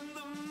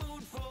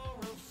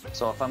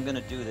 So if I'm going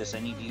to do this, I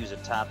need to use a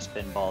top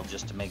spin ball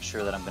just to make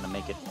sure that I'm going to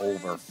make it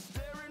over.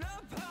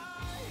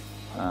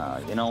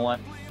 You know what?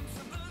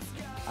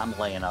 I'm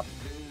laying up.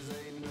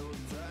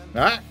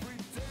 Ah.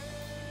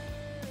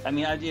 I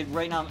mean, I did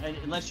right now,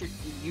 unless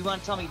you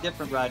want to tell me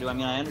different, Radu. I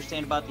mean, I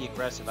understand about the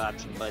aggressive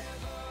option, but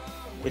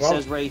it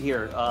says right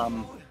here,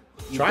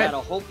 you've got to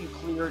hope you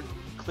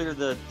clear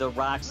the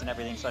rocks and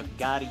everything, so I've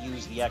got to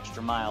use the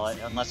extra mile,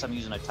 unless I'm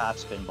using a top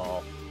spin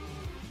ball.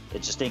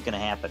 It just ain't going to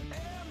happen,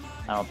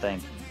 I don't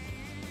think.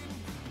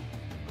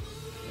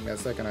 Give me a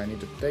second, I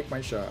need to take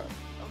my shot.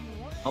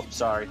 Oh,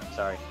 sorry.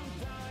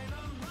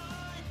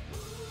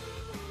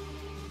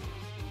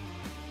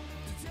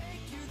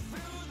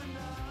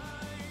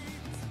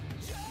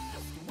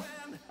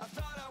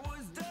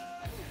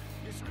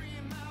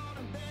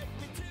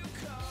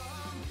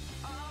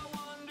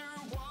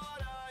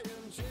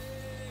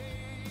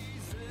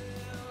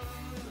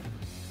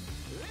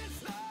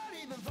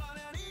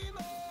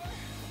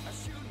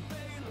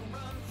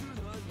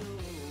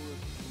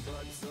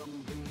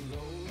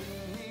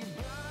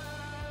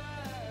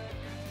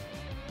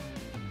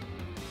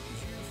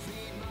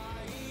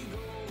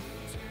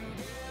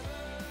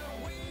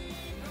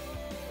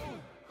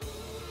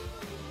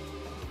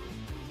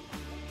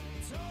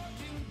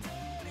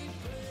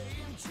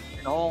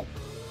 No.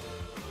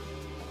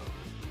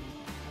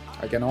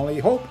 I can only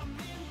hope.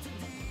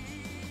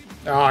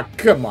 Ah,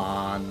 come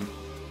on.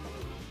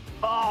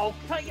 Oh,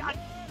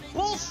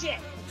 bullshit!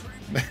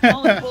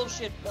 Only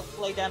bullshit,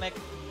 Playdemic.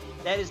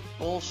 That is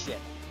bullshit.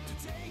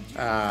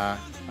 I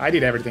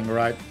did everything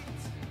right.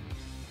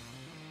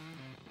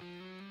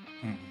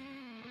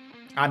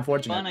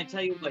 Unfortunate. Fun, I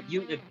tell you what,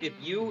 if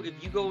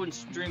you go and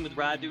stream with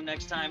Radu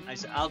next time,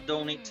 I'll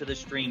donate to the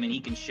stream and he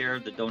can share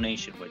the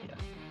donation with you.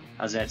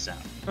 How's that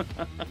sound?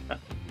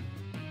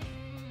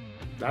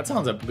 That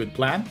sounds a good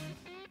plan.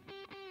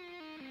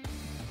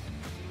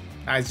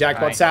 Nice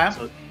jackpot, Sam.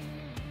 So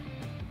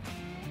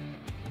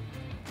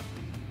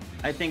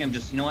I think I'm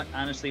just, you know what,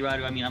 honestly,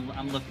 Radu, I mean,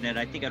 I'm looking at it.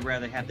 I think I'd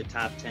rather have the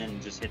top 10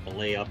 and just hit the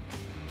layup.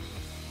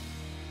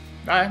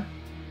 Alright.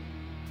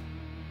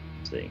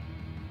 Let's see.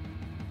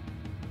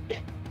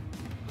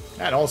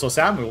 And also,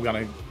 Sam, we're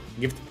gonna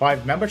gift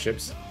 5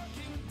 memberships.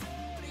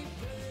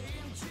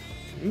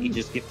 He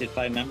just gifted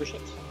 5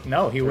 memberships?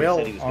 No, he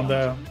will on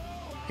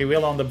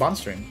the bun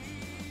stream.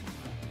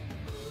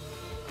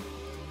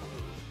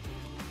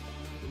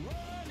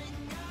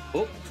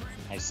 Oh,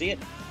 I see it.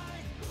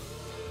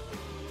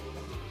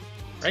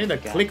 I need a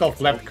click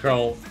of left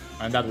curl,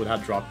 and that would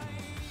have dropped.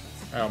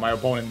 My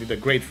opponent did a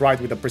great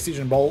right with a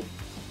precision ball.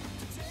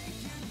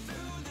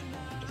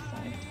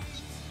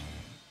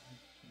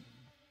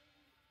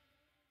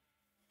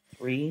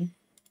 Three.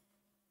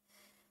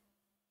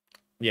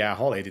 Yeah,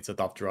 hole 8, it's a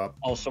tough drop.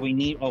 Oh, so we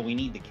need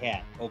the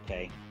cat.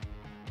 Okay.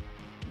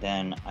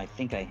 Then I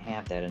think I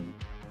have that in.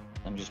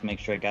 Let me just make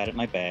sure I got it in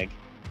my bag.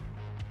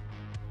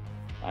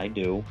 I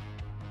do.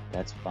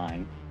 That's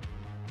fine.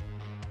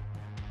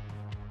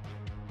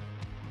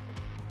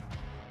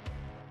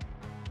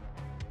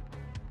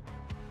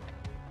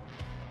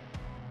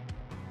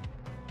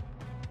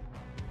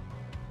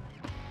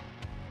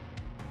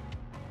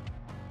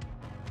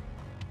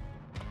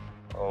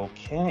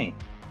 Okay.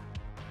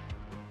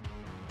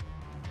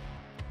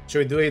 Should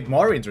we do it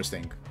more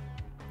interesting?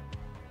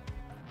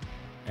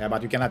 Yeah,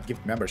 but you cannot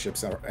give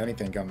memberships or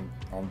anything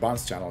on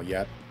Bun's channel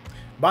yet.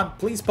 Bun,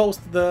 please post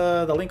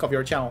the link of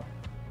your channel.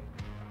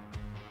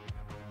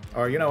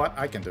 Or you know what?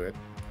 I can do it.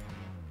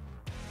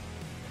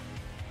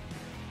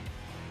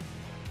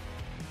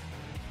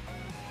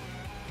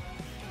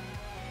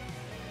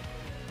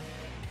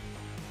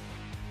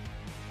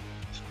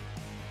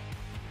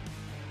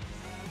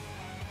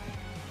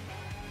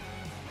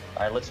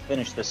 All right, let's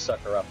finish this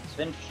sucker up. Let's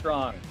finish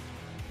strong.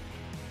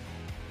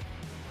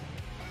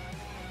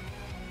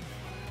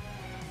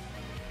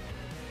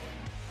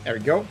 There we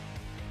go.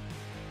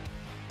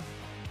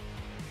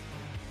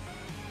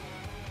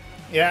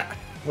 Yeah,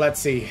 let's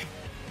see.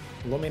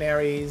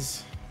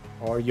 Luminaries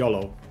or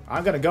YOLO.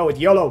 I'm gonna go with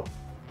YOLO.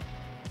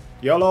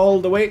 YOLO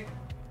all the way.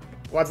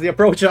 What's the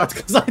approach shot?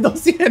 Because I don't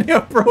see any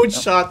approach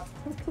shot.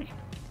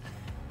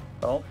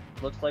 Oh,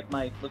 looks like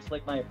my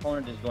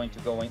opponent is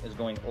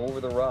going over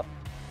the rough.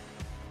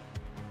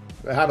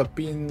 I have a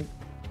pin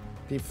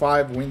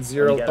P5 win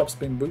 0 top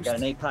spin boost.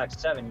 Got an APOC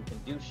 7. You can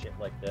do shit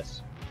like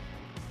this.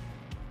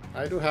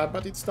 I do have,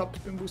 but it's top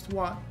spin boost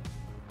 1.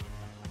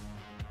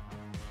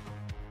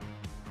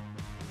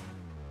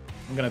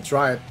 I'm gonna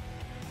try it.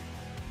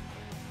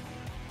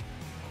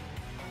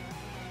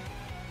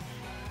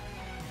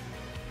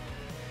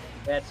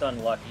 That's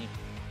unlucky.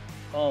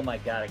 Oh my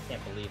god, I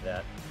can't believe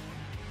that.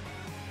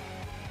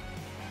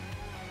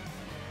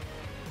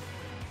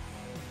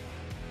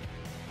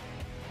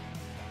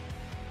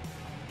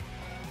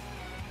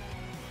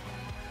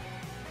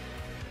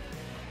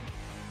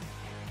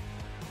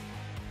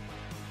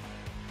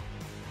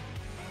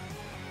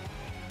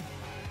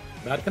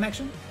 Bad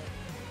connection?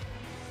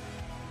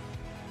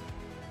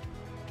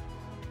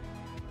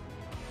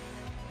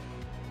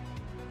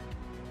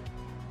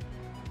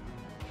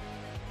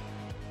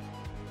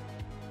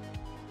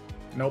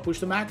 No push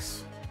to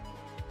max?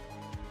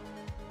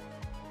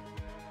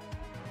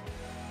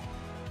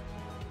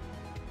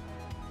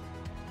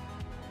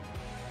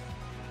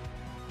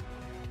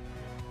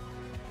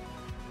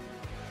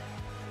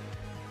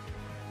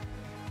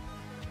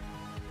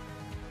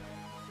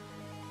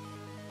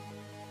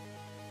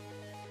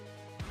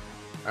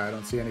 I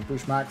don't see any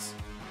push max.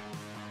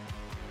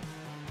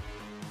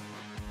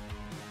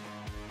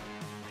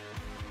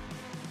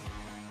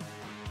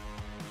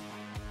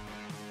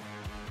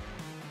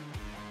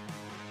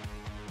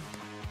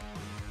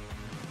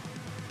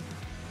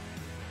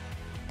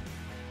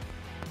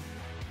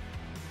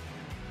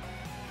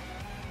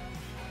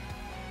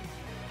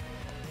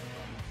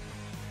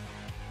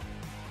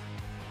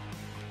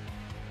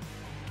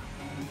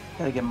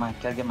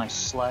 Gotta get my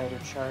slider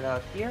chart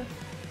out here.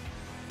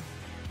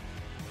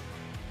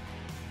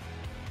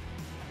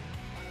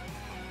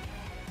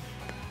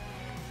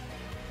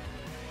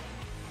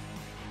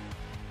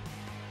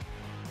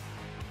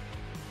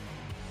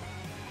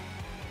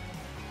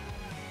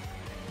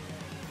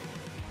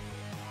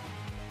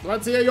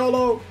 Let's see a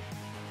YOLO.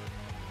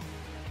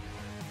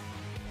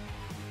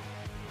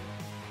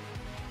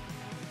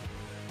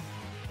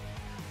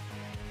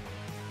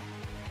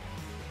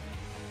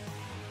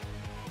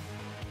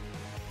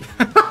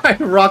 I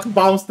rock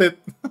bounced it.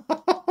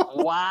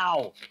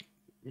 Wow.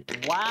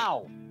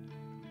 Wow.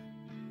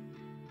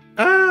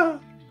 Ah,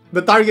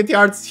 the target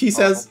yards, he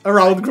says,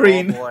 around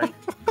green. Oh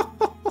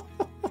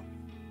boy.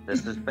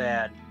 This is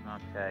bad.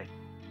 Okay.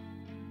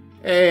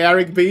 Hey,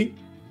 Eric B.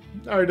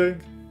 How are you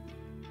doing?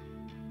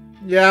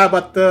 Yeah,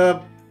 but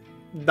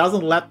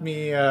doesn't let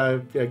me a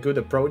good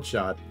approach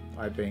shot,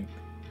 I think.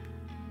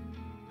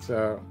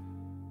 So,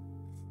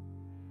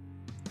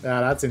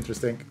 yeah, that's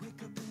interesting.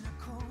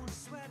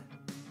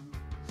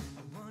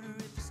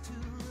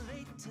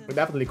 We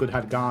definitely could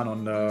have gone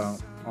on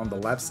the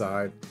left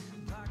side,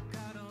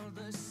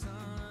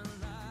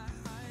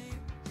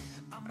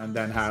 and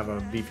then have a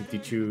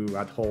B52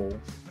 at hole.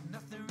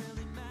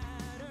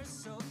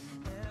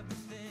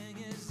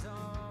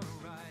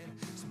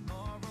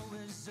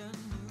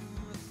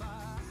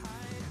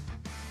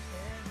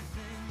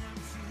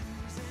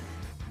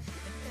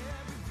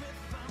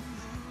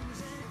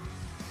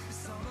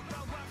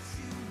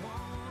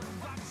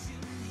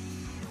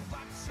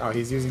 Oh,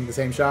 he's using the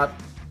same shot,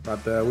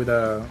 but with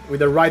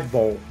a right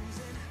ball.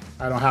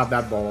 I don't have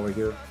that ball over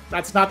here.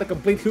 That's not a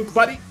complete hook,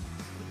 buddy.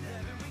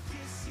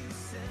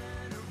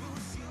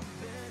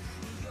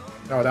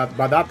 Oh,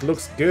 but that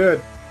looks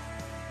good.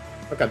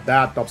 Look at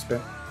that top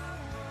spin.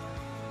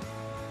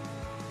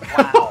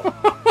 Wow.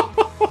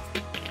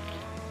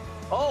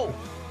 Oh.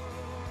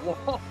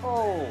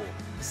 Whoa.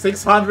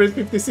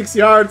 656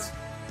 yards.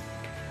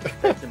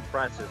 That's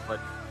impressive,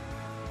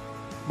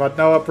 but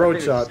no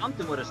approach shot.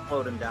 Something would have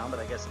slowed him down, but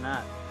I guess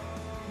not.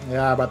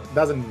 Yeah, but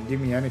doesn't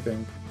give me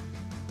anything.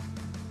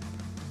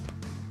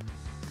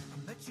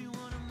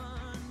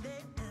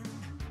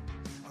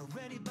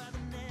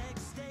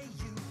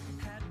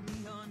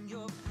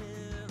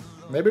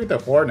 Maybe with the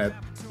Hornet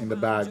in the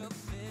bag,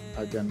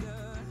 I can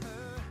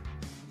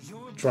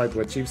try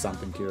to achieve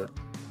something here.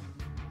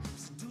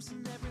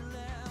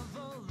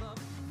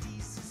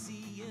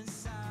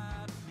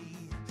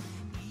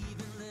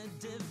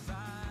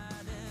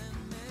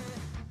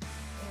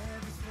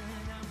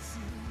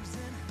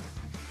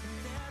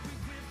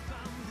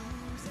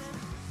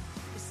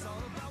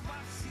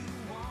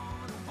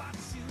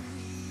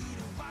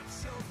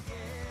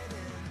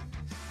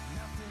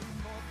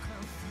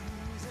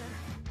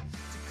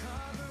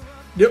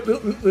 Yep.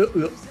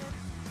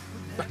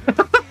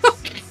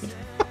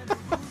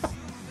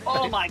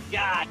 Oh my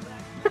god!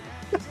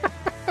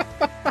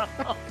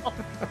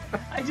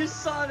 I I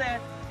just saw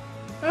that.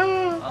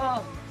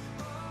 Ah. Oh,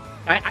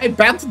 I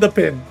bent the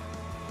pin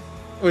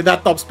with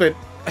that top spin.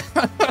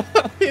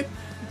 it,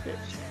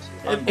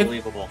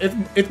 unbelievable.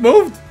 it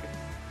moved.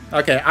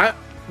 Okay,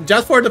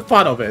 just for the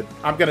fun of it,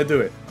 I'm gonna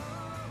do it.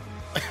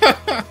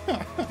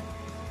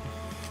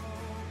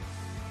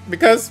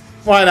 Because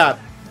why not?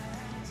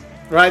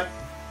 Right?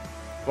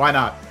 Why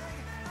not?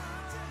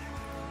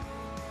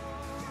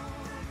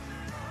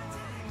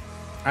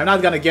 I'm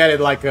not gonna get it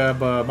like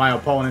my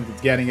opponent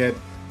is getting it.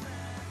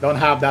 Don't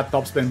have that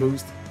top spin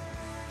boost.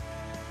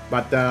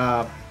 But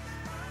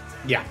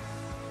yeah.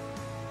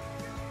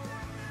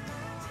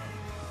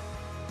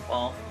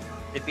 Well,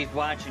 if he's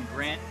watching,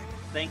 Grant,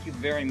 thank you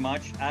very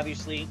much.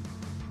 Obviously,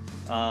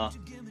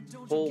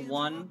 hole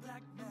 1,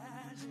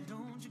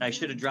 I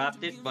should have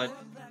dropped it, but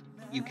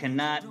you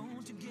cannot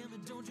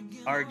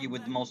argue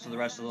with most of the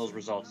rest of those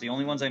results. The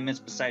only ones I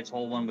missed besides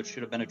hole 1, which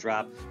should have been a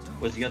drop,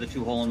 was the other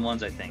 2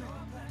 hole-in-ones, I think.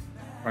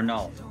 Or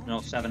no,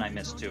 7 I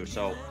missed too.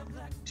 So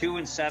 2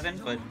 and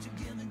 7, but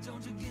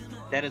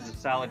that is a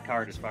solid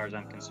card as far as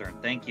I'm concerned.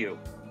 Thank you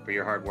for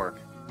your hard work.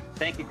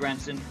 Thank you,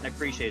 Grenson. I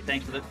appreciate it.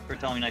 Thanks for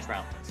telling me nice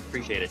round.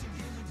 Appreciate it.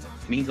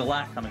 Means a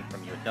lot coming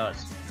from you. It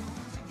does.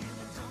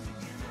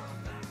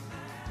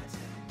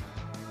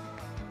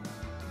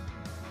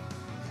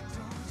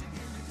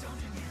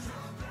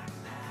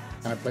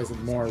 Can I place it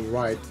more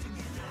right?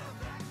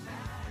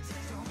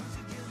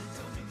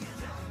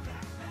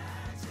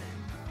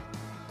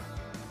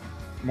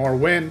 More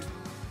wind.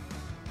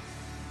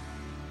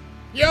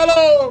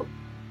 YOLO!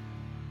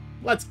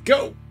 Let's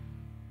go!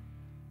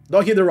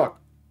 Don't hit the rock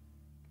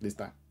this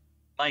time.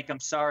 Mike, I'm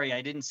sorry.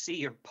 I didn't see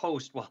your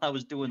post while I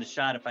was doing the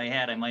shot. If I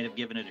had, I might have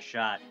given it a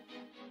shot.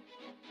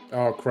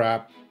 Oh,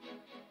 crap.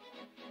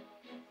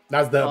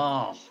 That's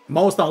the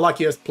most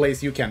unluckiest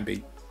place you can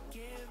be.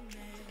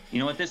 You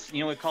know what this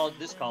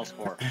calls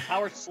for?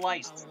 Power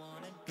slice.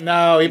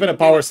 No, even a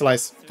power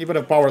slice. Even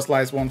a power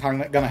slice won't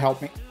gonna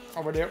help me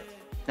over there.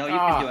 No, you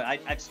can do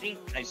it.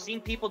 I've seen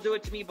people do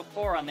it to me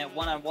before on that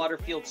one on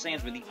Waterfield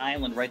Sands with the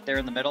island right there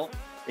in the middle.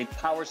 They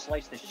power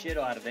slice the shit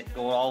out of it,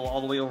 go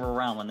all the way over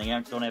around when they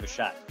don't have a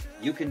shot.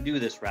 You can do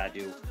this,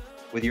 Radu,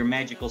 with your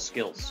magical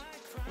skills.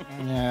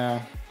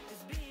 Yeah.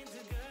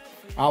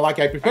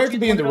 I prefer to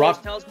be in the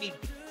rock. Tells me,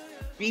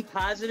 be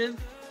positive.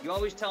 You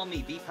always tell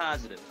me, be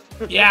positive.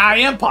 Yeah, I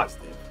am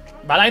positive.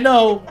 But I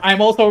know I'm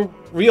also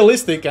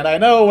realistic, and I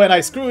know when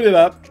I screwed it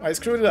up, I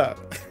screwed it up.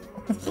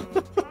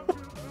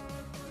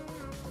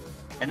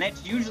 And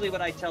that's usually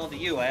what I tell to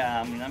you.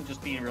 I mean, I'm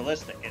just being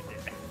realistic.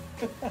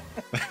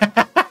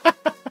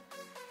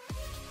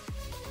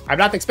 I'm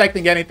not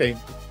expecting anything.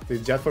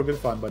 It's just for good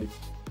fun, buddy.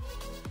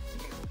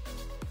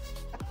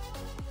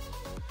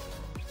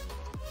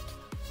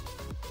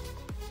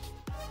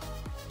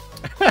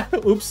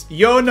 Oops.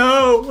 Yo,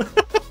 no!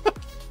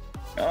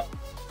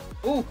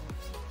 Ooh.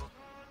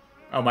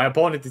 Oh, my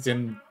opponent is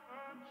in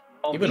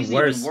even he's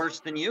worse. Even worse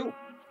than you.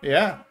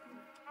 Yeah.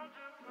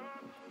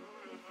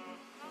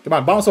 Come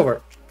on, bounce over.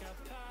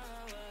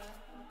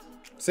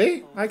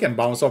 See? I can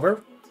bounce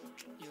over.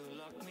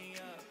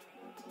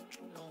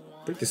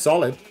 Pretty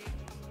solid.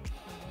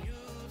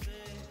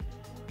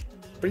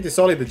 Pretty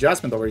solid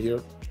adjustment over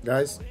here,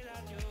 guys.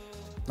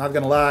 Not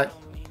gonna lie.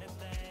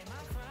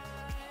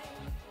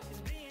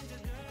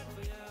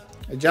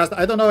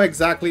 I don't know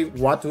exactly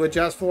what to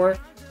adjust for.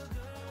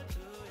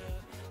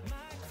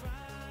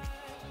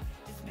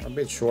 A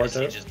bit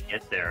shorter. Just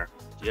get there.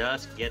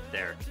 Just get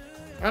there.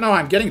 I know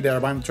I'm getting there,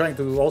 but I'm trying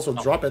to also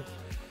drop it.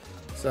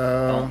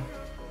 So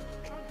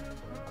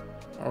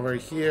over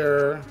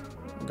here,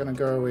 I'm gonna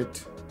go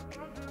with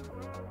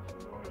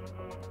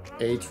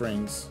 8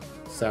 rings,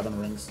 7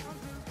 rings.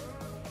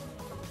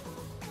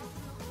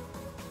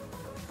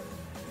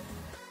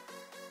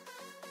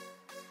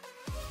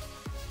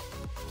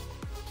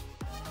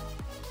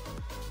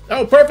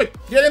 Oh, perfect!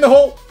 Get in the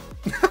hole!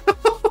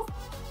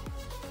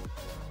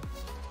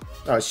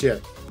 Oh,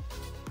 shit.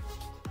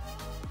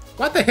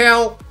 What the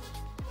hell?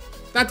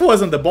 That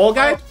wasn't the ball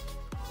guide?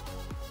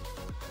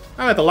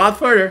 I went a lot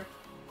further.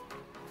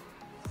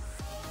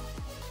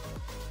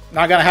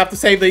 Not gonna have to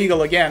save the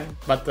eagle again,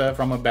 but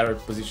from a better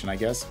position, I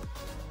guess.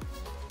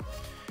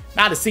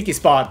 Not a sticky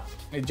spot.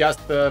 It's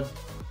just the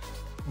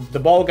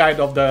ball guide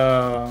of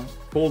the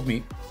fooled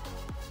me.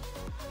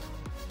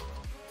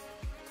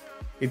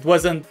 It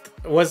was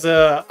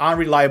a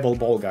unreliable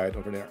ball guide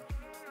over there.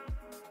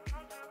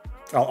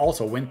 Well,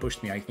 also wind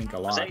pushed me, I think, a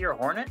lot. Was that your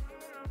Hornet?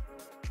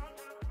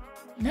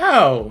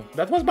 No,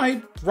 that was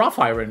my rough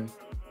iron.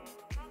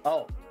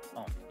 Oh,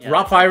 yeah,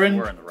 rough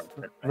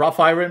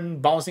iron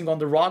bouncing on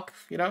the rock,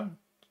 you know,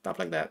 stuff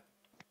like that.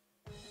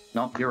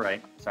 No, you're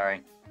right.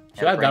 Sorry.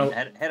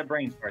 Had a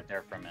brain fart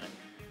there for a minute.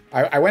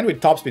 I went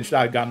with topspin. Should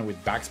I have gone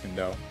with backspin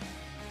though,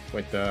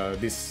 with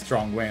this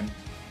strong wind.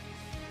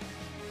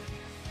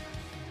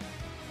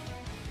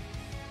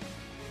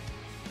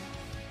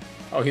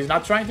 Oh, he's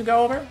not trying to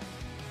go over?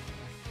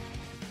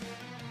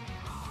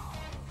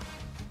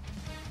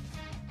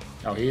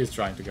 Oh, he is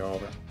trying to go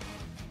over.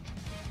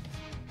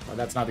 Oh,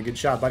 that's not a good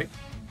shot, buddy.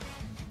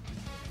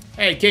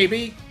 Hey,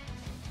 KB.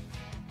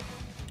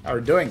 are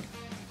doing.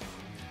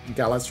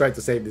 Okay, let's try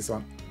to save this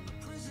one.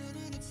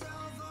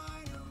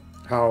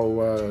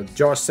 How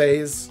Josh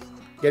says,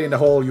 getting the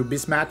whole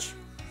Ubis match.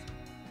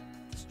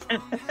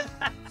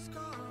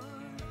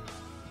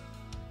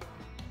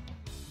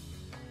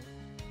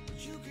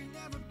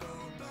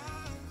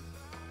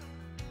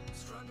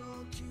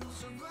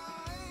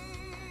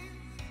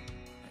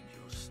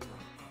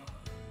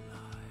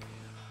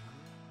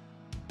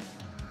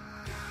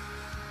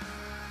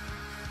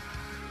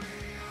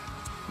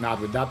 Not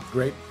with that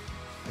great.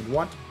 With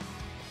what?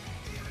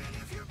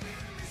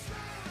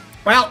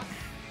 Well,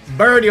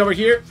 birdie over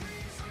here.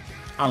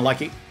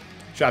 Unlucky.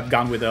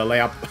 Shotgun with a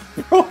layup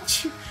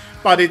approach.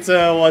 But it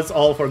was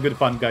all for good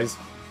fun, guys.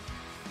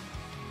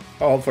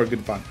 All for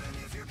good fun.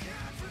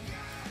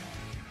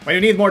 When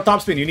you need more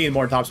topspin, you need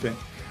more topspin.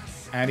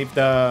 And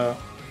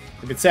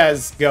if it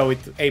says go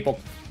with Apoc,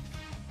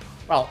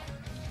 well,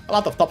 a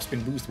lot of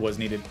topspin boost was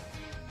needed.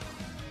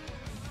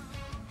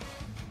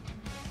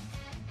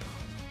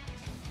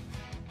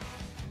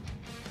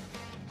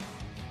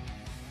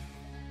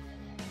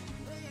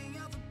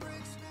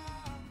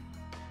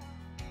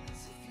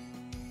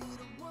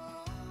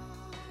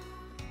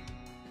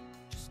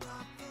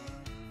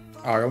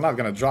 Oh, I'm not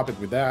gonna drop it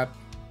with that.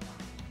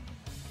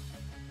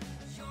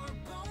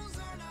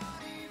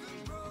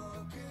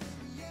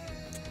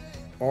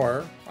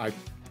 Or I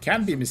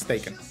can be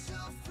mistaken.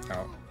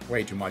 Oh,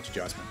 way too much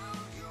adjustment.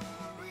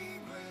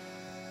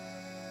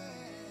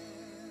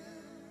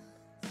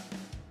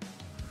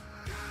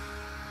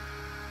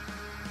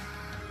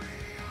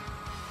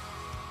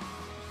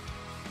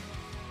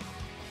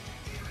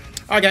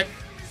 Okay.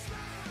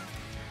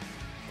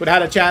 Could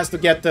have had a chance to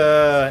get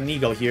an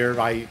eagle here.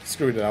 I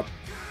screwed it up.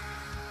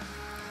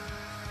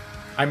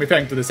 I'm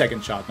referring to the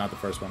second shot, not the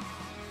first one.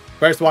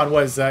 First one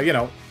was, you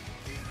know,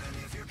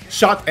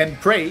 shot and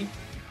pray.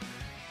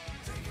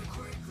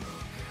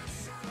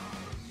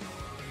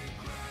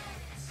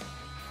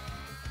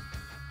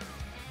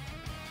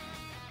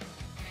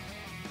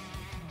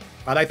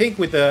 But I think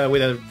with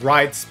a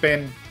right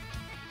spin,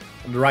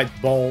 and the right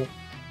ball,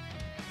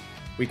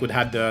 we could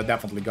have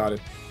definitely got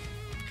it.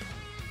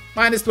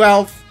 Minus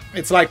 12.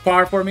 It's like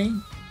par for me.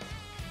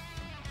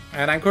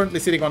 And I'm currently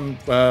sitting on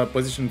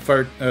position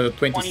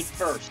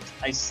 21st.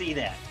 I see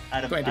that.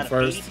 Out of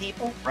 80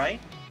 people, right?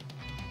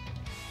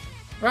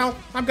 Well,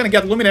 I'm gonna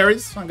get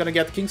Luminaries. I'm gonna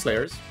get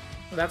Kingslayers.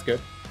 Well, that's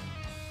good.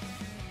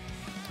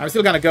 I'm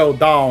still gonna go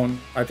down,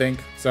 I think.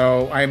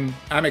 So I'm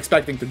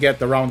expecting to get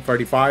around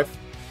 35,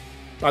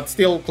 but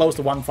still close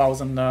to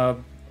 1,000,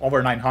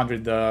 over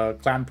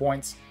 900 clan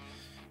points,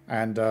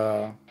 and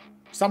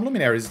some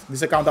Luminaries.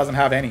 This account doesn't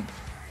have any,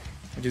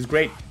 which is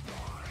great.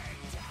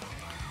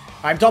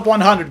 I'm top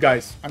 100,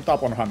 guys. I'm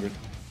top 100.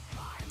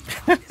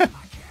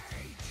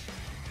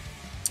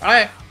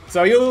 Alright,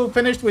 so you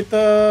finished with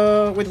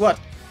what?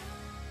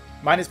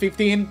 Minus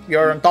 15.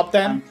 You're on top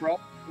 10. I'm pro.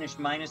 Finished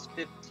minus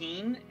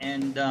 15,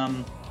 and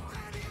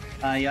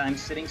yeah, I'm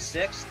sitting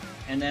 6th.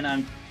 And then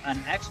on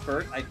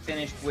expert, I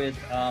finished with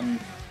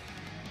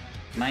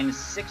minus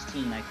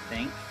 16, I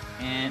think.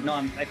 And no,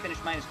 I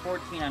finished minus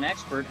 14 on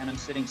expert, and I'm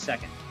sitting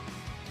 2nd.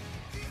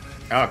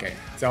 Okay,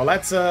 so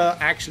let's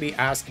actually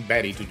ask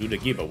Betty to do the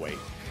giveaway.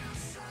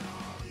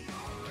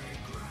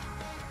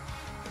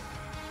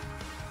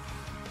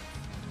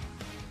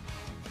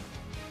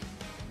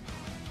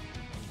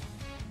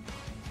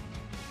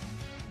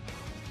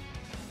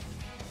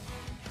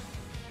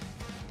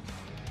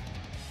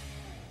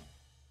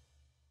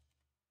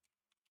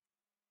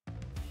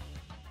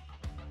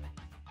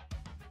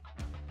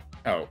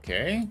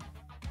 Okay.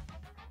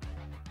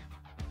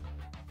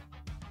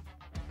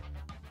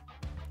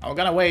 I'm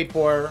gonna wait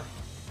for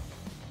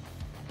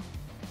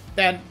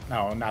 10,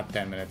 no, not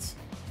 10 minutes.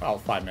 Well,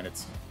 5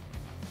 minutes.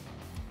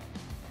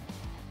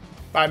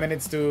 5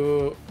 minutes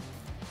to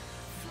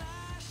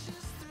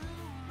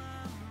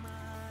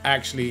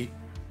actually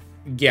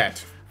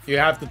get. You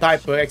have to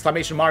type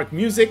exclamation mark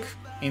music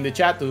in the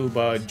chat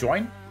to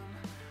join.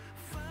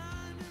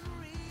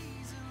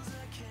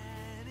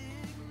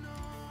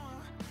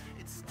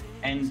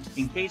 And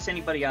in case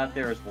anybody out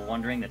there is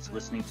wondering that's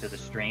listening to the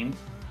stream,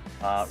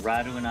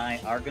 Radu and I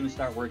are going to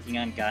start working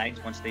on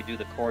guides once they do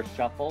the core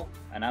shuffle,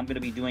 and I'm going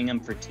to be doing them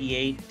for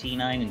T8,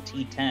 T9, and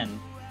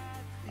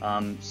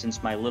T10,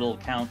 since my little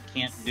account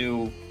can't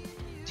do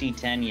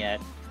T10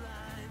 yet,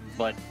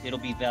 but it'll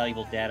be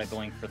valuable data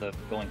going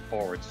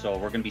forward. So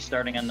we're going to be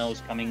starting on those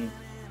coming,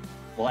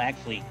 well,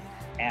 actually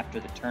after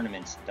the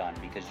tournament's done,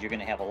 because you're going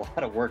to have a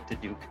lot of work to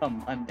do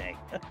come Monday.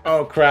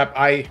 Oh crap!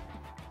 I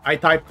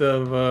typed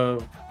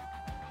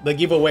the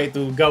giveaway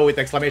to go with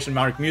exclamation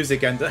mark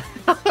music, and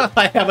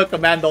I have a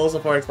command also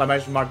for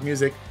exclamation mark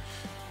music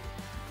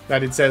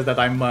that it says that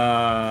I'm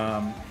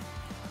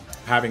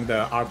having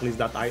the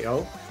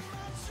rplease.io,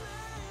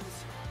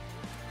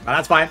 but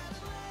that's fine.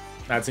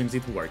 That seems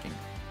to be working.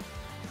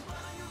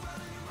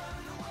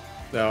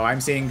 So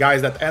I'm seeing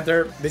guys that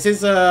enter. This is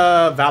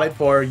valid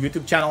for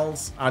YouTube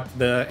channels. At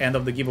the end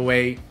of the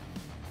giveaway,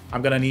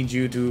 I'm gonna need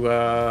you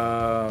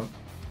to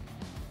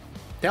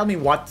tell me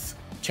what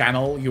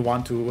channel you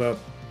want to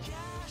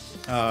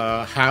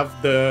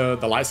have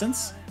the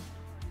license,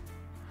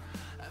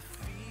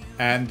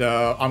 and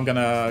I'm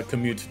gonna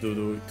commute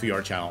to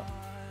your channel.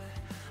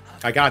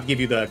 I cannot give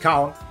you the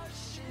account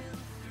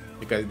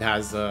because it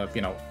has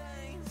you know,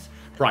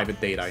 private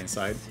data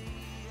inside.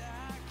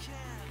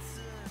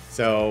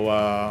 So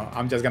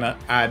I'm just gonna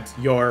add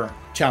your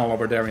channel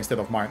over there instead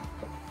of mine.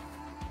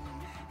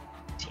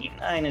 Team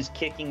 9 is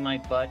kicking my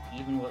butt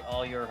even with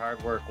all your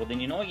hard work. Well, then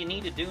you know what you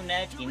need to do,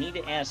 Ned? You need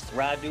to ask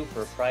Radu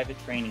for a private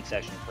training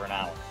session for an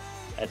hour.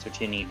 That's what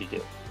you need to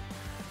do.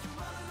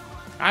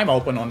 I'm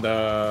open on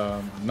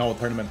the no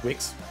tournament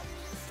weeks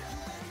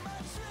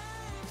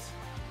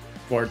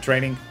for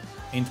training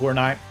in Tour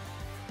 9.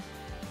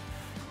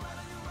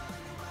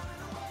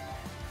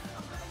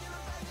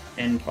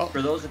 And well,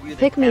 for those of you that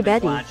Pick me, haven't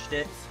Betty. watched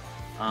it,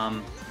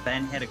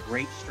 Ben had a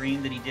great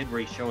stream that he did where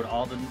he showed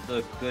all the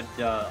good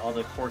all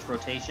the course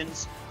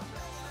rotations,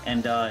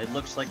 and it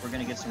looks like we're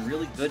going to get some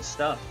really good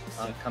stuff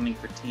coming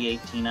for T8,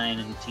 T9,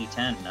 and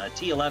T10.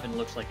 T11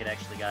 looks like it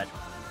actually got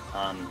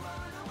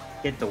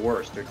hit the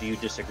worst. Or do you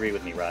disagree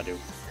with me, Radu?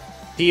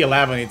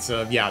 T11, it's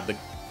yeah,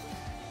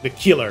 the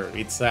killer.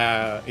 It's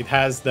it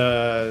has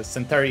the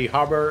Centauri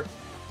Harbor,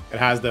 it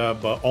has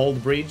the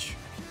old bridge.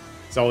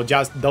 So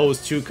just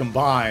those two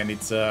combined,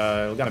 it's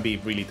gonna be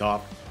really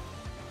tough.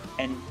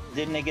 And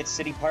didn't they get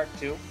City Park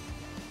too?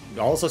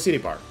 Also City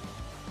Park.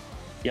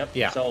 Yep.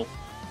 Yeah. So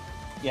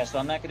yeah, so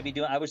I'm not going to be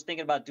doing. I was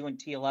thinking about doing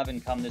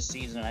T11 come this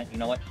season. And you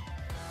know what?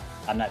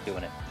 I'm not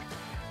doing it.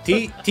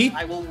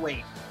 I will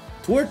wait.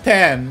 Tour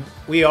 10,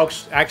 we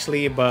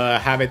actually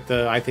have it,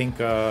 I think,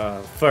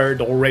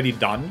 third already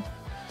done.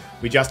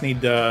 We just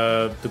need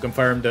to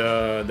confirm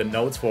the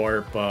notes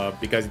for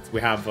because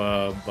we have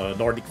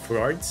Nordic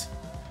Fjords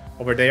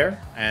over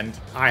there, and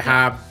I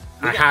had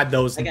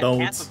those I got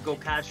notes. half of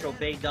Gokasho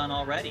Bay done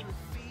already.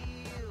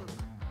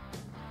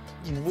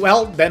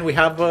 Well, then we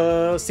have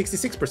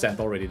 66%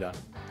 already done.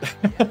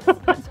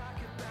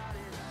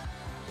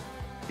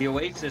 The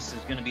Oasis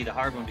is going to be the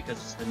hard one because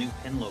it's the new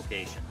pin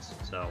locations.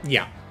 So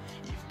yeah,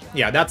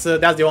 that's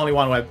the only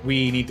one that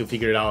we need to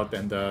figure it out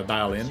and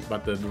dial in.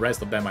 But the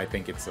rest of them, I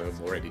think it's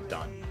already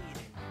done.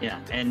 yeah,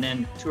 and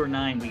then Tour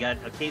 9, we got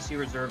a KC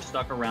Reserve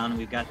stuck around, and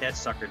we've got that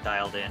sucker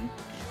dialed in.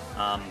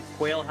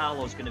 Quail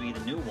Hollow is going to be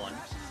the new one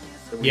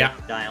that we have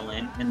to dial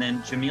in, and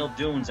then Jameel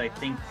Dunes. I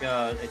think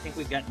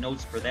we've got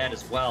notes for that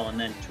as well. And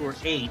then Tour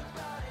 8.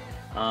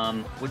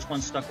 Which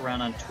one stuck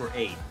around on Tour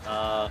 8?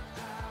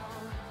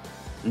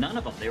 None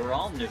of them. They were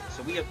all new.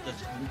 So we have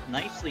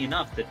nicely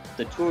enough that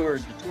the Tour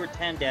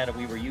 10 data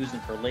we were using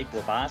for Lake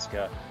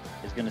Wabaska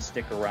is going to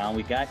stick around.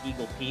 We got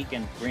Eagle Peak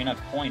and Greenock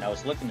Point. I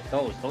was looking at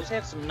those. Those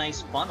have some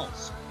nice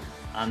funnels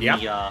on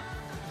the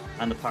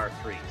par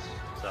 3s.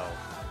 So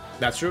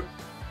that's true.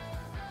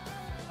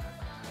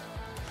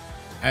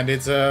 And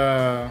it's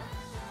the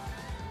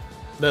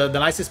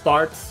nicest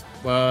part,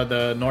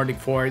 the Nordic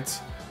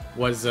Forts,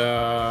 was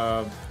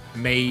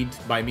made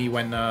by me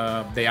when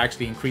they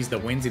actually increased the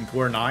winds in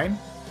Tour 9.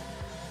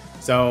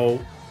 So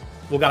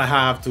we're gonna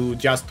have to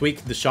just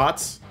tweak the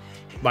shots,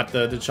 but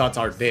the shots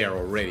are there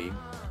already.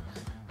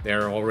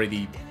 They're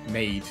already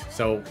made,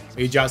 so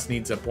it just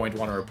needs a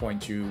 0.1 or a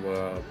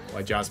 0.2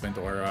 adjustment,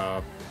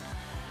 or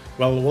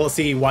well, we'll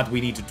see what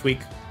we need to tweak.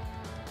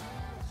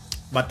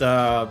 But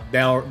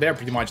they're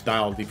pretty much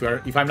dialed.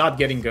 If I'm not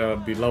getting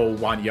below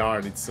 1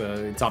 yard, it's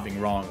something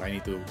wrong. I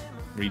need to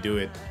redo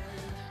it.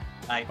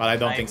 But I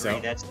don't think agree.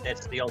 so.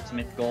 That's the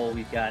ultimate goal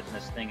we've got in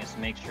this thing, is to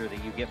make sure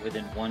that you get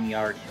within 1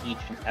 yard each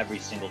and every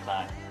single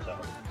time. So.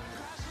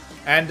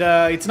 And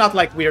it's not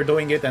like we are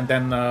doing it and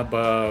then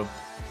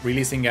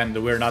releasing and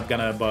we're not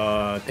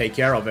gonna take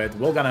care of it.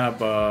 We're gonna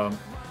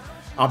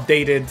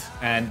update it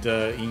and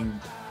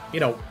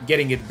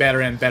getting it better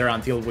and better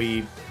until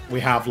we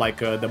have like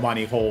the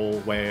money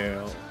hole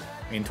where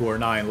in Tour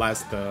 9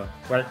 last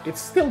where it's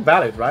still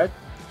valid, right?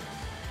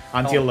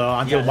 Until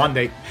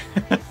Monday.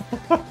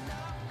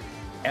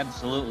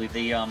 Absolutely.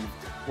 The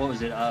what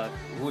was it?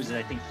 Who was it?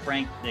 I think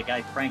Frank, the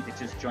guy Frank that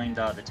just joined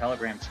the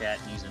Telegram chat,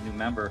 and he's a new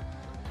member.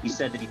 He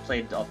said that he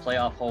played a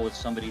playoff hole with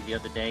somebody the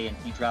other day, and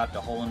he dropped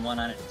a hole-in-one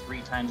on it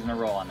 3 times in a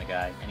row on the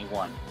guy, and he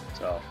won.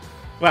 So.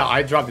 Well,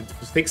 I dropped it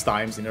 6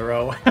 times in a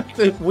row.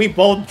 We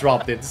both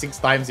dropped it 6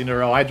 times in a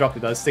row. I dropped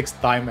it a 6th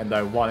time and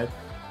I won it.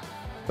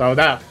 So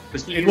that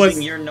was he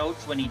using your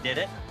notes when he did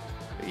it?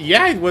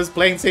 Yeah, it was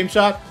playing same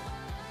shot.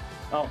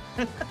 Oh.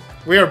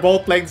 We are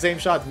both playing the same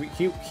shot.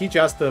 He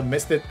just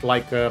missed it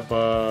like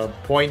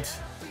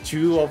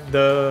 0.2 of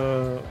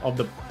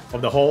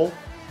the hole,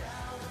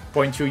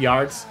 0.2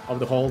 yards of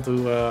the hole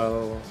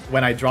to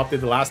when I dropped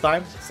it the last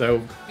time. So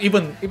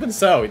even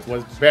so, it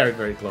was very,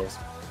 very close.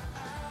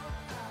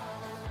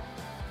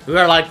 We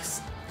were like,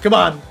 come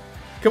on,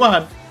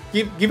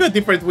 give a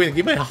different win,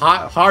 give a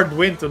hard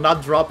win to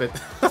not drop it.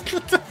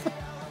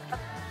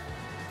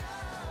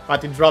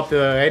 But it dropped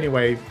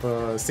anyway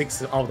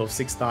 6 out of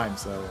 6 times,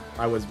 so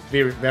I was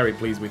very, very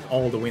pleased with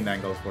all the wind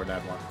angles for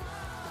that one.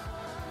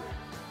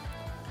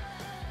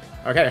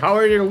 Okay, how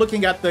are you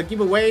looking at the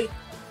giveaway?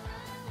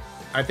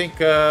 I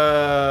think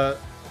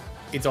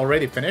it's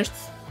already finished.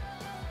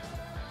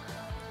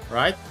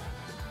 right?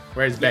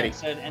 Where's Betty? It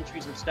said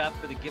entries have stopped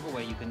for the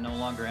giveaway. You can no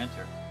longer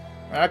enter.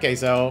 Okay,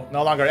 so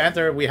no longer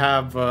enter. We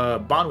have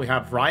Bon, we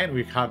have Ryan,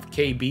 we have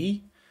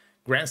KB,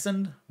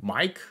 Granson,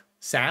 Mike,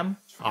 Sam,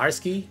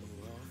 Arsky,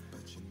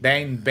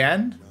 Dane,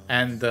 Ben,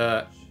 and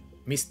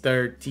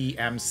Mr.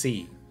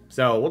 TMC.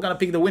 So we're gonna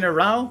pick the winner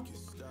now.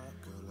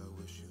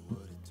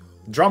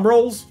 Drum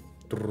rolls.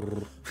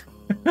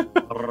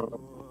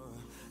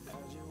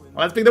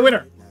 Let's pick the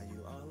winner.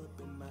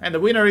 And the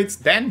winner is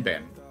Dan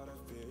Ben.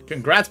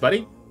 Congrats,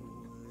 buddy.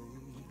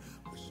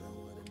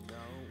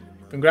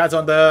 Congrats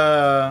on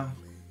the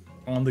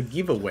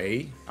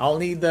giveaway. I'll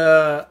need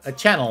a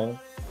channel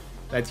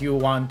that you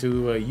want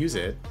to use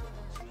it.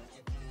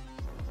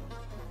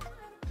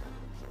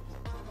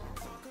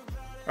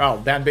 Well,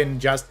 Dan Ben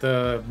just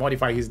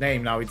modified his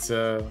name. Now it's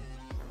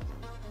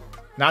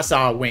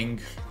NASA Wing.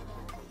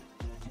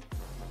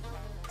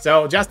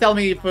 So just tell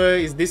me if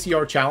is this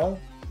your channel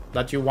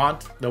that you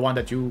want, the one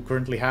that you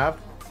currently have?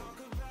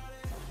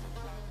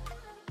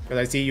 Because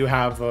I see you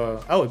have.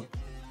 Oh,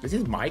 this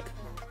is Mike.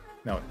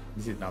 No,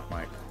 this is not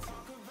Mike.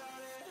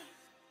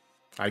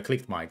 I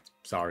clicked Mike.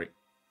 Sorry.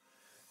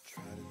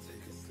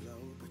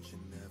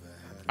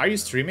 Are you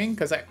streaming?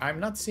 Because I'm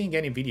not seeing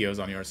any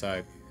videos on your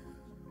side.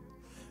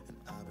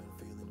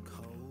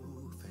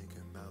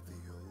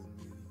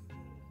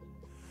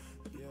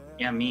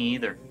 Yeah, me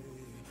either.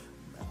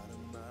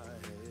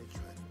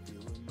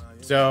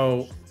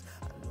 So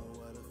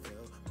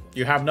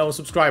you have no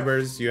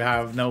subscribers, you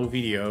have no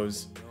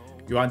videos.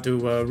 You want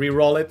to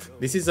re-roll it?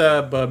 This is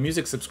a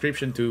music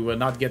subscription to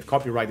not get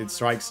copyrighted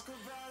strikes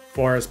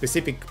for a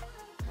specific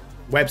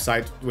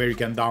website where you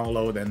can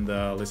download and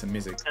listen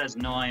music. It says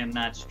no, I am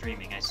not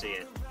streaming. I see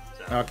it.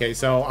 So. Okay,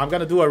 so I'm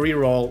gonna do a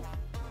re-roll.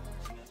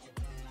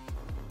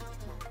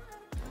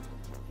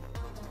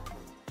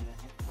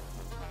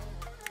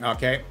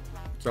 Okay,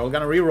 so we're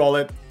gonna re-roll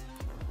it.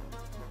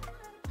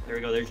 There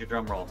we go. There's your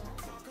drum roll.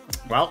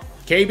 Well,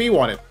 KB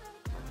won it.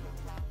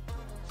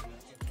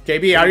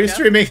 KB, are you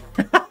streaming?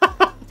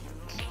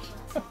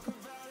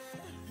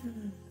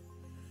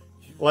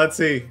 Let's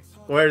see.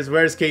 Where's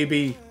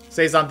KB?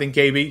 Say something,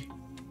 KB.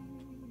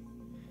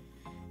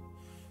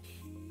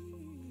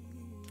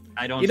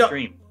 I don't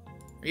stream.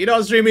 You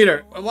don't stream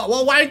either.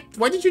 Well, why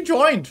did you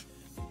join?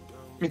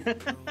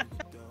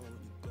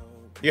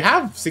 You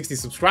have 60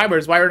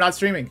 subscribers. Why are you not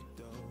streaming?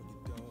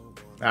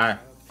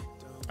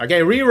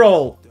 Okay,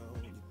 re-roll.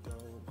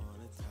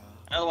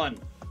 Another one.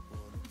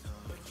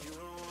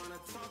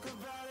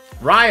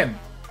 Ryan.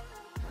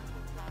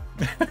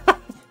 I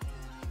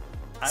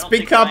don't Speak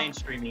think up. Ryan's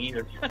streaming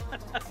either.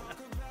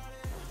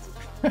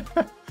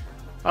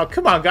 Oh,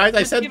 come on, guys.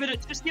 I said...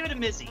 Just give it a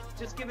Mizzy.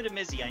 Just give it a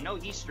Mizzy. I know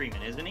he's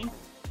streaming, isn't he?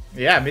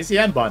 Yeah, Missy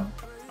and Bun.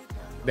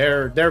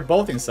 They're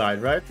both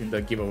inside, right? In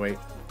the giveaway.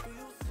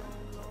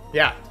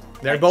 Yeah,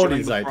 they're both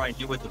inside. Before I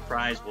knew what the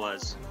prize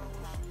was.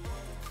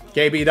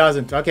 KB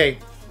doesn't. Okay.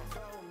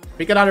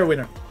 Pick another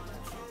winner.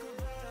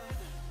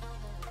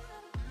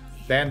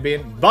 Dan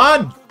Bin.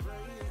 Bun!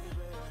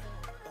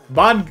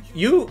 Bun,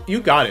 you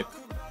got it.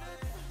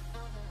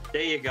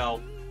 There you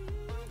go.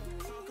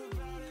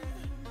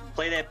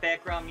 Play that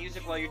background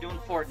music while you're doing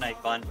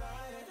Fortnite, Bun.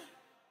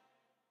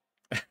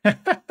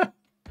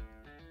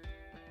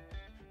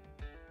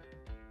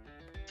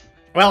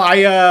 Well,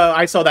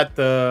 I saw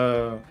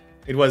that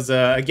it was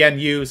again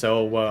you,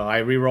 so I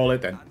re-roll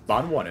it and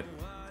Bun won it.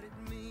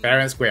 Fair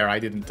and square. I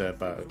didn't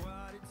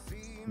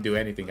do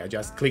anything. I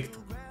just clicked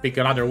pick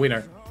another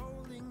winner.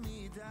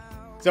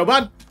 So,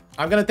 Bun,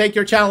 I'm gonna take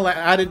your channel and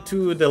add it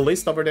to the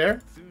list over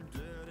there.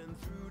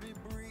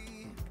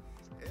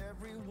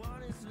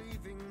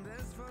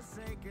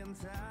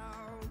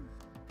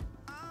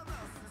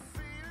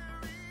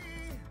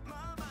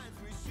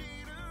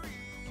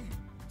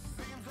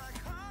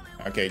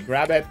 Okay,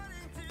 grab it.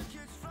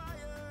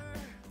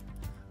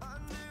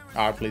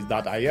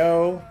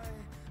 Artlease.io.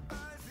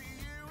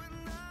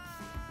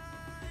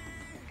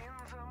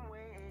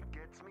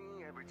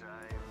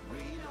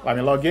 Let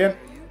me log in.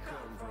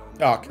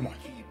 Oh, come on.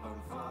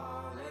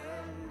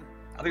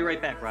 I'll be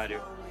right back,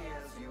 Radu.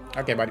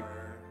 Okay, buddy.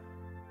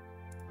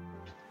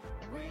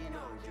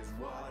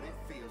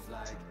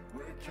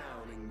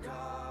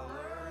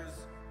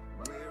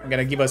 I'm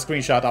gonna give a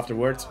screenshot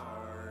afterwards.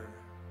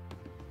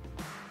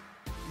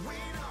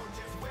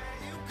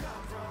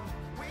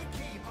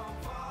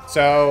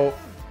 So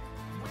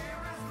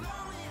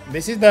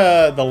this is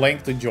the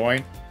link to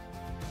join,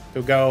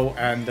 to go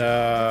and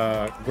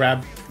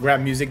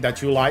grab music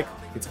that you like.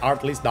 It's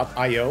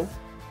artlist.io,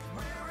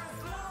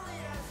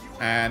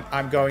 and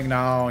I'm going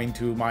now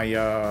into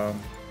my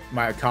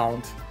my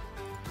account.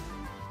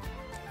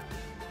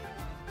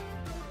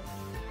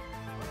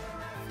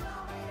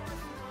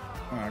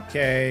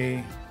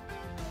 Okay.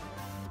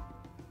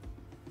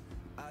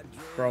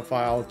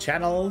 Profile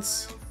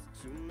channels.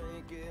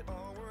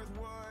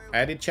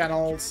 Edit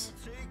channels.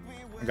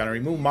 I'm gonna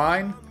remove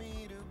mine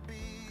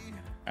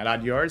and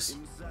add yours.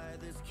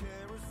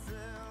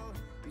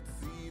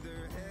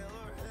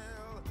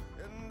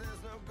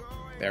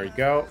 There we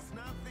go.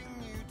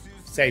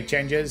 Save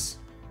changes.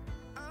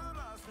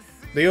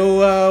 Do you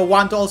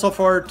want also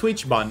for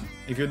Twitch, Bun?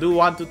 If you do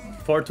want to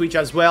for Twitch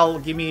as well,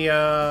 give me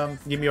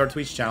your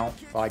Twitch channel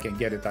so I can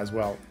get it as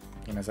well.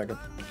 In a second.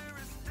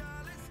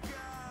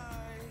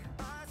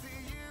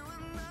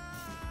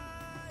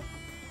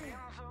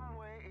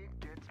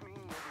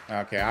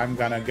 Okay, I'm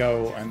gonna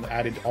go and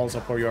add it also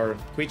for your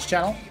Twitch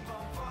channel.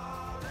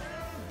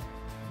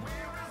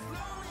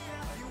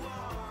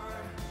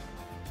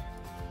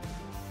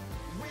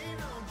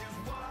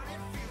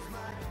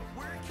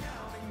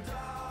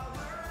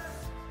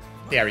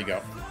 There we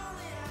go.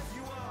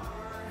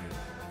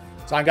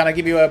 So I'm gonna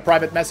give you a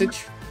private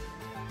message.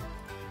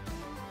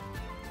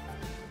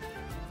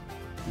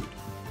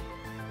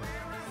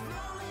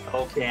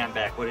 Okay, I'm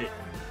back. What is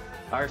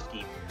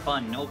Arsky?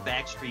 Fun, no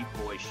Backstreet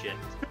Boy shit.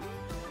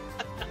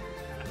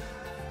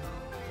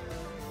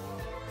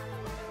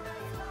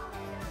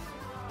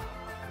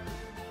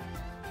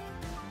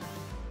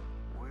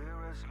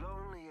 We're as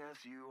lonely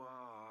as you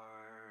are.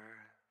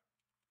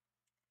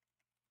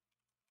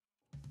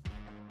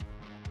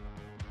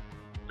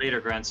 Later,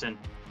 Grenson.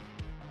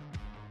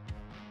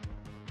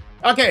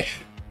 Okay.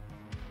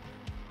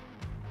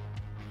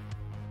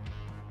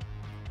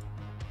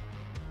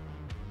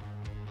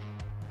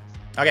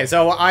 Okay,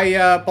 so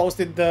I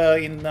posted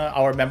in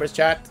our members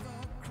chat.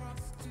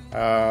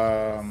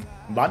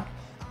 Bun.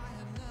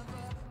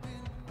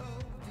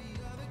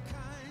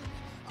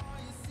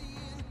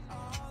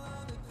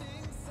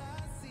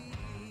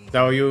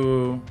 So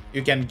you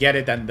can get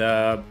it and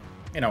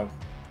you know,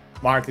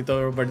 mark it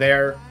over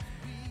there.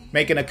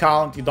 Make an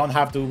account. You don't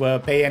have to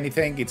pay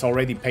anything. It's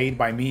already paid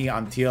by me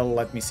until,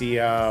 let me see,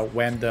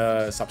 when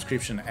the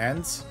subscription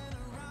ends,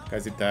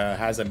 because it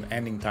has an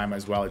ending time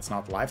as well. It's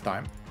not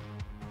lifetime.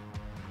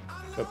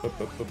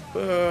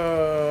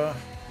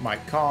 My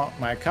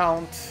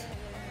account.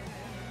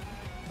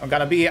 I'm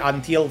gonna be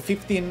until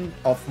 15th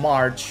of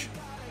March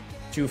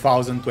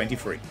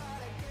 2023.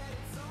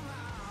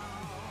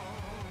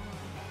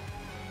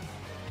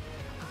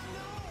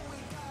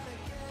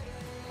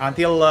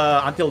 Until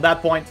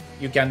that point,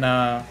 you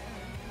can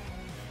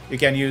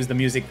use the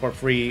music for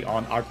free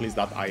on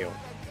artlist.io,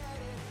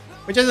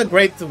 which is a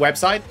great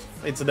website.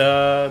 It's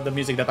the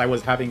music that I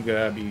was having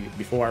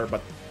before,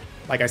 but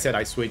like I said,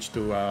 I switched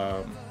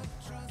to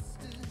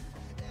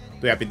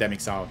Epidemic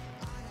Sound.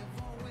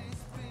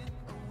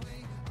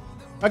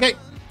 Okay,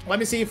 let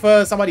me see if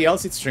somebody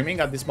else is streaming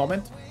at this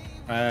moment.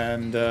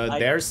 And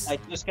there's... I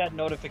just got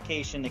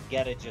notification that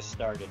Geta just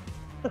started.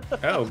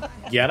 Oh,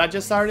 Geta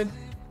just started?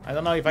 I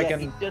don't know if I can...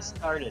 he just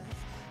started.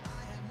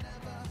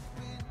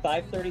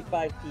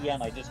 5:35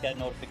 p.m. I just got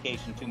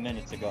notification 2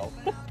 minutes ago.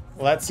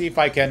 Let's see if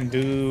I can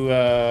do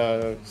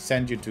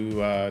send you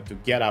to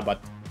Geta,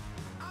 but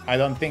I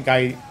don't think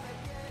I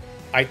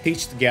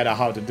teach Geta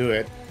how to do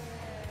it.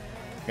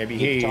 Maybe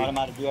he taught him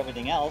how to do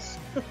everything else.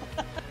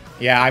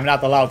 Yeah, I'm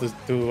not allowed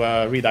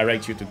to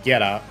redirect you to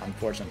Geta,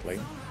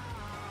 unfortunately.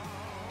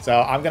 So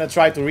I'm gonna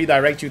try to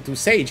redirect you to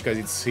Sage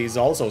because he's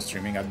also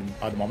streaming at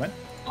the moment.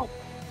 Oh,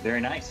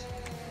 very nice.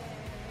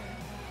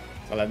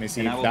 So let me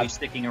see. And if I will be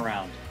sticking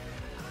around.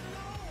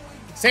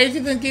 Sage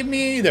didn't give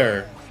me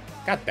either.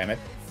 God damn it.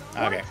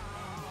 Okay.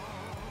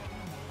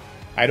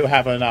 I do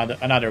have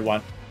another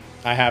one.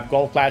 I have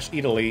Golf Clash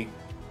Italy.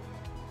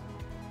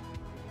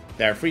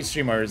 There are 3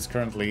 streamers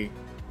currently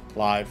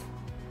live.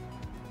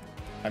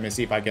 Let me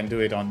see if I can do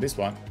it on this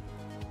one.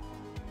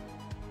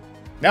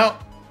 No.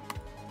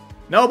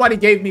 Nobody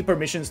gave me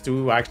permissions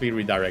to actually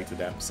redirect to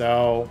them.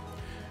 So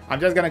I'm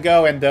just gonna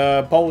go and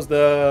post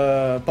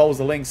the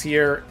links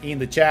here in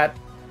the chat,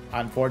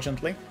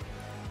 unfortunately.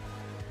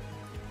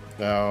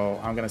 So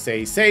I'm gonna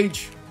say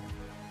Sage.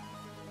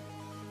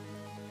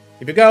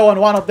 If you go on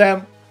one of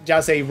them,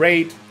 just say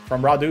raid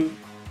from Radu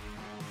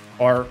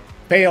or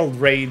failed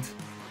raid.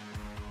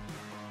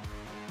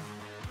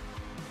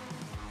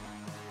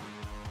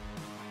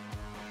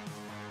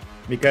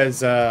 Because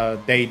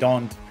they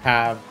don't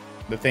have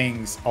the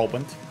things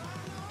opened.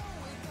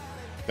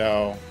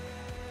 So,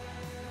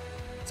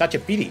 such a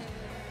pity.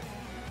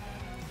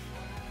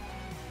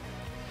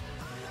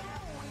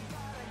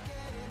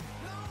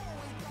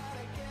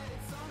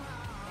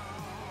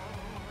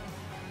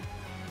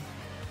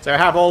 So I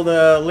have all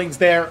the links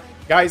there.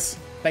 Guys,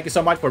 thank you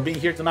so much for being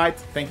here tonight.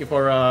 Thank you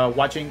for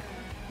watching.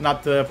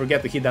 Not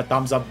forget to hit that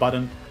thumbs up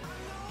button.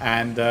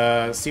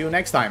 And see you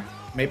next time.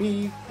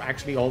 Maybe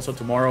actually also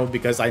tomorrow,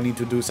 because I need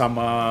to do some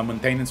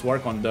maintenance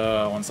work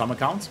on some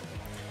accounts.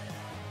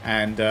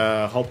 And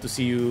hope to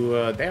see you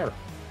there.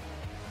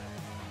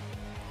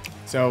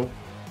 So,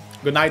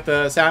 good night,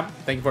 Sam.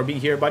 Thank you for being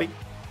here, buddy.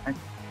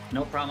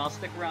 No problem. I'll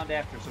stick around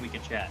after so we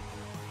can chat.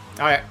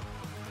 All right.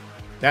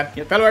 Then,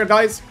 farewell,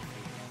 guys.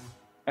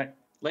 All right.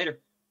 Later.